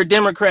 corporate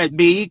Democrat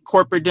B,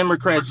 corporate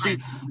Democrat C.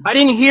 I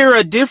didn't hear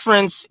a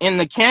difference in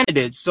the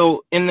candidates.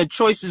 So in the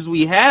choices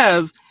we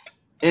have,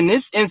 in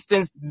this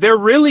instance, they're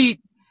really,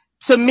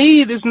 to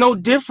me, there's no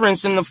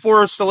difference in the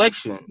four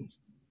selections.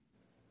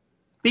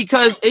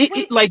 Because,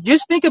 like,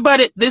 just think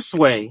about it this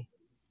way.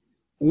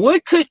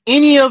 What could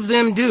any of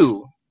them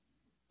do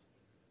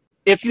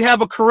if you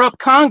have a corrupt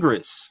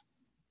Congress?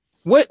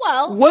 What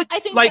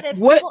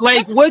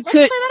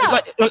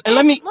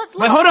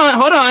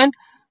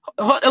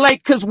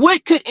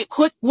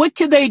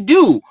could they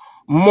do?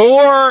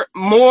 More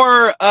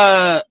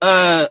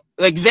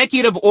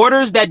executive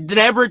orders that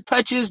never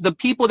touches the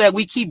people that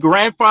we keep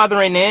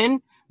grandfathering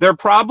in their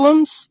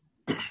problems?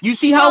 You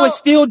see how it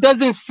still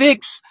doesn't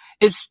fix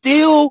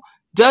the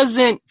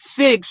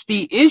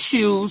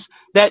issues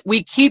that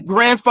we keep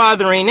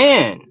grandfathering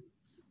in.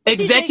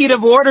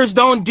 Executive orders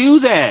don't do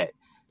that.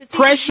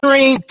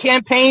 pressuring,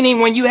 campaigning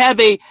when you have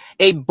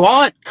a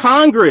bought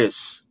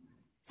Congress.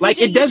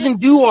 Like, it doesn't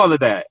do all of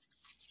that.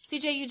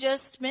 CJ, you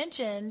just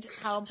mentioned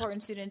how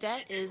important student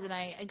debt is, and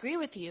I agree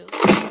with you.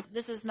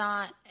 This is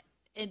not,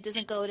 it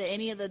doesn't go to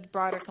any of the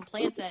broader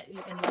complaints that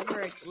you can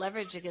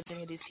leverage against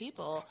any of these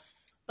people.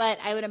 But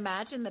I would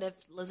imagine that if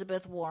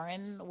Elizabeth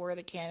Warren were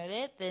the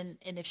candidate, then,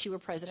 and if she were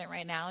president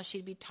right now,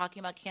 she'd be talking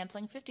about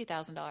canceling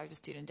 $50,000 of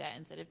student debt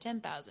instead of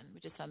 $10,000,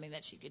 which is something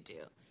that she could do,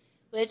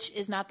 which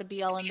is not the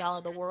be-all and all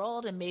of the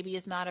world, and maybe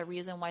is not a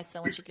reason why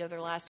someone should give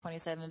their last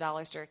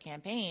 $27 to her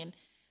campaign,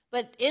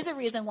 but is a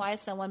reason why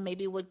someone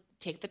maybe would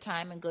take the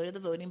time and go to the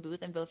voting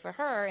booth and vote for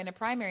her in a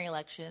primary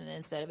election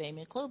instead of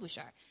Amy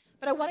Klobuchar.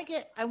 But I want to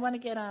get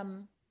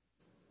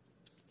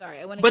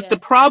But the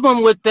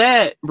problem with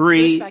that,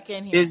 Bree,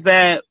 is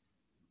that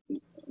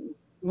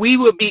we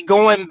would be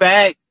going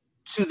back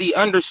to the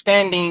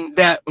understanding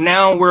that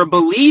now we're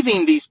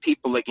believing these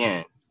people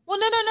again. Well,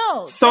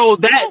 no. So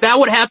that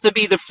would have to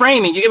be the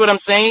framing. You get what I'm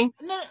saying?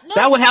 No,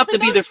 that would have to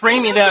be the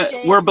framing that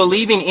CJ, we're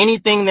believing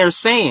anything they're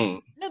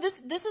saying. No, this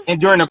is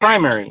and during the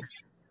primary.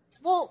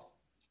 Well,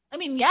 I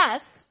mean,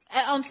 yes,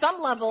 on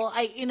some level,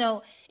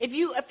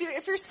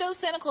 if you're so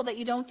cynical that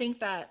you don't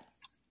think that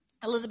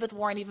Elizabeth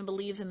Warren even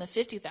believes in the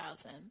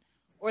 50,000,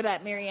 or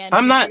that Marianne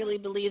really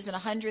believes in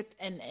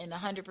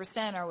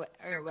 100%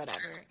 or whatever.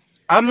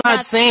 I'm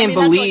not saying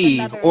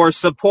believe or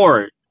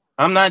support.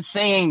 I'm not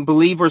saying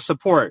believe or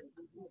support.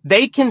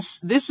 They can.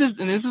 This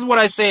is what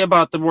I say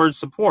about the word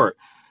support.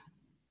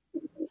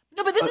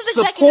 No, but this is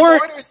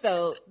executive orders,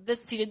 though.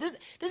 This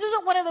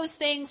isn't one of those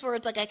things where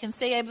it's like I can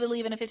say I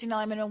believe in a $15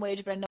 minimum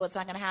wage, but I know it's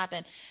not going to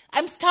happen.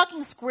 I'm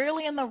talking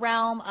squarely in the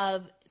realm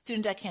of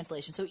student debt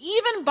cancellation. So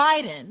even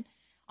Biden,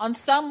 on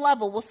some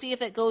level, we'll see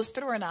if it goes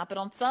through or not, but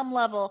on some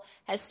level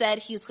has said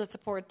he's going to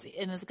support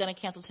and is going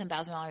to cancel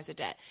 $10,000 of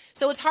debt.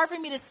 So it's hard for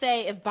me to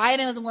say if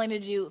Biden is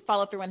willing to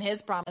follow through on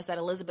his promise that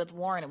Elizabeth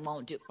Warren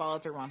won't follow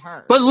through on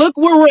hers. But look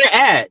where we're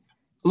at.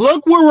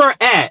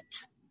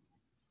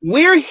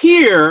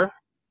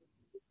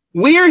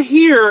 We're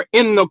here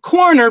in the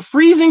corner,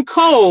 freezing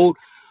cold,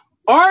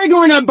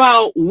 arguing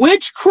about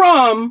which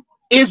crumb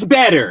is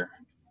better.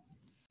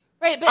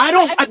 Right,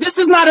 but this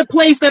is not a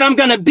place that I'm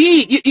gonna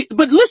be.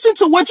 But listen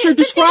to what you're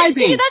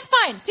describing. CJ, that's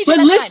fine. CJ, but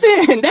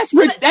listen,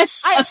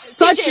 that's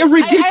such a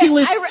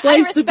ridiculous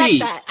place to be.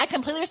 That. I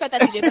completely respect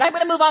that, CJ. But I'm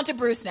gonna move on to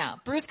Bruce now.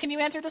 Bruce, can you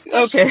answer this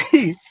question?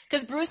 Okay.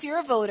 Because Bruce, you're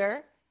a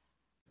voter.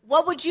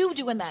 What would you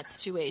do in that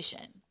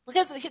situation?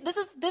 Because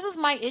this is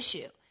my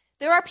issue.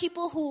 There are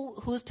people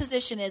whose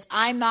position is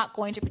I'm not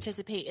going to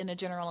participate in a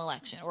general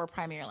election or a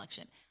primary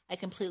election. I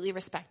completely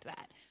respect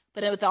that.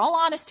 But with all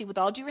honesty, with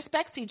all due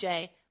respect,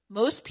 CJ,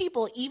 most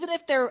people, even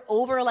if they're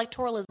over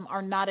electoralism,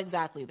 are not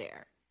exactly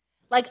there.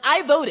 Like,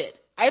 I voted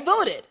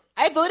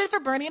for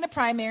Bernie in a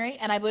primary,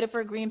 and I voted for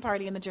a Green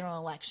Party in the general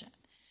election.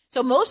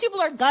 So most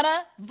people are gonna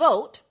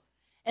vote,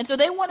 and so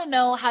they want to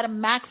know how to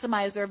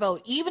maximize their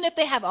vote, even if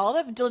they have all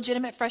the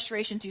legitimate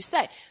frustrations you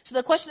say. So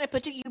the question I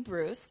put to you,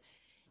 Bruce,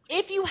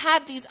 if you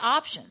have these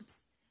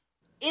options,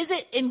 is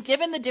it, and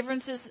given the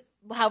differences,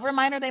 however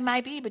minor they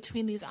might be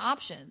between these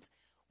options,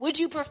 would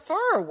you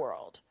prefer a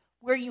world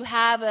where you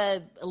have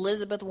a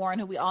Elizabeth Warren,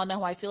 who we all know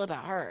how I feel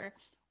about her,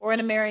 or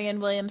a Marianne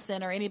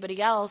Williamson or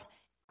anybody else,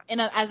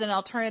 as an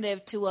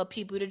alternative to a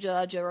Pete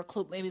Buttigieg or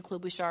maybe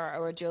Klobuchar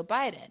or a Joe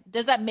Biden?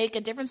 Does that make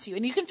a difference to you?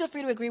 And you can feel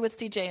free to agree with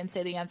CJ and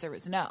say the answer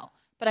is no,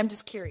 but I'm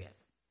just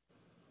curious.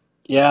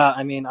 Yeah,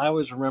 I mean, I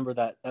always remember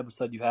that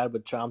episode you had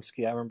with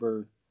Chomsky. I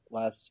remember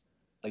last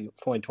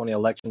 2020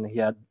 election he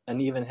had, and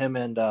even him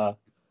and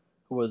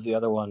who was the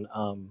other one?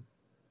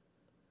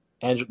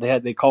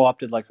 They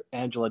co-opted like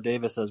Angela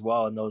Davis as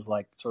well, and those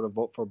like sort of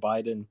vote for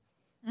Biden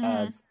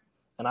ads.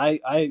 And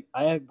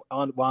I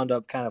wound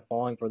up kind of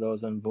falling for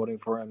those and voting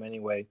for him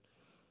anyway.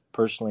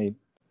 Personally,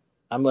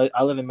 I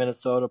live in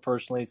Minnesota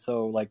personally,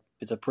 so like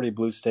it's a pretty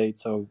blue state.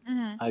 So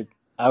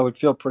I would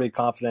feel pretty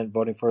confident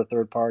voting for a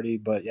third party.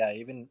 But yeah,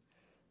 even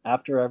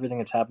after everything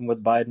that's happened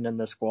with Biden and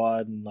the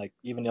squad, and like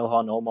even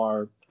Ilhan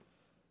Omar,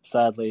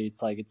 sadly,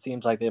 it's like it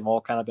seems like they've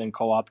all kind of been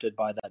co-opted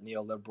by that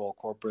neoliberal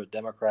corporate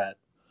Democrat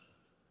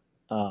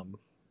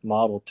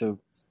model to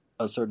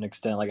a certain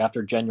extent. Like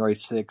after January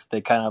 6th,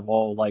 they kind of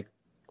all like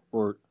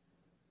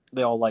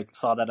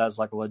saw that as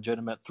like a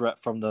legitimate threat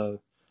from the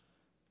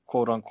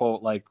quote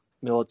unquote like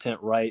militant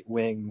right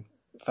wing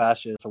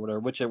fascists or whatever,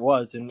 which it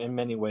was in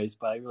many ways,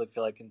 but I really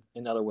feel like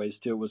in other ways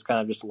too, it was kind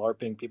of just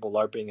people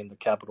LARPing in the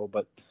Capitol,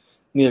 but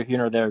neither here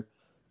nor there.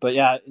 But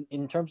yeah,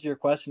 in terms of your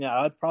question, yeah,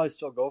 I'd probably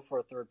still go for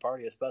a third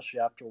party, especially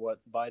after what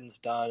Biden's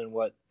done and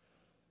what,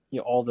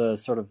 all the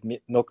sort of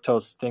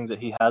milquetoast things that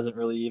he hasn't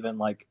really even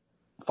like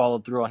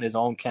followed through on his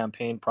own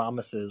campaign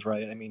promises,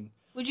 right? I mean,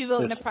 would you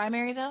vote in a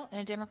primary though, in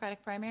a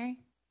Democratic primary,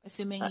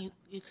 assuming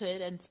you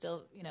could and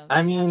still,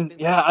 I mean,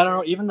 yeah, I don't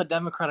know. Even the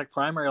Democratic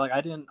primary, like I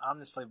didn't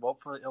honestly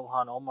vote for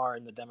Ilhan Omar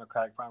in the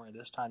Democratic primary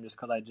this time, just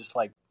because I just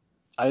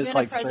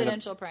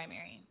presidential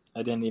primary.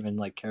 I didn't even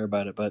like care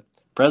about it, but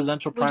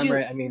presidential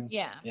primary, I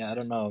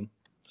don't know.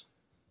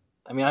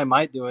 I mean, I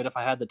might do it if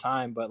I had the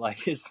time, but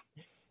like it's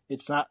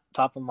it's not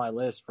top of my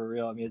list for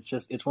real. I mean,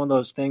 it's one of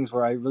those things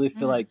where I really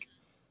feel like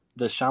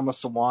the Kshama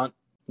Sawant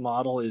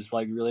model is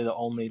like really the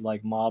only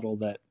like model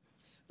that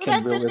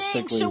can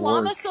realistically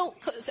work.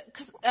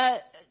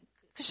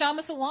 Kshama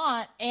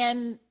Sawant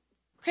and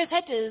Chris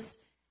Hedges,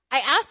 I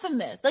asked them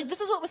this. Like,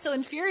 this is what was so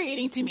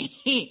infuriating to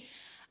me.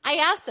 I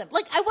asked them,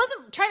 like, I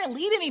wasn't trying to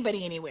lead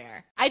anybody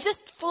anywhere. I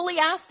just fully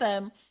asked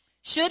them,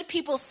 should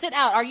people sit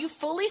out? Are you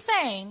fully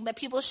saying that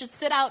people should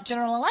sit out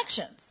general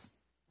elections?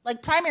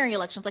 Like primary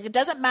elections? Like, it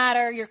doesn't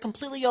matter. You're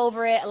completely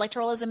over it.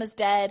 Electoralism is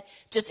dead.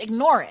 Just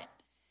ignore it.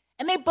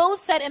 And they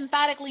both said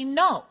emphatically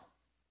no.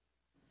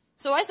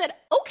 So I said,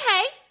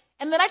 okay.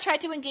 And then I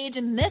tried to engage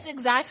in this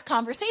exact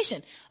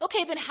conversation.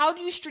 Okay, then how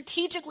do you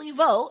strategically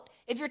vote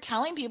if you're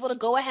telling people to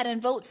go ahead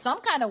and vote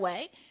some kind of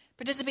way,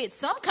 participate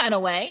some kind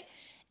of way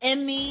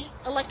in the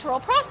electoral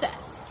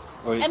process?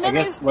 And then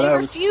they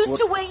refused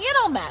to weigh in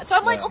on that. So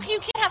I'm like, okay, you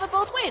can't have it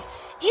both ways.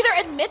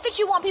 Either admit that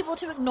you want people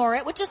to ignore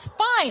it, which is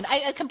fine.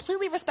 I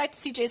completely respect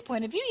CJ's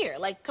point of view here,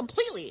 like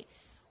completely.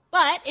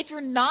 But if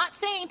you're not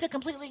saying to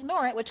completely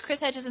ignore it, which Chris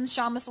Hedges and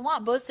Kshama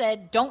Sawant both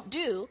said don't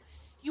do,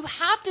 you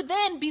have to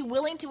then be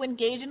willing to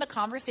engage in a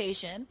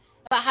conversation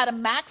about how to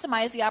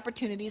maximize the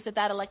opportunities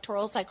that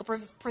electoral cycle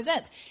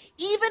presents,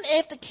 even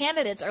if the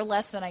candidates are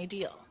less than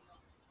ideal.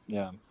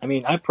 Yeah, I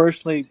mean, I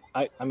personally,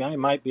 I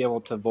might be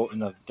able to vote in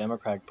the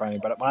Democratic primary,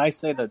 but when I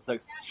say that the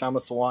Kshama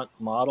Sawant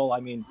model, I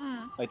mean,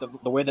 like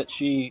the way that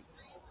she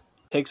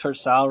takes her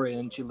salary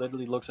and she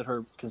literally looks at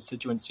her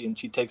constituency and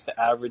she takes the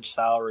average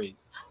salary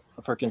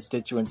of her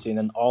constituency, and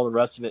then all the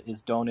rest of it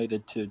is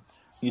donated to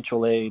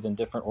mutual aid and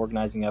different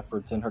organizing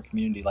efforts in her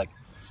community. Like,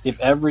 if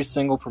every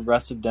single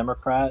progressive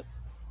Democrat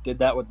did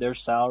that with their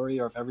salary,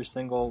 or if every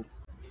single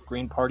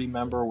Green Party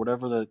member, or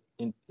whatever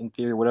in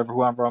theory,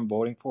 whoever I'm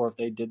voting for, if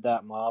they did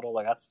that model,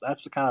 like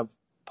that's the kind of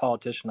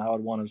politician I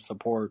would want to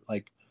support.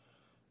 Like,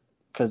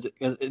 because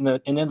in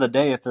the end of the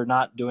day, if they're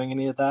not doing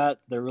any of that,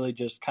 they're really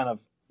just kind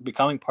of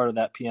becoming part of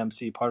that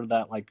PMC, part of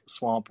that like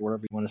swamp, or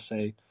whatever you want to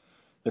say.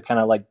 They're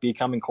kind of like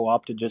becoming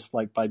co-opted just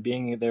like by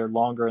being there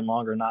longer and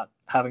longer, not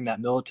having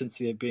that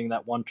militancy of being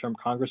that one-term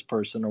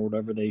congressperson or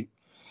whatever they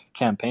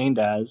campaigned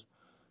as.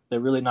 They're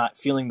really not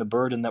feeling the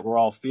burden that we're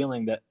all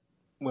feeling, that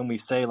when we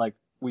say like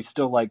we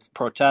still like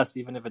protest,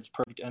 even if it's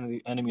perfect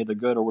enemy of the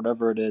good or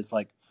whatever it is,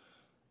 like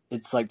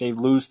it's like they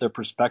lose their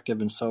perspective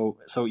and so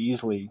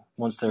easily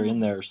once they're in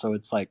there. So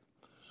it's like,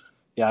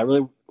 yeah, I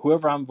really,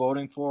 whoever I'm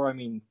voting for, I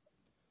mean,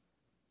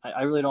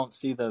 I really don't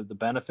see the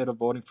benefit of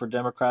voting for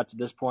Democrats at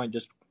this point.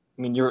 Just,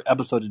 I mean, your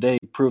episode today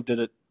proved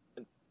it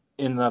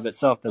in and of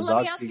itself. The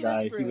Zogby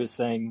guy, he was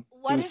saying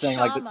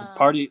like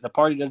the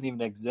party doesn't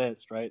even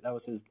exist, right? That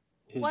was his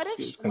what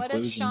if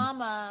conclusion.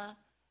 Kshama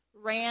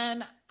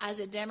ran as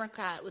a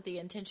Democrat with the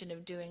intention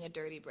of doing a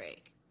dirty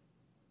break?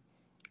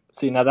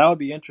 See, now that would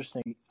be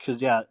interesting because,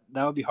 that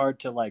would be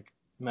hard to like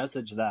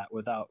message that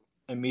without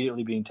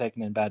immediately being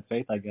taken in bad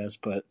faith, I guess.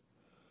 But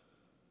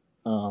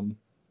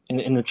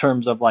in the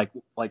terms of like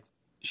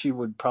she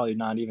would probably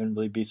not even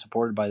really be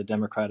supported by the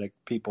Democratic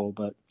people,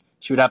 but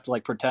she would have to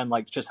like pretend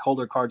like just hold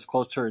her cards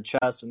close to her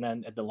chest and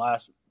then at the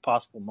last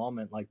possible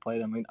moment like play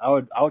them. I mean,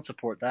 I would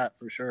support that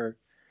for sure.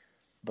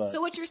 But,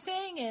 so what you're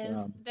saying is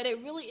that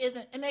it really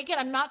isn't, and again,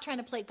 I'm not trying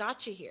to play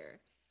gotcha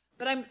here,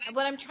 but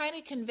what I'm trying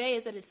to convey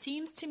is that it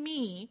seems to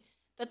me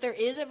that there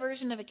is a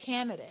version of a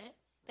candidate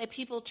that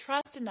people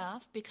trust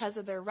enough because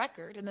of their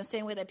record, in the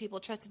same way that people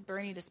trusted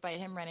Bernie despite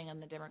him running on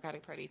the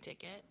Democratic Party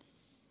ticket,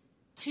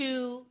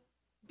 to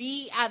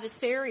be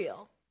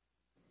adversarial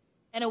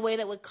in a way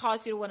that would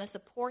cause you to want to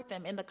support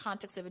them in the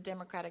context of a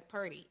Democratic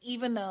Party,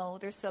 even though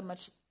there's so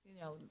much,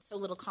 so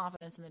little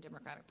confidence in the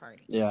Democratic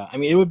Party. Yeah, I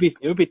mean, it would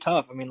be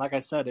tough. I mean, like I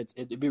said,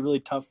 it'd be really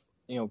tough,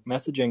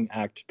 messaging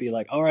act to be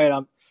like, all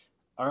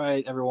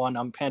right, everyone,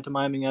 I'm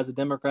pantomiming as a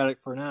Democratic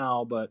for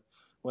now, but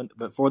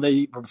before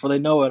they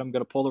know it, I'm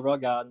going to pull the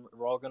rug out and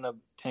we're all going to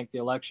tank the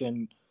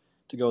election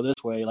to go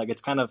this way. Like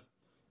it's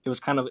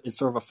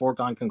sort of a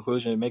foregone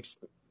conclusion.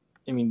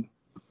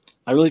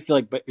 I really feel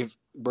like if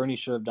Bernie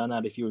should have done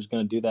that if he was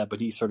going to do that, but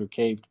he sort of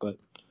caved. But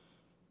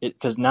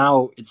because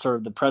now it's sort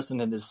of the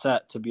precedent is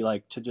set to be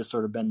like, to just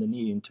sort of bend the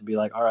knee and to be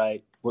like, all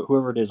right,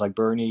 whoever it is, like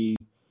Bernie,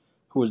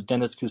 who was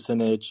Dennis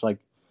Kucinich, like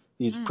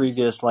these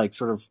previous like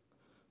sort of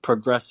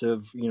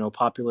progressive,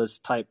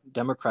 populist type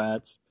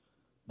Democrats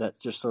that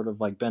just sort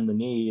of like bend the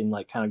knee and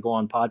like kind of go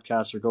on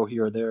podcasts or go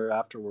here or there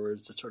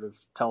afterwards to sort of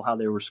tell how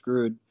they were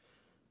screwed.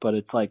 But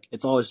it's like,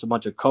 it's always a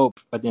bunch of cope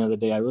at the end of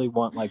the day. I really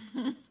want like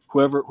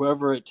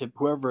whoever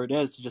it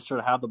is to just sort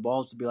of have the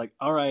balls to be like,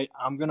 all right,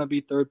 I'm going to be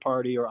third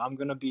party, or I'm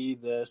going to be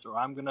this, or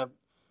I'm going to,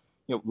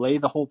 lay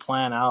the whole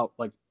plan out,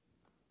 like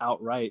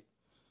outright,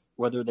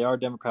 whether they are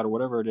Democrat or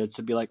whatever it is,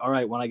 to be like, all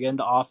right, when I get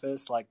into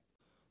office, like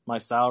my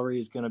salary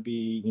is going to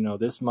be,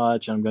 this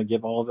much, and I'm going to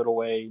give all of it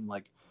away.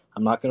 Like,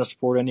 I'm not going to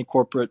support any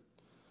corporate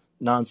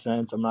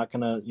nonsense. I'm not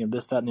going to,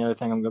 this, that, and the other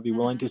thing. I'm going to be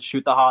willing to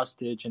shoot the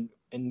hostage and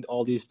in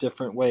all these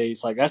different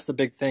ways. Like, that's the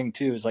big thing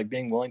too, is like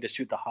being willing to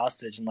shoot the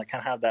hostage and like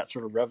kind of have that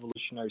sort of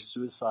revolutionary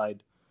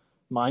suicide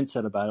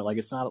mindset about it. Like,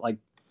 it's not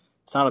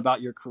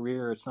about your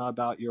career. It's not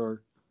about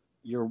your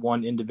your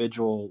one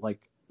individual, like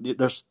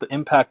there's the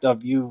impact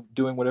of you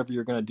doing whatever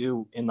you're going to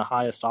do in the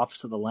highest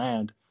office of the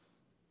land.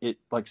 It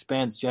like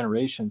spans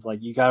generations.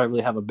 Like you got to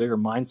really have a bigger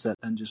mindset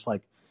than just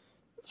like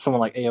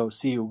someone like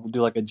AOC who will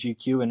do like a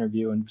GQ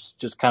interview and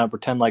just kind of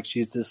pretend like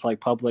she's this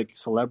like public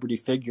celebrity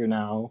figure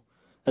now,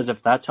 as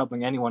if that's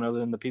helping anyone other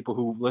than the people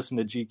who listen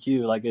to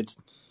GQ. Like it's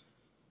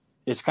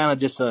kind of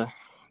just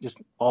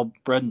all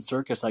bread and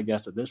circus, I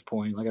guess, at this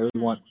point. Like I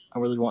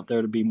really want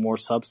there to be more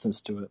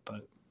substance to it.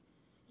 But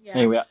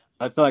anyway,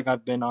 I feel like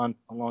I've been on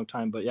a long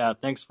time. But yeah,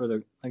 thanks for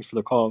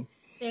the call.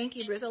 Thank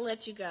you, Bruce. I'll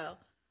let you go.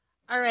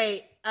 All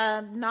right,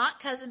 not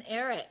cousin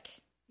Eric.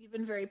 You've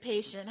been very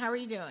patient. How are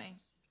you doing?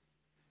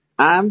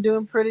 I'm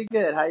doing pretty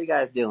good. How you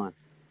guys doing?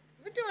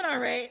 We're doing all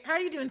right. How are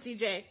you doing,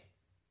 CJ?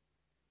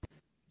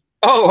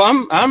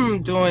 Oh,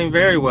 I'm doing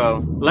very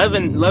well.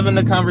 Loving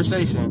the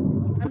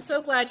conversation. I'm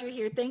so glad you're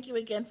here. Thank you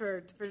again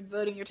for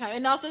devoting your time.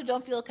 And also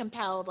don't feel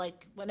compelled,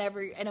 like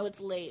whenever, I know it's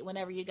late,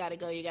 whenever you gotta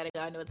go, you gotta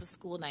go. I know it's a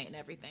school night and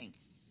everything.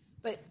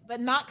 But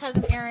not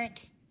cousin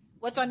Eric,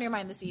 what's on your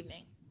mind this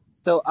evening?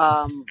 So,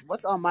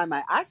 what's on my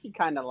mind? I actually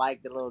kind of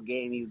like the little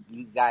game you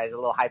guys, the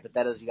little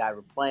hypotheticals you guys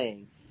were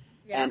playing.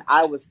 Yeah. And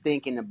I was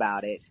thinking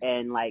about it.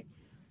 And like,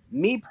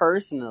 me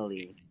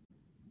personally,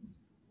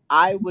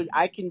 I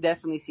can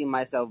definitely see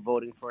myself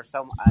voting for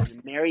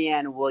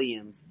Marianne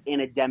Williams in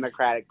a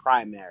Democratic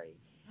primary.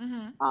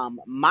 Mm-hmm.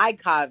 My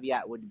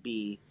caveat would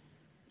be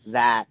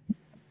that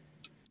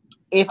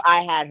if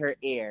I had her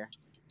ear,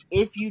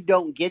 if you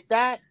don't get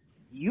that,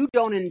 you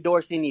don't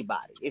endorse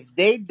anybody. If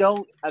they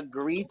don't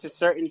agree to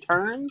certain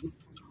terms,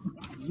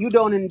 you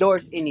don't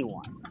endorse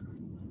anyone.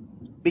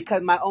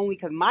 Because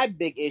my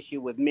big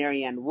issue with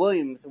Marianne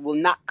Williams will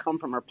not come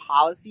from her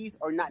policies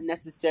or not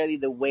necessarily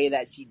the way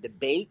that she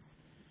debates.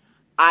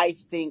 I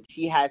think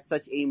I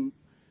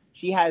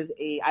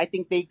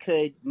think they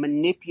could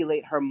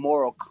manipulate her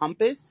moral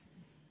compass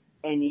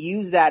and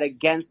use that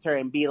against her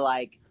and be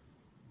like,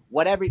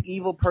 whatever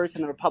evil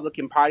person the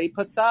Republican Party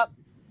puts up,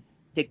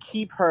 to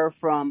keep her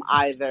from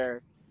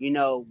either,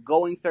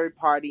 going third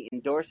party,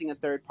 endorsing a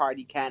third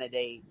party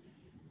candidate.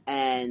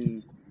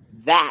 And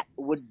that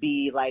would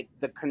be like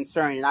the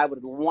concern. And I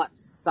would want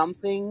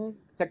something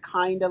to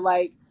kind of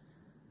like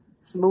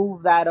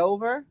smooth that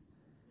over.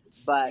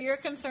 But so your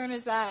concern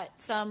is that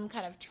some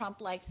kind of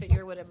Trump-like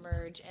figure would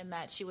emerge and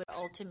that she would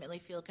ultimately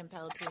feel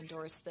compelled to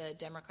endorse the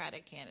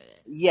Democratic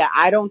candidate. Yeah,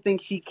 I don't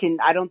think she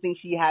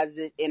has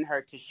it in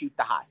her to shoot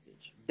the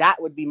hostage.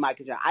 That would be my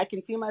concern. I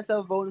can see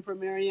myself voting for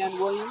Marianne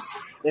Williams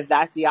if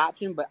that's the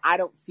option, but I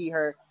don't see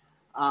her.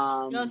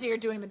 You don't see her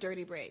doing the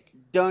dirty break.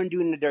 Doing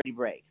the dirty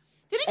break.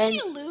 Didn't she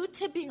allude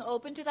to being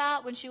open to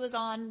that when she was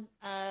on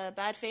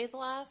Bad Faith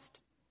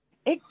last?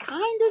 It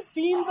kind of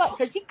seems like,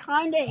 because she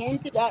kind of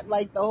hinted at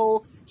like the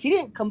whole, she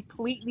didn't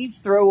completely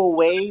throw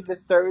away the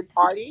third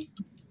party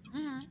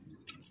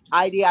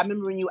idea. I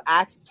remember when you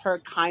asked her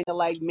kind of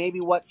like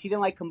maybe what, she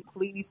didn't like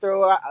completely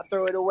throw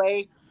it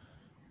away.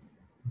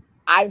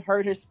 I've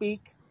heard her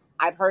speak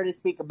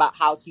about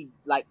how she,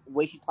 like, the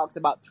way she talks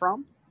about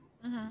Trump.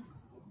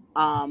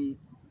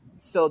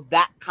 So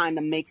that kind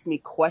of makes me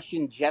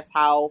question just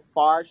how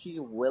far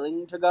she's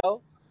willing to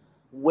go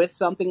with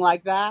something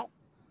like that.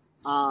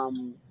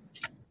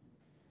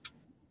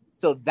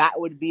 So that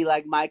would be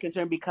like my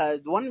concern,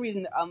 because the only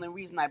reason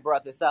I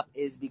brought this up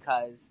is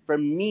because for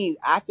me,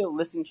 after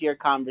listening to your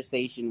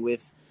conversation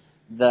with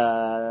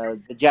the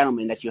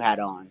gentleman that you had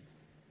on,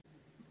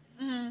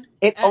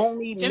 it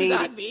only Jim made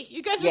Zogby.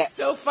 You guys are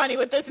so funny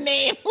with this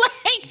name.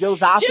 Like Joe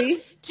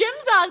Zogby? Jim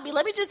Zogby.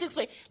 Let me just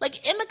explain.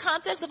 Like in the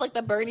context of like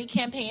the Bernie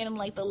campaign and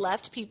like the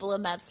left people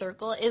in that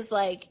circle is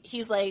like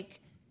he's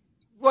like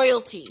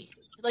royalty.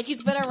 Like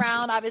he's been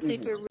around obviously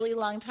for a really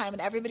long time,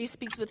 and everybody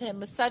speaks with him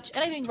with such,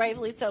 and I think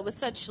rightfully so, with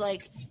such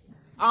like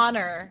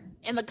honor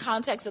in the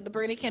context of the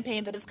Bernie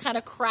campaign that it's kind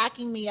of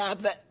cracking me up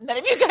that none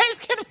of you guys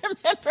can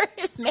remember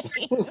his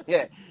name.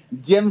 Yeah,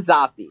 Jim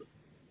Zogby.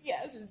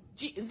 Yes,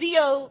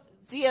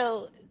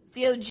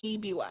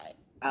 Z-O-G-B-Y.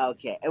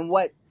 Okay, and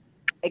what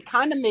it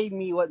kind of made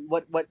me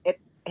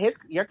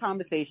your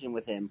conversation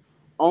with him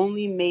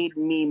only made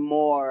me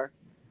more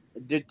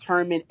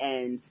determined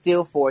and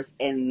still forced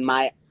in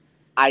my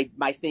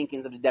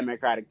thinkings of the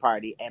Democratic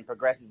Party and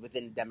progressives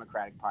within the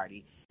Democratic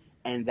Party,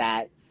 and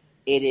that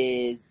it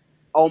is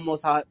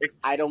almost I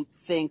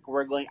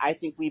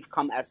think we've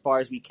come as far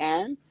as we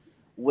can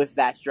with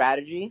that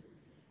strategy,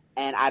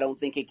 and I don't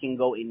think it can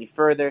go any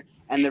further.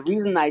 And the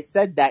reason I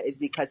said that is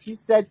because he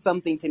said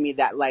something to me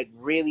that like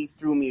really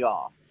threw me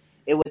off.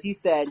 He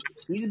said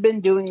he's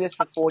been doing this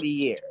for 40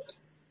 years.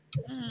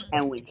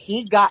 And when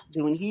he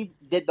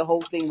did the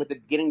whole thing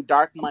with getting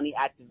dark money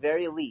at the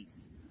very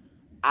least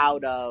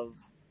out of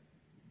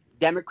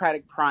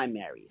Democratic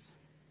primaries,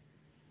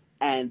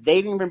 and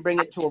they didn't even bring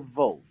it to a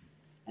vote.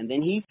 And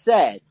then he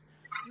said,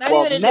 not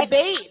even a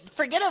debate.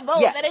 Forget a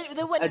vote. Yeah,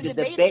 they wouldn't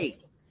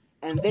debate.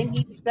 And then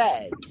he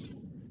said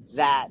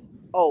that,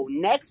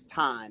 next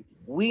time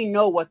we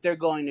know what they're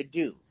going to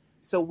do.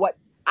 So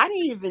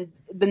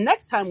the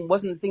next time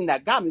wasn't the thing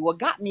that got me. What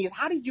got me is,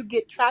 how did you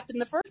get trapped in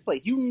the first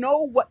place? You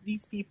know what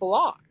these people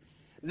are.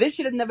 This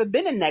should have never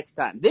been a next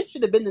time. This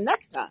should have been the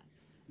next time.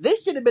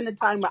 This should have been the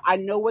time where I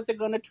know what they're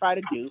going to try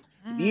to do.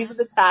 Mm-hmm. These are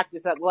the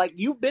tactics that, like,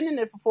 you've been in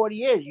it for 40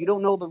 years. You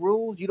don't know the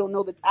rules. You don't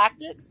know the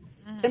tactics.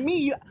 Mm-hmm. To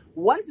me,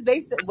 once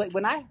they said,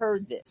 when I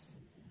heard this,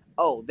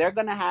 they're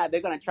going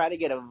to try to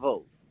get a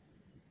vote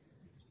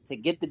to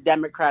get the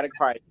Democratic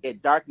Party,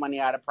 get dark money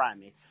out of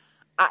primary.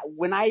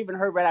 When I even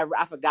heard that,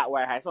 I forgot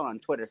where I saw it on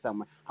Twitter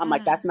somewhere. I'm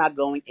like, that's not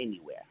going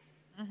anywhere.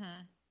 Mm-hmm.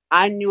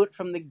 I knew it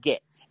from the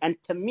get.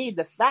 And to me,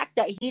 the fact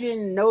that he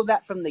didn't know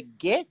that from the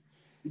get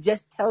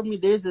just tells me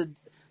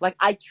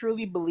I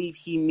truly believe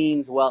he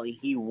means well and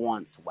he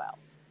wants well.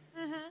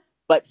 Mm-hmm.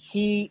 But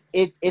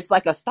it's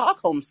like a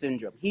Stockholm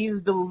syndrome.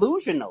 He's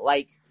delusional.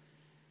 Like,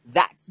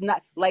 that's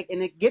not, like,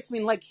 and it gets me,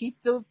 like, he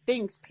still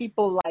thinks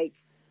people, like,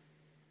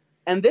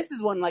 and this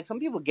is one, like, some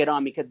people get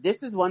on me because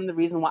this is one of the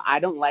reasons why I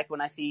don't like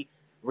when I see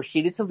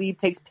Rashida Tlaib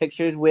takes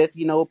pictures with,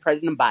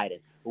 President Biden.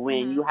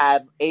 When you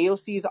have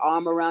AOC's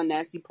arm around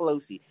Nancy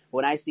Pelosi.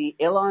 When I see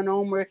Ilhan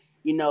Omar,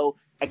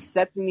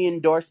 accepting the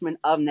endorsement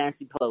of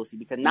Nancy Pelosi.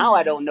 Because now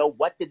I don't know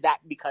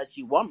because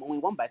she only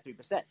won by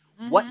 3%.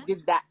 What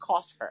did that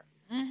cost her?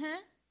 Mm-hmm.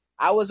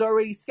 I was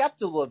already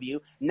skeptical of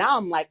you. Now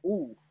I'm like,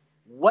 ooh,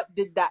 what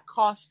did that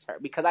cost her?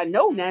 Because I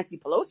know Nancy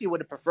Pelosi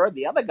would have preferred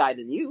the other guy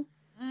than you.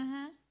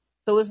 Mm-hmm.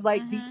 So it's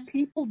like, these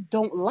people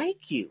don't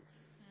like you.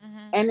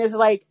 Mm-hmm. And it's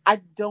like,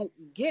 I don't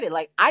get it.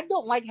 Like, I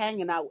don't like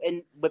hanging out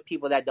with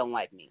people that don't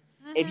like me.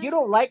 Mm-hmm. If you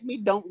don't like me,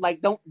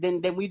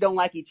 then we don't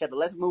like each other.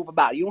 Let's move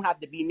about. You don't have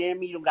to be near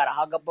me. You don't got to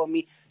hug up on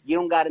me. You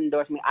don't got to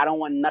endorse me. I don't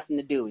want nothing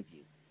to do with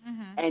you.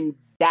 Mm-hmm. And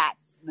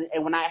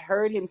when I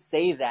heard him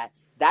say that,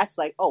 that's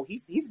like, oh,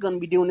 he's going to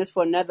be doing this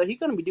he's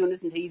going to be doing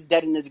this until he's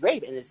dead in his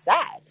grave. And it's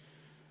sad.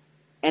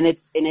 And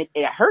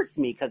it hurts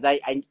me because I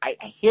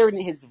hear it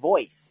in his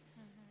voice.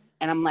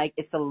 And I'm like,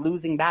 it's a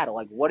losing battle.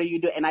 Like, what are you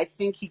doing? And I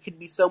think he could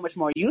be so much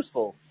more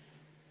useful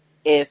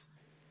if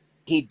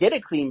he did a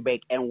clean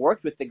break and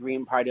worked with the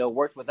Green Party or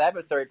worked with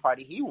whatever third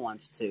party he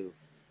wants to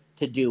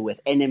do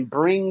with. And then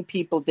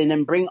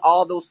bring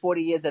all those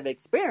 40 years of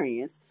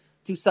experience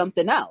to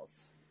something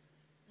else.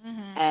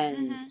 Mm-hmm.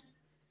 And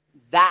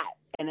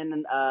and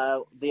then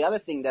the other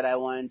thing that I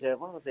wanted to,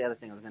 what was the other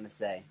thing I was going to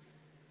say?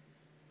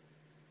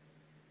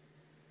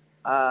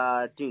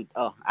 I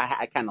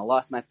kind of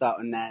lost my thought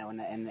on that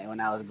when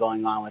I was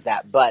going on with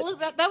that. But look,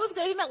 that was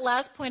good. I think that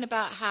last point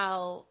about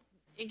how,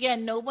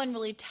 again, no one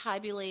really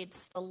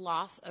tabulates the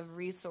loss of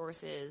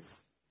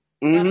resources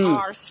that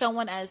are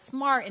someone as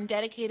smart and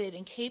dedicated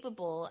and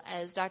capable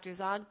as Dr.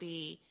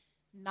 Zogby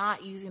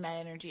not using that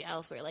energy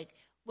elsewhere. Like,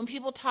 when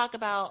people talk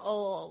about,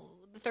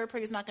 the third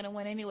party is not going to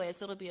win anyway,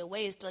 so it'll be a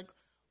waste. Like,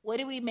 what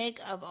do we make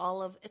of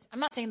all of it? I'm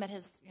not saying that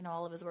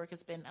all of his work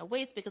has been a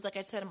waste, because like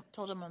I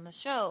told him on the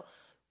show,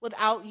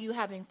 without you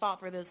having fought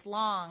for this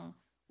long,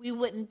 we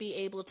wouldn't be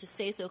able to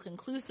say so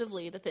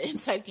conclusively that the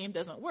inside game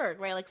doesn't work,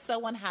 right? Like,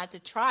 someone had to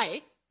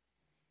try,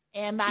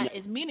 and that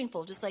is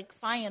meaningful. Just like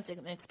science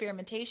and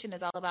experimentation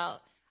is all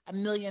about a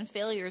million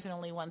failures and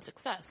only one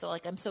success. So,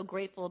 like, I'm so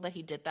grateful that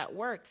he did that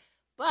work.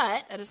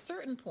 But at a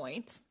certain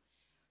point,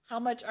 how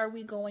much are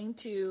we going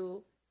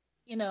to,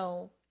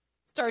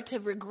 start to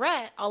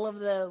regret all of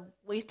the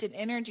wasted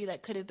energy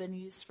that could have been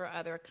used for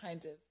other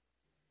kinds of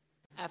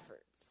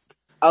efforts?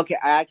 Okay,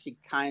 that's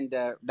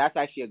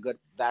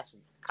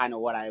kind of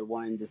what I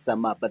wanted to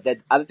sum up. But the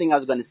other thing I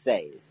was going to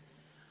say is,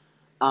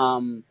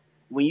 when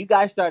you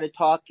guys started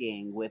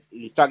talking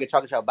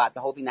about the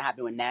whole thing that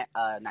happened with not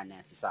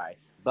Nancy, sorry,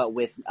 but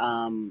with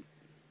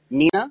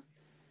Nina,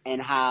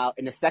 and how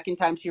in the second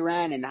time she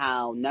ran, and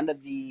how none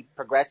of the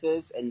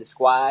progressives in the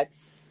squad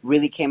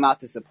really came out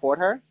to support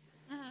her,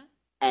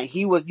 and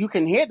you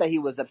can hear that he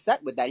was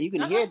upset with that. You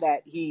can hear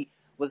that he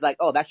was like,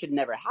 oh, that should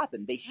never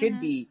happen. They should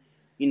be,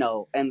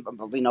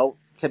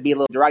 to be a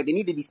little direct, they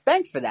need to be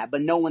spanked for that,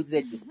 but no one's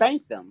there to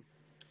spank them.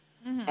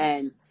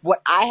 And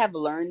what I have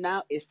learned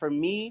now is, for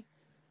me,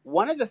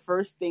 one of the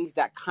first things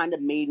that kind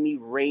of made me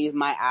raise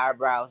my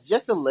eyebrows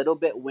just a little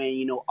bit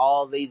when,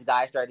 all these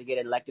guys started to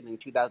get elected in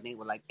 2008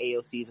 with like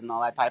AOCs and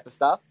all that type of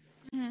stuff,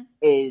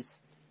 is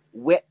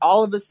where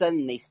all of a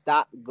sudden they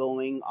stopped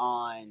going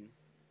on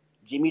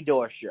Jimmy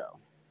Dore's show.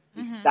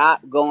 They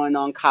stopped going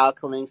on Kyle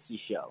Kalinski's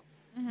show.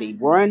 They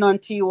weren't on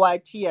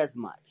TYT as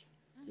much.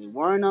 They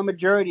weren't on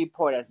Majority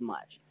Report as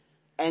much.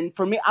 And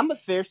for me, I'm a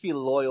fiercely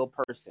loyal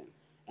person.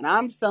 And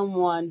I'm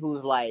someone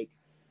who's like,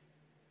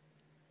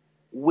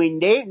 when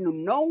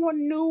no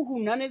one knew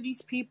who none of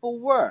these people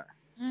were,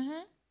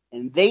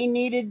 and they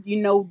needed,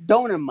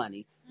 donor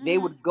money, they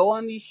would go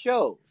on these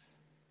shows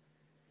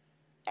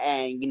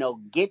and,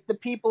 get the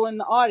people in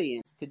the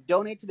audience to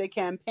donate to their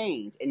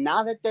campaigns. And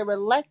now that they're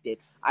elected,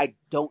 I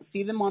don't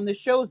see them on the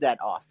shows that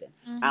often.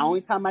 The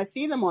only time I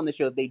see them on the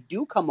show, they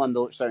do come on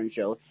those certain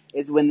shows,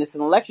 is when it's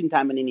an election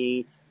time and they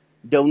need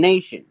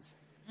donations.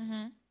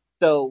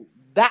 So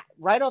that,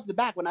 right off the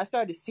bat, when I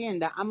started seeing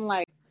that, I'm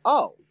like,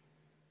 oh,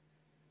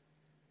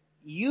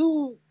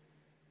 you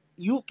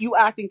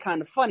acting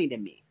kind of funny to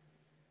me.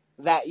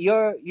 That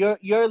your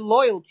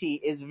loyalty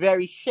is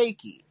very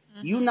shaky.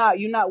 You're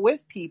not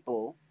with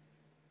people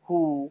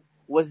who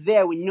was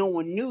there when no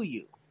one knew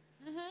you.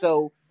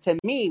 So to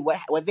me,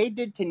 what they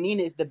did to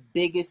Nina is the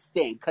biggest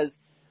thing. Because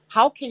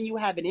how can you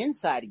have an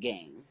inside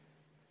game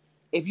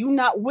if you're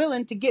not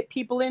willing to get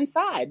people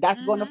inside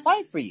that's going to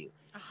fight for you?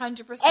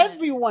 100%.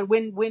 Everyone,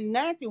 when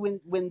Nancy,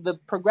 when the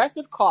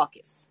Progressive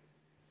Caucus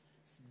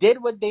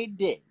did what they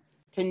did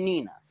to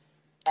Nina,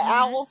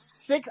 all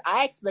six,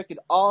 I expected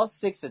all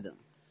six of them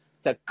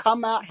to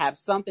come out, have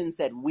something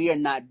said, we are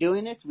not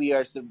doing this. We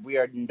are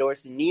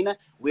endorsing Nina.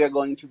 We are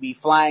going to be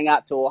flying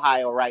out to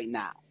Ohio right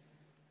now.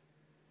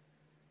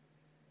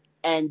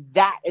 And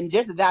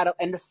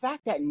the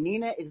fact that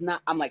Nina is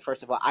not, I'm like,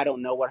 first of all, I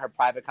don't know what her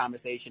private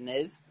conversation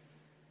is.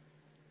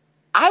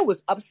 I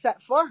was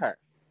upset for her.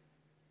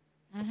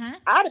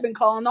 I'd have been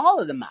calling all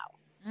of them out.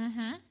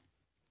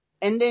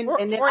 And then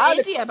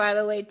India, by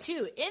the way,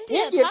 too.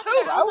 India too.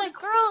 I was like,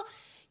 girl,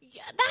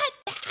 that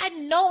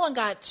no one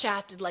got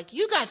shafted like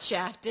you got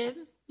shafted.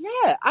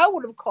 Yeah, I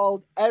would have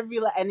called and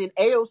then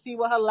AOC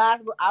with her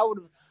last. I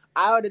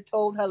would have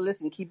told her,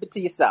 listen, keep it to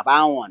yourself. I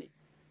don't want it.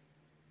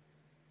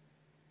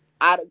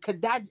 Cause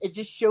it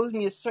just shows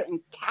me a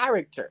certain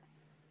character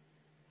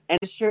and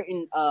a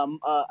certain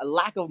a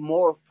lack of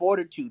moral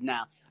fortitude.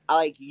 Now,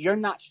 you're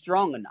not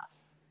strong enough.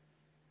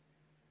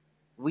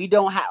 We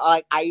don't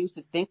have I used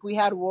to think we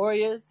had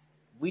warriors.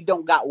 We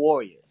don't got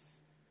warriors.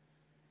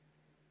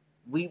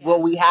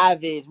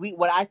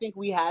 What I think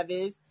we have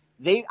is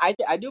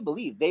I do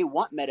believe they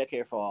want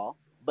Medicare for all,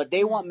 but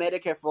they want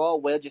Medicare for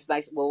all where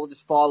we'll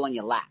just fall on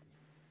your lap.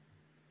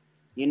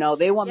 You know,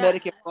 they want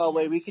Medicare for all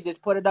where we could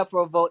just put it up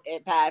for a vote,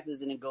 it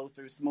passes, and it goes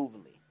through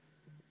smoothly.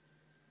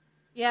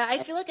 Yeah, I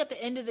feel like at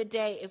the end of the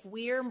day, if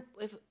we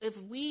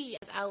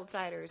as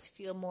outsiders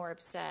feel more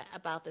upset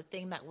about the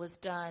thing that was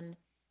done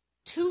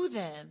to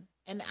them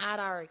and at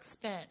our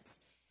expense,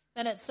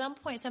 then at some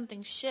point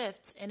something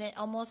shifts and it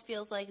almost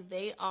feels like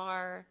they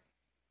are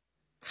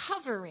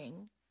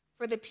covering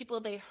for the people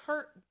they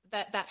hurt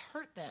that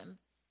hurt them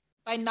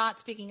by not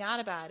speaking out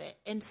about it,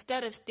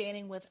 instead of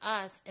standing with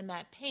us in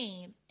that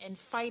pain and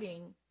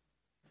fighting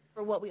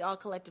for what we all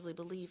collectively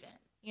believe in.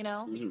 You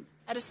know,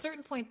 at a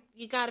certain point,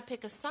 you got to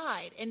pick a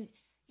side. And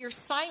your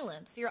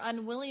silence, your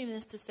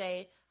unwillingness to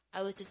say,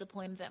 I was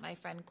disappointed that my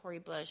friend Cori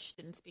Bush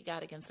didn't speak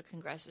out against the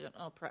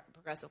Congressional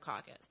Progressive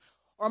Caucus,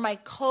 or my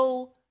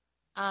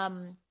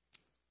my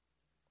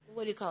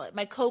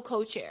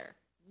co-chair,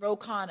 Ro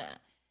Khanna,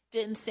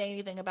 didn't say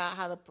anything about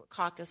how the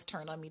caucus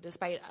turned on me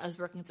despite us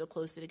working so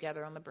closely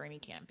together on the Bernie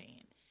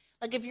campaign.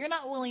 Like, if you're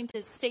not willing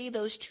to say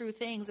those true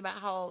things about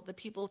how the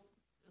people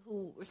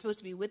who were supposed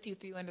to be with you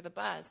threw you under the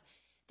bus,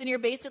 then you're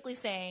basically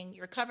saying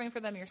you're covering for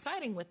them, you're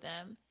siding with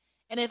them.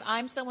 And if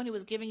I'm someone who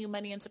was giving you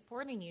money and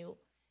supporting you,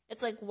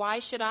 it's like, why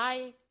should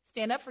I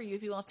stand up for you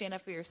if you won't stand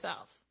up for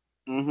yourself?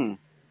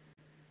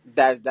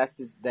 That's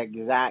just the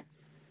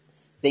exact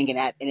thinking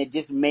and it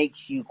just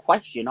makes you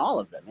question all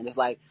of them. And it's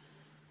like,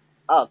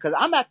 oh, because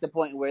I'm at the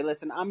point where,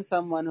 listen, I'm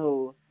someone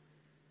who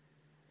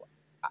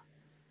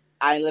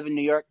I live in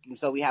New York, and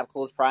so we have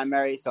close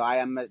primaries. So I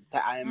am a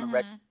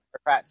registered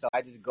Democrat. So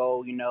I just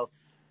go,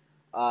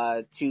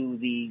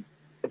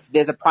 if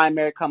there's a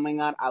primary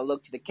coming on, I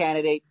look to the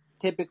candidate.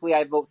 Typically,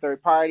 I vote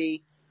third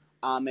party.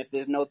 If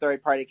there's no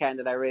third party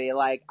candidate I really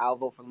like, I'll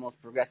vote for the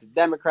most progressive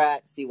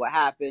Democrat, see what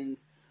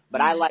happens.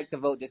 But I like to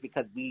vote just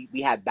because we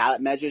have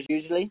ballot measures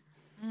usually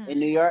in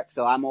New York.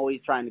 So I'm always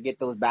trying to get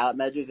those ballot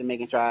measures and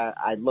making sure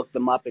I look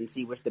them up and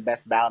see what's the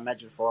best ballot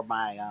measure for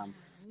my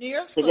New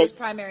York's closed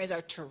primaries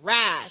are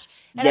trash.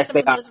 And that's some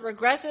of the most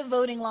regressive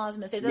voting laws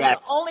in the state. That's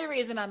the only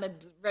reason I'm a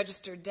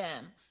registered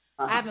Dem.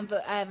 I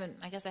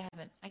guess I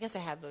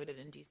have voted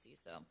in DC.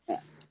 So,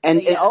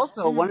 and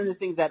also one of the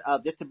things that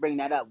just to bring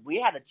that up, we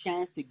had a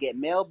chance to get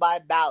mail by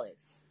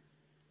ballots,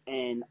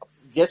 and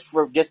just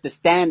the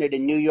standard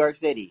in New York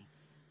City,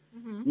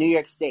 New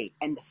York State,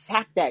 and the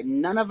fact that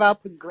none of our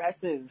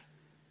progressive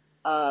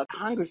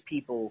Congress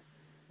people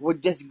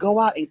would just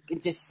go out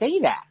and just say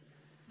that.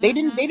 They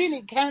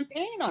didn't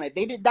campaign on it.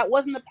 That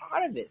wasn't a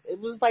part of this. It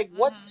was like,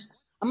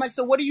 I'm like,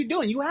 so what are you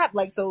doing? You have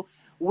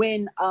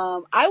when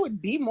I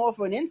would be more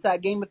for an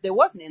inside game if there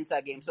was an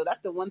inside game. So that's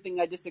the one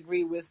thing I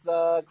disagree with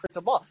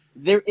Crystal Ball.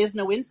 There is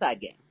no inside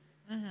game.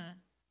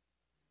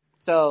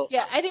 So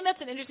yeah, I think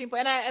that's an interesting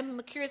point. And I'm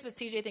curious what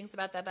CJ thinks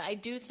about that. But I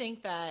do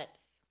think that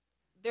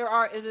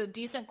is a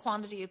decent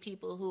quantity of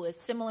people who is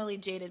similarly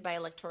jaded by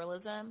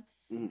electoralism,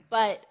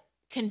 but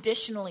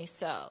conditionally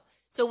so.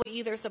 So we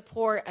either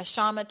support a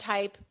Shama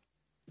type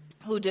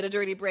who did a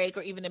dirty break,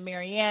 or even a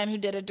Marianne who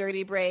did a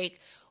dirty break,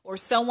 or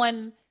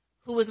someone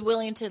who was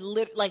willing to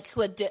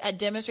who had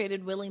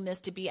demonstrated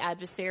willingness to be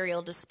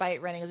adversarial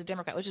despite running as a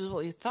Democrat, which is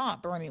what we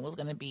thought Bernie was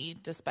going to be,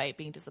 despite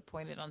being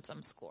disappointed on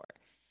some score.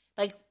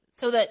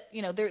 So that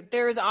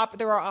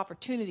there are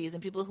opportunities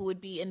and people who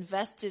would be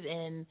invested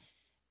in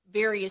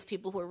various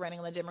people who are running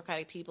on the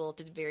Democratic people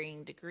to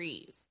varying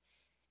degrees,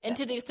 and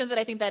to the extent that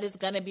I think that is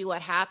going to be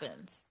what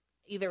happens.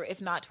 Either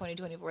if not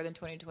 2024, then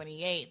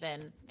 2028,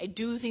 then I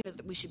do think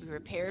that we should be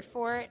prepared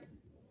for it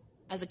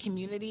as a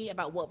community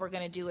about what we're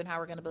going to do and how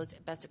we're going to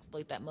best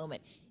exploit that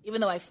moment,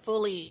 even though I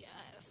fully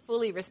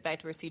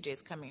respect where CJ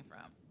is coming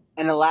from.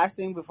 And the last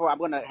thing before I'm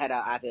going to head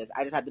out after this,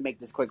 I just had to make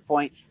this quick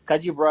point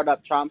because you brought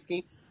up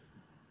Chomsky.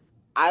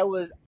 I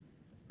was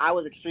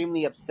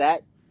extremely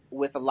upset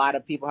with a lot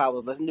of people I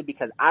was listening to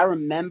because I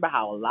remember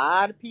how a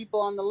lot of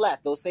people on the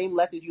left, those same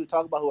leftists you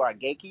talk about who are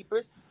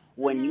gatekeepers,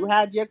 when you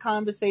had your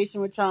conversation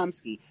with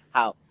Chomsky,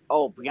 how,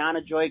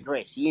 Brianna Joy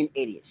Gray, she an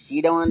idiot.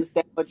 She don't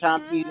understand what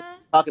Chomsky is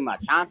talking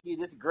about. Chomsky is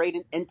this great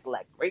in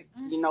intellect, great,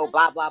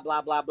 blah, blah,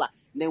 blah, blah, blah.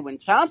 And then when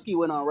Chomsky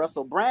went on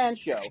Russell Brand's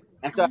show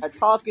and started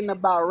talking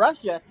about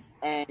Russia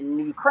and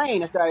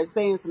Ukraine and started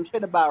saying some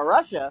shit about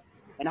Russia,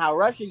 and how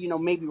Russia,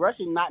 maybe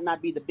Russia might not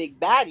be the big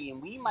baddie,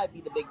 and we might be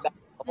the big baddie.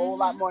 A whole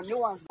lot more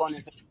nuance going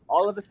into.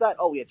 All of a sudden,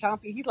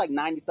 Chomsky, he's like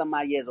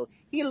 90-some-odd years old.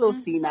 He's a little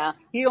senile.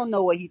 He don't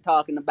know what he's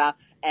talking about.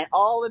 And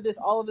all of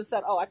a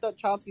sudden, I thought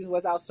Chomsky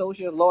was our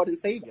social Lord and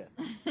Savior.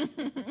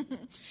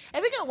 I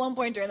think at one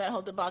point during that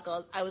whole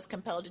debacle, I was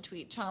compelled to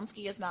tweet,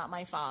 Chomsky is not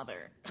my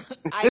father.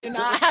 I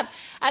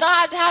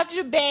don't have to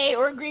debate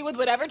or agree with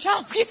whatever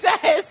Chomsky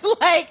says.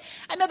 Like,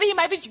 I know that he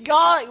might be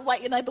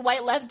like the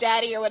white left's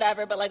daddy or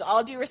whatever, but like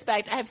all due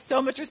respect, I have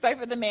so much respect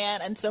for the man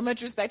and so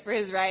much respect for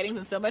his writings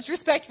and so much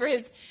respect for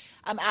his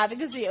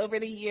advocacy over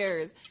the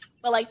years.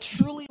 But like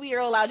truly we are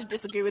allowed to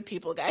disagree with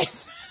people,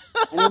 guys.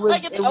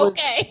 Like it's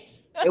okay.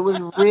 It was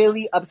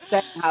really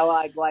upsetting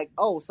how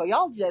so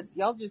y'all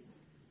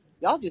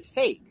just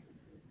fake.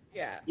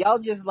 Yeah. Y'all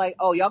just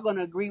y'all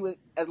gonna agree with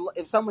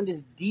if someone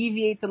just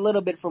deviates a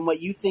little bit from what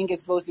you think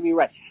is supposed to be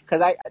right.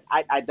 Because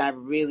I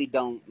really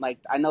don't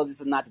I know this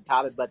is not the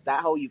topic, but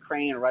that whole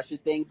Ukraine and Russia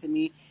thing to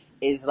me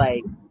is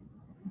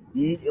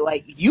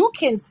you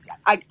can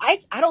I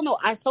don't know.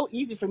 It's so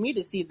easy for me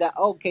to see that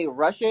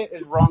Russia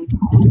is wrong to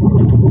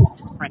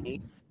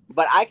Ukraine,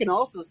 but I can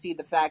also see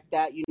the fact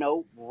that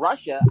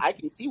Russia. I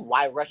can see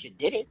why Russia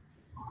did it.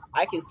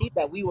 I can see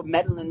that we were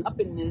meddling up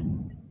in this,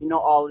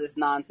 all of this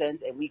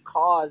nonsense, and we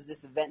caused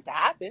this event to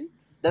happen.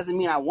 Doesn't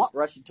mean I want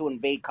Russia to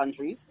invade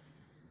countries,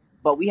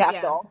 but we have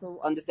to also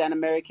understand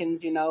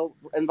Americans,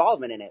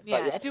 involvement in it.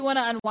 Yeah, if you want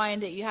to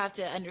unwind it, you have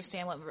to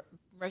understand what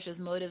Russia's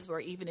motives were,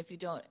 even if you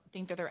don't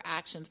think that their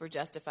actions were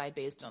justified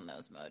based on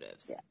those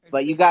motives. Yeah.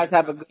 But you guys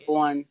have a good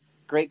one.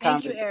 Great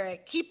conversation. Thank you,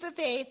 Eric. Keep the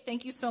faith.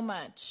 Thank you so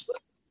much.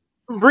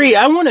 Bree,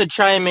 I want to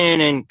chime in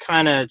and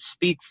kind of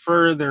speak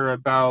further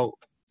about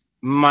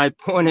my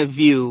point of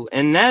view,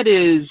 and that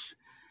is,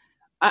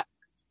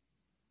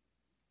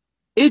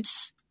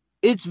 it's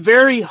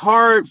very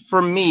hard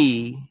for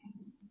me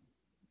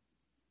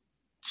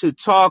to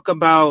talk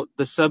about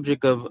the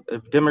subject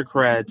of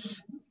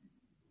Democrats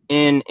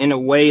in a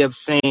way of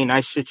saying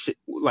I should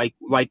like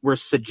we're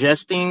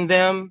suggesting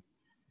them,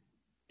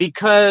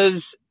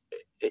 because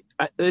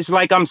it's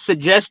like I'm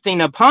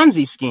suggesting a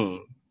Ponzi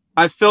scheme.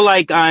 I feel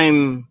like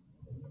I'm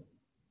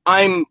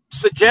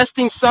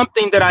suggesting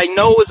something that I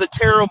know is a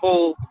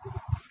terrible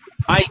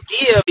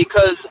idea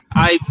because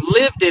I've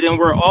lived it and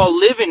we're all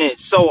living it.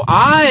 So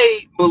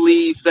I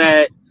believe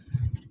that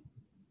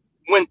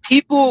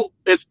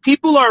if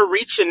people are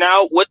reaching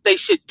out what they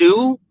should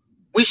do,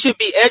 we should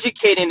be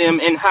educating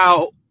them in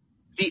how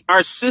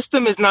our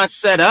system is not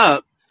set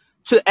up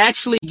to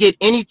actually get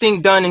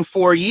anything done in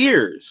 4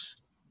 years.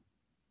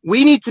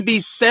 We need to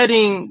be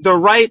setting the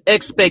right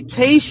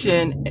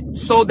expectation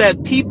so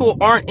that people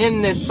aren't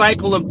in this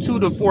cycle of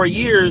 2 to 4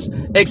 years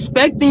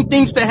expecting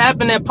things to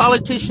happen that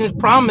politicians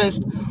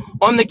promised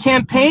on the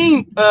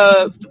campaign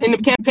in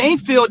the campaign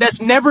field.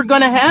 That's never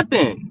going to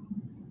happen.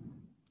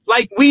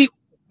 Like we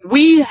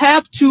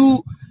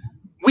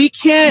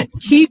can't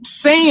keep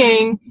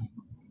saying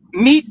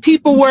meet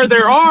people where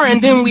they are,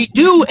 and then we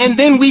do, and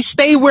then we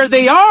stay where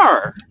they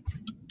are.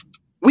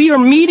 We are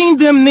meeting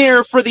them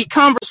there for the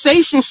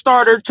conversation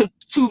starter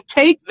to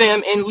take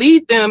them and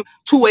lead them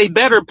to a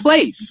better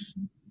place.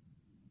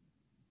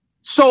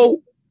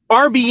 So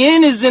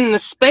RBN is in the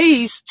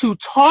space to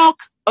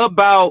talk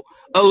about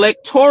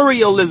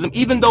electoralism,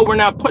 even though we're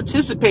not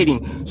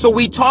participating. So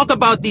we talk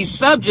about these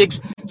subjects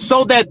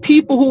so that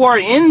people who are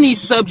in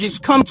these subjects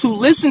come to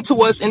listen to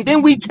us, and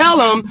then we tell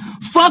them,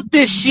 fuck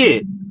this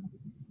shit.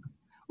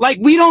 Like,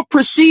 we don't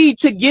proceed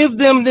to give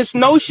them this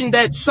notion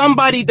that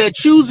somebody that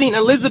choosing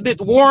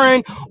Elizabeth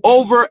Warren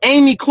over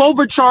Amy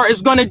Klobuchar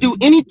is going to do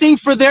anything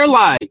for their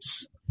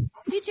lives.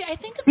 CJ, I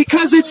think it's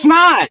because it's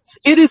not.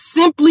 It is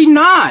simply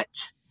not.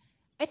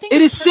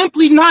 It is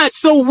simply not.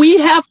 So we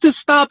have to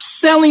stop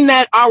selling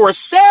that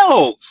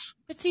ourselves.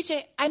 But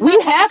CJ, we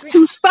have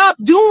to stop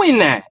doing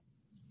that.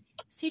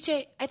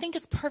 CJ, I think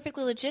it's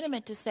perfectly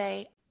legitimate to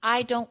say,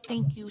 I don't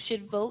think you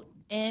should vote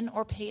in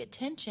or pay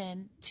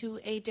attention to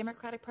a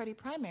Democratic Party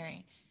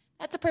primary.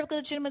 That's a perfectly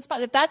legitimate spot.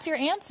 If that's your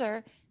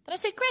answer, then I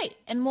say great,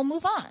 and we'll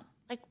move on.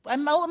 Like,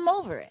 I'm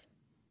over it.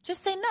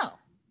 Just say no.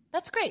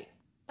 That's great.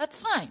 That's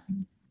fine.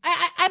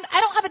 I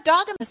don't have a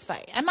dog in this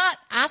fight. I'm not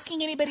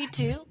asking anybody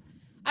to.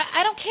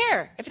 I don't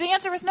care. If the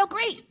answer is no,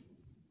 great.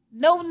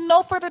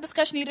 No further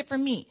discussion needed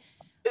from me.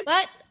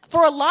 But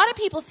for a lot of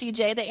people,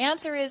 CJ, the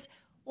answer is,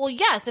 well,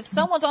 yes, if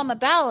someone's on the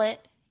ballot,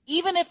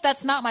 even if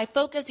that's not my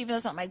focus, even if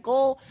that's not my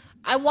goal,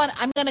 I'm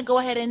going to go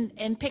ahead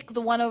and pick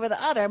the one over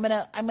the other. I'm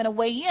going to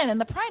weigh in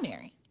the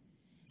primary.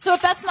 So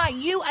if that's not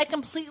you, I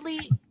completely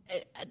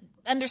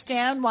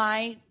understand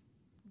why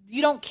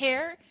you don't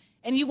care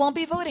and you won't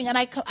be voting. And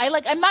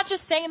I'm not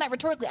just saying that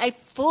rhetorically. I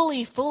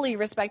fully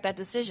respect that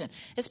decision,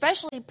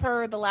 especially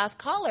per the last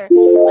caller. Like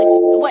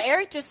what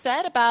Eric just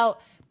said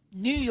about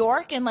New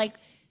York and like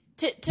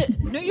to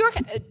New York,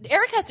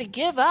 Eric has to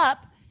give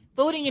up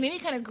voting in any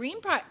kind of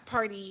Green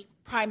Party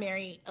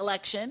primary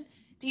election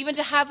even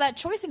to have that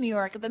choice in New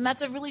York. Then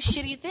that's a really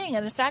shitty thing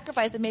and a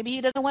sacrifice that maybe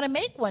he doesn't want to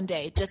make one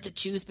day, just to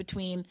choose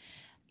between,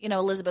 you know,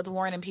 Elizabeth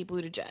Warren and Pete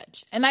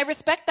Buttigieg. And I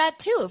respect that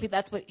too, if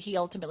that's what he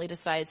ultimately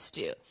decides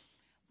to do.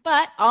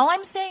 But all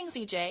I'm saying,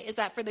 CJ, is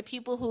that for the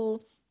people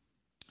who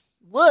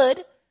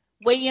would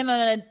weigh in on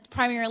a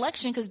primary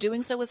election because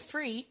doing so is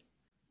free,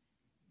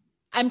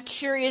 I'm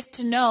curious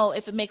to know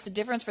if it makes a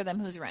difference for them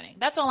who's running.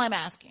 That's all I'm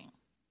asking.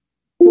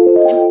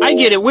 I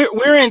get it.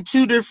 We're in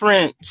two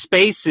different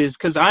spaces,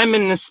 because I'm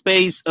in the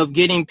space of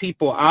getting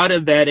people out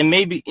of that, and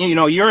maybe, you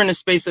know, you're in the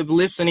space of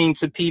listening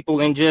to people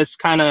and just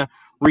kind of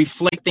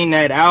reflecting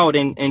that out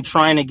and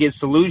trying to get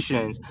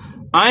solutions.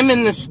 I'm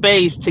in the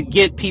space to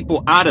get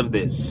people out of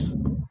this.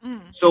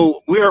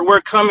 So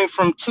we're coming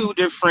from two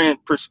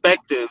different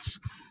perspectives.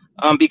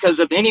 Because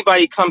if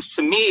anybody comes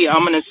to me, I'm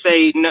going to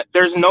say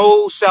there's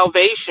no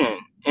salvation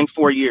in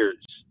 4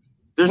 years.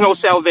 There's no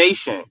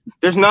salvation.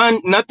 There's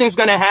nothing's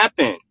going to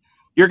happen.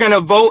 You're going to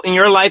vote and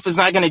your life is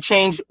not going to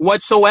change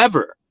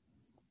whatsoever.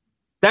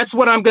 That's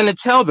what I'm going to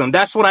tell them.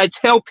 That's what I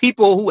tell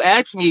people who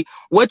ask me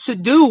what to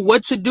do.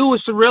 What to do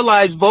is to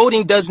realize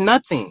voting does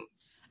nothing.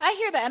 I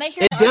hear that. And I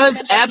hear it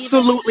does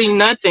absolutely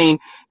nothing,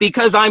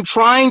 because I'm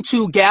trying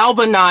to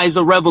galvanize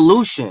a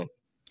revolution.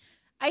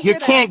 You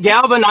can't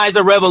galvanize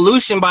a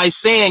revolution by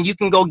saying you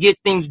can go get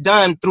things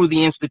done through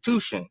the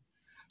institution.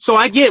 So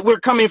I get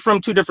we're coming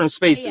from two different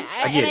spaces.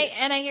 Yeah,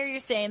 and I hear you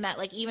saying that,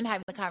 like, even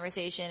having the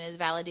conversation is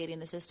validating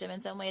the system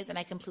in some ways, and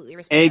I completely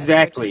respect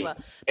exactly. that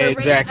as well. But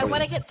exactly. Ray, I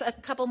want to get a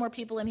couple more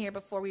people in here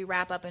before we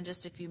wrap up in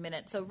just a few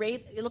minutes. So Ray,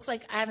 it looks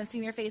like I haven't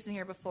seen your face in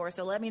here before,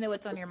 so let me know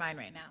what's on your mind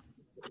right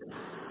now.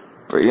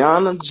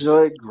 Brianna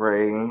Joy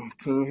Gray,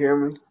 can you hear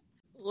me?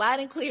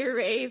 Loud and clear,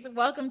 Ray.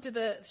 Welcome to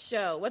the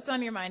show. What's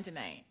on your mind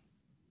tonight?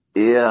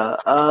 Yeah,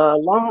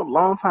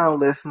 long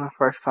time listener,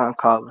 first time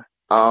caller.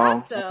 I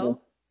thought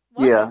so.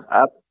 Yeah,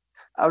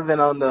 I've been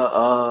on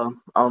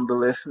the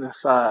listening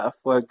side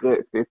for a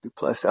good 50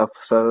 plus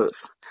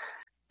episodes,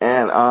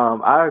 and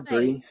I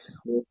agree.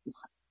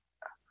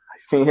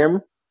 Nice. Can you hear me?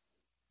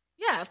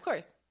 Yeah, of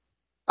course.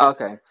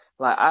 Okay,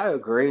 like I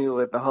agree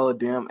with the whole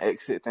damn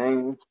exit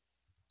thing,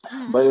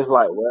 but it's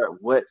like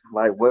what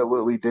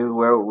would we do?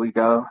 Where would we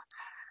go?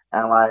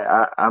 And like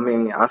I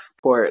mean, I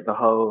support the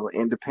whole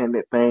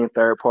independent thing,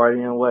 third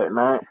party and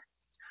whatnot.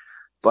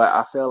 But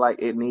I feel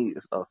like it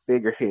needs a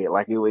figurehead.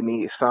 Like it would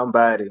need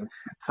somebody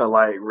to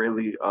like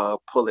really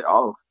pull it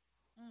off.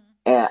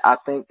 And I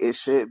think it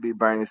should be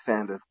Bernie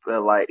Sanders.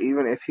 But like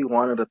even if he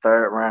wanted a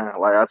third round,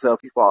 like I tell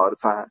people all the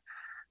time,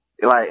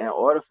 like in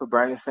order for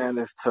Bernie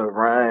Sanders to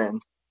run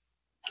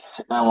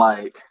and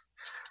like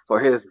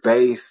for his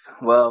base,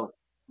 well,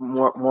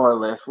 more or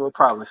less, we'll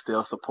probably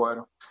still support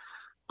him.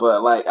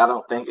 But like I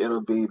don't think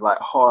it'll be like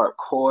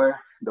hardcore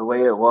the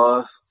way it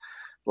was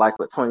like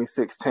with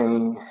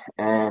 2016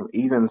 and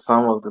even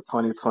some of the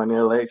 2020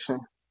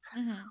 election.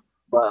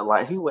 But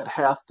like he would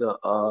have to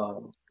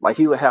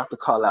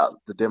call out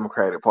the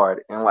Democratic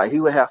Party, and like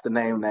he would have to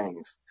name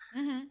names.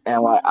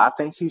 And like I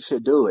think he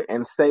should do it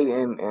and stay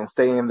in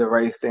the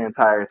race the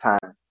entire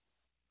time.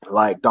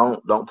 Like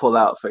don't pull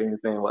out for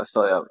anything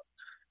whatsoever.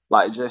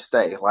 Like just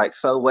stay. Like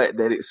so what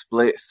that it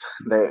splits,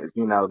 that,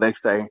 you know, they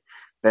say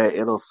that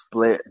it'll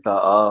split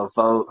the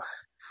vote.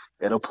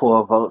 It'll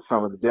pull votes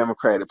from the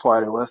Democratic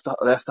Party.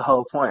 That's the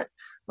whole point.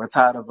 We're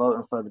tired of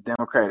voting for the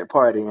Democratic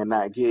Party and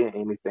not getting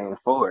anything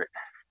for it.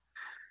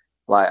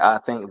 Like, I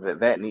think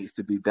that needs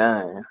to be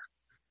done.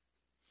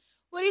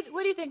 What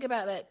do you think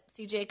about that,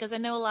 CJ? Because I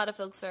know a lot of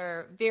folks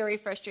are very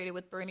frustrated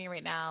with Bernie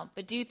right now.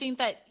 But do you think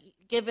that,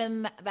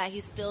 given that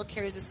he still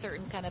carries a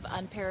certain kind of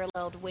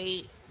unparalleled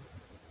weight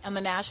on the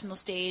national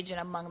stage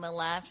and among the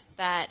left,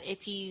 that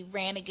if he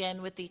ran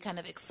again with the kind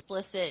of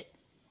explicit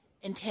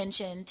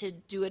intention to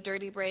do a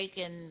dirty break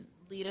and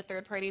lead a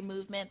third-party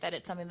movement, that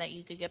it's something that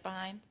you could get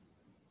behind?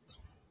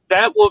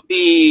 That would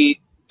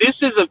be,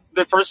 this is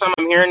the first time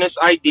I'm hearing this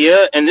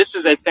idea, and this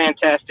is a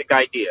fantastic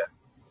idea.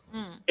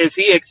 If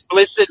he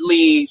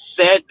explicitly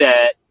said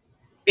that,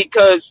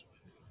 because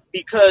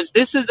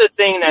this is the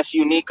thing that's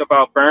unique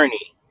about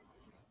Bernie.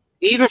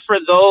 Even for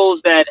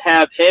those that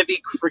have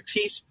heavy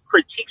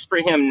critiques for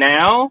him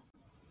now,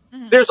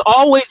 there's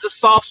always a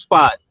soft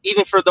spot,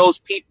 even for those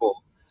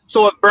people.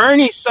 So if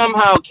Bernie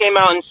somehow came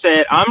out and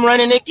said, I'm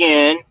running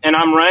again, and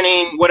I'm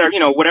running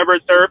whatever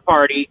third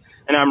party,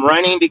 and I'm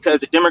running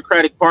because the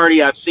Democratic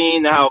Party, I've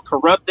seen how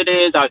corrupt it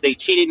is. They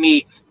cheated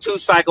me 2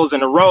 cycles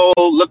in a row.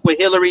 Look what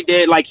Hillary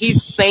did. Like,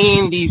 he's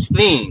saying these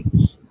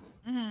things.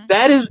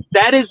 That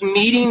is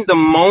meeting the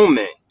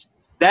moment.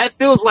 That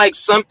feels like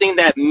something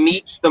that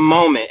meets the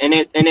moment, and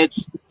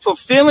it's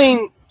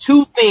fulfilling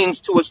 2 things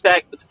to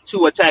attack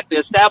the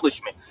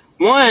establishment.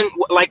 One,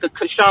 like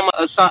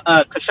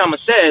Kashama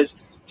says,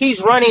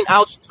 he's running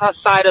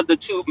outside of the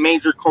two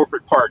major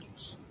corporate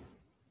parties.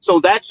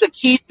 So that's a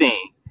key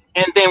thing.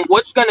 And then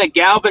what's going to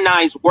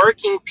galvanize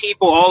working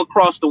people all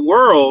across the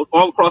world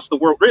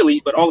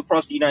really, but all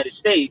across the United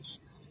States,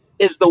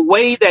 is the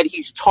way that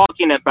he's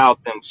talking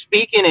about them,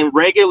 speaking in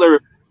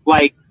regular,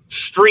 like,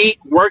 street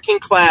working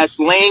class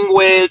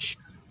language,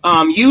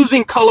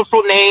 using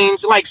colorful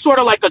names, like sort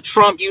of like a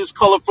Trump used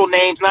colorful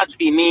names, not to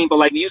be mean, but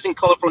like using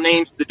colorful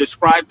names to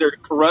describe their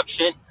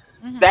corruption.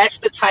 Mm-hmm. That's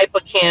the type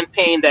of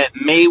campaign that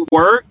may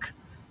work,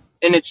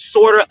 and it's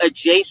sort of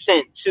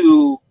adjacent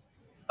to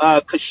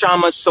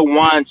Kashama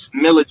Sawant's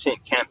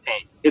militant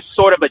campaign. It's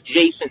sort of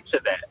adjacent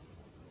to that.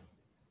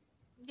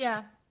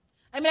 Yeah.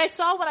 I mean, I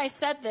saw when I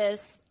said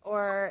this,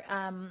 or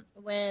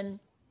when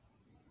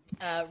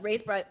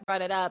Wraith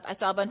brought it up, I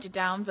saw a bunch of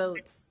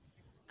downvotes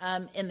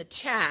in the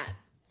chat.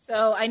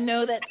 So I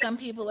know that some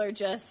people are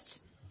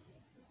just,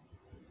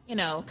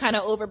 kind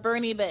of over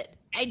Bernie, but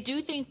I do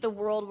think the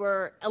world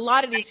where a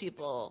lot of these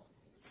people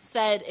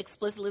said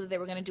explicitly that they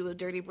were going to do a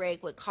dirty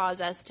break would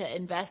cause us to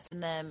invest in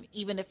them,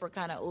 even if we're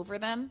kind of over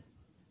them.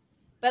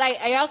 But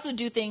I also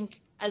do think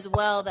as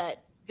well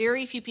that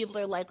very few people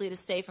are likely to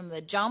say from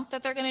the jump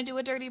that they're going to do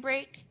a dirty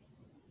break.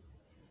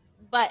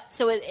 But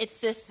so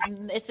it's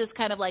this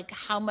kind of like,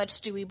 how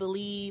much do we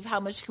believe? How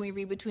much can we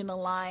read between the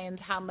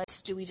lines? How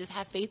much do we just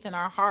have faith in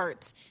our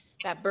hearts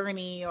that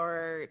Bernie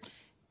or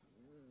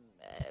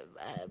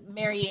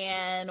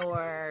Marianne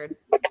or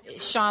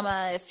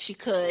Shama, if she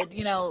could,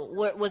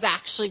 was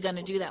actually going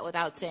to do that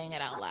without saying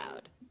it out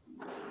loud?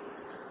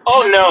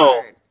 Oh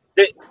no!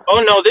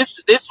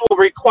 This will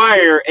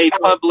require a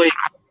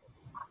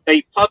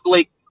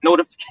public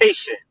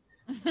notification.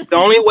 The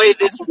only way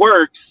this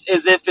works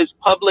is if it's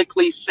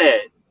publicly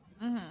said.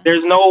 Mm-hmm.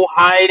 There's no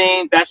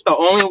hiding. That's the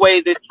only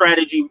way this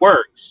strategy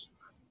works.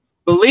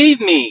 Believe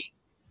me,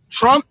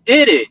 Trump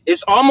did it.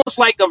 It's almost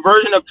like a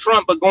version of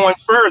Trump, but going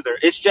further.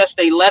 It's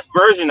just a left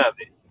version of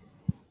it.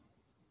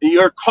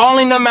 You're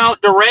calling them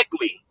out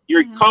directly.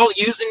 You're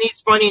using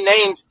these funny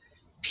names.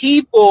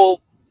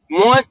 People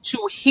want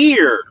to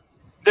hear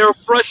their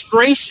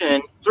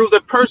frustration through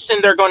the person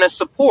they're going to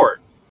support,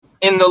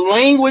 in the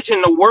language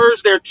and the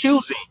words they're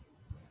choosing.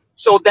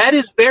 So that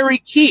is very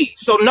key.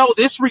 So no,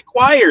 this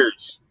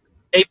requires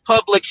a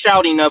public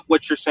shouting up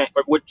what you're saying,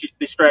 or what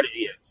the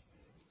strategy is.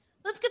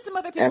 Let's get some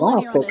other people in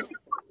here on this.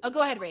 Oh,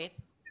 go ahead, Ray.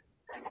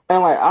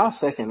 And I'll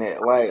second that.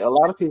 A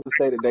lot of people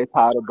say that they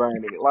tired of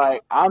Bernie.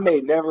 I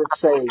may never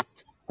say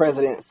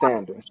President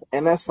Sanders,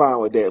 and that's fine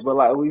with that.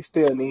 But we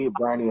still need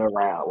Bernie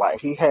around.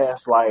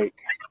 He's like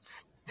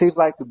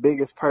the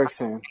biggest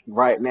person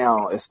right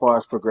now as far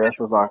as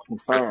progressives are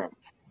concerned.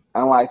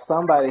 And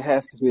somebody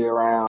has to be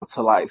around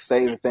to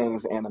say the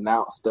things and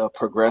announce the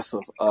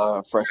progressive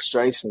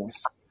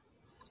frustrations.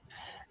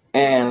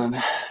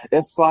 And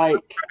it's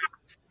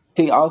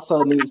he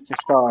also needs to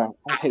start,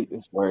 I hate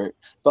this word,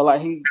 but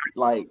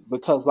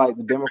because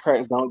the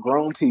Democrats don't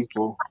groom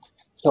people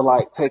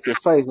to take his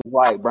place.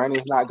 It's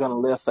Bernie's not gonna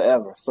live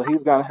forever. So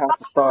he's gonna have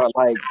to start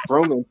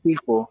grooming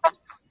people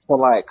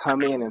to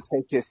come in and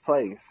take his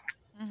place.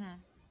 Mm-hmm.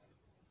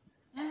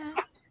 Mm-hmm.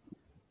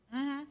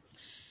 Mm-hmm.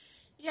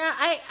 Yeah,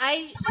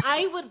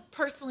 I would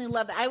personally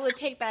love that. I would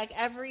take back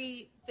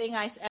everything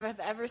I have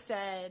ever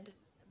said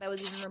that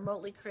was even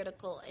remotely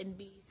critical and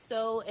be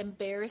so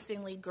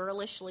embarrassingly,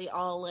 girlishly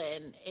all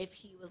in if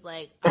he was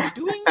like, I'm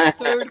doing a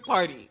third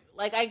party.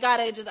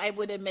 I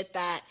would admit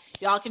that.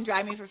 Y'all can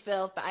drive me for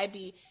filth, but I'd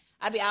be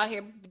out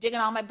here digging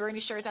all my Bernie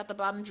shirts out the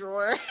bottom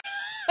drawer.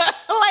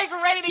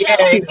 Ready to go.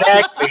 Yeah,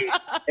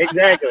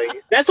 exactly.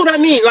 That's what I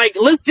mean.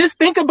 Let's just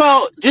think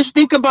about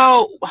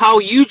how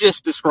you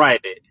just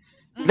described it.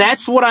 Mm-hmm.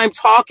 That's what I'm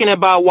talking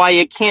about. Why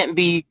it can't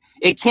be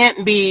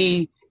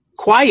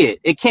quiet.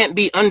 It can't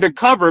be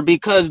undercover,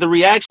 because the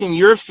reaction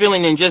you're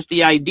feeling and just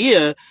the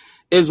idea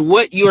is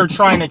what you're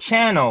trying to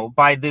channel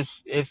by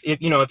this. If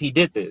he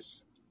did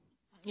this.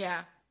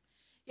 Yeah.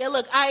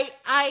 Look,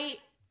 I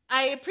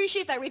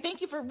appreciate that.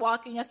 Thank you for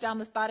walking us down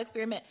this thought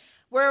experiment.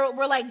 We're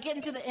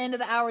getting to the end of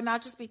the hour,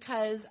 not just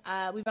because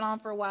we've been on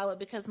for a while, but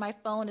because my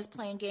phone is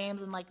playing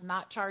games and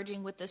not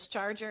charging with this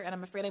charger, and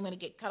I'm afraid I'm going to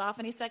get cut off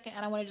any second.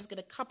 And I want to just get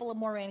a couple of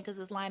more in because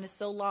this line is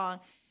so long.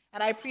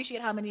 And I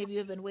appreciate how many of you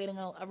have been waiting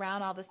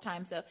around all this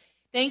time. So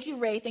thank you,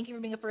 Ray. Thank you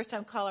for being a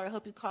first-time caller. I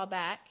hope you call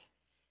back.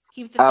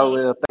 Keep the faith. I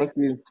will. Thank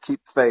you. Keep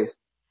the faith.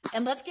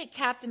 And let's get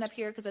Captain up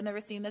here, because I've never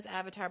seen this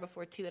avatar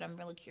before, too, and I'm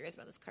really curious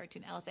about this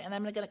cartoon elephant. And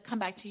I'm going to come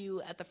back to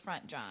you at the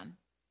front, John.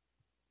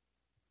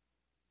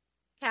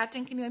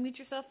 Captain, can you unmute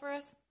yourself for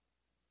us?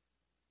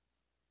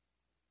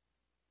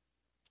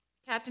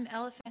 Captain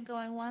Elephant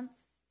going once,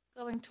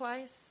 going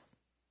twice.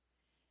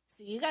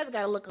 See, you guys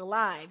got to look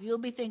alive. You'll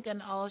be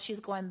thinking, oh, she's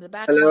going to the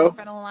back of the line,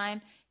 front of the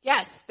line.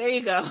 Yes, there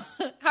you go.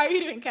 How are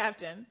you doing,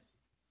 Captain?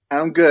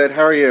 I'm good.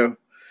 How are you?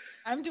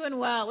 I'm doing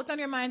well. What's on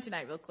your mind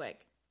tonight, real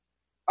quick?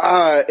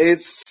 I've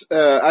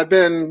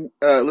been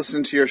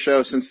listening to your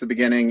show since the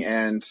beginning,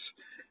 and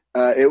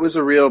it was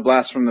a real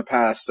blast from the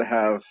past to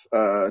have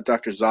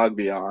Dr.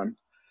 Zogby on.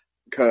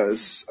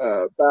 because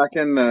back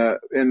in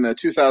the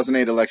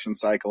 2008 election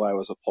cycle, I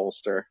was a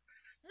pollster.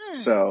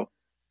 So,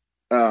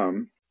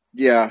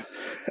 yeah,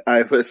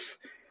 I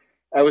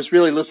was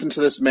really listening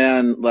to this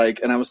man,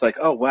 and I was like,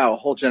 oh wow, a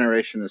whole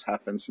generation has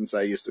happened since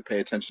I used to pay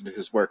attention to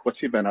his work. What's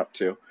he been up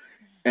to?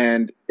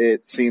 And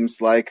it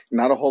seems like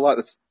not a whole lot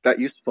that's that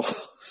useful.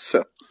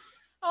 So.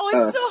 Oh,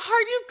 it's so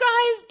hard, you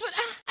guys.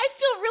 I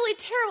feel really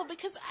terrible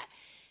because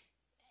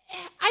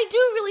I do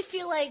really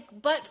feel like,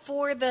 but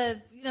for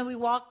we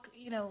walk,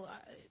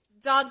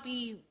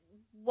 Dogby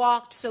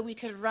walked so we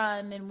could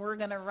run, and we're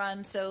gonna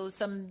run so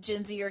some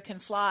Gen Zer can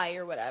fly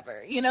or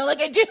whatever.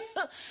 I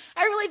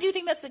really do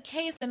think that's the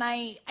case. And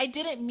I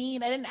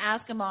didn't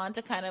ask him on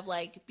to kind of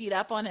like beat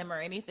up on him or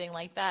anything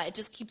like that. It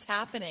just keeps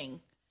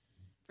happening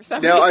for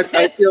some reason.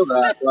 I feel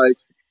that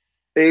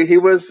he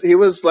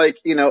was like,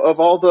 of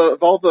all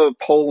the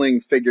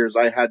polling figures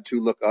I had to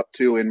look up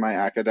to in my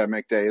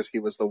academic days, he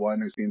was the one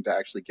who seemed to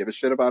actually give a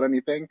shit about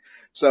anything.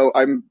 So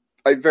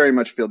I very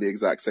much feel the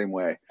exact same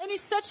way. And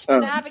he's such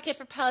an advocate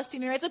for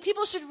Palestinian rights. So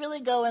people should really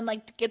go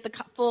and get the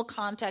full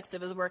context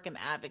of his work in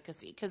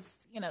advocacy, because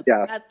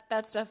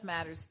that stuff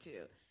matters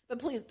too. But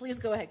please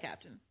go ahead,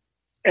 Captain.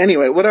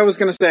 Anyway, what I was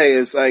going to say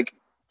is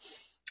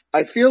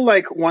I feel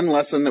like one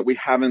lesson that we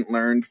haven't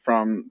learned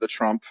from the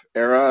Trump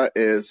era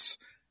is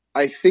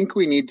I think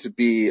we need to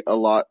be a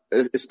lot,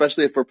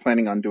 especially if we're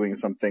planning on doing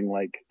something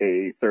like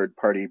a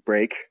third-party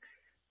break,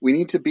 we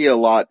need to be a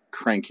lot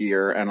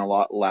crankier and a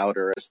lot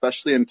louder,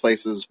 especially in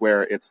places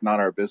where it's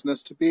not our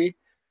business to be.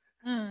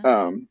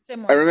 I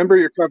remember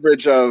your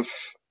coverage of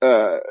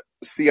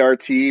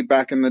CRT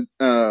back in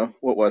the,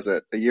 what was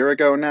it, a year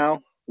ago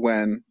now,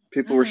 when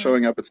people were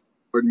showing up at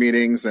board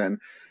meetings and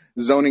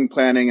zoning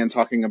planning and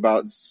talking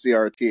about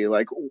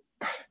CRT.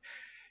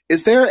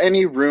 Is there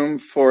any room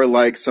for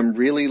some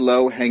really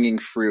low hanging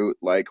fruit?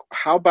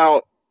 How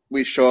about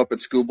we show up at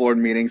school board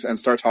meetings and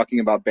start talking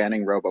about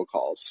banning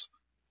robocalls?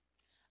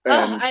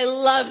 I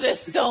love this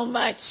so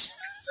much.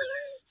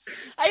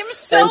 I am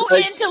so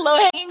into low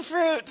hanging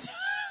fruit.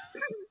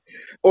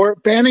 Or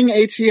banning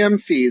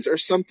ATM fees or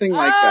something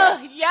like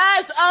that.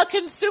 Yes.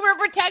 Consumer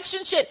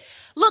protection shit.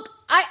 Look,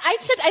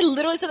 I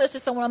literally said this to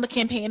someone on the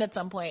campaign at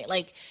some point.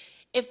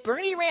 If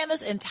Bernie ran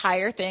this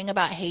entire thing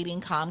about hating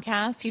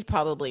Comcast, he'd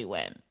probably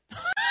win.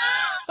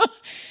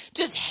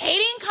 Just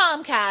hating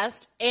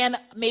Comcast and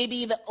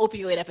maybe the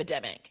opioid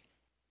epidemic.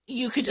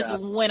 You could just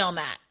win on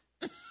that.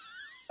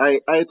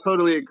 I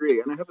totally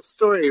agree. And I have a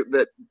story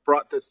that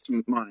brought this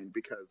to mind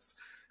because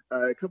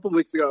a couple of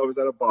weeks ago I was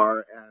at a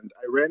bar and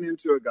I ran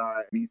into a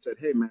guy and he said,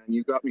 "Hey man,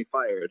 you got me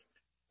fired."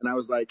 And I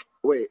was like,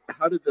 "Wait,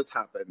 how did this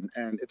happen?"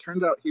 And it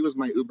turned out he was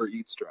my Uber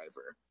Eats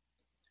driver.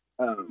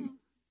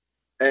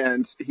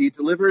 And he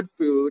delivered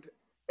food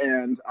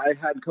and I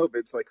had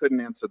COVID, so I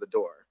couldn't answer the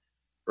door.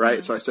 Right.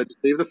 Mm-hmm. So I said,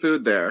 leave the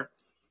food there.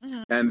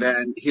 Mm-hmm. And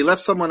then he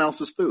left someone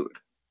else's food.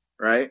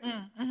 Right.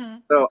 Mm-hmm.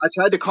 So I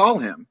tried to call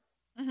him.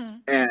 Mm-hmm.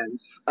 And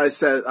I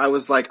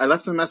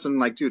left him a message. I'm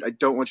like, dude, I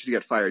don't want you to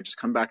get fired. Just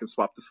come back and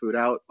swap the food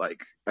out.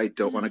 I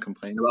don't want to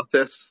complain about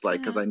this.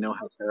 Because I know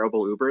how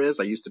terrible Uber is.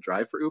 I used to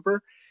drive for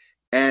Uber.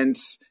 And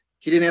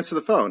he didn't answer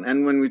the phone.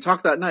 And when we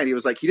talked that night, he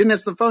was like, he didn't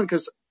answer the phone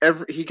because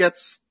he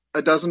gets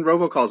a dozen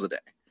robocalls a day.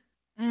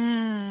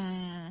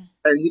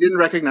 And he didn't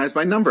recognize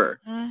my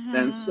number. Mm-hmm.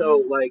 And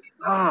so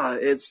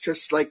it's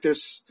just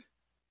there's,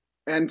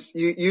 and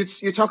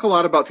you talk a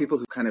lot about people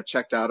who kind of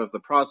checked out of the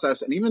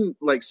process, and even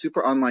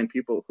super online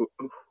people who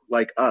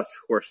like us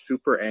who are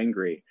super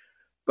angry.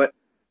 But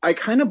I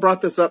kind of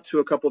brought this up to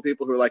a couple of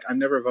people who are like, I'm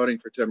never voting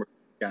for Democrats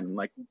again.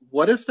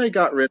 What if they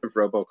got rid of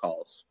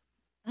robocalls?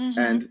 Mm-hmm.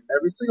 And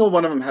every single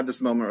one of them had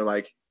this moment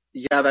where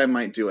yeah, that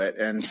might do it.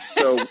 And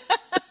so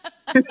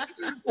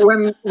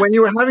when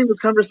you were having this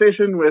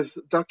conversation with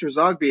Dr.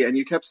 Zogby and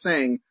you kept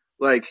saying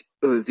the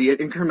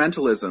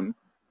incrementalism,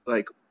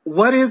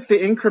 what is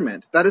the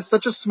increment? That is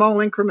such a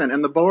small increment,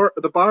 and the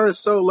bar is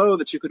so low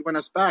that you could win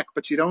us back,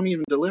 but you don't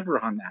even deliver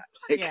on that.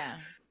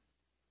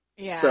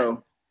 Yeah.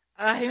 So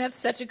I think that's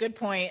such a good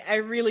point. I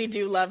really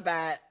do love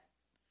that.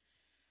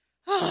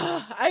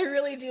 I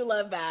really do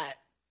love that.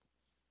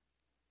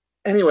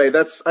 Anyway,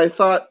 I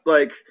thought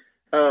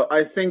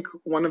I think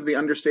one of the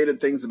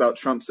understated things about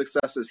Trump's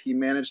success is he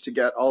managed to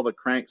get all the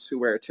cranks who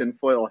wear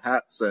tinfoil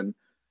hats and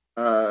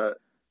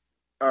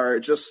are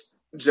just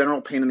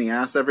general pain in the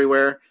ass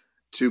everywhere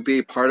to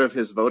be part of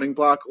his voting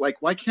bloc.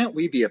 Why can't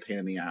we be a pain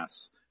in the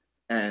ass?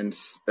 And,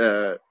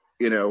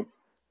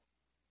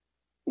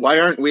 why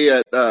aren't we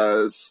at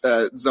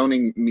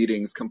zoning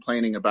meetings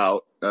complaining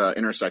about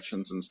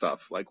intersections and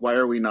stuff? Why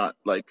are we not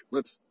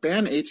let's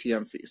ban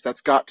ATM fees?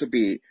 That's got to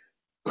be,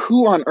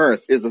 who on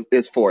earth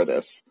is for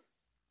this?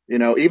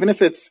 Even if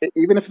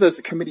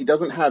this committee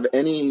doesn't have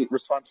any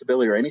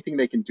responsibility or anything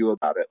they can do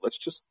about it, let's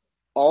just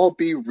all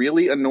be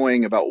really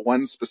annoying about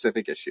one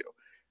specific issue.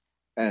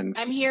 And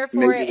I'm here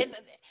for it. And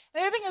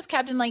the other thing is,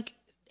 Captain,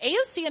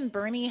 AOC and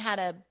Bernie had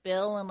a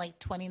bill in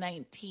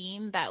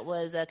 2019 that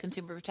was a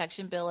consumer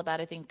protection bill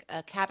about, I think,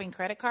 capping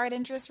credit card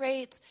interest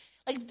rates.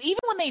 Even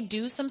when they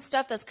do some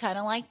stuff that's kind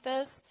of like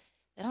this,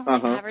 they don't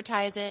really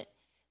advertise it.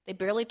 They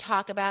barely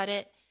talk about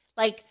it.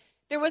 Like,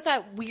 there was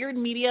that weird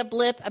media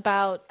blip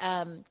about,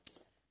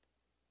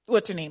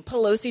 what's her name?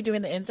 Pelosi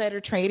doing the insider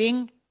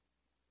trading.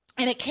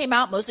 And it came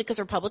out mostly because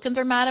Republicans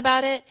are mad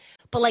about it.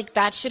 But, like,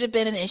 that should have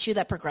been an issue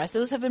that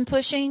progressives have been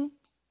pushing,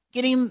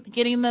 getting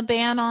the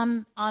ban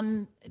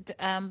on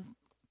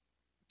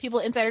people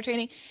insider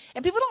trading.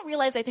 And people don't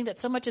realize, I think, that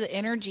so much of the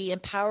energy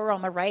and power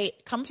on the right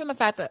comes from the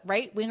fact that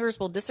right-wingers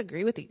will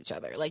disagree with each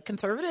other. Like,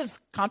 conservatives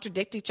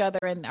contradict each other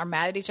and are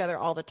mad at each other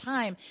all the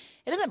time.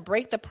 It doesn't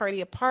break the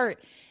party apart.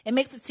 It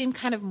makes it seem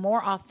kind of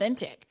more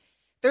authentic.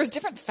 There's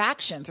different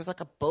factions. There's like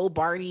a Bo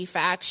Barty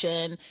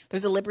faction.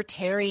 There's a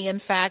libertarian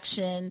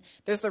faction.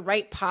 There's the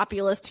right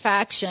populist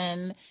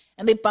faction.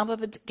 And they bump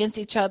up against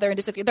each other and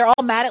disagree. They're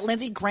all mad at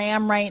Lindsey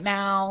Graham right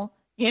now,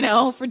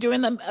 for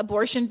doing the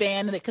abortion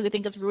ban because they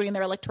think it's ruining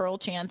their electoral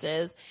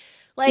chances.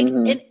 Like,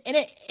 and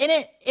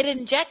it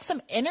injects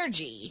some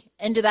energy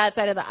into that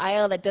side of the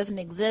aisle that doesn't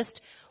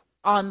exist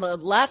on the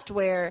left,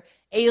 where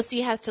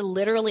AOC has to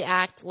literally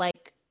act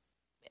like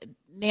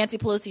Nancy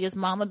Pelosi is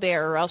mama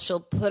bear, or else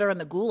she'll put her in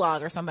the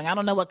gulag or something. I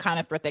don't know what kind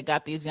of threat they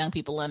got these young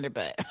people under,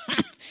 but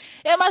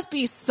it must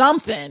be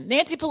something.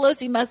 Nancy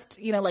Pelosi must,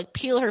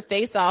 peel her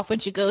face off when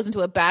she goes into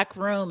a back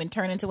room and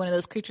turn into one of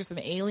those creatures from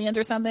Aliens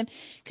or something,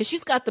 because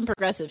she's got them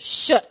progressives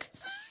shook.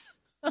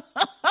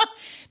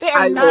 They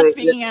are not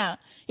speaking out.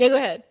 Yeah, go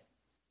ahead.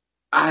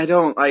 I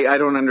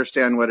don't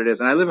understand what it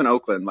is. And I live in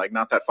Oakland, like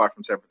not that far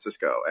from San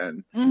Francisco.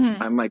 And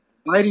I'm like,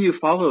 why do you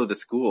follow the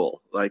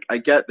school? Like, I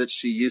get that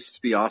she used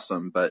to be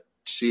awesome, but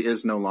she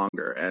is no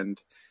longer. And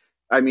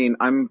I mean,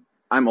 I'm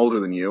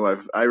older than you.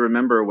 I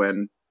remember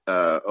when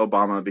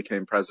Obama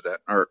became president,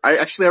 or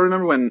I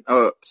remember when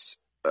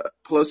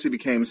Pelosi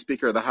became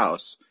Speaker of the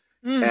House,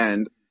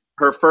 and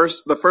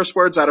the first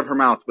words out of her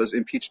mouth was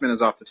impeachment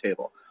is off the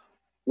table.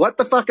 What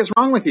the fuck is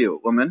wrong with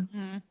you,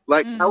 woman?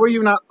 Like, how are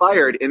you not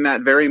fired in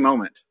that very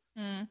moment?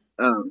 I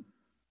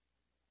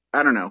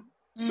don't know.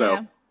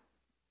 So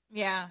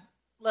yeah.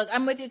 Look,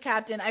 I'm with you,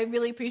 Captain. I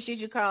really appreciate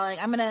you calling.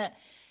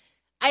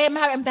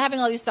 I'm having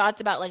all these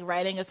thoughts about like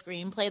writing a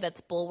screenplay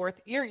that's Bulworth.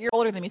 You're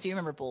older than me, so you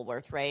remember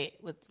Bulworth, right?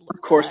 With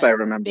of course I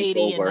remember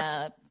Beatty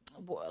Bulworth.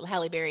 And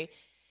Halle Berry.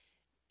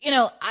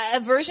 A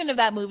version of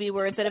that movie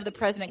where instead of the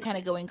president kind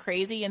of going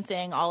crazy and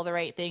saying all the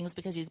right things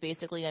because he's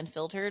basically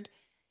unfiltered,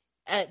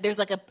 there's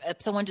like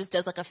someone just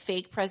does like a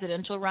fake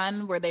presidential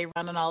run where they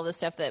run on all the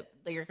stuff that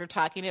you're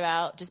talking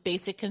about, just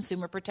basic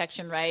consumer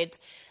protection rights.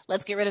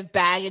 Let's get rid of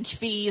baggage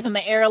fees on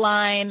the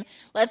airline.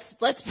 Let's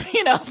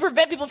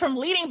prevent people from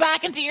leaning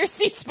back into your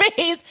seat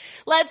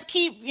space. Let's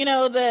keep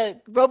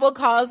the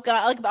robocalls,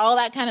 like all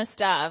that kind of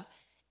stuff,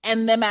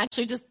 and them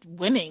actually just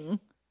winning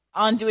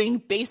on doing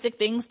basic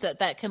things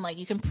that can, like,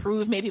 you can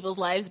prove made people's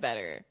lives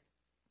better.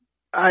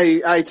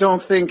 I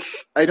don't think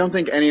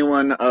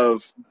anyone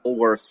of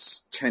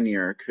Bulworth's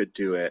tenure could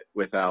do it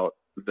without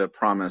the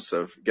promise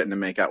of getting to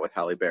make out with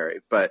Halle Berry,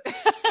 but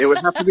it would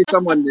have to be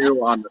someone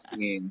new on the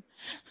scene.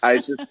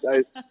 I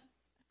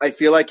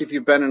feel like if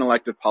you've been in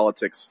elective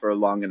politics for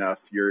long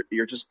enough,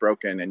 you're just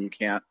broken and you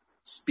can't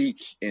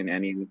speak in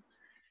any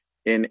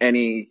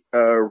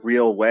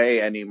real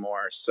way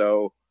anymore.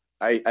 So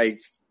I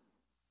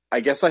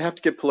guess I have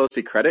to give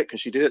Pelosi credit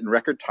because she did it in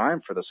record time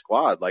for the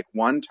Squad, like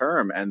one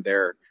term, and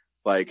they're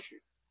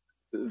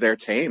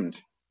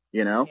tamed,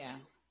 Yeah.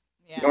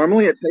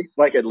 Normally it takes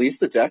like at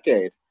least a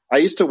decade. I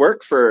used to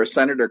work for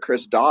Senator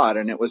Chris Dodd,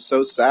 and it was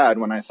so sad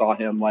when I saw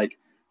him like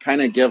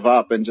kind of give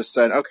up and just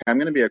said, okay, I'm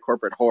going to be a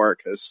corporate whore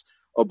because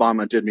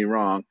Obama did me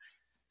wrong.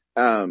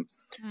 But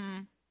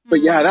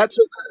yeah,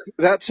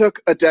 that took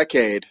a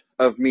decade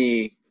of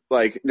me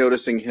like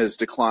noticing his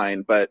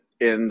decline. But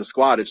in the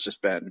Squad, it's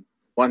just been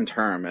one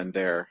term and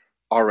they're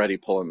already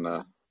pulling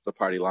the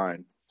party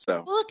line.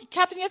 So, well, look,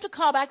 Captain, you have to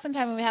call back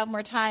sometime when we have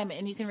more time,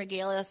 and you can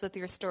regale us with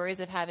your stories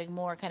of having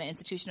more kind of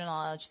institutional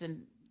knowledge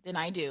than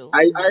I do.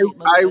 I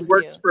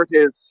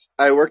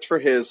worked for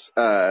his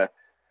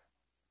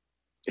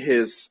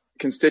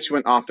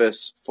constituent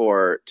office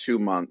for 2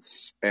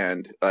 months,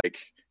 and so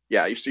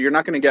you're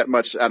not going to get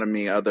much out of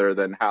me other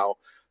than how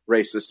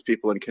racist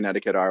people in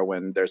Connecticut are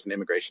when there's an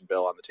immigration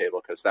bill on the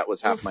table, because that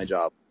was half my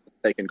job,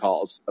 taking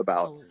calls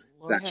about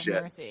Lord have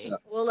mercy. Yeah.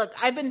 Well, look,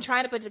 I've been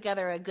trying to put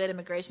together a good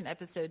immigration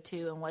episode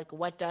too, and like,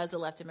 what does a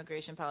left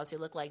immigration policy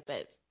look like?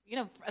 But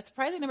a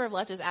surprising number of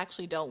leftists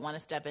actually don't want to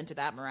step into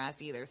that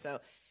morass either. So,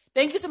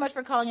 thank you so much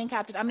for calling in,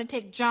 Captain. I'm going to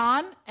take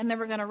John, and then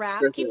we're going to wrap.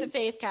 Sure. Keep the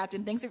faith,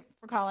 Captain. Thanks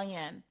for calling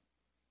in.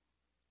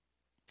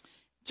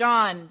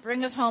 John,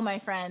 bring us home, my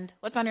friend.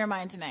 What's on your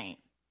mind tonight?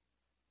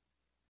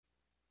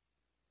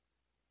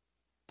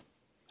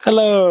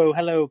 Hello.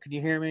 Can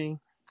you hear me?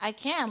 I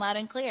can, loud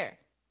and clear.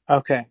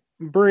 Okay.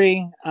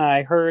 Bree,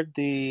 I heard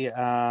the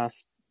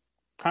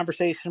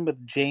conversation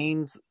with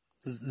James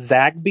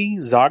Zogby.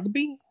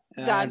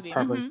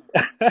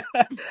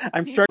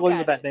 I'm struggling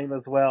with that name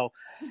as well.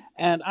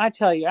 And I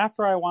tell you,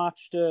 after I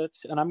watched it,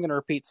 and I'm going to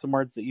repeat some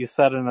words that you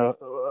said in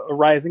a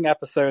rising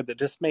episode that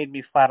just made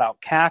me flat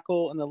out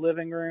cackle in the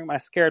living room. I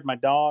scared my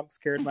dog,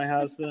 scared my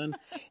husband.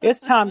 It's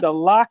time to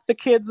lock the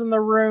kids in the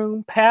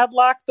room,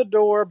 padlock the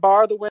door,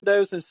 bar the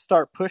windows, and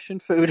start pushing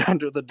food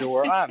under the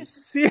door. I'm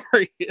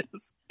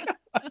serious.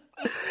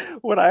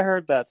 When I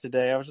heard that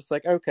today, I was just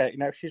like, okay,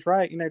 she's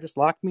right. Just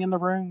lock me in the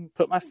room,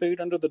 put my food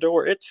under the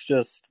door. It's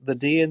just the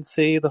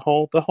DNC, the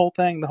whole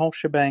thing, the whole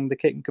shebang, the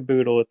kit and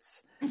caboodle.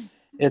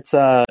 It's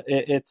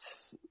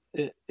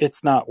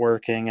not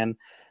working. And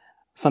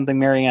something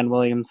Marianne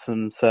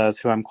Williamson says,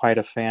 who I'm quite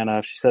a fan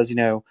of, she says,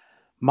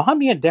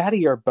 Mommy and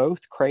Daddy are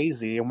both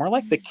crazy, and we're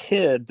like the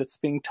kid that's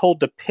being told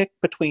to pick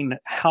between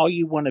how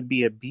you want to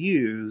be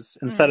abused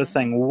instead of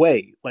saying,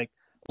 wait,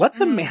 let's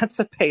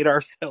emancipate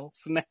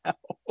ourselves now.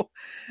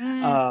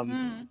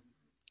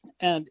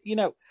 And,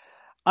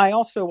 I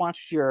also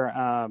watched your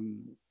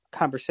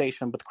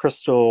conversation with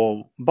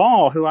Crystal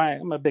Ball, who I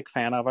am a big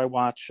fan of. I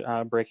watch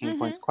Breaking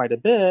Points quite a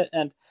bit.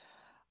 And,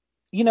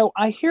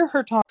 I hear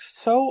her talk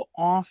so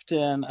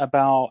often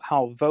about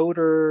how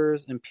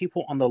voters and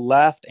people on the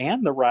left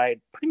and the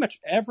right, pretty much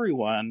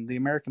everyone, the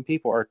American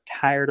people, are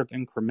tired of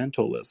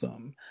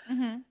incrementalism.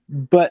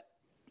 But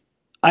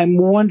I'm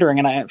wondering,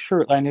 and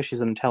I know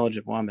she's an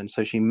intelligent woman,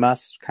 so she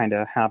must kind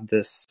of have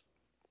this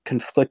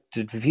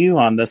conflicted view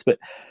on this, but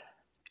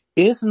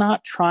is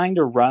not trying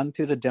to run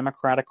through the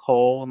Democratic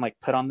hole and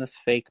put on this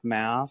fake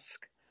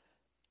mask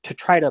to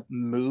try to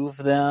move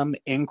them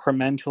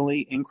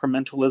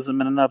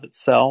incrementalism in and of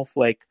itself?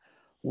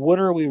 What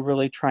are we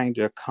really trying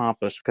to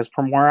accomplish? Because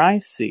from where I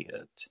see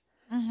it,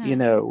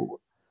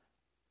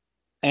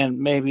 and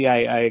maybe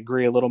I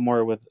agree a little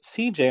more with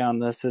CJ on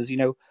this, is,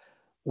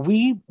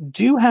 we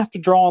do have to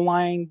draw a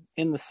line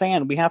in the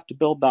sand. We have to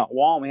build that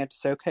wall. We have to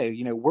say,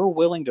 okay, we're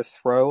willing to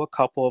throw a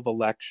couple of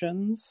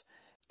elections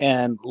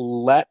and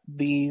let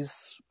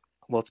these,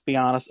 let's be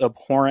honest,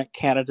 abhorrent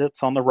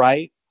candidates on the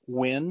right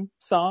win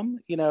some,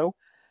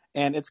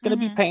 and it's going to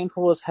be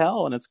painful as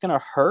hell, and it's going to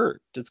hurt.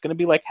 It's going to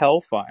be like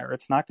hellfire.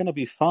 It's not going to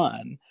be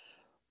fun,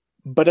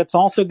 but it's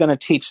also going to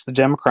teach the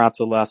Democrats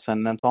a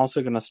lesson, and it's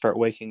also going to start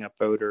waking up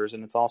voters,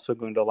 and it's also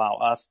going to allow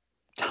us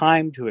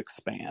time to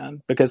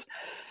expand. Because,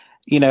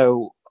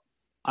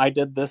 I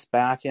did this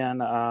back in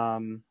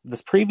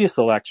this previous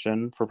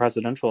election, for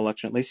presidential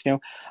election, at least,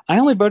 I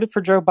only voted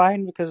for Joe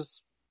Biden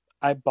because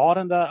I bought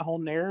into that whole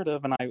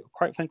narrative, and I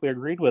quite frankly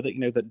agreed with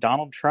it, that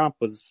Donald Trump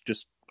was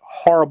just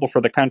horrible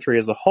for the country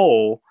as a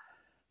whole.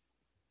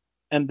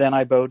 And then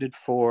I voted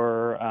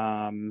for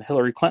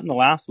Hillary Clinton the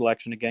last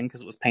election again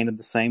because it was painted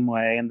the same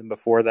way, and then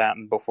before that.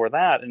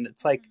 And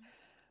it's like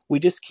we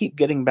just keep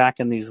getting back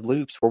in these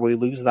loops where we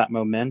lose that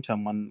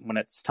momentum when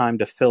it's time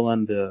to fill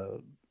in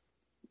the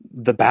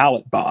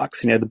ballot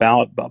box, the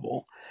ballot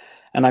bubble.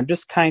 And I'm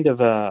just kind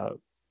of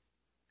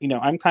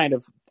I'm kind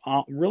of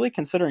really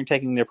considering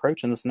taking the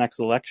approach in this next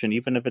election,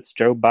 even if it's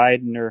Joe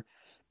Biden or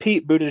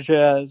Pete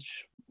Buttigieg,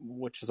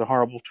 which is a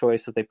horrible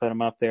choice that they put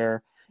him up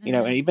there,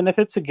 and even if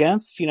it's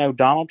against,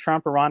 Donald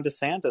Trump or Ron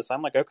DeSantis,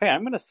 I'm like, okay,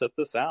 I'm going to sit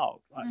this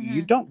out.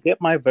 You don't get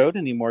my vote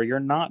anymore. You're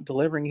not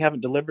delivering. You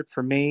haven't delivered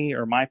for me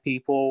or my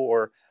people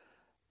or,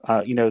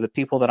 the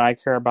people that I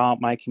care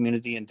about, my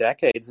community, in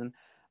decades. And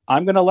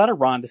I'm going to let a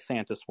Ron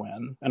DeSantis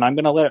win, and I'm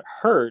going to let it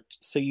hurt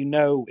so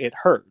it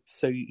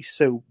hurts. So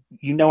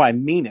I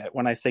mean it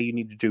when I say you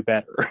need to do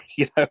better,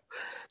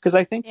 because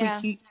I think we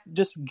keep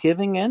just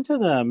giving in to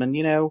them. And,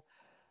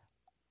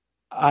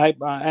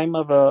 I'm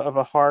of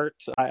a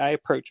heart. I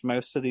approach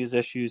most of these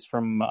issues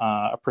from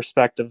a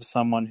perspective of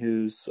someone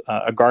who's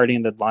a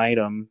guardian ad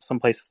litem.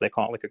 Some places they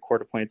call it a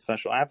court-appointed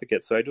special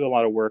advocate. So I do a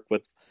lot of work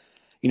with,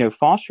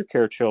 foster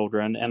care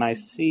children, and I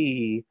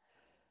see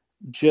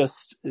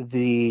just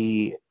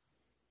the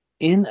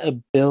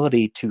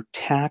inability to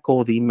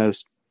tackle the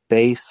most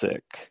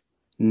basic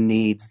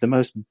needs, the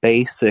most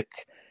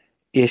basic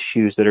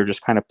issues that are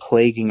just kind of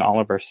plaguing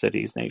all of our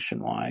cities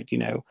nationwide,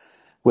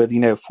 with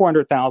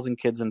 400,000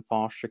 kids in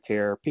foster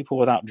care, people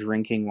without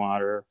drinking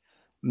water,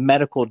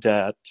 medical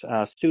debt,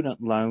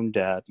 student loan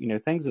debt,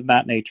 things of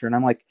that nature. And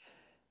I'm like,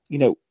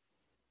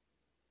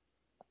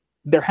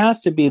 there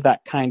has to be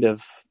that kind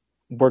of,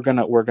 we're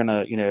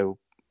gonna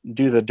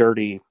do the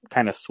dirty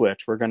kind of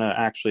switch. We're gonna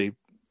actually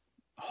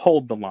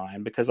hold the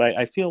line, because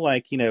I feel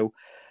like,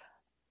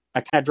 I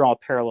kind of draw a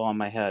parallel in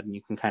my head, and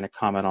you can kind of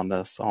comment on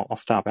this. I'll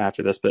stop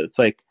after this, but it's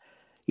like,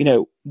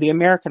 the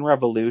American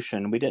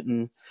Revolution,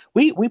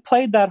 we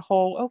played that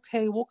whole,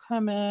 okay, we'll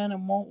come in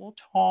and we'll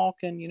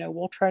talk, and,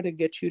 we'll try to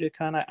get you to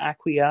kind of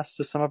acquiesce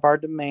to some of our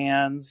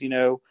demands,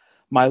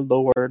 my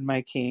Lord,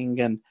 my King.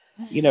 And,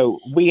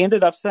 we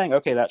ended up saying,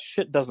 okay, that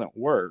shit doesn't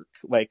work.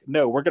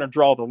 No, we're going to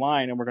draw the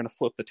line, and we're going to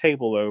flip the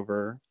table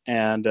over,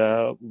 and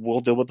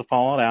we'll deal with the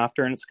fallout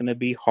after. And it's going to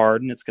be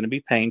hard, and it's going to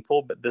be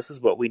painful, but this is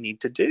what we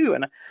need to do.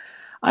 And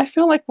I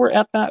feel like we're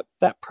at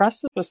that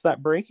precipice,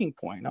 that breaking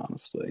point,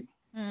 honestly.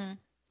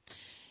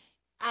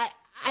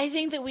 I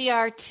think that we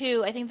are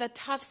too. I think the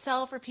tough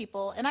sell for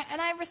people, and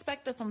I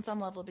respect this on some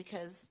level,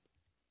 because,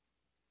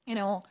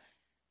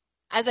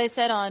 as I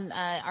said on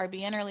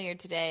RBN earlier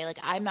today, like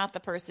I'm not the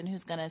person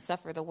who's going to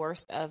suffer the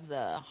worst of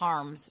the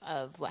harms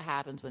of what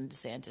happens when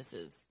DeSantis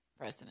is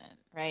president,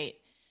 right?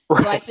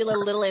 So I feel a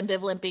little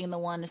ambivalent being the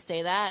one to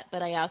say that,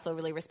 but I also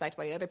really respect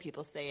why other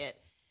people say it.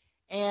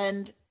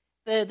 And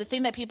the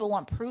thing that people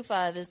want proof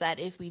of is that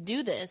if we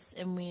do this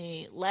and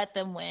we let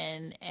them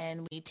win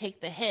and we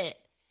take the hit,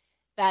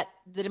 that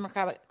the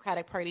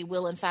Democratic Party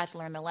will in fact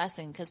learn the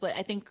lesson. Because what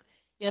I think,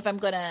 if I'm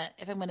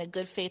gonna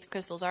good faith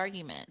Crystal's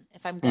argument,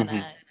 if I'm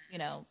gonna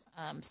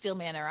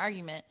steelman her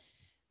argument,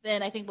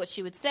 then I think what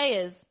she would say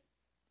is,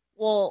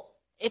 well,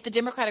 if the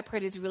Democratic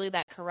Party is really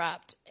that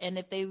corrupt, and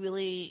if they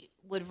really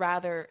would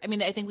rather, I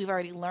think we've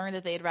already learned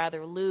that they'd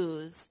rather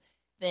lose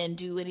than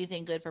do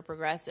anything good for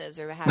progressives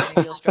or have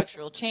any real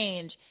structural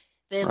change,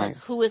 then like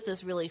who is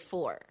this really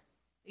for?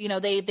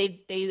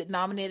 They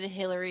nominated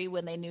Hillary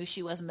when they knew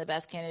she wasn't the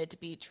best candidate to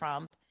beat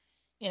Trump.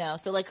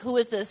 So like who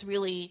is this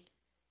really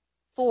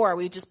for?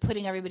 We're just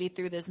putting everybody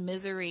through this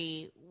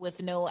misery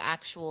with no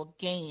actual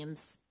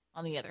gains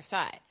on the other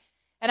side.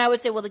 And I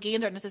would say, well, the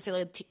gains aren't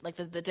necessarily like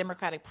the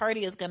Democratic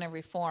Party is going to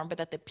reform, but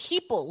that the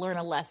people learn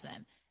a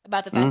lesson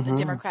about the fact that the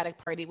Democratic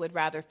Party would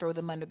rather throw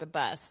them under the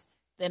bus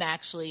than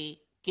actually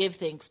give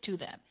things to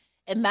them.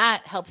 And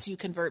that helps you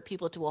convert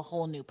people to a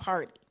whole new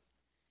party.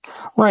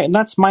 Right, and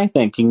that's my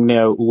thinking.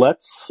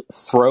 Let's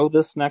throw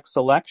this next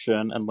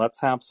election and let's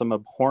have some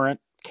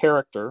abhorrent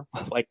character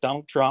like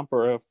Donald Trump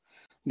or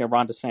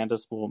Ron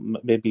DeSantis will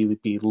maybe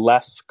be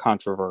less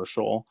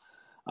controversial,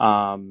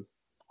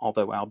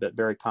 although albeit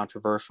very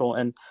controversial.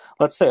 And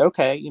let's say,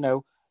 okay,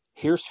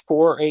 here's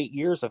 4 or 8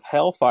 years of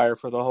hellfire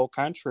for the whole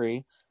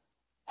country.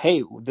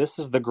 Hey, this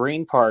is the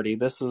Green Party.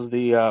 This is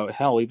the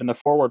even the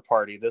Forward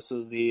Party. This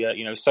is the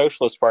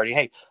Socialist Party.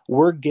 Hey,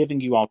 we're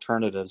giving you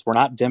alternatives. We're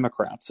not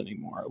Democrats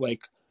anymore.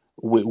 Like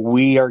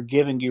we are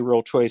giving you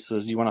real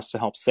choices. You want us to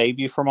help save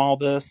you from all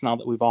this now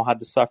that we've all had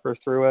to suffer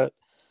through it,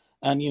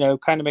 and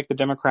kind of make the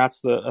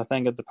Democrats a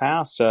thing of the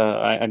past.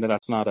 I know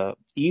that's not a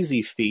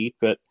easy feat,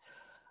 but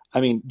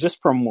just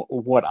from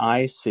what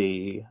I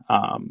see.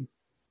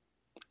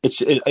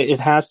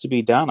 It has to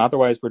be done.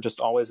 Otherwise, we're just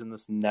always in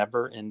this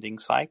never-ending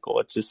cycle.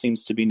 It just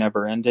seems to be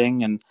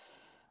never-ending, and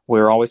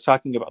we're always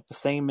talking about the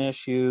same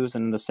issues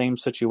and the same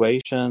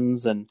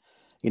situations. And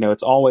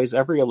it's always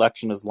every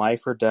election is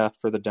life or death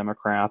for the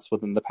Democrats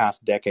within the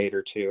past decade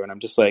or two. And I'm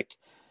just like,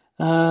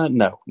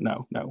 no,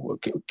 we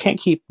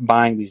can't keep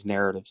buying these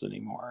narratives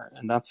anymore.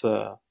 And that's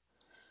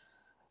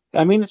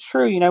it's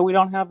true. We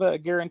don't have a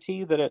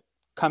guarantee that it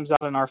comes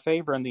out in our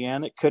favor in the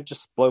end. It could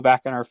just blow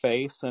back in our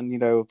face and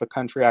the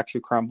country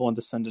actually crumble and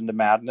descend into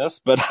madness,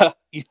 but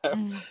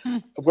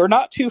we're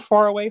not too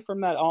far away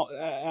from that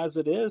as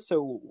it is,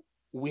 so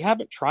we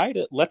haven't tried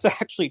it. Let's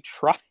actually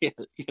try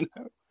it.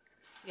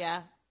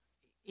 Yeah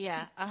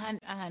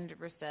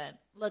 100%.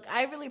 Look,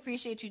 I really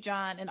appreciate you,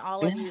 John, and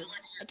all of you.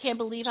 I can't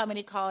believe how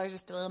many callers are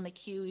still in the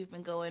queue. We've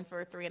been going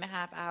for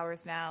 3.5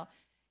 hours now.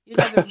 You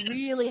guys have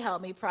really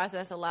helped me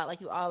process a lot, like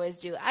you always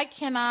do. I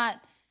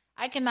cannot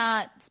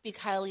speak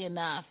highly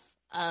enough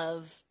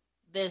of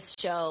this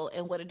show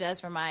and what it does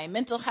for my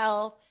mental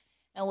health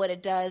and what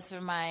it does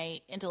for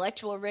my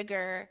intellectual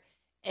rigor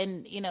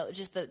and,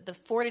 just the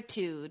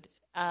fortitude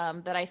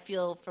that I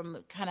feel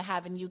from kind of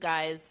having you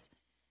guys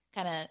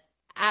kind of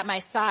at my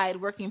side,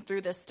 working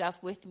through this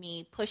stuff with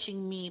me,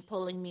 pushing me,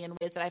 pulling me in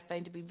ways that I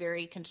find to be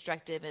very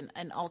constructive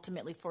and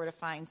ultimately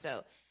fortifying.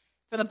 So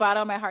from the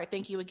bottom of my heart,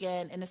 thank you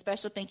again. And a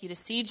special thank you to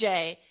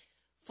CJ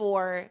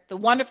for the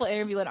wonderful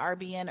interview on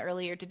RBN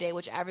earlier today,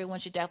 which everyone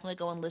should definitely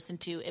go and listen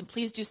to. And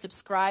please do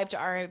subscribe to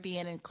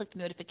RBN and click the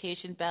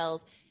notification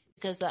bells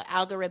because the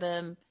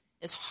algorithm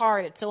is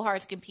hard. It's so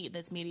hard to compete in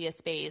this media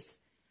space.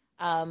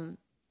 And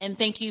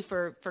thank you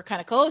for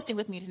kind of co-hosting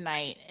with me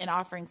tonight and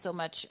offering so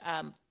much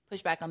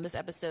pushback on this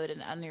episode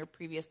and on your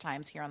previous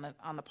times here on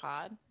the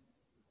pod.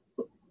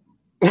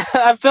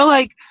 I feel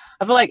like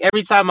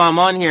every time I'm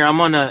on here,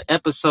 I'm on an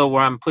episode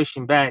where I'm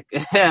pushing back.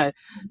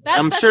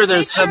 I'm sure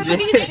there's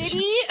subjects.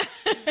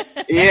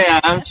 Yeah,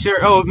 I'm sure.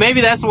 Oh,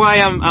 maybe that's why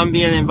I'm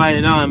being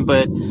invited on.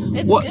 But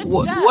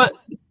what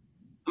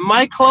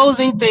my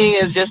closing thing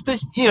is just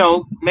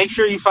to make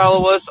sure you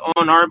follow us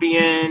on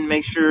RBN.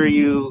 Make sure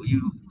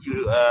you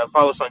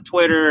follow us on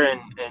Twitter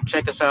and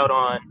check us out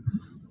on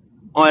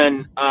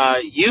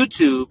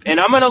YouTube. And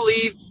I'm gonna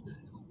leave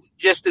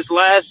just this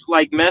last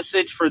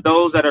message for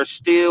those that are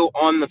still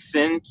on the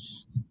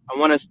fence.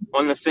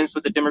 On the fence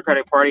with the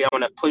Democratic Party. I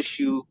want to push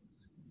you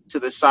to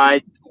the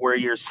side where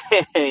you're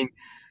saying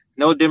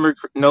no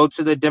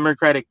to the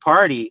Democratic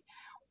Party.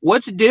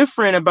 What's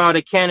different about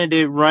a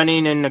candidate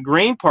running in the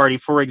Green Party,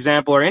 for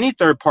example, or any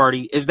third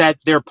party, is that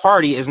their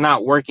party is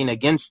not working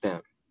against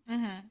them.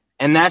 Mm-hmm.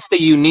 And that's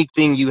the unique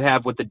thing you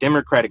have with the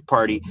Democratic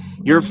Party.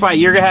 You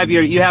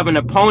have an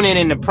opponent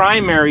in the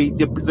primary.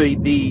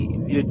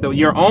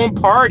 Your own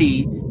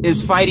party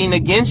is fighting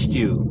against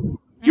you.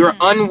 You're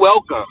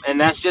unwelcome,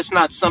 and that's just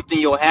not something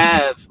you'll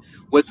have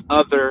with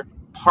other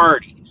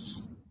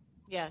parties.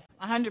 Yes,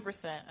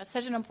 100%. That's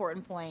such an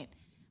important point.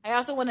 I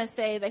also want to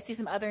say that I see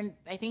some other,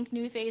 I think,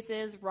 new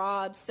faces.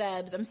 Rob,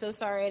 Sebs, I'm so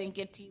sorry I didn't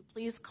get to you.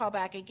 Please call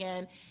back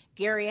again.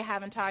 Gary, I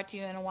haven't talked to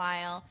you in a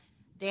while.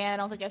 Dan, I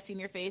don't think I've seen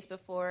your face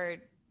before.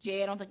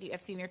 Jay, I don't think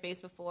I've seen your face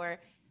before.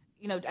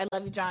 You know, I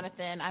love you,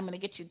 Jonathan. I'm going to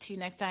get you to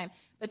next time.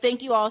 But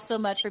thank you all so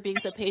much for being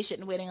so patient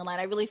and waiting in line.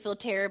 I really feel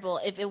terrible.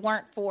 If it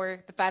weren't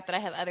for the fact that I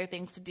have other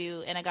things to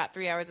do and I got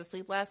 3 hours of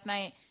sleep last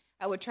night,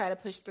 I would try to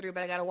push through,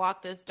 but I got to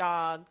walk this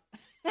dog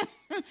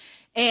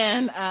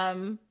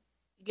and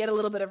get a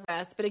little bit of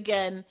rest. But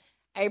again,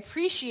 I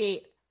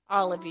appreciate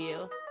all of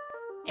you.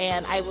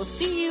 And I will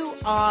see you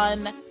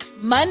on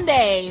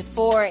Monday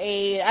for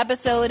a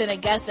episode and a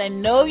guest I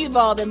know you've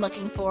all been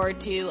looking forward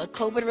to, a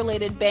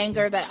COVID-related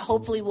banger that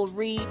hopefully will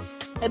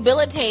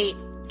rehabilitate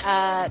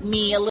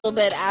me a little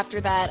bit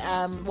after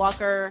that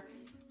Walker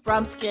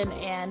Brumskin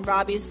and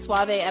Robbie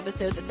Suave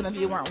episode that some of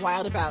you weren't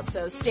wild about.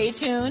 So stay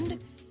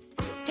tuned.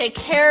 Take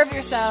care of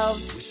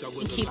yourselves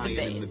and keep the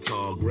faith. In the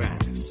tall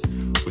grass.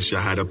 Wish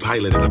I had a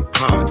pilot and a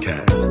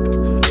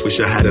podcast. Wish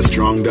I had a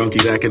strong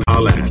donkey that can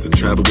haul ass and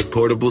travel with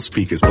portable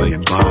speakers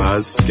playing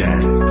bars,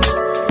 skags.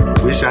 I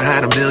wish I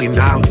had $1 million.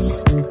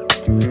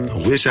 I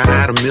wish I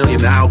had 1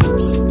 million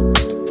albums.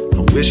 I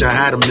wish I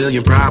had 1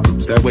 million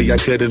problems. That way I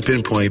couldn't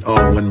pinpoint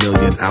all 1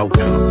 million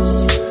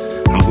outcomes.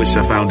 I wish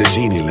I found a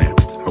genie lamp.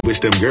 I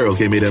wish them girls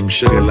gave me them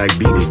sugar like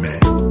Beanie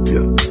Man.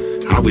 Yeah.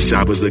 I wish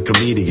I was a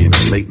comedian,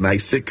 late night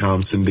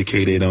sitcom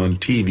syndicated on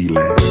TV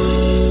Land.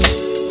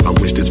 I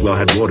wish this well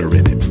had water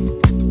in it.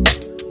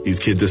 These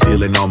kids are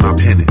stealing all my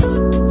pennies.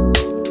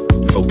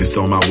 Focused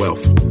on my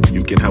wealth.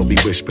 You can help me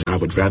wish, but I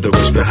would rather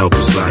wish for help.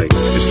 It's like, I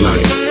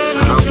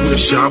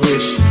wish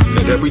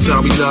that every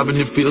time we love and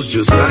it feels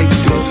just like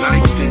this. I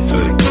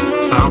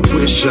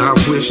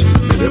wish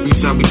that every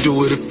time we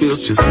do it, it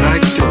feels just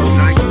like this.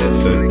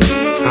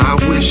 I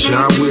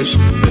wish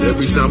that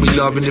every time we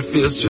love and it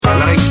feels just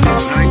like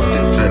this.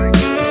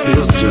 It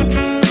feels just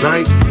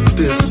like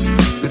this.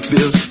 It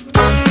feels.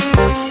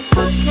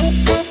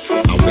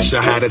 I wish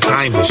I had a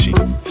time machine.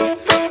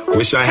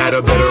 Wish I had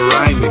a better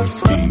rhyming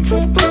scheme.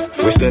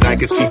 Wish that I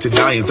could speak to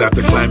giants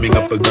after climbing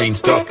up a green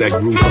stalk that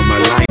grew from my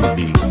lime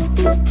beam.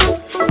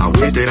 I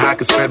wish that I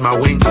could spread my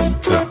wings.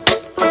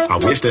 I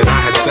wish that I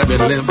had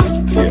 7 limbs.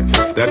 Yeah,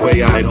 that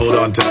way I'd hold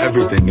on to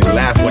everything and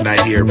laugh when I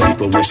hear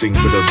people wishing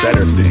for the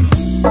better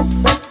things.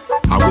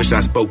 I wish I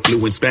spoke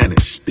fluent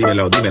Spanish.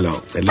 Dímelo,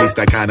 dímelo. At least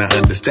I kinda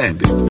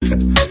understand it.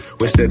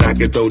 Wish that I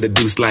could throw the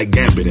deuce like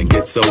Gambit and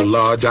get so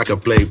large I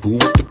could play Who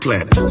with the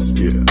Planets.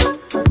 Yeah.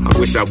 I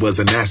wish I was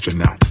an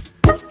astronaut.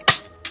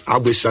 I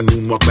wish I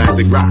knew more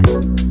classic rock.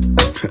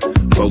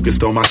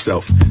 Focused on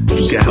myself.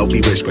 You can help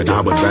me wish, but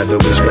I would rather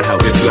wish for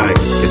help. It's like.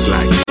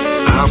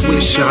 I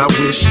wish that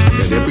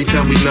every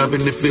time we love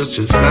and it feels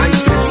just like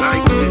this. I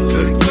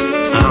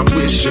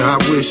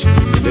wish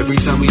that every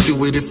time we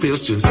do it, it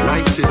feels just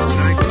like this.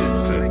 I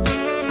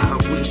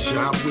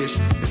wish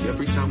that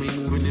every time we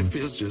move and it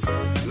feels just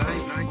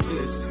like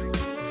this. It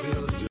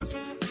feels just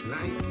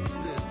like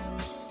this.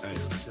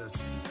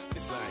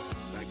 It's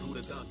like who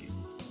the donkey?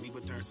 We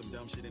would turn some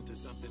dumb shit into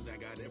something that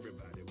got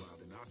everybody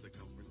wild and also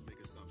come.